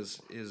tournament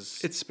is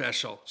it's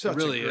special. Such it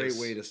really a great is.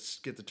 way to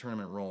get the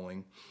tournament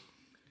rolling.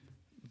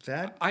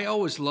 I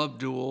always loved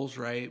duels,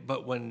 right?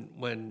 But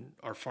when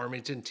our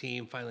Farmington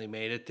team finally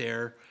made it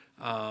there,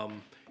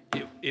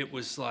 it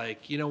was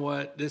like, you know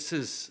what, this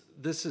is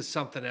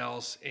something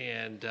else.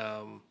 And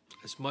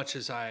as much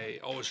as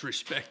I always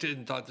respected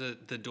and thought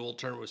the dual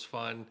tournament was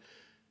fun,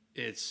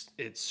 it's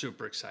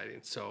super exciting.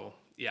 So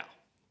yeah.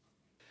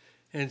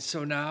 And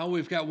so now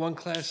we've got one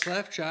class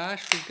left,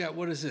 Josh. We've got,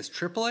 what is this,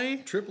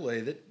 AAA?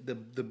 AAA,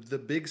 the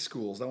big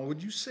schools. Now,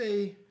 would you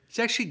say... It's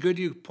actually good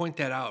you point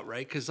that out,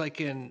 right? Because like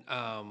in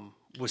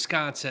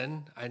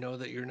Wisconsin, I know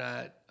that you're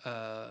not,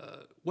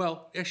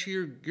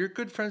 actually you're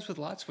good friends with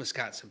lots of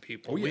Wisconsin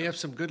people. Oh, yeah. We have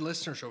some good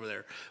listeners over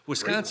there.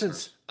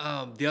 Wisconsin's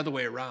the other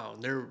way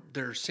around.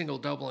 Their single,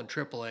 double, and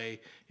AAA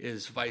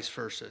is vice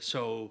versa.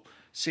 So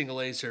single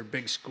A's are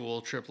big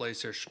school,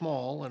 AAA's are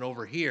small, and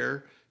over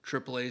here,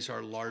 AAA's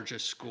are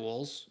largest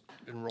schools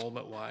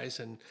enrollment-wise,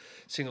 and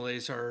single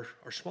A's are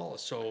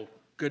smallest. So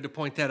good to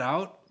point that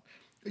out.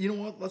 You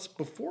know what?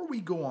 Before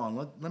we go on,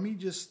 let me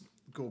just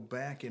go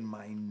back in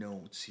my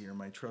notes here,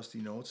 my trusty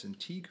notes, and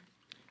Teague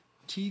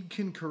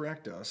can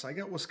correct us. I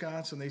got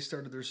Wisconsin. They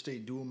started their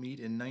state dual meet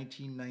in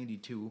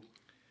 1992.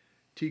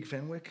 Teague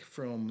Fenwick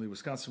from the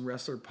Wisconsin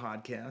Wrestler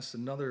Podcast,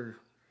 another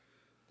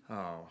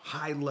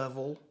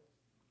high-level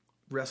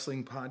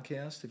wrestling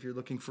podcast. If you're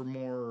looking for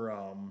more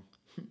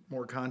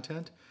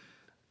content,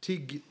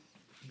 Teague.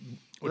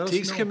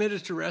 Teague's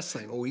committed to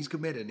wrestling. Oh, he's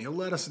committed. And he'll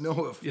let us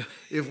know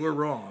if we're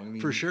wrong. I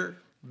mean, for sure.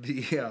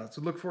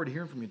 So look forward to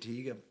hearing from you,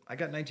 Teague. I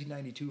got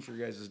 1992 for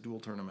your guys' dual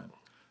tournament.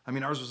 I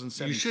mean, ours was in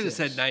 76. You should have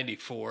said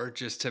 94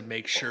 just to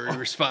make sure he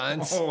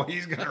responds. Oh,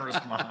 he's going to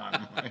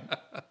respond.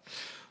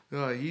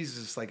 He's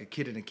just like a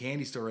kid in a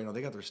candy store right now.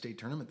 They got their state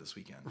tournament this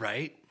weekend.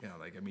 Right. Yeah,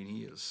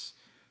 he is.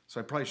 So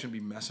I probably shouldn't be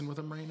messing with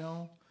him right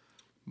now.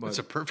 But it's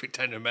a perfect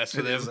time to mess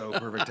with him. It is a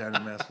perfect time to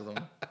mess with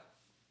him.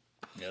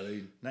 Yeah,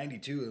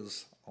 92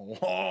 is a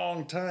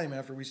long time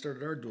after we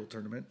started our dual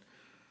tournament.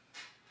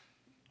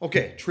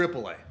 Okay,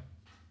 AAA.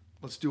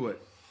 Let's do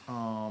it.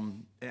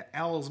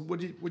 Al,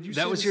 would you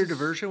say that was your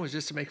diversion? Was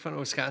just to make fun of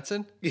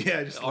Wisconsin?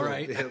 Yeah, just all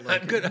right.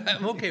 I'm good.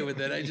 I'm okay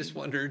with it. I just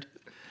wondered.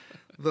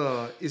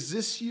 Is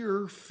this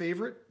your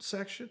favorite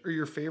section or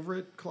your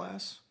favorite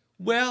class?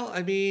 Well,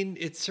 I mean,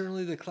 it's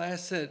certainly the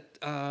class that.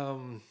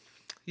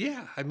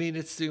 I mean,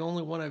 it's the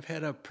only one I've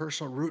had a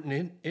personal root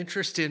and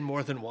interest in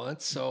more than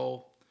once.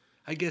 So,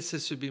 I guess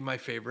this would be my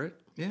favorite.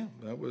 Yeah,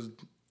 that was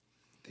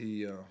the.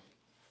 You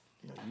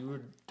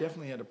would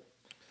definitely had a.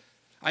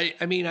 I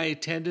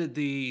attended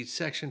the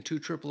Section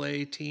 2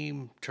 AAA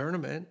team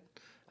tournament.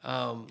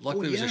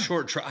 Luckily, it was a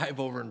short drive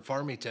over in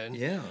Farmington.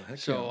 Yeah.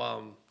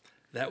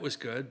 That was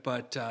good.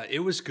 But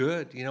it was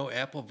good.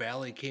 Apple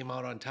Valley came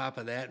out on top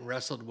of that and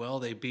wrestled well.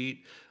 They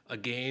beat a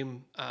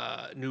game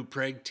New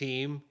Prague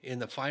team in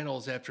the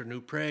finals after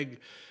New Prague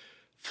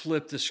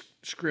flipped the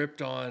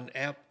script on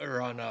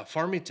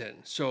Farmington.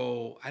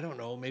 So I don't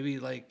know.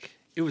 Maybe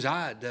it was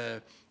odd.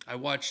 I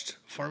watched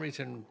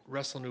Farmington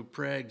wrestle New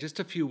Prague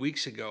just a few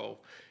weeks ago,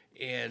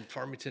 and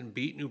Farmington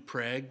beat New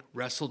Prague,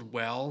 wrestled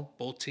well,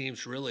 both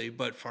teams really,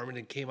 but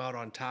Farmington came out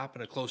on top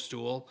in a close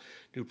duel.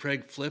 New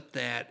Prague flipped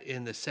that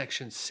in the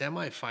section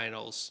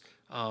semifinals,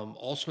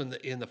 also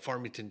in the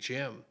Farmington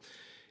gym,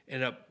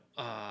 ended up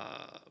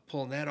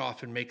pulling that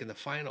off and making the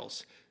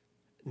finals.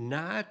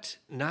 Not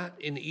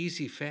in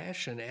easy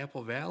fashion.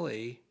 Apple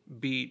Valley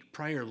beat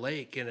Prior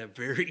Lake in a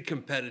very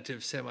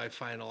competitive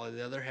semifinal in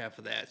the other half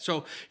of that.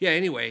 So yeah,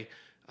 anyway,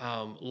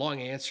 long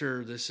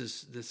answer. This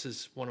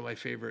is one of my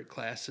favorite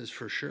classes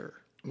for sure.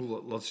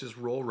 Well, let's just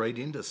roll right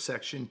into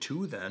Section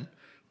 2 then.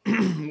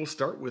 We'll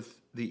start with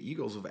the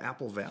Eagles of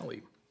Apple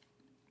Valley.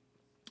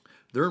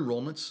 Their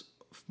enrollment's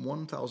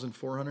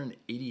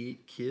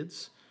 1,488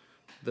 kids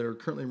that are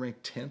currently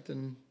ranked 10th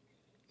in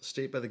the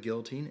state by the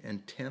Guillotine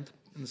and 10th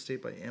in the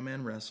state by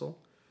MN Wrestle.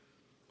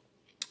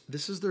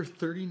 This is their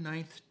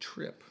 39th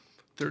trip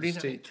to the 39th.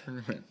 state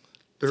tournament.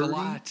 It's a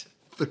lot.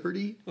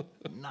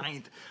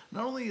 39th.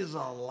 Not only is it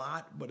a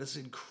lot, but it's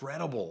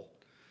incredible.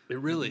 It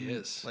really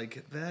is.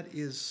 Like, that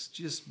is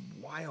just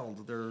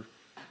wild.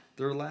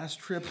 Their last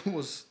trip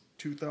was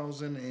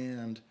 2000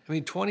 and... I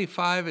mean,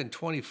 25 and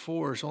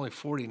 24 is only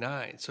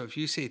 49. So if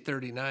you say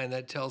 39,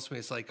 that tells me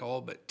it's like all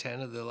but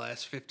 10 of the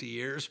last 50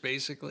 years,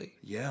 basically.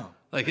 Yeah.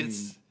 Like, I mean,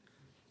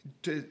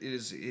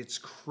 it's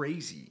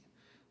crazy.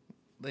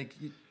 Like,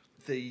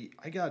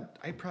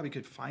 I probably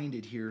could find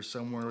it here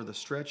somewhere, the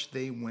stretch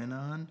they went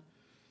on.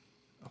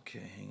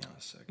 Okay, hang on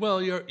a second.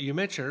 Well, you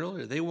mentioned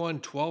earlier they won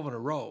 12 in a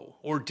row,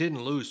 or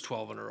didn't lose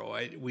 12 in a row.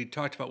 We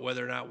talked about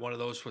whether or not one of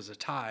those was a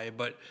tie,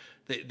 but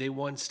they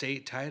won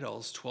state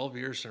titles 12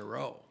 years in a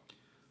row.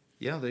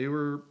 Yeah, they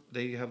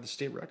have the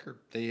state record.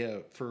 They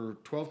have for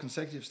 12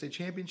 consecutive state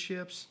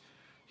championships.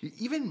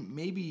 Even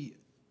maybe,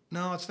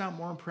 no, it's not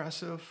more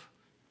impressive,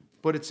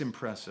 but it's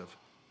impressive.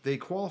 They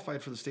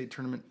qualified for the state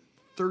tournament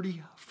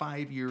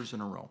 35 years in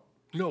a row.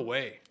 No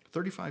way.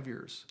 35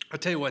 years. I'll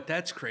tell you what,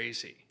 that's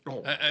crazy.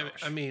 Oh,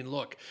 I mean,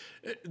 look,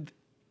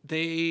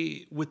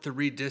 they, with the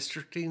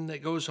redistricting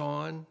that goes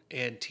on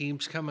and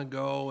teams come and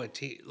go and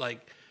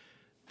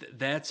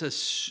that's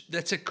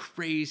a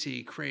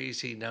crazy,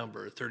 crazy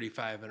number,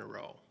 35 in a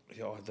row.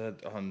 Yeah,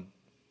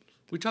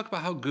 We talk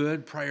about how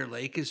good Prior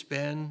Lake has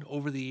been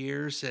over the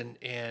years,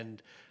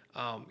 and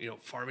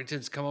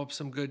Farmington's come up with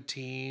some good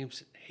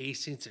teams,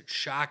 Hastings and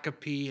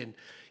Shakopee, and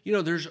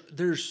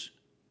there's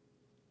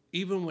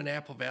even when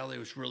Apple Valley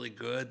was really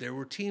good, there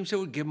were teams that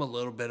would give them a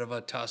little bit of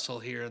a tussle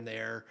here and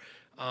there.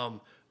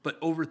 But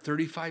over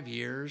 35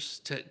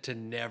 years to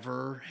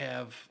never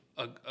have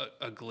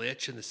a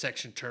glitch in the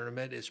section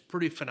tournament is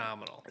pretty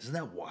phenomenal. Isn't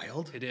that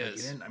wild? It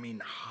is. I mean,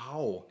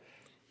 how?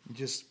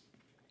 Just,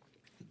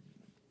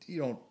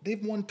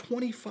 they've won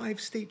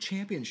 25 state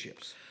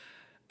championships.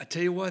 I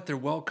tell you what, they're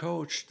well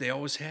coached. They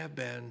always have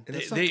been. And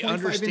that's they not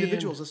 25 understand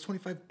individuals. That's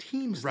 25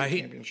 teams Right.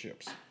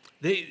 championships.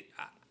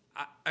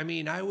 I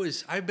mean,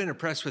 I've been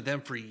impressed with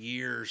them for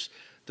years.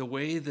 The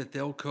way that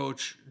they'll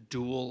coach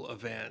dual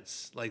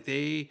events, like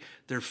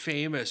they're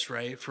famous,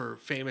 right?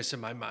 Famous in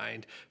my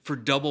mind for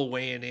double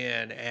weighing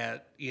in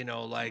at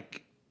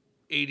like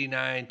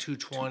 89,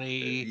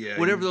 220, Yeah,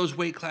 whatever those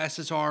weight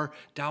classes are,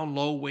 down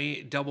low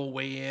weight, double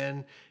weigh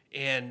in,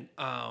 and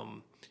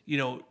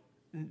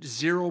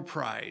zero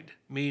pride,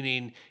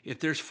 meaning if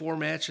there's 4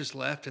 matches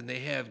left and they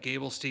have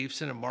Gable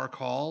Stevenson and Mark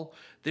Hall,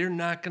 they're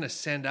not going to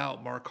send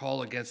out Mark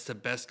Hall against the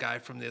best guy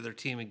from the other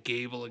team and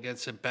Gable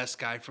against the best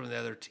guy from the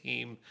other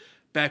team.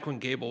 Back when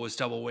Gable was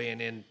double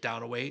weighing in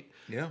down a weight,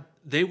 Yeah.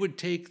 they would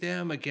take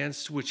them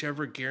against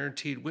whichever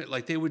guaranteed win.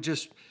 Like they would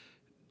just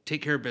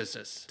take care of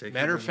business.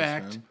 Matter of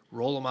fact,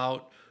 roll them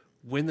out,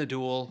 win the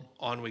duel,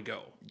 on we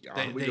go.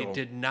 They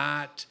did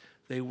not.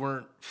 They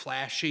weren't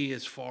flashy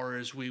as far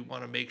as we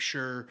want to make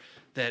sure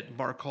that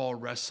Mark Hall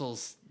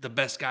wrestles the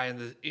best guy in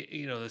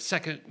the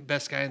second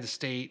best guy in the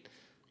state.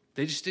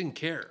 They just didn't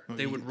care.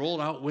 They would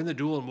roll it out, win the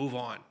duel, and move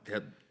on.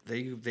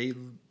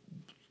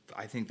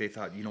 I think they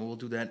thought, we'll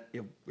do that.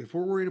 If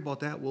we're worried about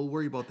that, we'll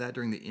worry about that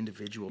during the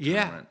individual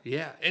Yeah, tournament.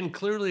 yeah. And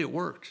clearly it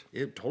worked.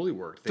 It totally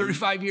worked.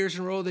 35 years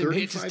in a row, they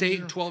made it to 35 state, years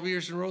and 12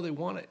 years in a row, they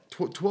won it.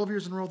 12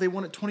 years in a row, they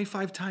won it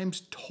 25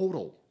 times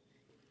total.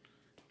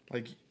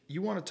 Like,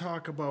 you want to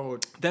talk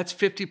about... That's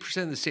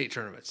 50% of the state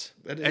tournaments.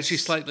 That is- Actually,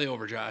 slightly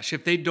over, Josh.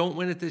 If they don't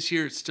win it this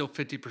year, it's still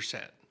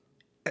 50%.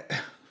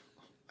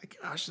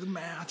 Gosh, the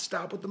math.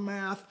 Stop with the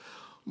math.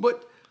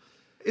 But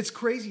it's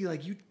crazy.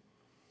 Like, you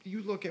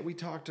look at... We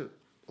talked a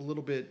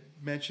little bit,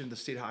 mentioned the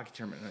state hockey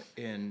tournament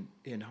and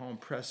how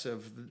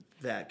impressive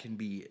that can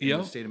be in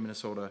the state of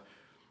Minnesota.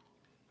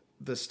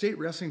 The state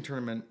wrestling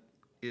tournament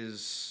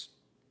is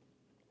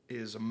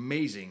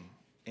amazing,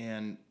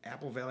 and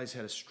Apple Valley's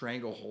had a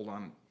stranglehold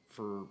on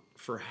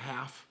for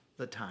half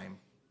the time.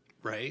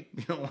 Right?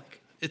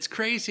 Like, It's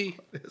crazy.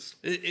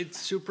 It's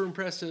super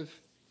impressive.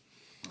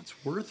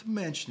 it's worth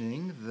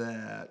mentioning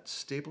that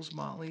Staples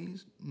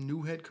Motley's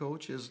new head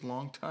coach is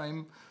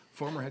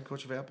former head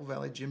coach of Apple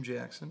Valley, Jim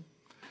Jackson.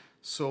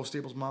 So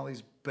Staples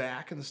Motley's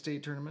back in the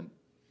state tournament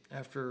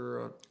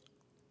after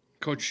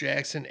Coach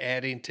Jackson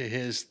adding to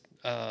his,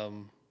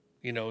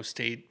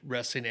 state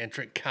wrestling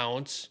entrant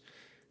counts.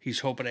 He's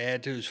hoping to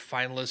add to his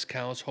finalist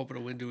counts, hoping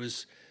to win to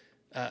his,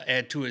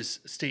 add to his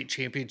state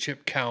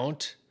championship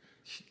count.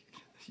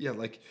 Yeah,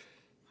 like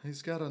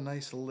he's got a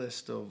nice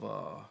list of.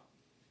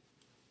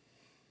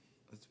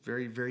 It's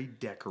very, very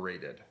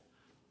decorated.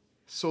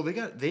 So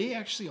they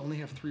actually only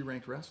have 3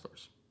 ranked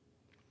wrestlers.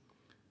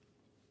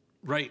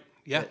 Right.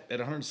 Yeah. At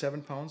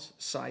 107 pounds,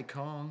 Cy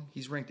Kong,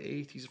 he's ranked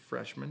 8th. He's a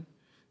freshman.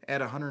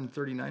 At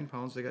 139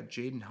 pounds, they got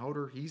Jaden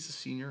Howder. He's a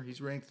senior.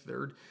 He's ranked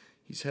 3rd.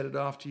 He's headed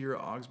off to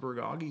your Augsburg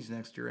Augies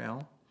next year,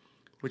 Al,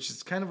 which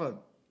is kind of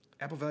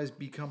Apple Valley's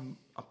become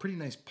a pretty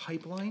nice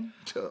pipeline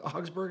to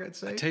Augsburg, I'd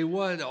say. Tell you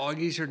what, the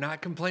Augies are not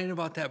complaining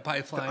about that I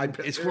pipeline.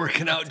 bet It's they're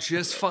working out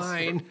just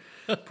fine.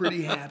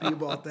 Pretty happy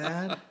about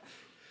that.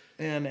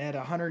 And at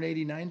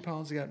 189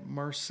 pounds, they got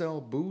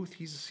Marcel Booth.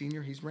 He's a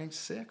senior. He's ranked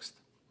 6th.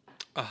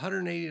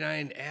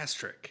 189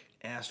 asterisk.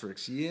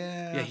 Asterix,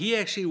 yeah. Yeah, he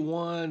actually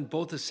won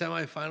both the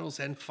semifinals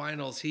and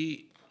finals.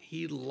 He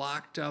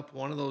locked up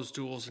one of those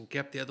duels and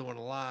kept the other one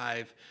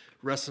alive,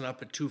 wrestling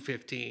up at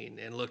 215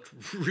 and looked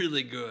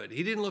really good.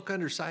 He didn't look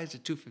undersized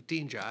at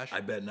 215, Josh.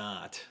 I bet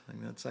not.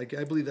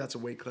 I believe that's a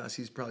weight class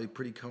he's probably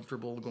pretty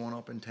comfortable going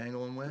up and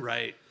tangling with.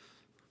 Right.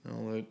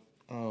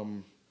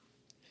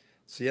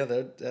 So yeah,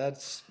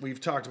 that's we've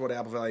talked about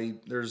Apple Valley.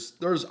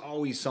 There's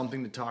always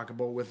something to talk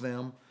about with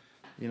them,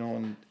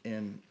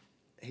 and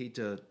hate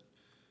to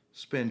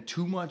spend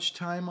too much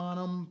time on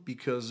them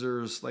because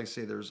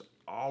there's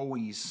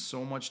always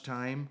so much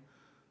time.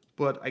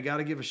 But I got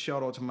to give a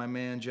shout out to my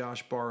man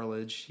Josh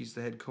Barledge. He's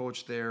the head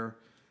coach there,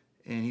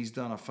 and he's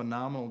done a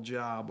phenomenal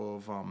job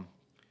of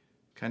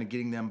kind of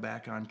getting them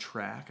back on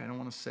track. I don't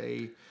want to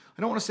say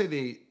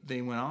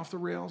they went off the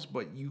rails,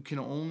 but you can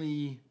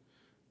only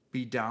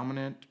be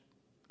dominant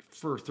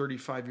for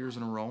 35 years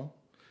in a row.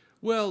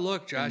 Well,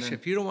 look, Josh,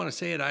 if you don't want to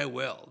say it, I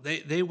will.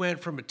 They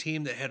went from a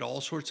team that had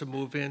all sorts of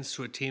move-ins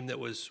to a team that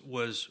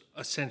was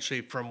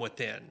essentially from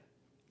within.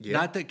 Yeah.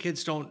 Not that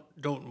kids don't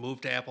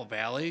move to Apple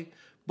Valley,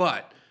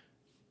 but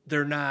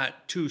they're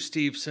not two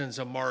Stevensons,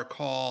 a Mark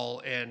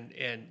Hall, and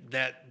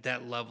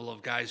that level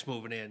of guys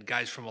moving in,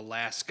 guys from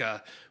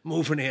Alaska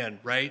moving in,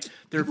 right?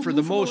 They're People for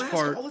the move from most Alaska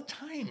part all the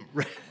time.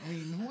 Right? I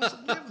mean, who wants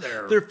to live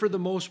there? They're for the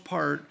most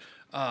part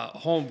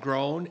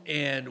homegrown,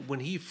 and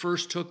when he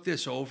first took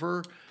this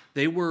over,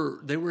 they were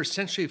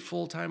essentially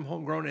full-time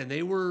homegrown, and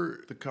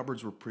the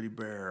cupboards were pretty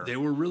bare. They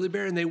were really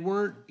bare, and they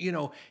weren't,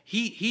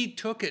 he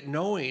took it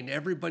knowing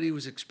everybody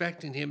was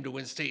expecting him to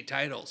win state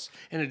titles,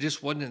 and it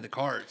just wasn't in the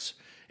cards.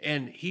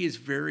 And he has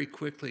very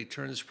quickly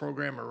turned this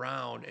program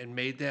around and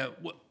made that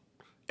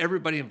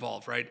everybody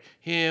involved, right?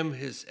 Him,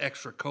 his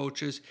extra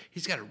coaches.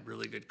 He's got a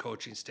really good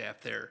coaching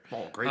staff there.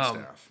 Oh, great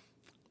staff.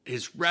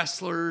 His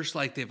wrestlers,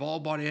 they've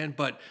all bought in,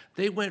 but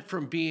they went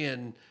from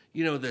being,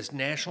 this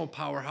national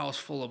powerhouse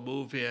full of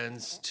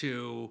move-ins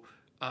to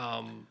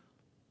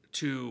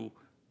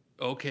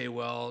okay,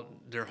 well,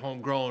 they're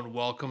homegrown,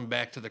 welcome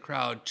back to the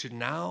crowd, to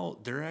now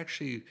they're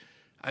actually,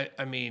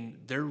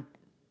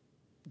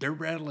 they're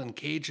rattling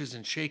cages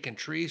and shaking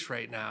trees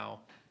right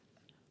now.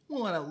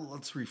 Well,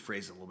 let's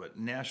rephrase it a little bit.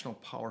 National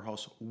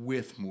powerhouse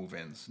with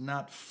move-ins,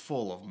 not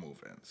full of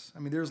move-ins. I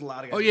mean, there's a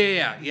lot of guys. Oh,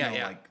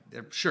 yeah.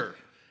 Sure.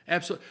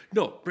 Absolutely.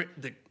 No,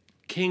 the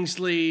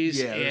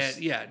Kingsleys,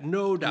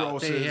 no doubt.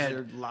 Grosses, they had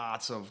there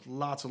lots of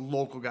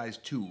local guys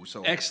too.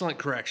 So excellent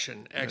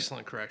correction.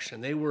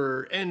 They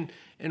were, and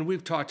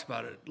we've talked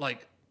about it.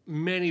 Like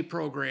many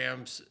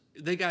programs,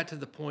 they got to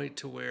the point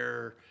to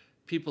where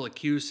people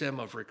accuse them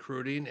of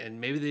recruiting,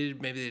 and maybe they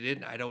did, maybe they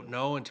didn't. I don't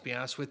know. And to be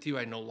honest with you,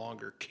 I no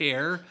longer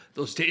care.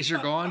 Those days are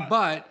gone.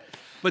 But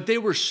they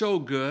were so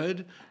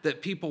good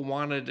that people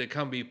wanted to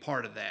come be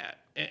part of that,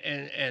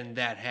 and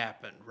that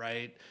happened,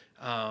 right?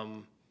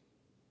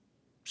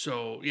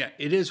 So, yeah,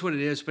 it is what it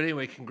is. But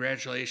anyway,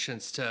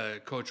 congratulations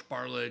to Coach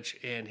Barledge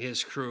and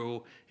his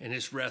crew and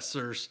his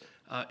wrestlers.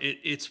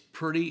 It's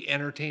pretty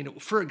entertaining.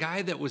 For a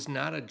guy that was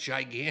not a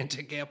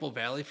gigantic Apple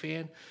Valley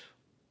fan,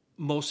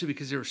 mostly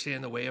because they were staying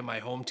in the way of my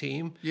home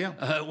team.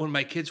 Yeah. When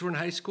my kids were in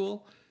high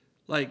school,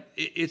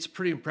 it's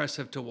pretty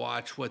impressive to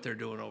watch what they're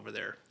doing over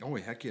there. Oh,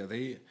 heck yeah.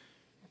 They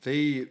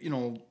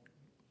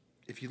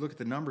if you look at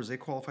the numbers, they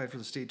qualified for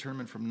the state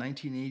tournament from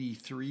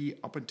 1983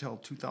 up until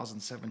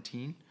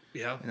 2017.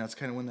 Yeah. And that's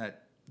kind of when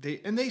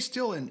they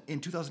still in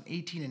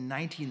 2018 and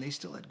 19, they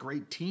still had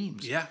great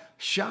teams. Yeah.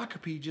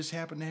 Shakopee just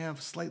happened to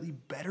have slightly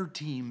better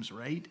teams,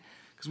 right?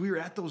 Because we were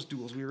at those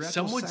duels. We were at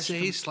some those would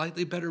say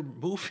slightly better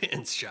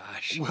move-ins,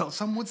 Josh. Well,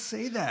 some would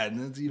say that.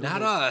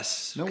 Not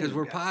us, because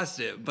we're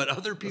positive, but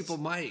other people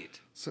might.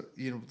 So,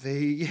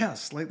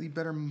 slightly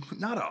better,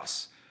 not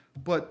us.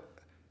 But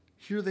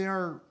here they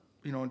are,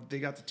 they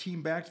got the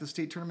team back to the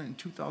state tournament in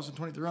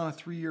 2020. They're on a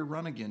 3-year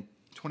run again,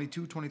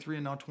 22, 23,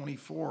 and now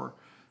 24.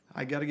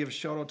 I got to give a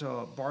shout-out to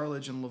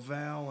Barledge and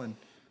Laval and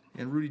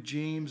Rudy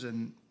James,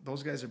 and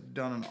those guys have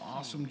done an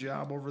awesome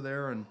job over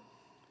there, and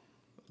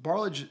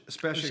Barledge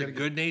especially. There's a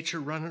good nature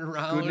running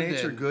around. Good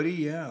nature, goody,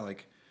 yeah.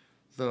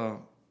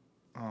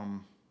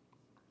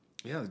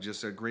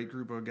 Just a great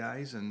group of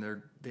guys,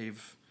 and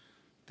they've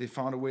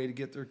found a way to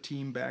get their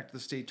team back to the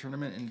state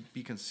tournament and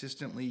be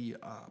consistently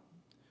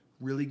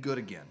really good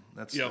again.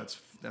 That's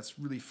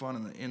really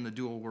fun in the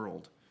dual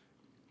world.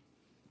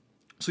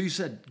 So you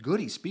said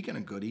Goody. Speaking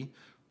of Goody,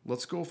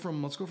 let's go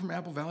from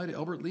Apple Valley to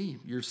Albert Lea.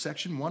 Your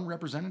Section 1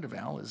 representative,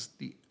 Al, is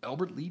the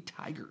Albert Lea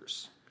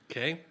Tigers.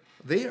 Okay.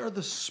 They are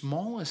the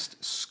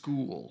smallest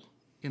school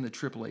in the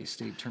AAA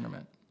state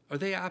tournament. Are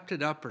they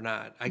opted up or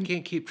not? I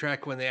can't keep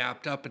track when they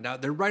opt up and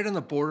down. They're right on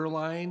the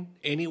borderline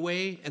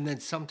anyway, and then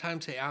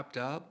sometimes they opt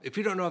up. If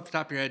you don't know off the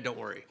top of your head, don't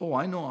worry. Oh,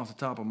 I know off the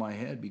top of my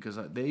head because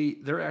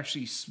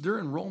their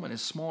enrollment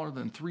is smaller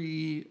than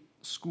 3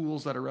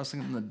 schools that are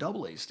wrestling in the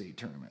AA state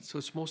tournament. So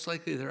it's most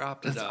likely they're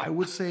opted I out.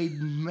 would say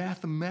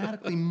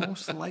mathematically,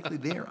 most likely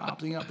they are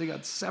opting out. They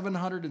got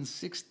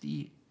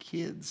 760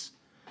 kids,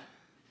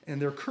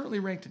 and they're currently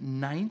ranked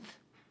 9th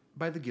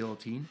by the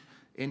Guillotine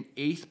and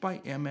 8th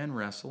by MN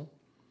Wrestle.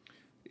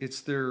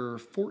 It's their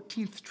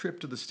 14th trip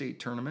to the state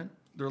tournament.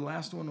 Their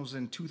last one was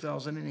in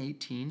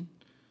 2018.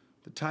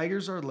 The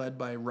Tigers are led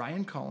by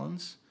Ryan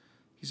Collins.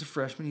 He's a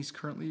freshman. He's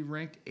currently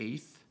ranked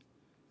 8th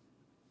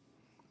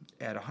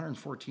at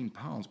 114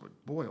 pounds. But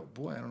boy, oh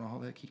boy, I don't know how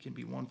the heck he can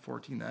be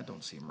 114. That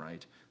don't seem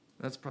right.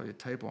 That's probably a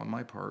typo on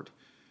my part.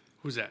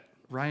 Who's that?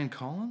 Ryan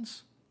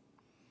Collins?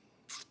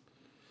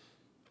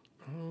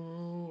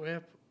 Oh,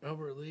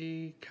 Albert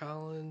Lee,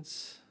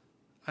 Collins.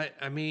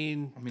 I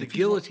mean the if he's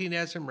Guillotine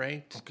has him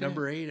ranked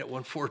number 8 at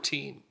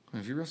 114.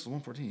 If he wrestles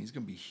 114, he's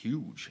going to be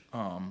huge.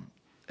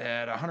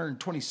 At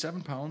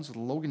 127 pounds,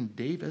 Logan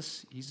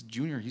Davis, he's a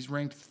junior. He's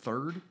ranked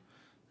 3rd.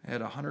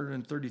 At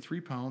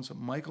 133 pounds,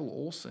 Michael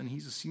Olson,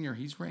 he's a senior.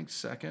 He's ranked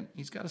 2nd.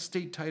 He's got a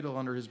state title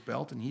under his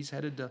belt, and he's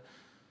headed to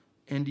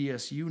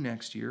NDSU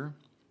next year.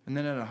 And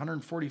then at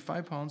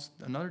 145 pounds,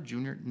 another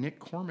junior, Nick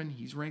Corman,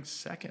 he's ranked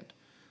 2nd.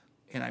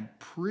 And I'm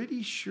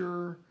pretty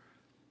sure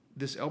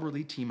this Albert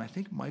Lee team, I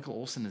think Michael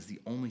Olson is the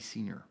only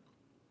senior.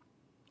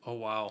 Oh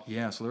wow.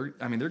 Yeah, so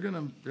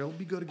they'll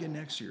be good again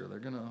next year.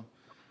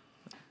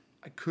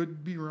 I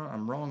could be wrong.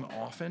 I'm wrong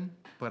often,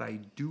 but I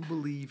do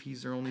believe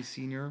he's their only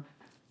senior.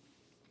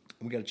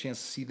 We got a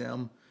chance to see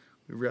them.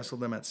 We wrestled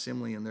them at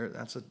Simley, and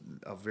that's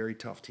a very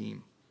tough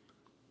team.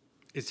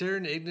 Is there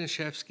an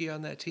Ignashevsky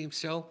on that team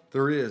still?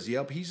 There is.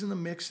 Yep, he's in the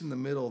mix in the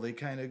middle. They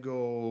kind of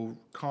go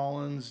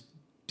Collins,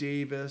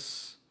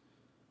 Davis,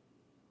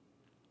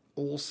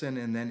 Olson,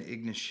 and then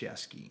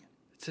Ignashevsky.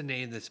 It's a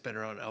name that's been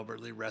around Albert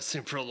Lee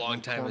wrestling for a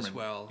long time as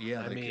well.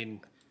 Yeah,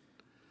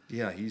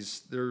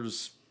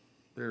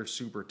 they're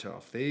super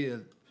tough.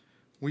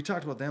 We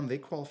talked about them. They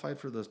qualified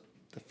for the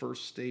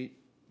first state.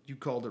 You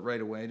called it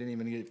right away. I didn't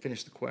even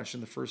finish the question.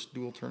 The first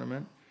dual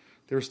tournament.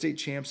 They were state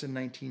champs in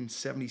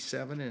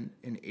 1977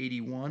 and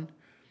 81,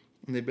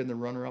 and they've been the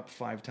runner-up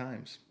 5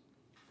 times.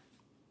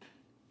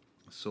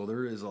 So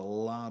there is a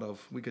lot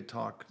of. We could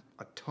talk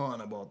a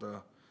ton about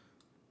the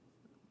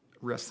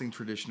wrestling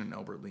tradition in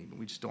Albert Lee, but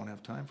we just don't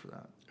have time for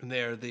that. And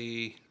they're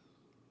the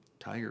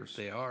Tigers.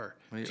 They are.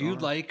 They Do you are.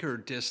 like or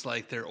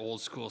dislike their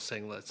old school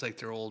singlets, like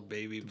their old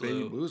baby blue?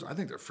 Baby blues, I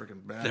think they're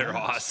freaking bad. They're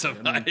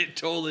awesome. I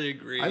totally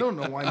agree. I don't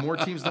know why more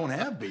teams don't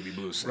have baby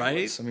blue singlets.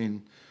 Right? I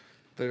mean,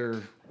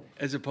 they're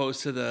As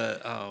opposed to the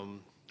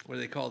what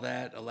do they call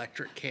that?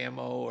 Electric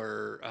camo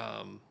or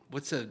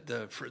what's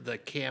the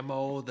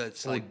camo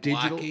that's like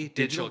blocky?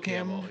 Digital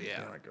camo.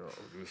 Yeah.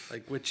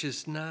 Like which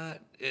is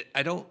not.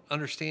 I don't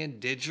understand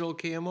digital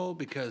camo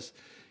because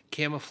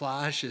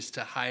camouflage is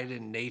to hide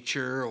in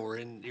nature or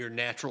in your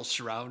natural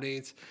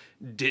surroundings.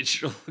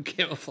 Digital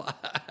camouflage.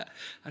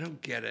 I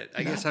don't get it.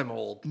 I guess I'm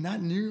old.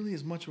 Not nearly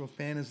as much of a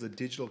fan as the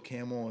digital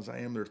camo as I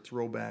am their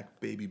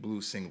throwback baby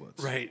blue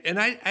singlets. Right. And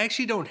I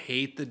actually don't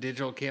hate the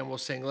digital camo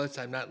singlets.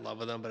 I'm not in love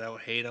with them, but I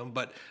don't hate them.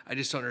 But I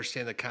just don't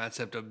understand the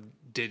concept of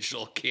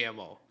digital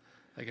camo.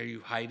 Like, are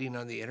you hiding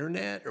on the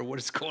internet or what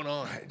is going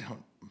on?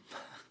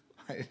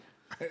 I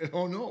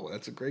don't know.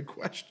 That's a great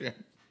question.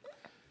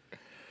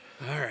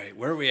 All right.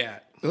 Where are we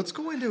at? Let's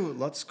go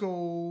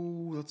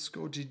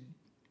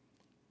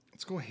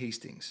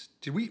Hastings.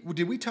 Did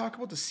we talk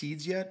about the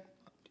seeds yet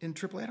in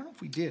AAA? I don't know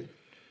if we did.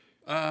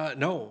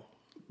 No.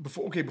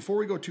 Before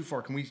we go too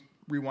far, can we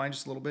rewind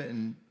just a little bit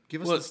and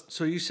give us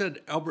So you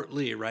said Albert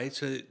Lee, right?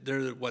 So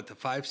they're the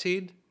 5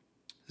 seed?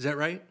 Is that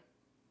right?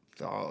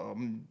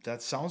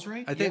 That sounds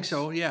right? I think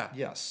so, yeah.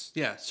 Yes.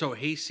 Yeah, so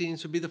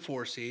Hastings would be the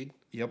 4 seed.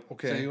 Yep,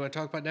 okay. So you want to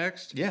talk about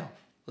next? Yeah.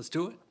 Let's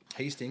do it.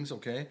 Hastings,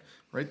 okay.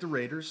 Right, the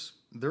Raiders,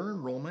 their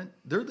enrollment,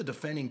 they're the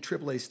defending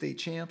AAA state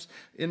champs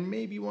and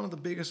maybe one of the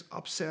biggest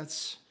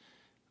upsets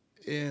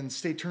in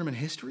state tournament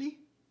history.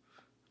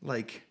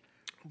 Like,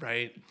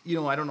 right.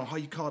 I don't know how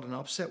you call it an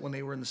upset when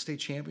they were in the state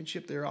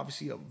championship. They're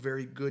obviously a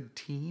very good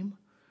team.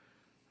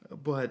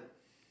 But,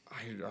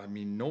 I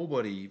mean,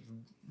 nobody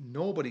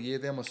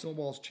gave them a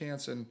snowball's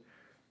chance. And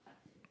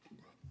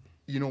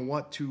you know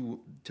what?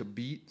 To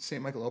beat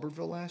St. Michael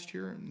Albertville last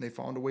year, and they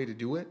found a way to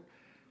do it.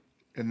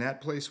 And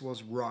that place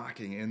was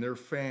rocking, and their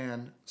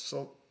fan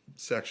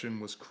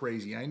section was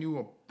crazy. I knew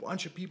a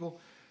bunch of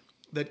people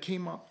that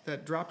came up,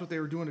 that dropped what they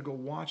were doing to go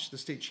watch the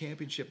state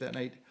championship that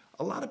night.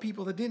 A lot of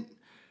people that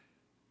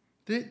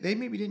they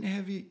maybe didn't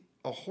have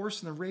a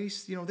horse in the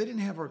race. They haven't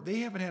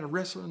had a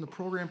wrestler in the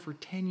program for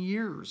 10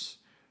 years,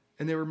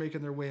 and they were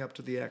making their way up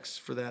to the X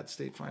for that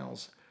state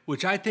finals.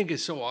 Which I think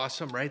is so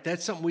awesome, right?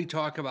 That's something we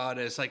talk about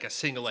as like a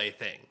single A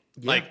thing.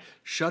 Yeah. Like,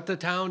 shut the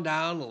town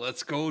down and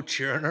let's go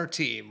cheer on our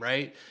team,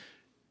 right?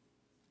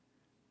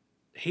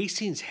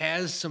 Hastings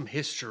has some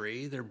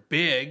history. They're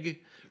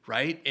big,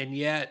 right? And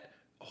yet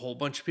a whole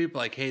bunch of people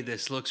are like, hey,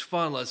 this looks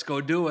fun. Let's go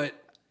do it.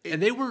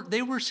 And they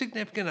were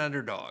significant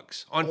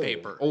underdogs on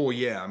paper. Oh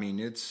yeah, I mean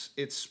it's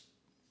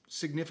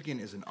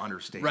significant is an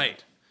understatement.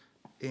 Right.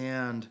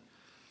 And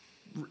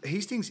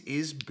Hastings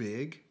is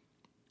big,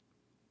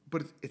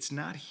 but it's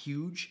not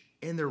huge,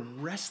 and their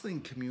wrestling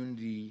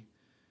community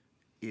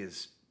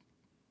is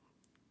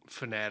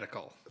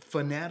Fanatical.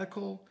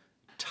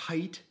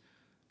 tight,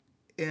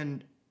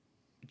 and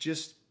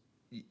just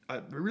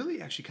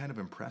really actually kind of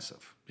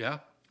impressive. Yeah.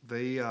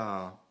 They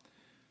all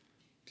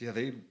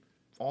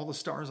the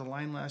stars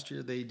aligned last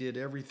year. They did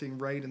everything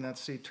right in that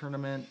state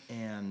tournament,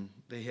 and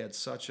they had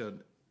such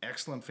an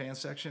excellent fan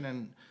section.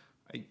 And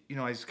I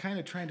was kind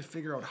of trying to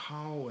figure out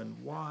how and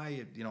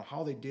why,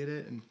 how they did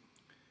it, and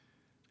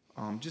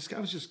I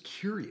was just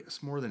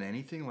curious more than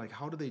anything, like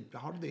how do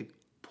they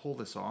pull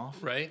this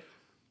off? Right.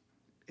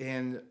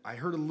 And I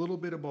heard a little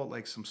bit about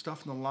like some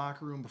stuff in the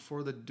locker room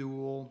before the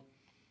duel,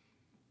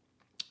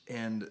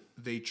 and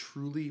they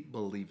truly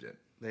believed it.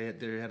 They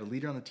had a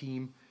leader on the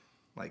team,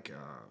 like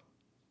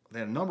they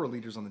had a number of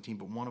leaders on the team,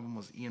 but one of them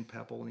was Ian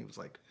Pepple, and he was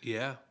like,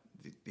 Yeah.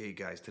 "Hey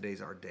guys,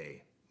 today's our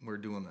day. We're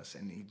doing this,"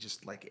 and he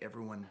just like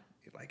everyone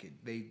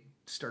they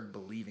started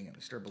believing it.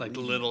 They started Like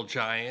believing little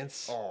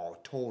giants. Oh,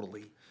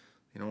 totally.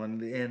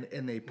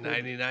 And they pulled,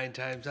 99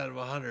 times out of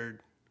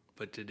 100.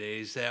 But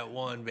today's that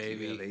one,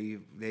 baby.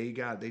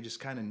 Yeah, they just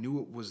kind of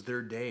knew it was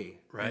their day.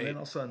 Right. And then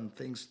all of a sudden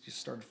things just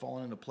started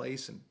falling into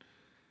place, and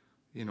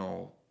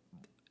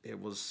it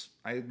was,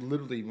 I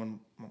literally, when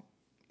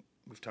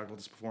we've talked about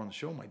this before on the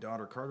show, my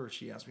daughter Carter,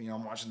 she asked me,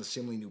 I'm watching the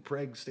Simley New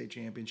Prague state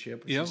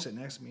championship, and Yep. she's sitting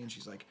next to me, and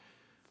she's like,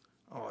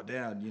 "Oh,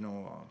 Dad,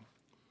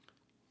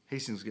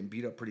 Hastings is getting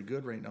beat up pretty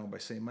good right now by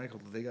St. Michael.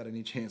 Do they got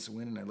any chance to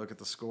win?" And I look at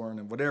the score,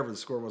 and whatever the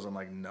score was, I'm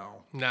like,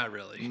 no. Not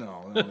really.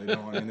 No, they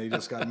don't. I mean, they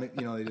just got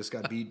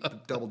beat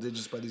double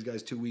digits by these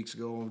guys 2 weeks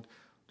ago.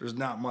 There's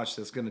not much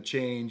that's going to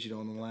change,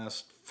 in the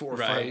last 4 or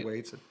 5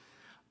 weights.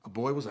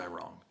 Boy, was I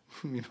wrong.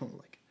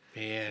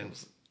 Man.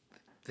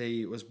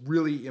 It was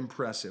really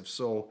impressive.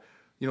 So,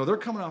 they're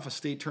coming off a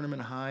state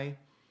tournament high.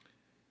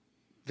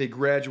 They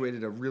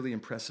graduated a really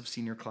impressive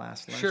senior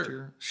class last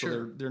year.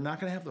 So they're not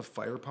going to have the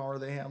firepower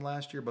they had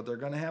last year, but they're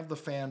going to have the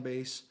fan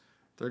base.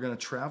 They're going to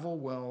travel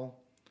well.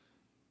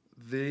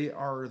 They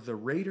are the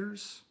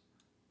Raiders.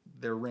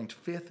 They're ranked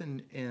 5th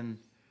in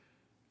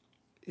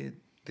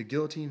the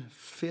Guillotine,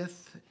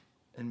 5th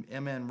in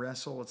MN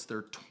Wrestle. It's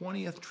their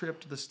 20th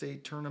trip to the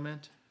state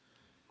tournament.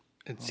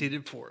 And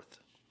seeded 4th.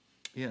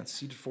 Yeah, it's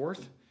seeded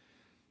 4th.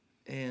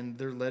 And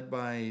they're led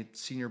by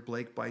senior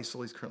Blake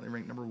Beisel. He's currently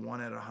ranked number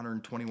 1 at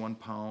 121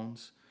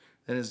 pounds.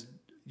 Then his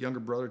younger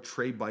brother,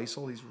 Trey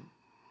Beisel, he's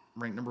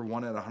ranked number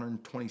 1 at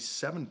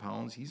 127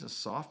 pounds. He's a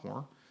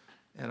sophomore.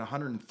 At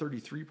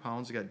 133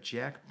 pounds, they got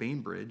Jack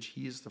Bainbridge.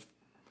 He is the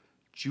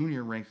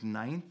junior, ranked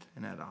 9th.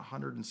 And at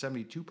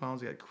 172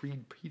 pounds, they got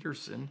Creed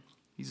Peterson.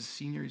 He's a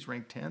senior. He's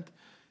ranked 10th.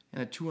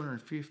 And at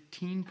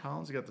 215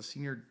 pounds, they got the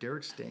senior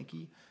Derek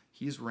Stanky.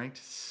 He's ranked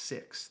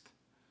 6th.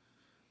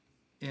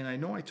 And I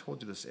know I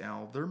told you this,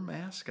 Al. Their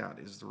mascot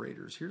is the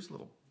Raiders. Here's a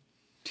little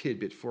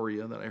tidbit for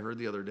you that I heard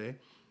the other day.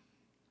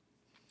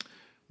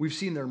 We've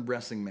seen their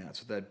wrestling mats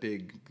with that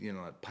big,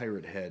 that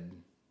pirate head,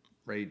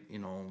 right?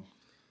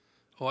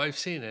 Oh, I've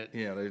seen it.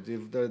 Yeah,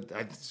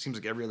 it seems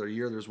like every other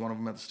year there's one of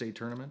them at the state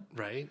tournament.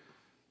 Right.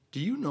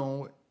 Do you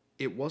know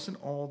it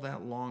wasn't all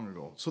that long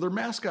ago? So their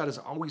mascot has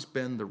always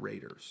been the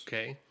Raiders.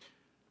 Okay.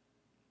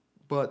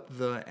 But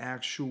the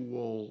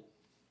actual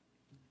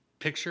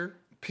Picture?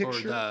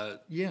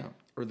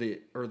 Or the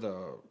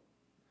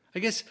I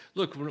guess,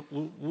 look,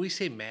 when we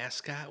say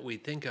mascot, we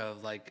think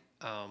of like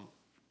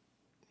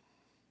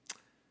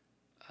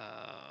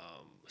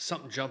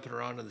something jumping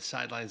around on the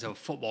sidelines of a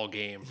football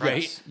game,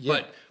 right? Yes,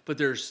 yeah. But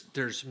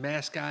there's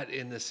mascot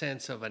in the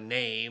sense of a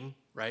name,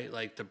 right?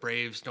 Like the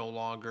Braves no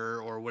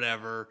longer or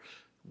whatever,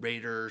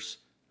 Raiders.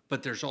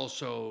 But there's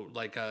also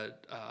like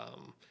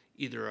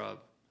either a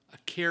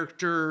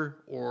character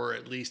or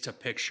at least a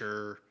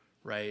picture,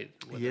 right?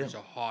 Whether there's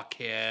a hawk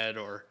head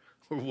or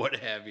what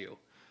have you.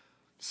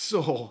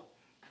 So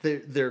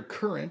their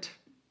current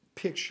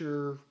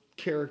picture,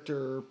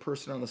 character,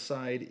 person on the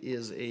side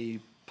is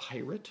a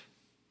pirate,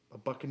 a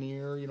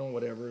buccaneer,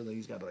 whatever. Then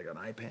he's got like an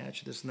eye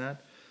patch, this and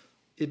that.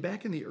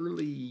 Back in the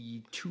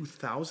early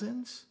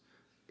 2000s,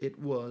 it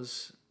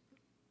was...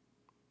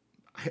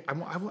 I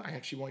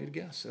actually want you to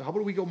guess. How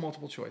about we go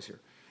multiple choice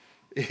here?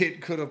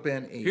 It could have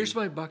been a... Here's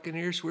my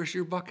Buccaneers. Where's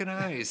your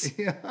Buccaneers?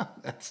 Yeah,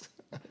 that's...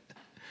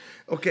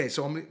 Okay,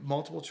 so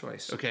multiple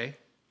choice. Okay.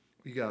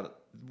 We got,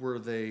 were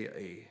they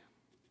a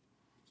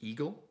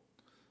eagle?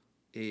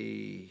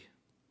 Hang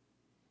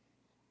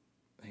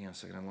on a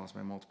second, I lost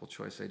my multiple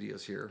choice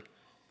ideas here.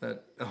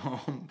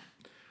 How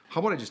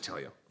about I just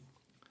tell you?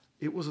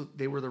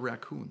 They were the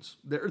raccoons.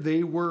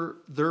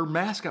 Their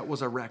mascot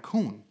was a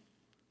raccoon.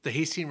 The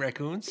Hastings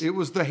Raccoons? It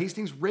was the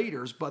Hastings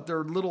Raiders, but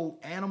their little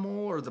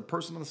animal or the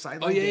person on the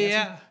sideline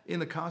dancing in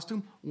the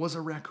costume was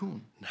a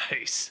raccoon.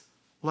 Nice.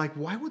 Like,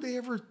 why would they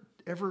ever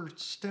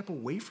step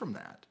away from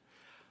that?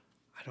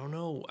 I don't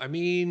know. I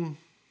mean,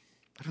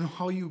 I don't know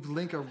how you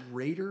link a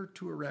raider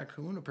to a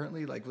raccoon.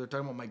 Apparently, like they're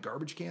talking about my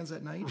garbage cans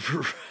at night.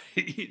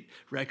 Right.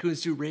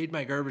 Raccoons do raid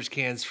my garbage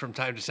cans from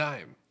time to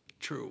time.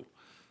 True.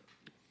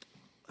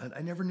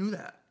 I never knew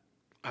that.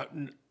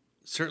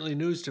 Certainly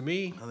news to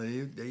me.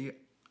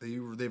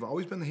 They've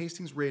always been the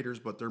Hastings Raiders,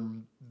 but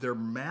their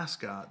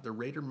mascot, their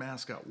Raider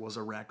mascot, was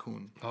a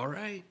raccoon. All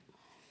right.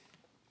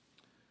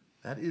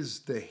 That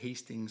is the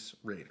Hastings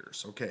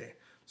Raiders. Okay,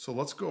 so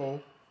let's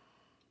go.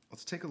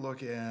 Let's take a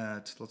look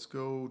at. Let's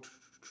go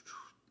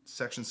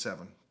Section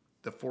 7,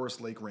 the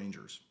Forest Lake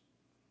Rangers.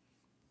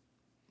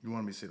 You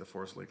wanted me to say the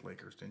Forest Lake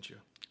Lakers, didn't you?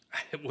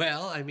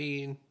 Well, I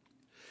mean,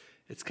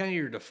 it's kind of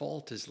your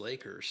default is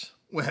Lakers.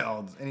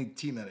 Well, any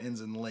team that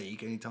ends in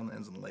Lake, any town that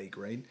ends in Lake,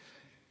 right?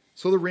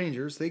 So the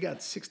Rangers, they got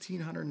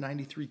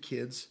 1,693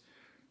 kids.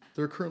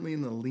 They're currently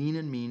in the lean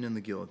and mean and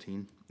the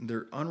guillotine.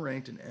 They're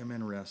unranked in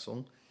MN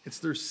Wrestle. It's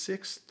their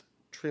 6th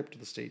trip to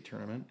the state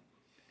tournament.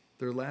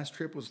 Their last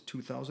trip was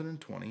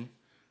 2020.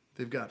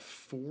 They've got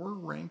 4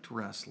 ranked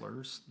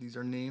wrestlers. These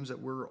are names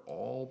that we're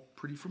all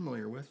pretty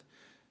familiar with.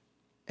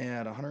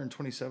 At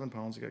 127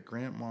 pounds, they got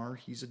Grant Marr.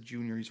 He's a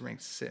junior. He's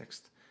ranked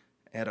 6th.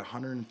 At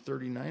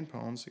 139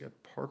 pounds, they got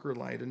Parker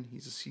Leiden.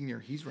 He's a senior.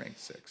 He's ranked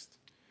 6th.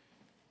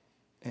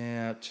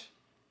 At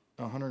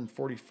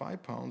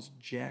 145 pounds,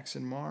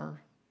 Jackson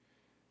Marr.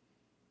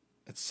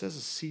 It says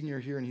a senior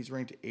here, and he's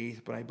ranked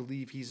 8th, but I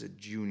believe he's a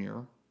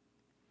junior.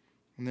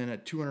 And then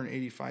at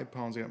 285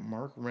 pounds, I got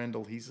Mark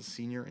Rendell. He's a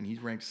senior, and he's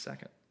ranked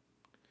 2nd.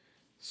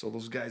 So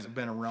those guys have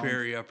been around.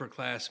 Very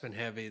upperclassmen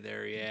heavy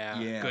there,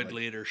 yeah. Good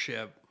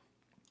leadership.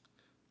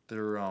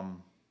 They're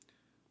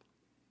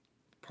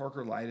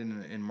Parker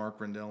Leiden and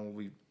Mark Rendell.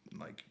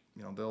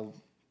 They'll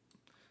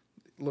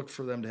look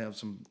for them to have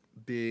some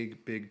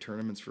big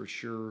tournaments for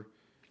sure.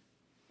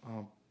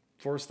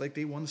 Forest Lake,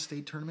 they won the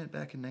state tournament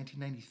back in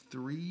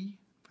 1993,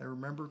 if I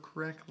remember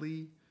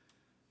correctly.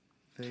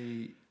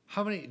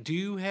 How many? Do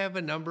you have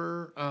a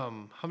number?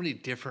 How many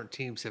different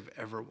teams have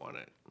ever won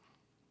it?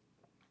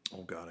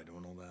 Oh God, I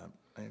don't know that.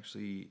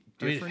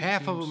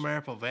 Half of them are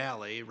Apple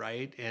Valley,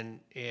 right? And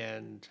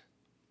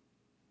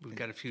we've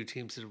got a few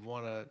teams that have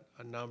won a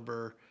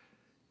number.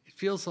 It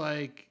feels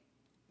like,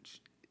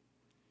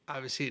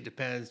 obviously, it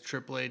depends.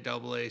 AAA,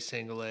 AA,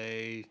 single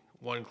A,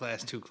 1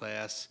 class, 2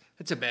 class.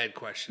 That's a bad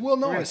question. Well,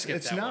 no,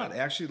 it's not. One.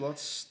 Actually,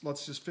 let's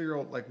just figure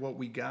out like what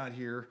we got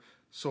here.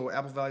 So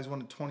Apple Valley's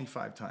won it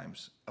 25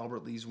 times.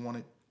 Albert Lee's won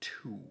it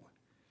 2.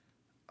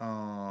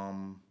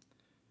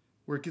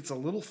 Where it gets a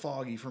little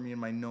foggy for me in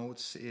my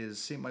notes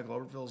is St. Michael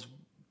Albertville's.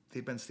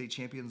 They've been state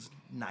champions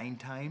 9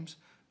 times,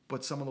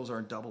 but some of those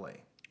are AA.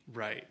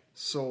 Right.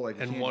 So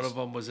and one of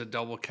them was a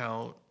double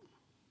count.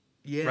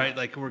 Yeah. Right.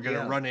 Like we're going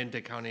to run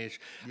into county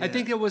age. Yeah. I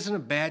think it wasn't a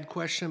bad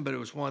question, but it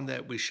was one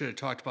that we should have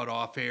talked about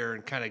off air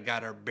and kind of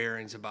got our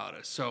bearings about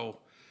it. So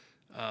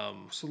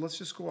let's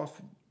just go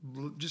off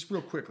just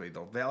real quickly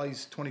though.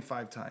 Valley's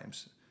 25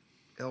 times.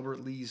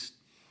 Albert Lee's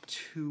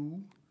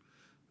 2.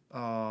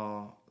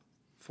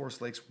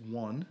 Forest Lake's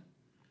 1.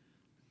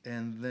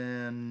 And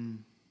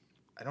then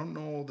I don't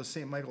know the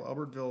St. Michael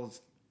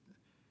Albertville's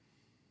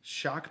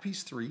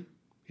Shakopee 3.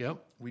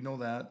 Yep. We know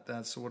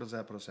that. So what does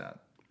that put us at?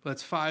 Well,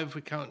 that's 5.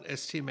 We count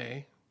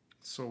STMA.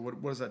 So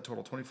what is that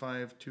total?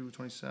 25, 2,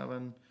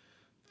 27,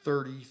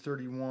 30,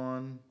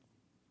 31.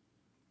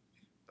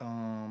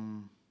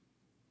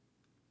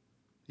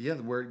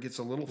 Where it gets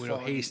a little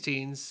foggy.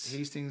 Hastings.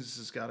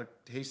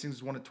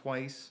 Hastings won it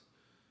twice.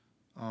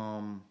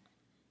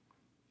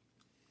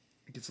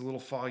 It gets a little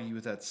foggy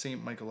with that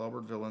St. Michael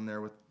Albertville in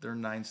there with their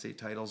 9 state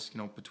titles,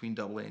 between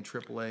AA and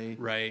AAA.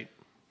 Right.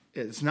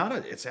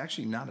 It's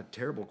actually not a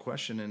terrible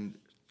question, and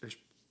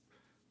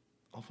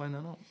I'll find that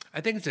out. I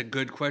think it's a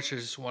good question.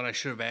 It's one I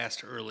should have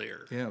asked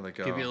earlier. Yeah,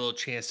 give you a little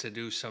chance to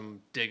do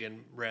some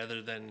digging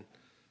rather than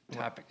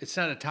it's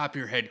not a top of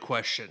your head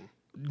question.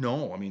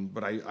 No,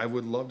 but I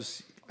would love to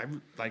see.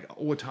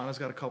 Owatonna's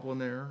got a couple in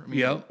there.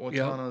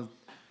 Owatonna.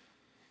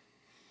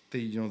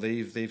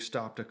 They've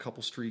stopped a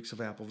couple streaks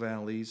of Apple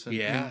Valleys. And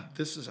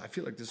I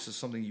feel like this is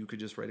something you could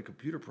just write a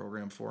computer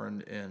program for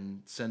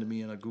and send to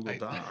me in a Google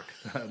Doc.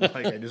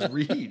 I just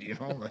read,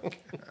 But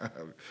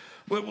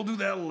we'll do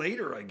that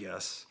later, I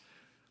guess.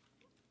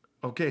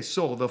 Okay,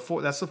 so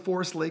that's the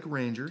Forest Lake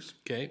Rangers.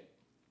 Okay.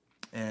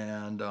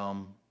 And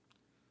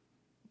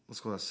let's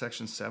go to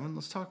Section 7.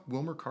 Let's talk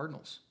Wilmer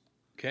Cardinals.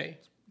 Okay.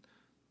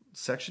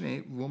 Section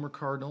 8, Wilmer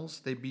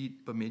Cardinals. They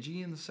beat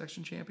Bemidji in the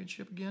section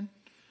championship again.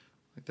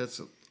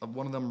 That's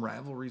one of them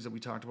rivalries that we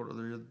talked about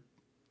earlier.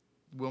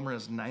 Wilmer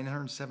has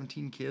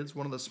 917 kids,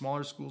 one of the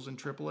smaller schools in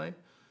AAA.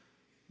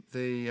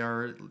 They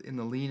are in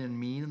the lean and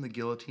mean and the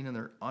guillotine, and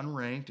they're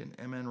unranked in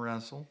MN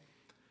Wrestle.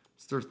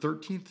 It's their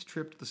 13th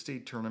trip to the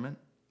state tournament.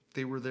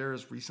 They were there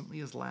as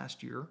recently as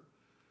last year.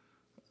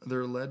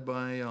 They're led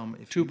by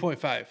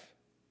 2.5.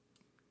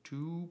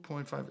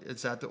 2.5.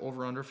 It's at the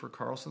over-under for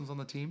Carlson's on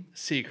the team.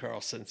 C.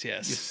 Carlson's,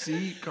 yes. You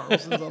see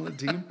Carlson's on the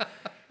team?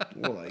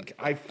 Well,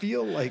 I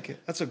feel like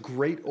that's a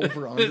great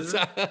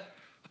over-under.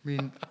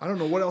 I don't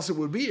know what else it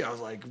would be. I was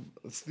like,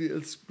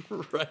 it's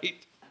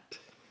right.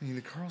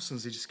 The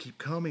Carlsons, they just keep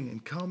coming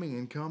and coming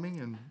and coming,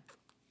 and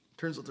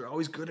turns out they're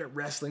always good at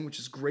wrestling, which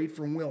is great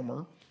for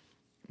Wilmer.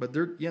 But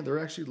they're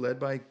actually led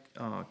by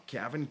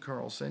Kevin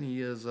Carlson.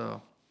 He's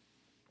a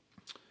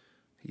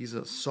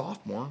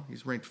sophomore.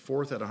 He's ranked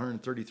 4th at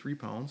 133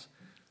 pounds.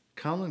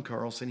 Colin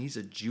Carlson, he's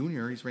a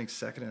junior. He's ranked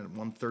second at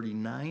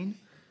 139.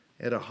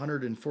 At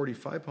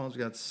 145 pounds,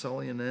 we got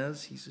Sully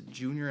Inez. He's a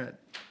junior.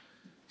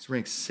 He's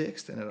ranked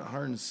sixth. And at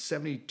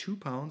 172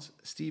 pounds,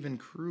 Stephen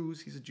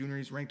Cruz. He's a junior.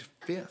 He's ranked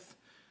fifth.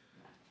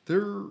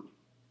 They're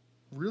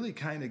really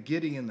kind of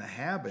getting in the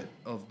habit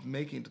of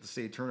making it to the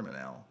state tournament,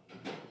 Al.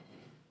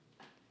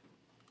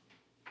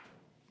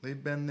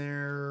 They've been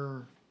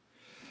there,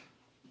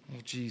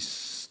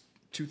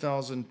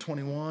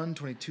 2021,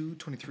 22,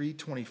 23,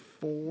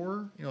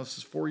 24. This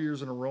is 4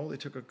 years in a row.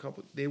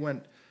 They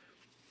went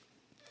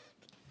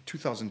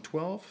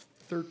 2012,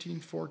 13,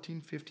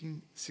 14,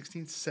 15,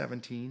 16,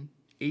 17,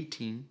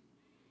 18.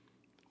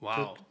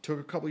 Wow. Took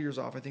a couple years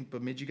off, I think, but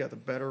Bemidji got the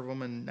better of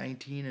them in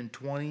 19 and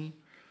 20.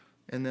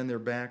 And then they're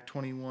back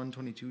 21,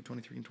 22,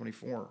 23, and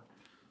 24.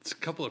 It's a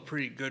couple of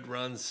pretty good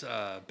runs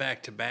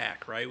back to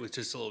back, right? With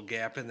just a little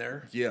gap in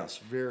there. Yes,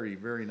 very,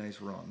 very nice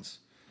runs.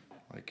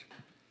 Like,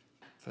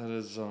 that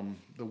is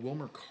the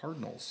Wilmer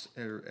Cardinals,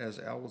 or as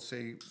Al would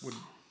say,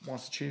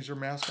 wants to change their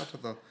mascot to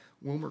the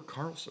Wilmer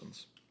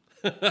Carlsons.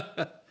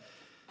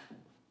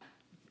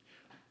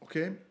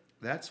 Okay,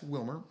 that's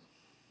Wilmer.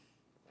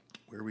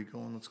 Where are we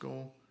going? Let's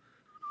go.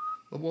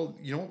 Well,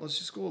 you know what?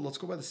 Let's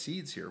go by the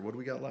seeds here. What do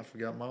we got left? We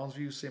got Mounds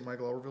View, St.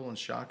 Michael, Albertville, and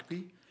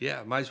Shakopee.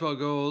 Yeah, might as well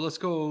go. Let's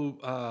go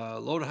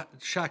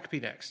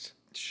Shakopee next.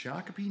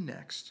 Shakopee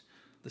next.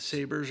 The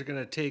Sabres are going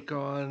to take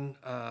on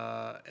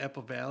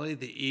Apple Valley,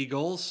 the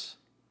Eagles,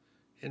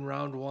 in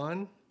round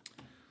one.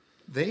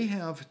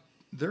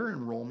 Their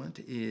enrollment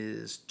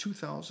is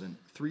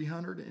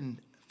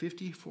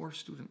 2,354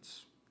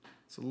 students.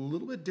 It's a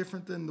little bit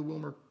different than the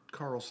Wilmer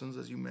Carlsons,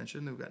 as you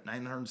mentioned. They've got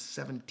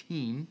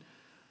 917.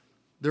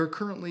 They're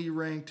currently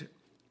ranked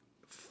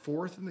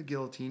fourth in the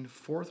guillotine,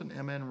 fourth in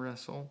MN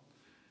wrestle,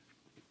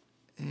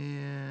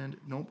 and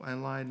nope, I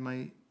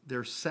lied.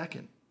 They're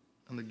second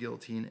on the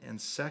guillotine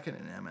and second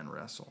in MN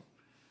wrestle.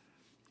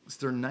 It's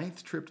their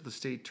 9th trip to the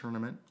state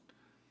tournament.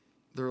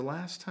 Their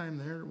last time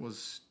there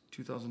was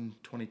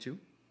 2022.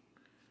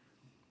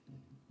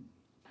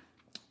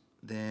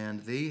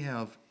 Then they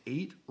have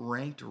 8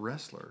 ranked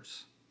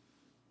wrestlers.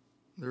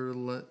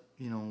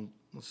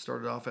 Let's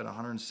start it off at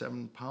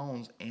 107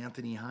 pounds.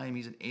 Anthony Heim,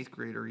 he's an 8th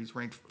grader. He's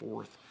ranked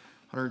 4th.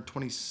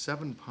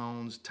 127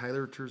 pounds.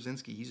 Tyler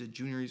Terzinski, he's a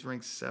junior. He's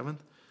ranked 7th.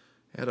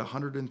 At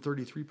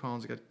 133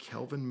 pounds, they got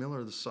Kelvin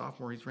Miller, the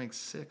sophomore. He's ranked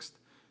 6th.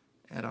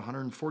 At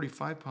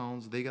 145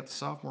 pounds, they got the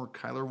sophomore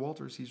Kyler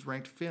Walters. He's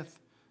ranked 5th.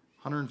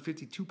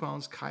 152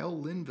 pounds, Kyle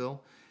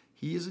Linville.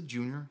 He is a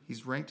junior.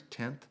 He's ranked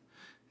 10th.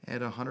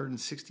 At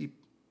 160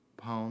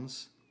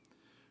 pounds,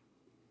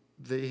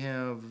 they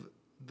have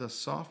the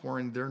sophomore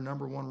and their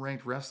number 1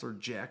 ranked wrestler,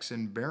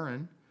 Jackson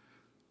Barron.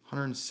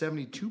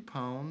 172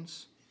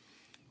 pounds,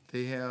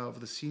 they have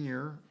the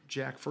senior,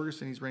 Jack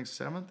Ferguson. He's ranked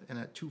 7th. And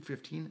at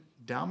 215,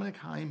 Dominic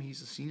Heim.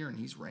 He's a senior, and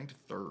he's ranked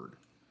 3rd.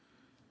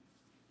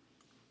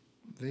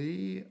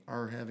 They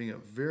are having a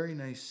very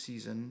nice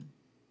season.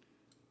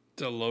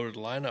 It's a loaded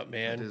lineup,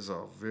 man. It is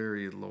a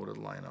very loaded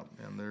lineup,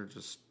 and they're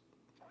just,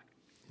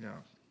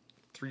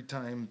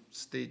 3-time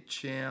state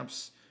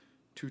champs,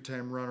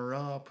 2-time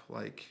runner-up.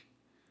 That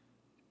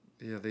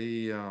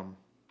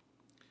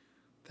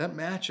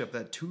matchup,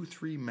 that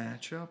 2-3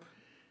 matchup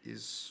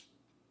is...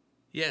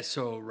 Yeah,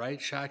 so, right,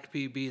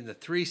 Shakopee being the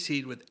 3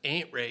 seed with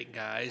 8 ranked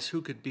guys,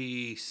 who could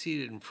be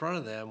seated in front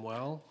of them?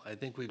 Well, I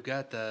think we've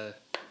got the...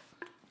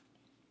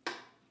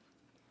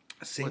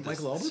 St.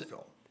 Michael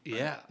Albertville.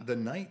 Yeah. The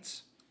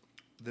Knights,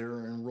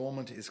 their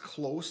enrollment is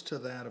close to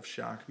that of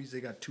Shakopee's.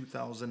 They got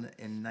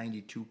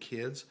 2,092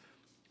 kids.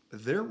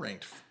 They're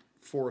ranked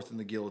 4th in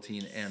the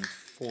guillotine and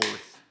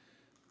 4th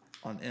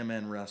on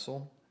MN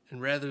wrestle.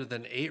 And rather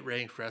than 8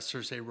 ranked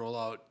wrestlers, they roll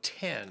out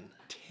 10.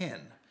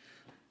 10.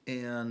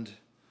 And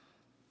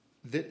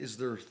that is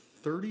their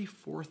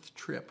 34th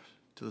trip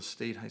to the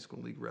State High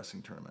School League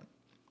Wrestling Tournament.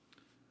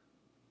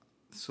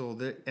 So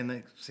they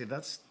say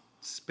that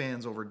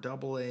spans over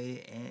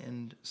AA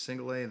and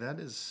single A. That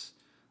is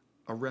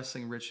a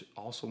wrestling rich,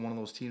 also one of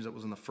those teams that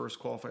was in the first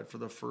qualified for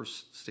the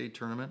first state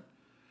tournament.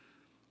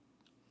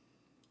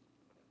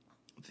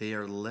 They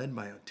are led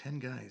by 10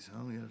 guys.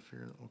 Oh, we got to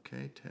figure,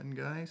 10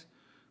 guys.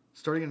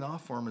 Starting it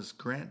off for him is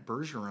Grant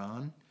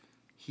Bergeron.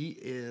 He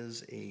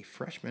is a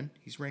freshman.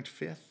 He's ranked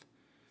 5th.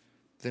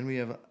 Then we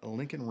have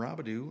Lincoln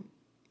Robidoux.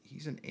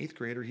 He's an 8th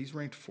grader. He's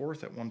ranked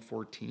 4th at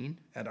 114.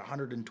 At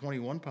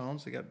 121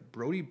 pounds, they got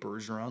Brody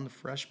Bergeron, the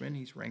freshman.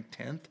 He's ranked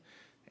 10th.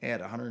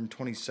 At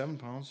 127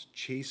 pounds,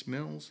 Chase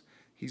Mills.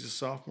 He's a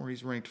sophomore.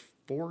 He's ranked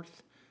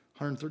 4th.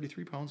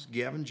 133 pounds,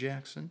 Gavin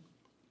Jackson.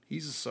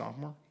 He's a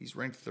sophomore. He's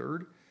ranked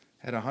 3rd.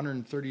 At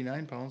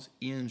 139 pounds,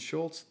 Ian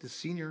Schultz, the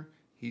senior.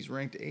 He's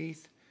ranked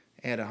 8th.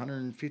 At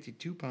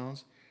 152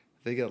 pounds,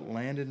 they got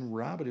Landon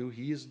Robidoux.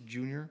 He is a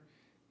junior.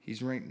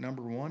 He's ranked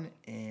number 1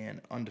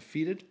 and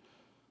undefeated.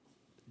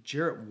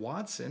 Jarrett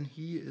Watson,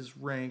 he's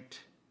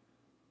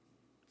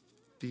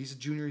a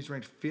junior. He's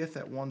ranked 5th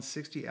at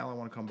 160. Al, I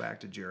want to come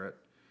back to Jarrett,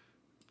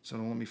 so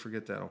don't let me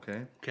forget that,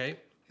 okay? Okay.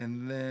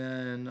 And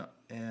then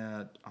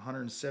at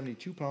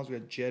 172 pounds. We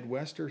got Jed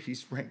Wester.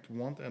 He's ranked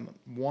one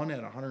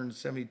at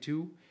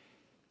 172.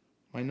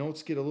 My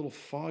notes get a little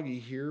foggy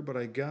here, but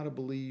I got to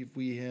believe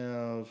we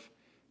have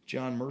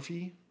John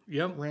Murphy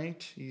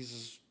ranked.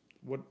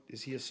 What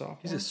is he, a sophomore?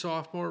 He's a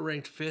sophomore,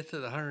 ranked 5th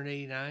at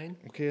 189.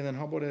 Okay, and then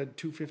how about at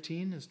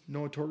 215? Is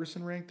Noah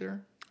Torgerson ranked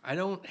there? I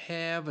don't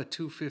have a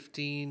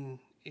 215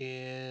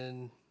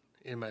 in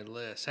my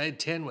list. I had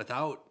 10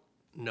 without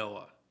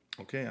Noah.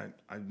 Okay,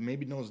 I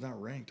maybe Noah's not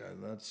ranked.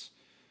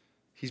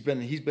 He's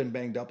been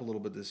banged up a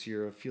little bit this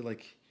year. I feel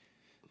like,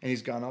 and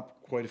he's gone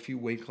up quite a few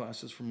weight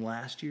classes from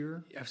last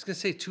year. I was gonna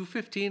say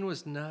 215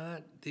 was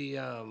not the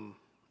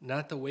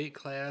weight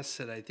class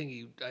that I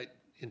think I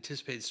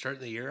anticipated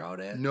starting the year out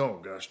at. No,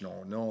 gosh,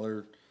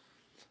 no.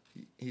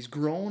 He's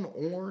grown,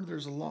 or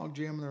there's a log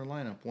jam in their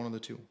lineup. One of the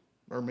two,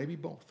 or maybe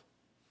both.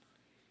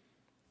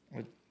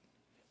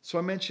 So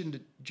I mentioned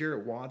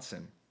Jarrett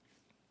Watson.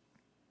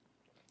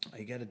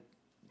 I got a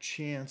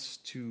chance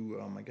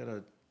to. I got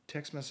a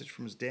text message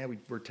from his dad. We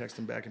were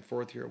texting back and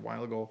forth here a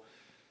while ago,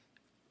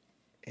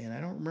 and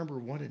I don't remember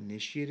what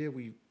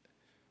initiated.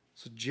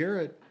 So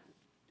Jarrett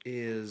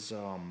is.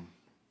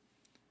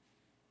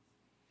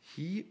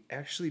 He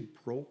actually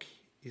broke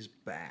his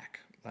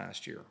back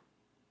last year,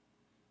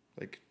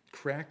 like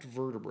cracked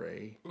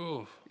vertebrae.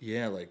 Oh,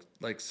 yeah,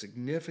 like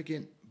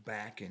significant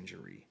back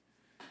injury,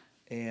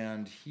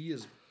 and he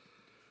is.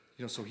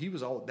 So he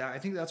was all that. I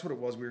think that's what it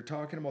was. We were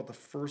talking about the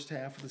first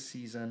half of the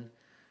season,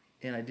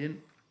 and I didn't.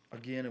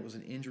 Again, it was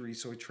an injury,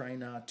 so I try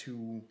not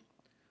to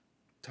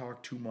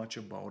talk too much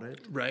about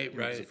it. Right.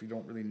 If you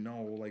don't really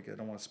know, like I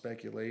don't want to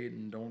speculate,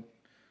 and don't.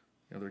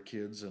 They're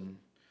kids, and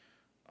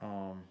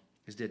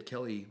his dad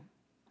Kelly.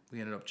 We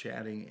ended up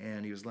chatting,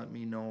 and he was letting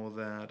me know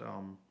that,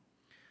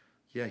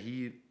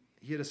 he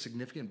had a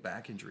significant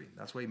back injury.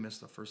 That's why he missed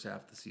the first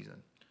half of the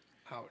season.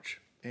 Ouch.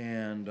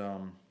 And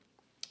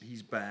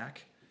he's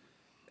back.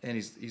 And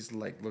he's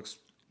like looks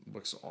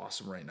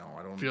awesome right now.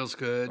 Feels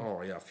good.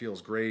 Oh yeah, feels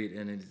great.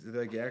 And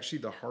like actually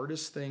the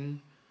hardest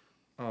thing,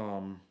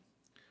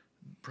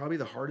 probably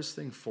the hardest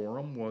thing for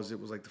him was it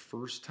was like the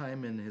first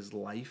time in his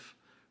life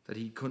that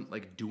he couldn't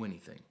like do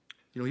anything.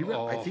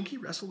 I think he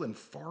wrestled in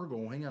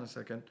Fargo. Hang on a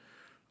second.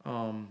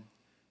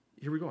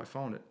 Here we go. I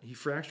found it. He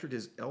fractured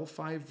his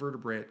L5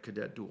 vertebrae at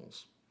Cadet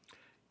Duels,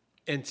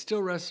 and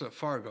still wrestled at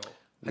Fargo.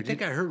 I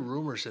think I heard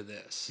rumors of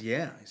this.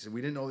 Yeah, he said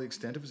we didn't know the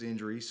extent of his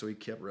injury, so he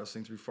kept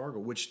wrestling through Fargo,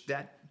 which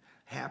that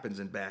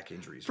happens in back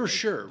injuries. For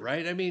sure,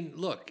 right? I mean,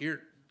 look,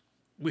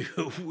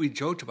 we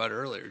joked about it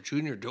earlier.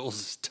 Junior duels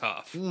is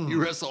tough.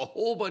 You wrestle a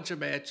whole bunch of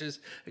matches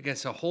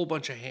against a whole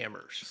bunch of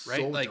hammers,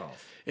 right? So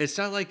tough. It's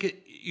not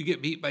like you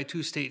get beat by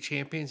 2 state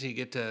champions and you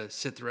get to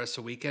sit the rest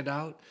of the weekend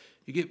out.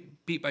 You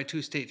get beat by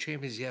 2 state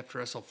champions, you have to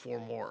wrestle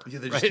 4 more. Yeah,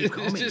 they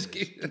just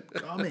keep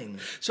coming.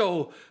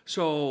 So,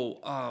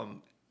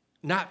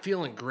 not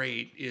feeling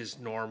great is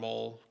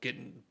normal.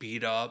 Getting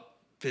beat up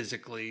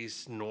physically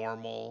is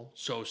normal.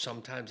 So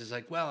sometimes it's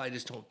like, well, I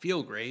just don't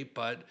feel great,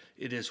 but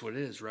it is what it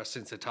is.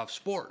 Wrestling's a tough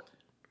sport.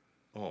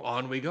 Oh,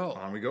 on we go.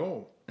 On we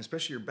go.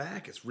 Especially your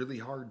back. It's really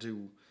hard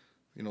to,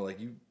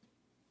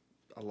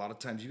 a lot of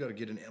times you got to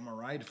get an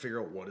MRI to figure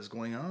out what is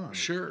going on.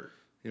 Sure.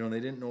 They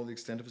didn't know the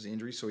extent of his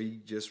injury, so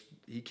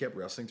he kept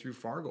wrestling through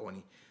Fargo,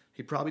 and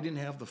he probably didn't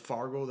have the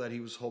Fargo that he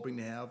was hoping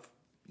to have,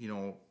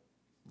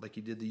 like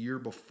he did the year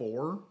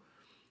before.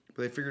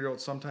 But they figured out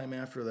sometime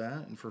after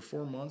that, and for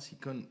 4 months he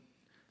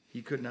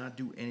could not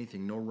do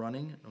anything. No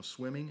running, no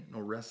swimming, no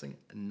wrestling,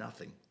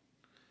 nothing.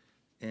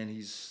 And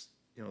he's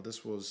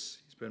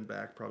been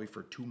back probably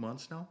for 2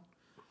 months now.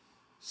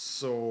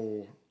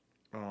 So,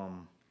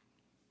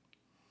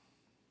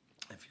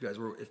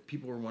 if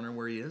people were wondering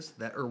where he is,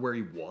 where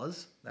he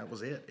was, that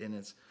was it. And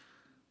it's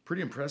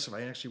pretty impressive.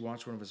 I actually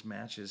watched one of his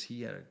matches.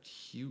 He had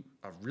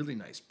a really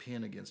nice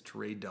pin against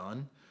Trey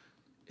Dunn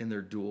in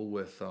their duel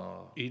with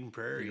Eden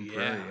Prairie.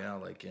 Yeah.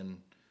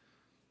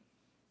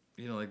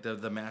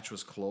 The match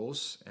was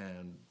close,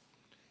 and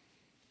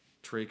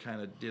Trey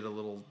kind of did a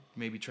little,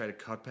 maybe try to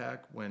cut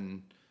back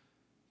when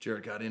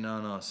Jarrett got in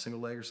on a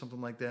single leg or something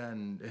like that,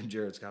 and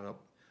Jarrett's got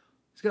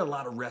a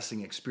lot of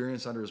wrestling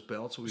experience under his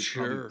belt, so he's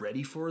probably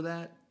ready for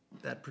that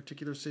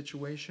particular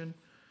situation.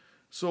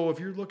 So if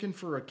you're looking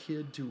for a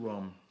kid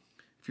to,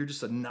 if you're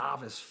just a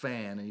novice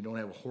fan and you don't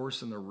have a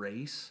horse in the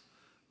race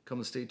come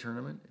the state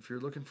tournament, if you're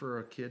looking for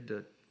a kid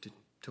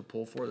to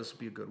pull for, this would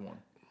be a good one.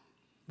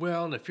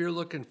 Well, and if you're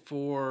looking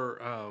for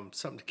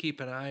something to keep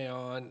an eye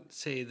on,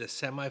 say the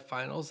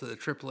semifinals of the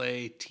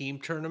AAA team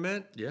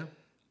tournament,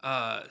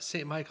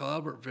 St. Michael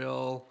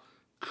Albertville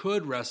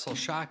could wrestle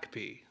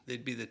Shakopee.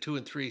 They'd be the 2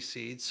 and 3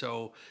 seeds.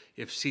 So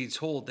if seeds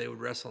hold, they would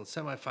wrestle in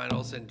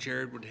semifinals, and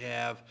Jared would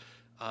have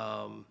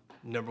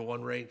number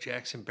 1 ranked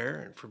Jackson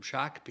Barron from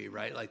Shakopee,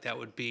 right? Like that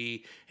would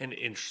be an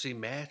interesting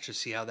match to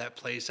see how that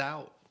plays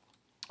out.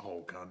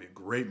 Oh, God, it'd be a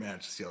great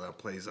match to see how that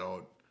plays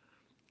out.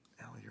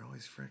 Al, you're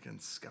always freaking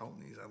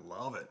scouting these. I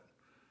love it.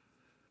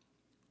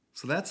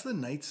 So that's the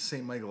Knights of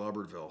St. Michael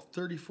Albertville.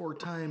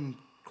 34-time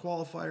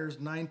qualifiers,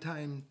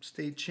 9-time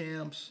state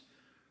champs.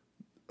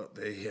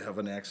 They have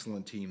an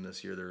excellent team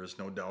this year. There is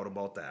no doubt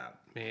about that.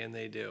 Man,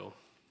 they do.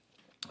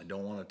 I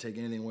don't want to take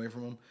anything away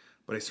from them,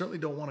 but I certainly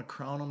don't want to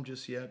crown them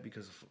just yet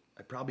because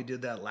I probably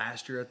did that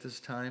last year at this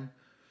time.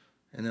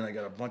 And then I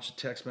got a bunch of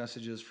text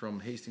messages from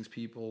Hastings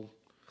people,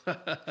 or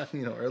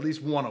at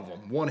least one of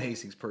them, one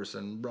Hastings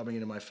person rubbing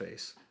it in my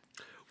face.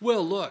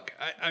 Well, look,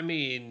 I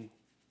mean,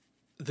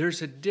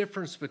 there's a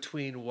difference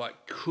between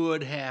what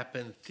could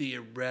happen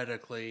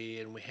theoretically,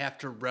 and we have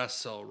to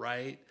wrestle,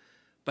 right?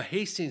 But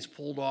Hastings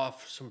pulled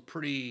off some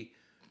pretty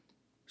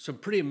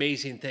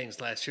amazing things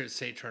last year at the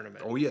state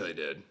tournament. Oh, yeah, they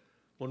did.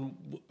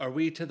 Are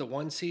we to the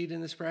 1 seed in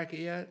this bracket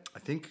yet? I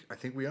think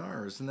we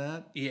are, isn't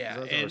that? Yeah,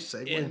 Is that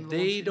our segue and into the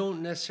they 1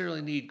 don't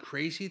necessarily need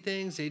crazy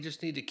things. They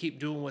just need to keep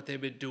doing what they've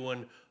been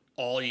doing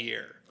all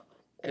year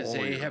because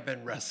they have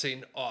been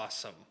wrestling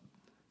awesome.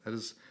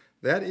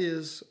 That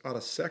is out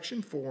of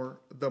Section 4,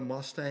 the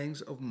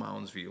Mustangs of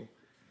Moundsview.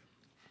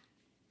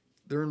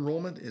 Their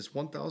enrollment is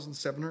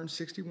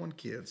 1,761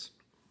 kids.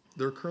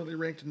 They're currently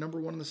ranked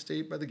number 1 in the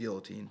state by the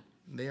Guillotine.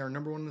 They are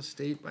number 1 in the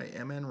state by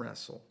MN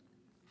Wrestle.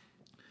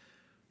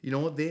 You know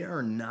what? They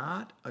are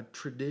not a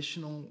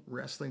traditional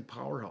wrestling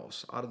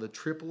powerhouse. Out of the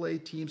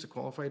AAA teams that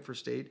qualified for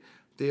state,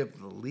 they have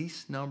the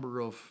least number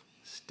of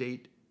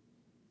state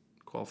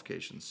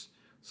qualifications.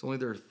 It's only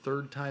their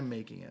 3rd time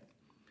making it.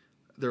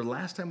 Their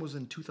last time was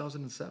in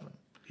 2007.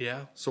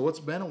 Yeah. So it's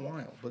been a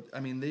while. But, I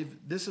mean,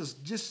 this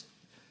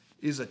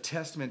is a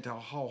testament to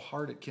how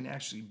hard it can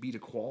actually be to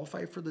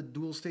qualify for the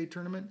dual state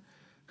tournament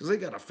because they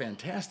got a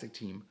fantastic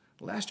team.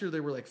 Last year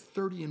they were like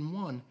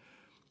 30-1.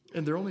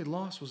 And their only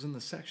loss was in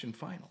the section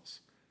finals.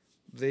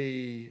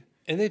 And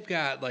they've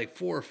got like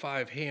 4 or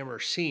 5 Hammer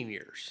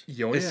seniors.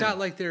 Oh, it's not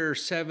like they're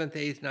 7th,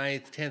 8th,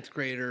 9th, 10th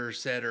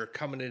graders that are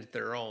coming into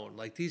their own.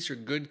 Like these are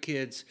good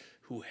kids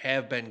who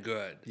have been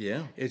good.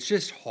 Yeah. It's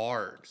just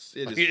hard.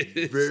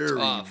 It's very,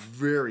 tough.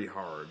 very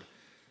hard.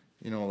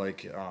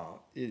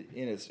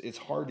 It's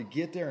hard to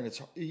get there. And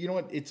it's, you know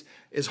what? It's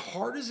as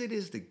hard as it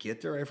is to get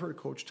there. I've heard a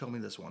coach tell me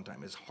this one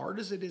time. As hard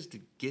as it is to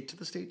get to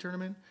the state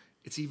tournament,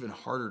 it's even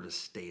harder to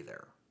stay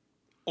there.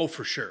 Oh,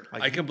 for sure.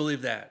 I can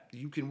believe that.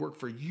 You can work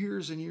for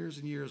years and years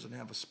and years and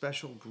have a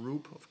special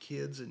group of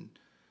kids and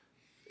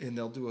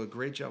they'll do a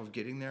great job of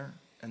getting there.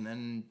 And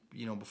then,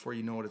 before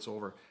you know it, it's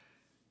over.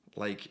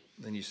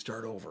 Then you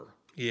start over.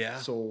 Yeah.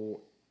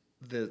 So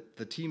the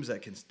teams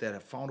that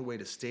have found a way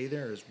to stay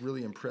there is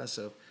really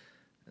impressive.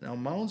 Now,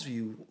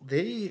 Moundsview,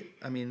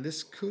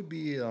 this could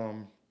be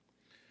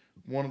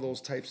one of those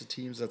types of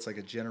teams that's like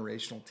a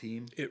generational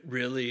team. It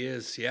really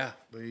is, yeah.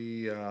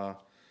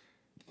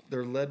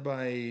 They're led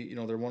by,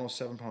 their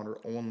 107-pounder,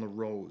 Owen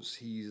LaRose.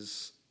 He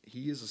is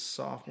a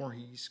sophomore.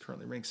 He's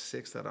currently ranked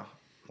 6th at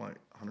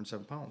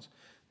 107 pounds.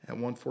 At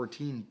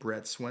 114,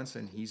 Brett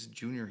Swenson. He's a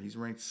junior. He's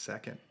ranked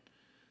 2nd.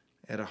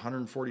 At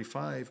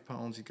 145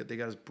 pounds, they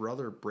got his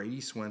brother,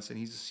 Brady Swenson.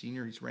 He's a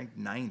senior. He's ranked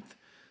 9th.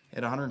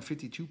 At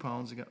 152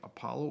 pounds, they got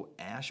Apollo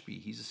Ashby.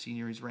 He's a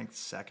senior. He's ranked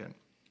 2nd.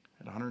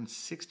 At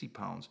 160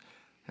 pounds,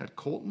 at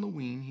Colton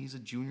Leween. He's a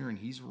junior, and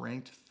he's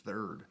ranked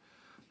 3rd.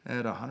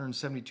 At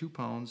 172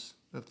 pounds,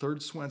 the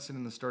 3rd Swenson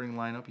in the starting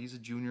lineup. He's a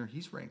junior.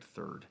 He's ranked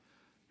 3rd.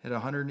 At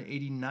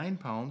 189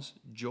 pounds,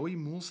 Joey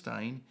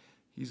Mulstein.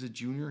 He's a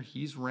junior.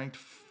 He's ranked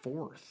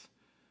 4th.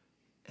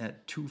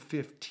 At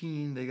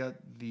 215, they got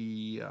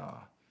the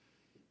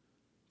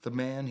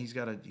man. He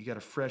got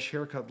a fresh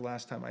haircut the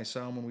last time I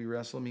saw him when we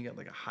wrestled him. He got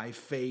like a high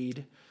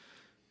fade,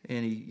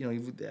 and he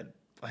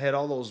had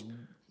all those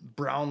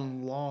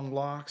brown long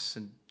locks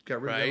and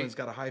got rid of it. He's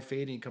got a high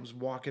fade, and he comes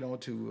walking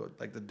out to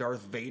like the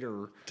Darth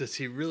Vader. Does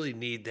he really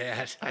need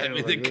that? I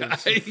mean, the guy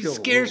he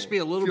scares me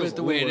a little bit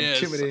the way it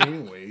is. Intimidating,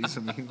 anyways. I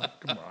mean,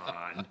 come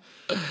on,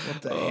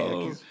 what the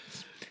heck?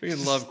 We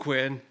love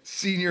Quinn.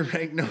 Senior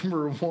ranked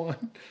number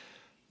 1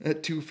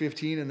 at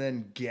 215, and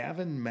then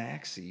Gavin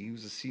Maxey,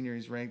 who's a senior.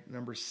 He's ranked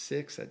number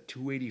 6 at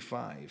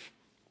 285.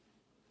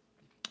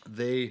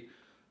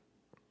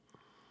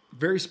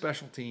 Very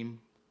special team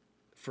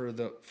for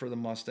the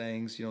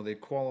Mustangs. They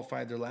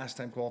qualified. Their last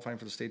time qualifying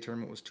for the state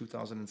tournament was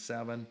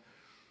 2007.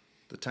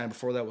 The time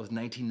before that was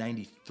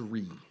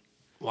 1993.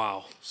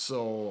 Wow.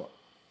 So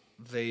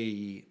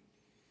it's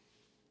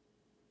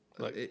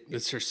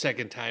their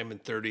 2nd time in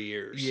 30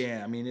 years.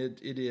 Yeah, I mean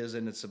it is,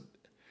 and it's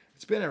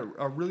been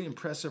a really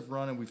impressive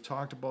run, and we've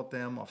talked about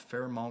them a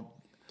fair amount.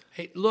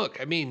 Hey, look,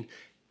 I mean,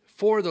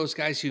 4 of those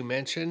guys you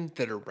mentioned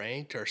that are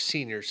ranked are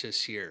seniors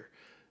this year.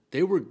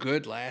 They were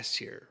good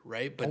last year,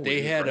 right? But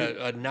they had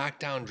a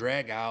knockdown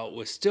drag out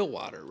with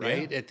Stillwater,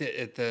 right? Yeah.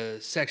 At the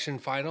section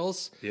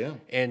finals. Yeah.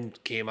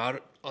 And came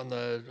out on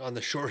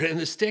the short end of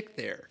the stick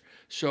there.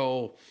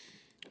 So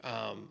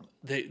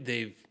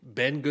they've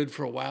been good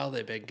for a while.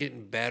 They've been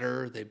getting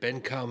better. They've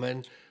been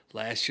coming.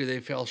 Last year they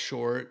fell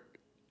short.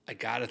 I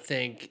got to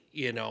think,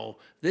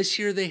 this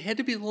year they had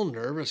to be a little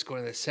nervous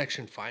going to the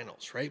section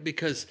finals, right?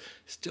 Because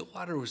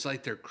Stillwater was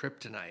like their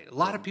kryptonite. A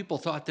lot of people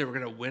thought they were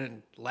going to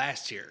win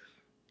last year.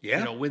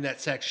 Yeah. Win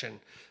that section,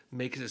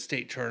 make it a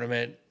state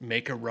tournament,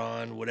 make a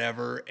run,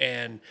 whatever.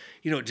 And,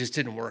 it just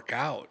didn't work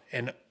out.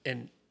 And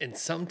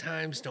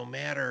sometimes no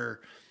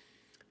matter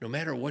no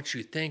matter what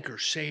you think or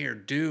say or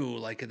do,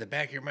 like in the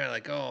back of your mind,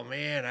 like, oh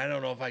man, I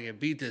don't know if I can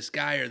beat this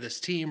guy or this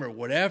team or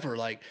whatever.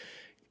 Like,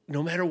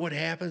 no matter what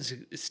happens,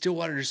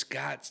 Stillwater just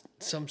got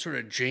some sort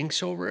of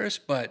jinx over us,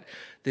 but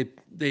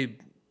they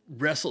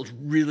wrestled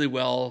really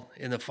well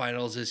in the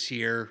finals this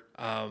year.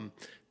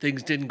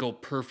 Things didn't go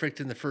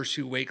perfect in the first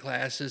few weight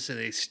classes, and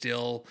they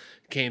still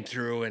came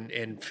through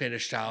and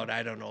finished out,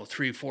 I don't know,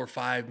 3, 4,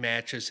 5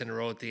 matches in a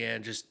row at the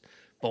end, just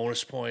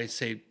bonus points.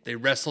 They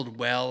wrestled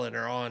well and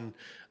are on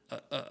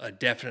a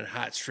definite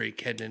hot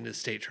streak heading into the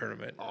state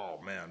tournament.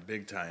 Oh man,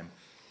 big time.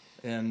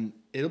 And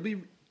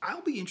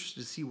I'll be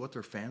interested to see what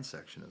their fan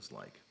section is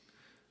like,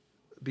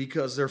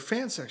 because their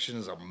fan section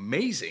is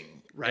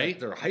amazing, right?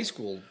 Their high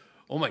school.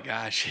 Oh my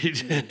gosh!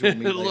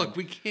 Look,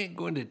 we can't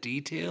go into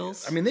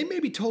details. I mean, they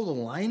maybe toe the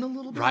line a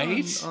little bit,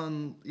 right?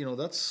 On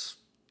that's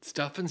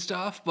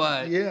stuff,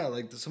 but yeah,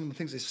 like some of the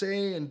things they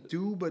say and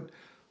do. But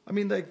I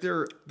mean, like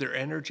they're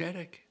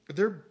energetic.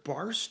 Their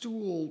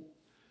Barstool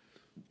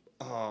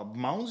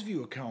Mounds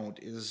View account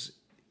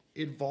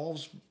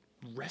involves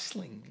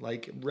wrestling.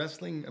 Like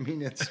wrestling, I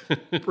mean, it's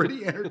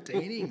pretty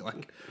entertaining.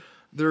 Like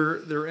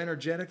they're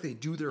energetic. They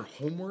do their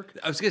homework.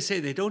 I was gonna say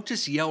they don't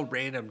just yell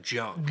random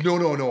junk. No,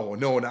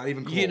 not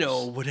even close. You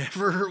know,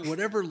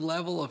 whatever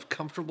level of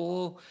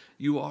comfortable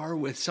you are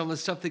with some of the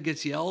stuff that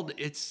gets yelled,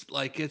 it's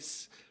like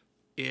it's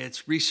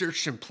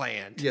researched and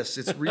planned. Yes,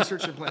 it's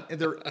researched and planned, and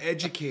they're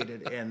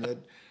educated, and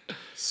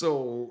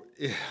so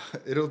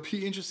it'll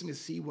be interesting to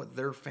see what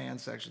their fan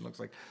section looks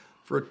like.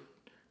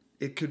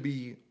 It could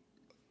be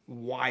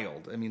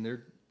wild. I mean,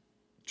 they're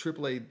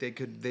AAA.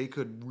 They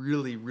could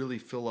really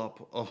fill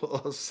up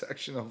a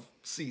section of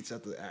seats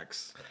at the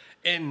X.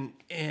 And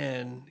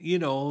you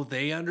know,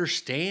 they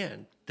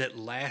understand that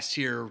last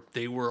year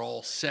they were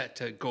all set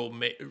to go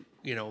make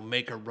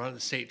a run at the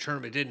state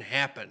tournament. It didn't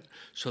happen.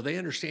 So they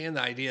understand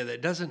the idea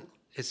that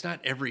it's not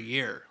every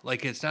year.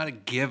 Like, it's not a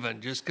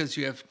given. Just because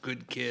you have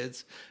good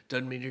kids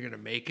doesn't mean you're going to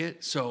make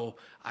it. So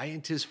I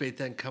anticipate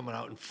them coming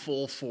out in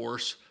full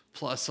force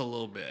plus a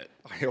little bit.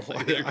 They're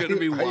going to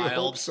be wild. I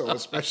hope so,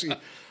 especially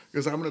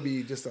because I'm going to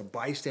be just a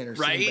bystander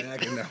sitting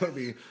back, and I'm going to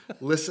be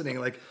listening.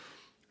 Like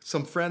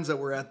some friends that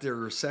were at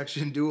their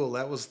section duel,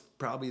 that was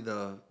probably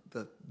the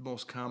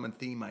most common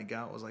theme I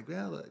got was like,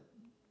 yeah,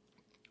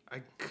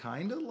 I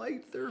kind of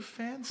like their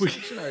fan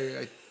section.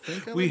 I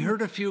think we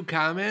heard a few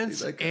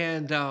comments,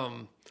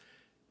 and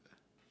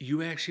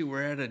you actually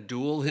were at a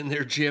duel in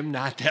their gym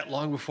not that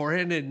long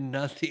beforehand, and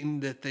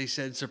nothing that they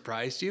said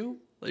surprised you.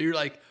 You're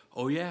like,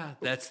 oh yeah,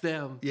 that's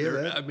them.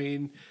 Yeah,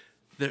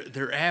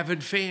 they're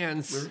avid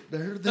fans.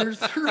 They're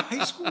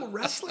high school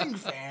wrestling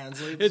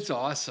fans. It's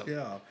awesome.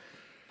 Yeah.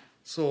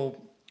 So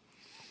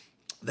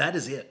that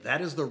is it.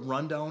 That is the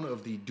rundown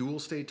of the dual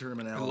state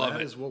tournament. I love it.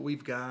 That is what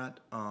we've got.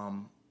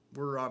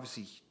 We're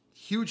obviously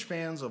huge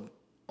fans of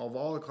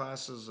all the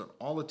classes and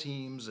all the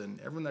teams, and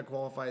everyone that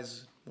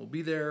qualifies will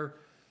be there.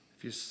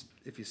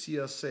 If you see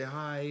us, say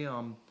hi.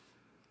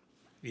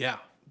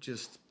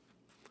 It's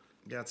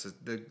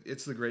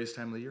the greatest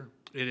time of the year.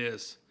 It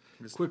is.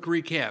 Quick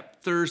recap.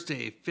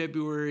 Thursday,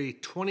 February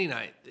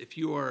 29th. If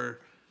you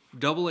are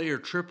AA or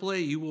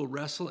AAA, you will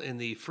wrestle in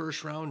the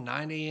first round,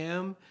 9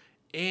 a.m.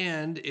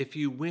 And if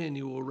you win,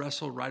 you will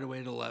wrestle right away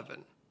at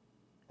 11.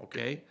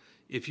 Okay?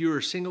 If you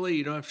are single A,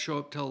 you don't have to show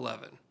up till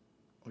 11.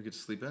 We get to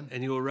sleep in.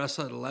 And you will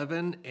wrestle at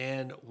 11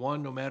 and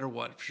 1 no matter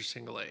what if you're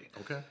single A.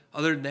 Okay.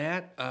 Other than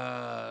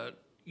that,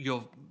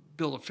 you'll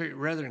build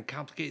rather than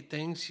complicate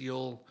things,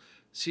 you'll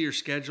see your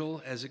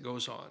schedule as it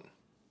goes on.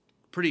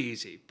 Pretty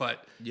easy,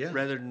 but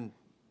rather than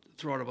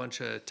throw out a bunch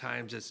of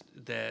times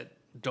that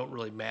don't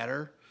really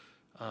matter,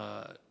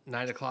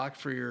 9 o'clock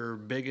for your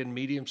big and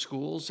medium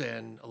schools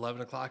and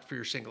 11 o'clock for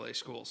your single A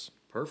schools.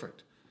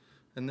 Perfect.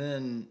 And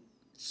then,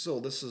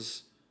 so this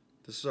is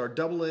our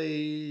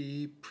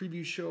AA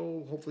preview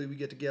show. Hopefully we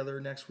get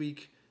together next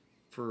week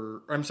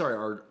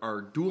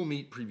our dual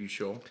meet preview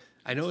show.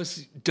 I know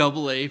it's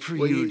AA for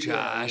you,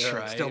 Josh,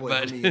 right? It's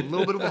AA for me. A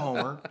little bit of a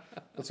homer.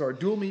 That's our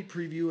dual meet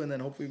preview, and then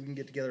hopefully we can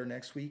get together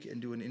next week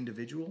and do an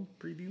individual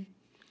preview.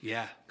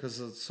 Yeah. Because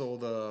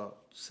the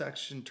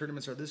section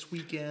tournaments are this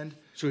weekend.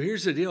 So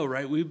here's the deal,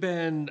 right? We've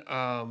been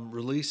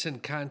releasing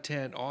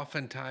content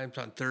oftentimes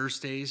on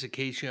Thursdays,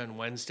 occasionally on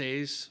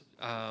Wednesdays.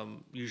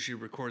 Usually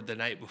record the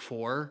night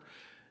before.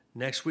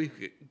 Next week,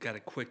 we got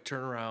a quick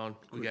turnaround.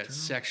 We got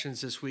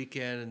sections this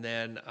weekend, and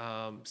then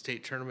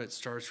state tournament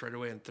starts right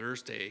away on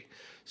Thursday.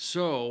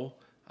 So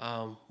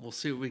we'll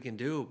see what we can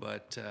do.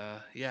 But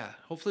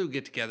hopefully we'll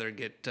get together and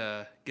get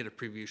a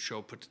preview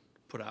show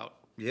put out.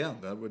 Yeah,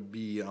 that would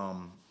be.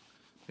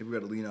 Maybe we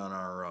got to lean on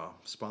our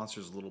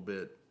sponsors a little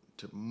bit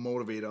to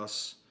motivate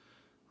us.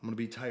 I'm going to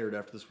be tired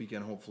after this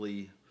weekend,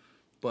 hopefully.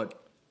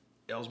 But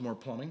Elsmore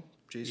Plumbing,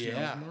 Jason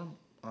Elsmore,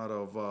 out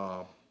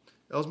of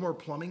Elsmore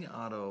Plumbing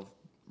out of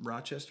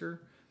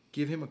Rochester.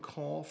 Give him a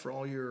call for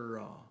all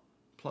your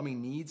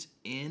plumbing needs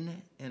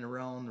in and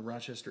around the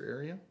Rochester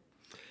area.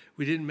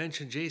 We didn't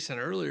mention Jason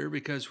earlier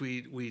because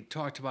we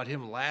talked about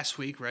him last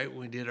week, right, when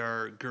we did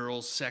our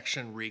girls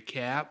section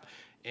recap.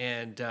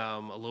 and a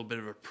little bit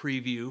of a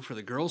preview for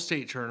the girls'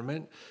 state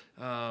tournament.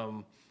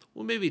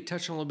 We'll maybe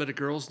touch on a little bit of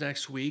girls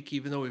next week,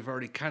 even though we've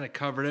already kind of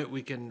covered it.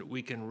 We can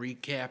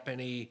recap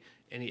any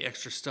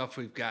extra stuff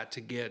we've got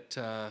to get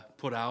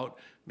put out.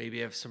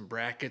 Maybe have some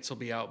brackets will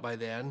be out by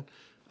then.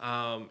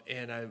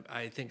 And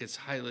I think it's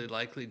highly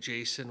likely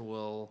Jason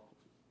will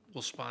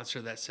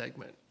sponsor that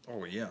segment.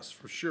 Oh, yes,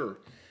 for sure.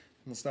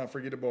 Let's not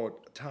forget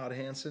about Todd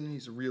Hansen.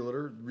 He's a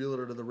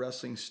realtor to the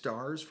Wrestling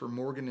Stars for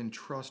Morgan and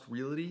Trust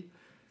Realty.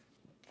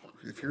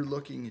 If you're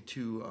looking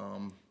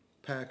to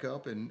pack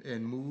up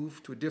and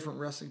move to a different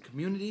wrestling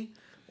community,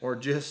 or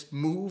just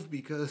move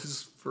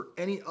because for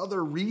any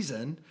other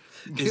reason.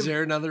 Is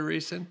there another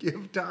reason?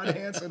 Give Todd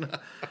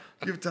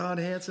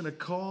Hansen a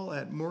call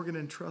at Morgan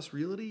and Trust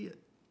Realty,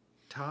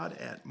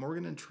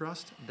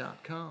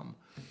 todd@morganandtrust.com.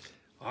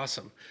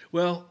 Awesome.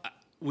 Well,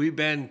 we've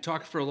been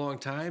talking for a long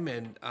time,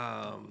 and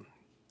I'm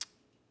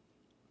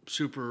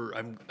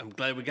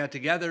glad we got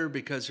together,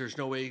 because there's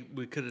no way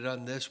we could have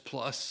done this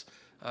plus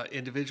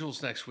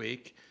individuals next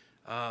week.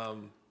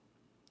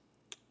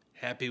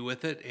 Happy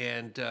with it,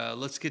 and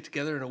let's get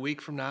together in a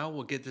week from now.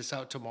 We'll get this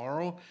out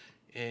tomorrow,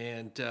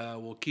 and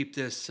we'll keep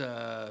this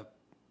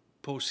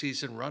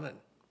postseason running.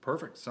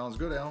 Perfect. Sounds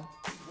good, Al.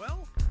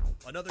 Well,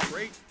 another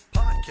great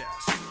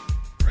podcast.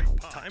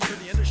 Time for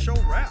the end of show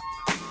wrap.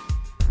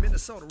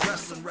 Minnesota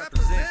Wrestling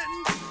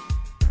representing.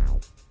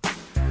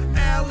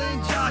 Al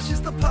and Josh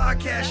is the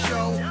podcast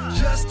show.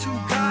 Just two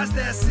guys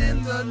that's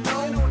in the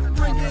know.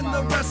 Bringing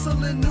the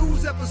wrestling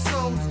news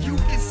episodes. You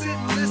can sit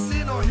and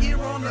listen or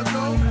hear on the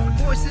go.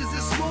 Voices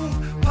is smooth,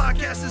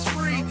 podcast is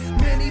free.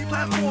 Many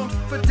platforms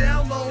for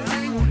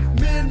downloading.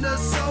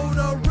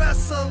 Minnesota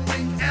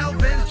Wrestling. Al,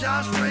 Ben,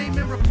 Josh,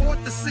 Raymond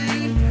report the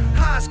scene.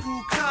 High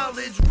school,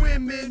 college,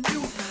 women,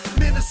 youth.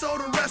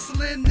 Minnesota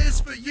Wrestling is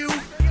for you.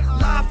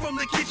 Live from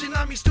the kitchen,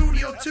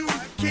 Studio 2.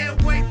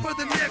 Can't wait for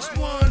the next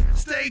one.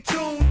 Stay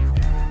tuned.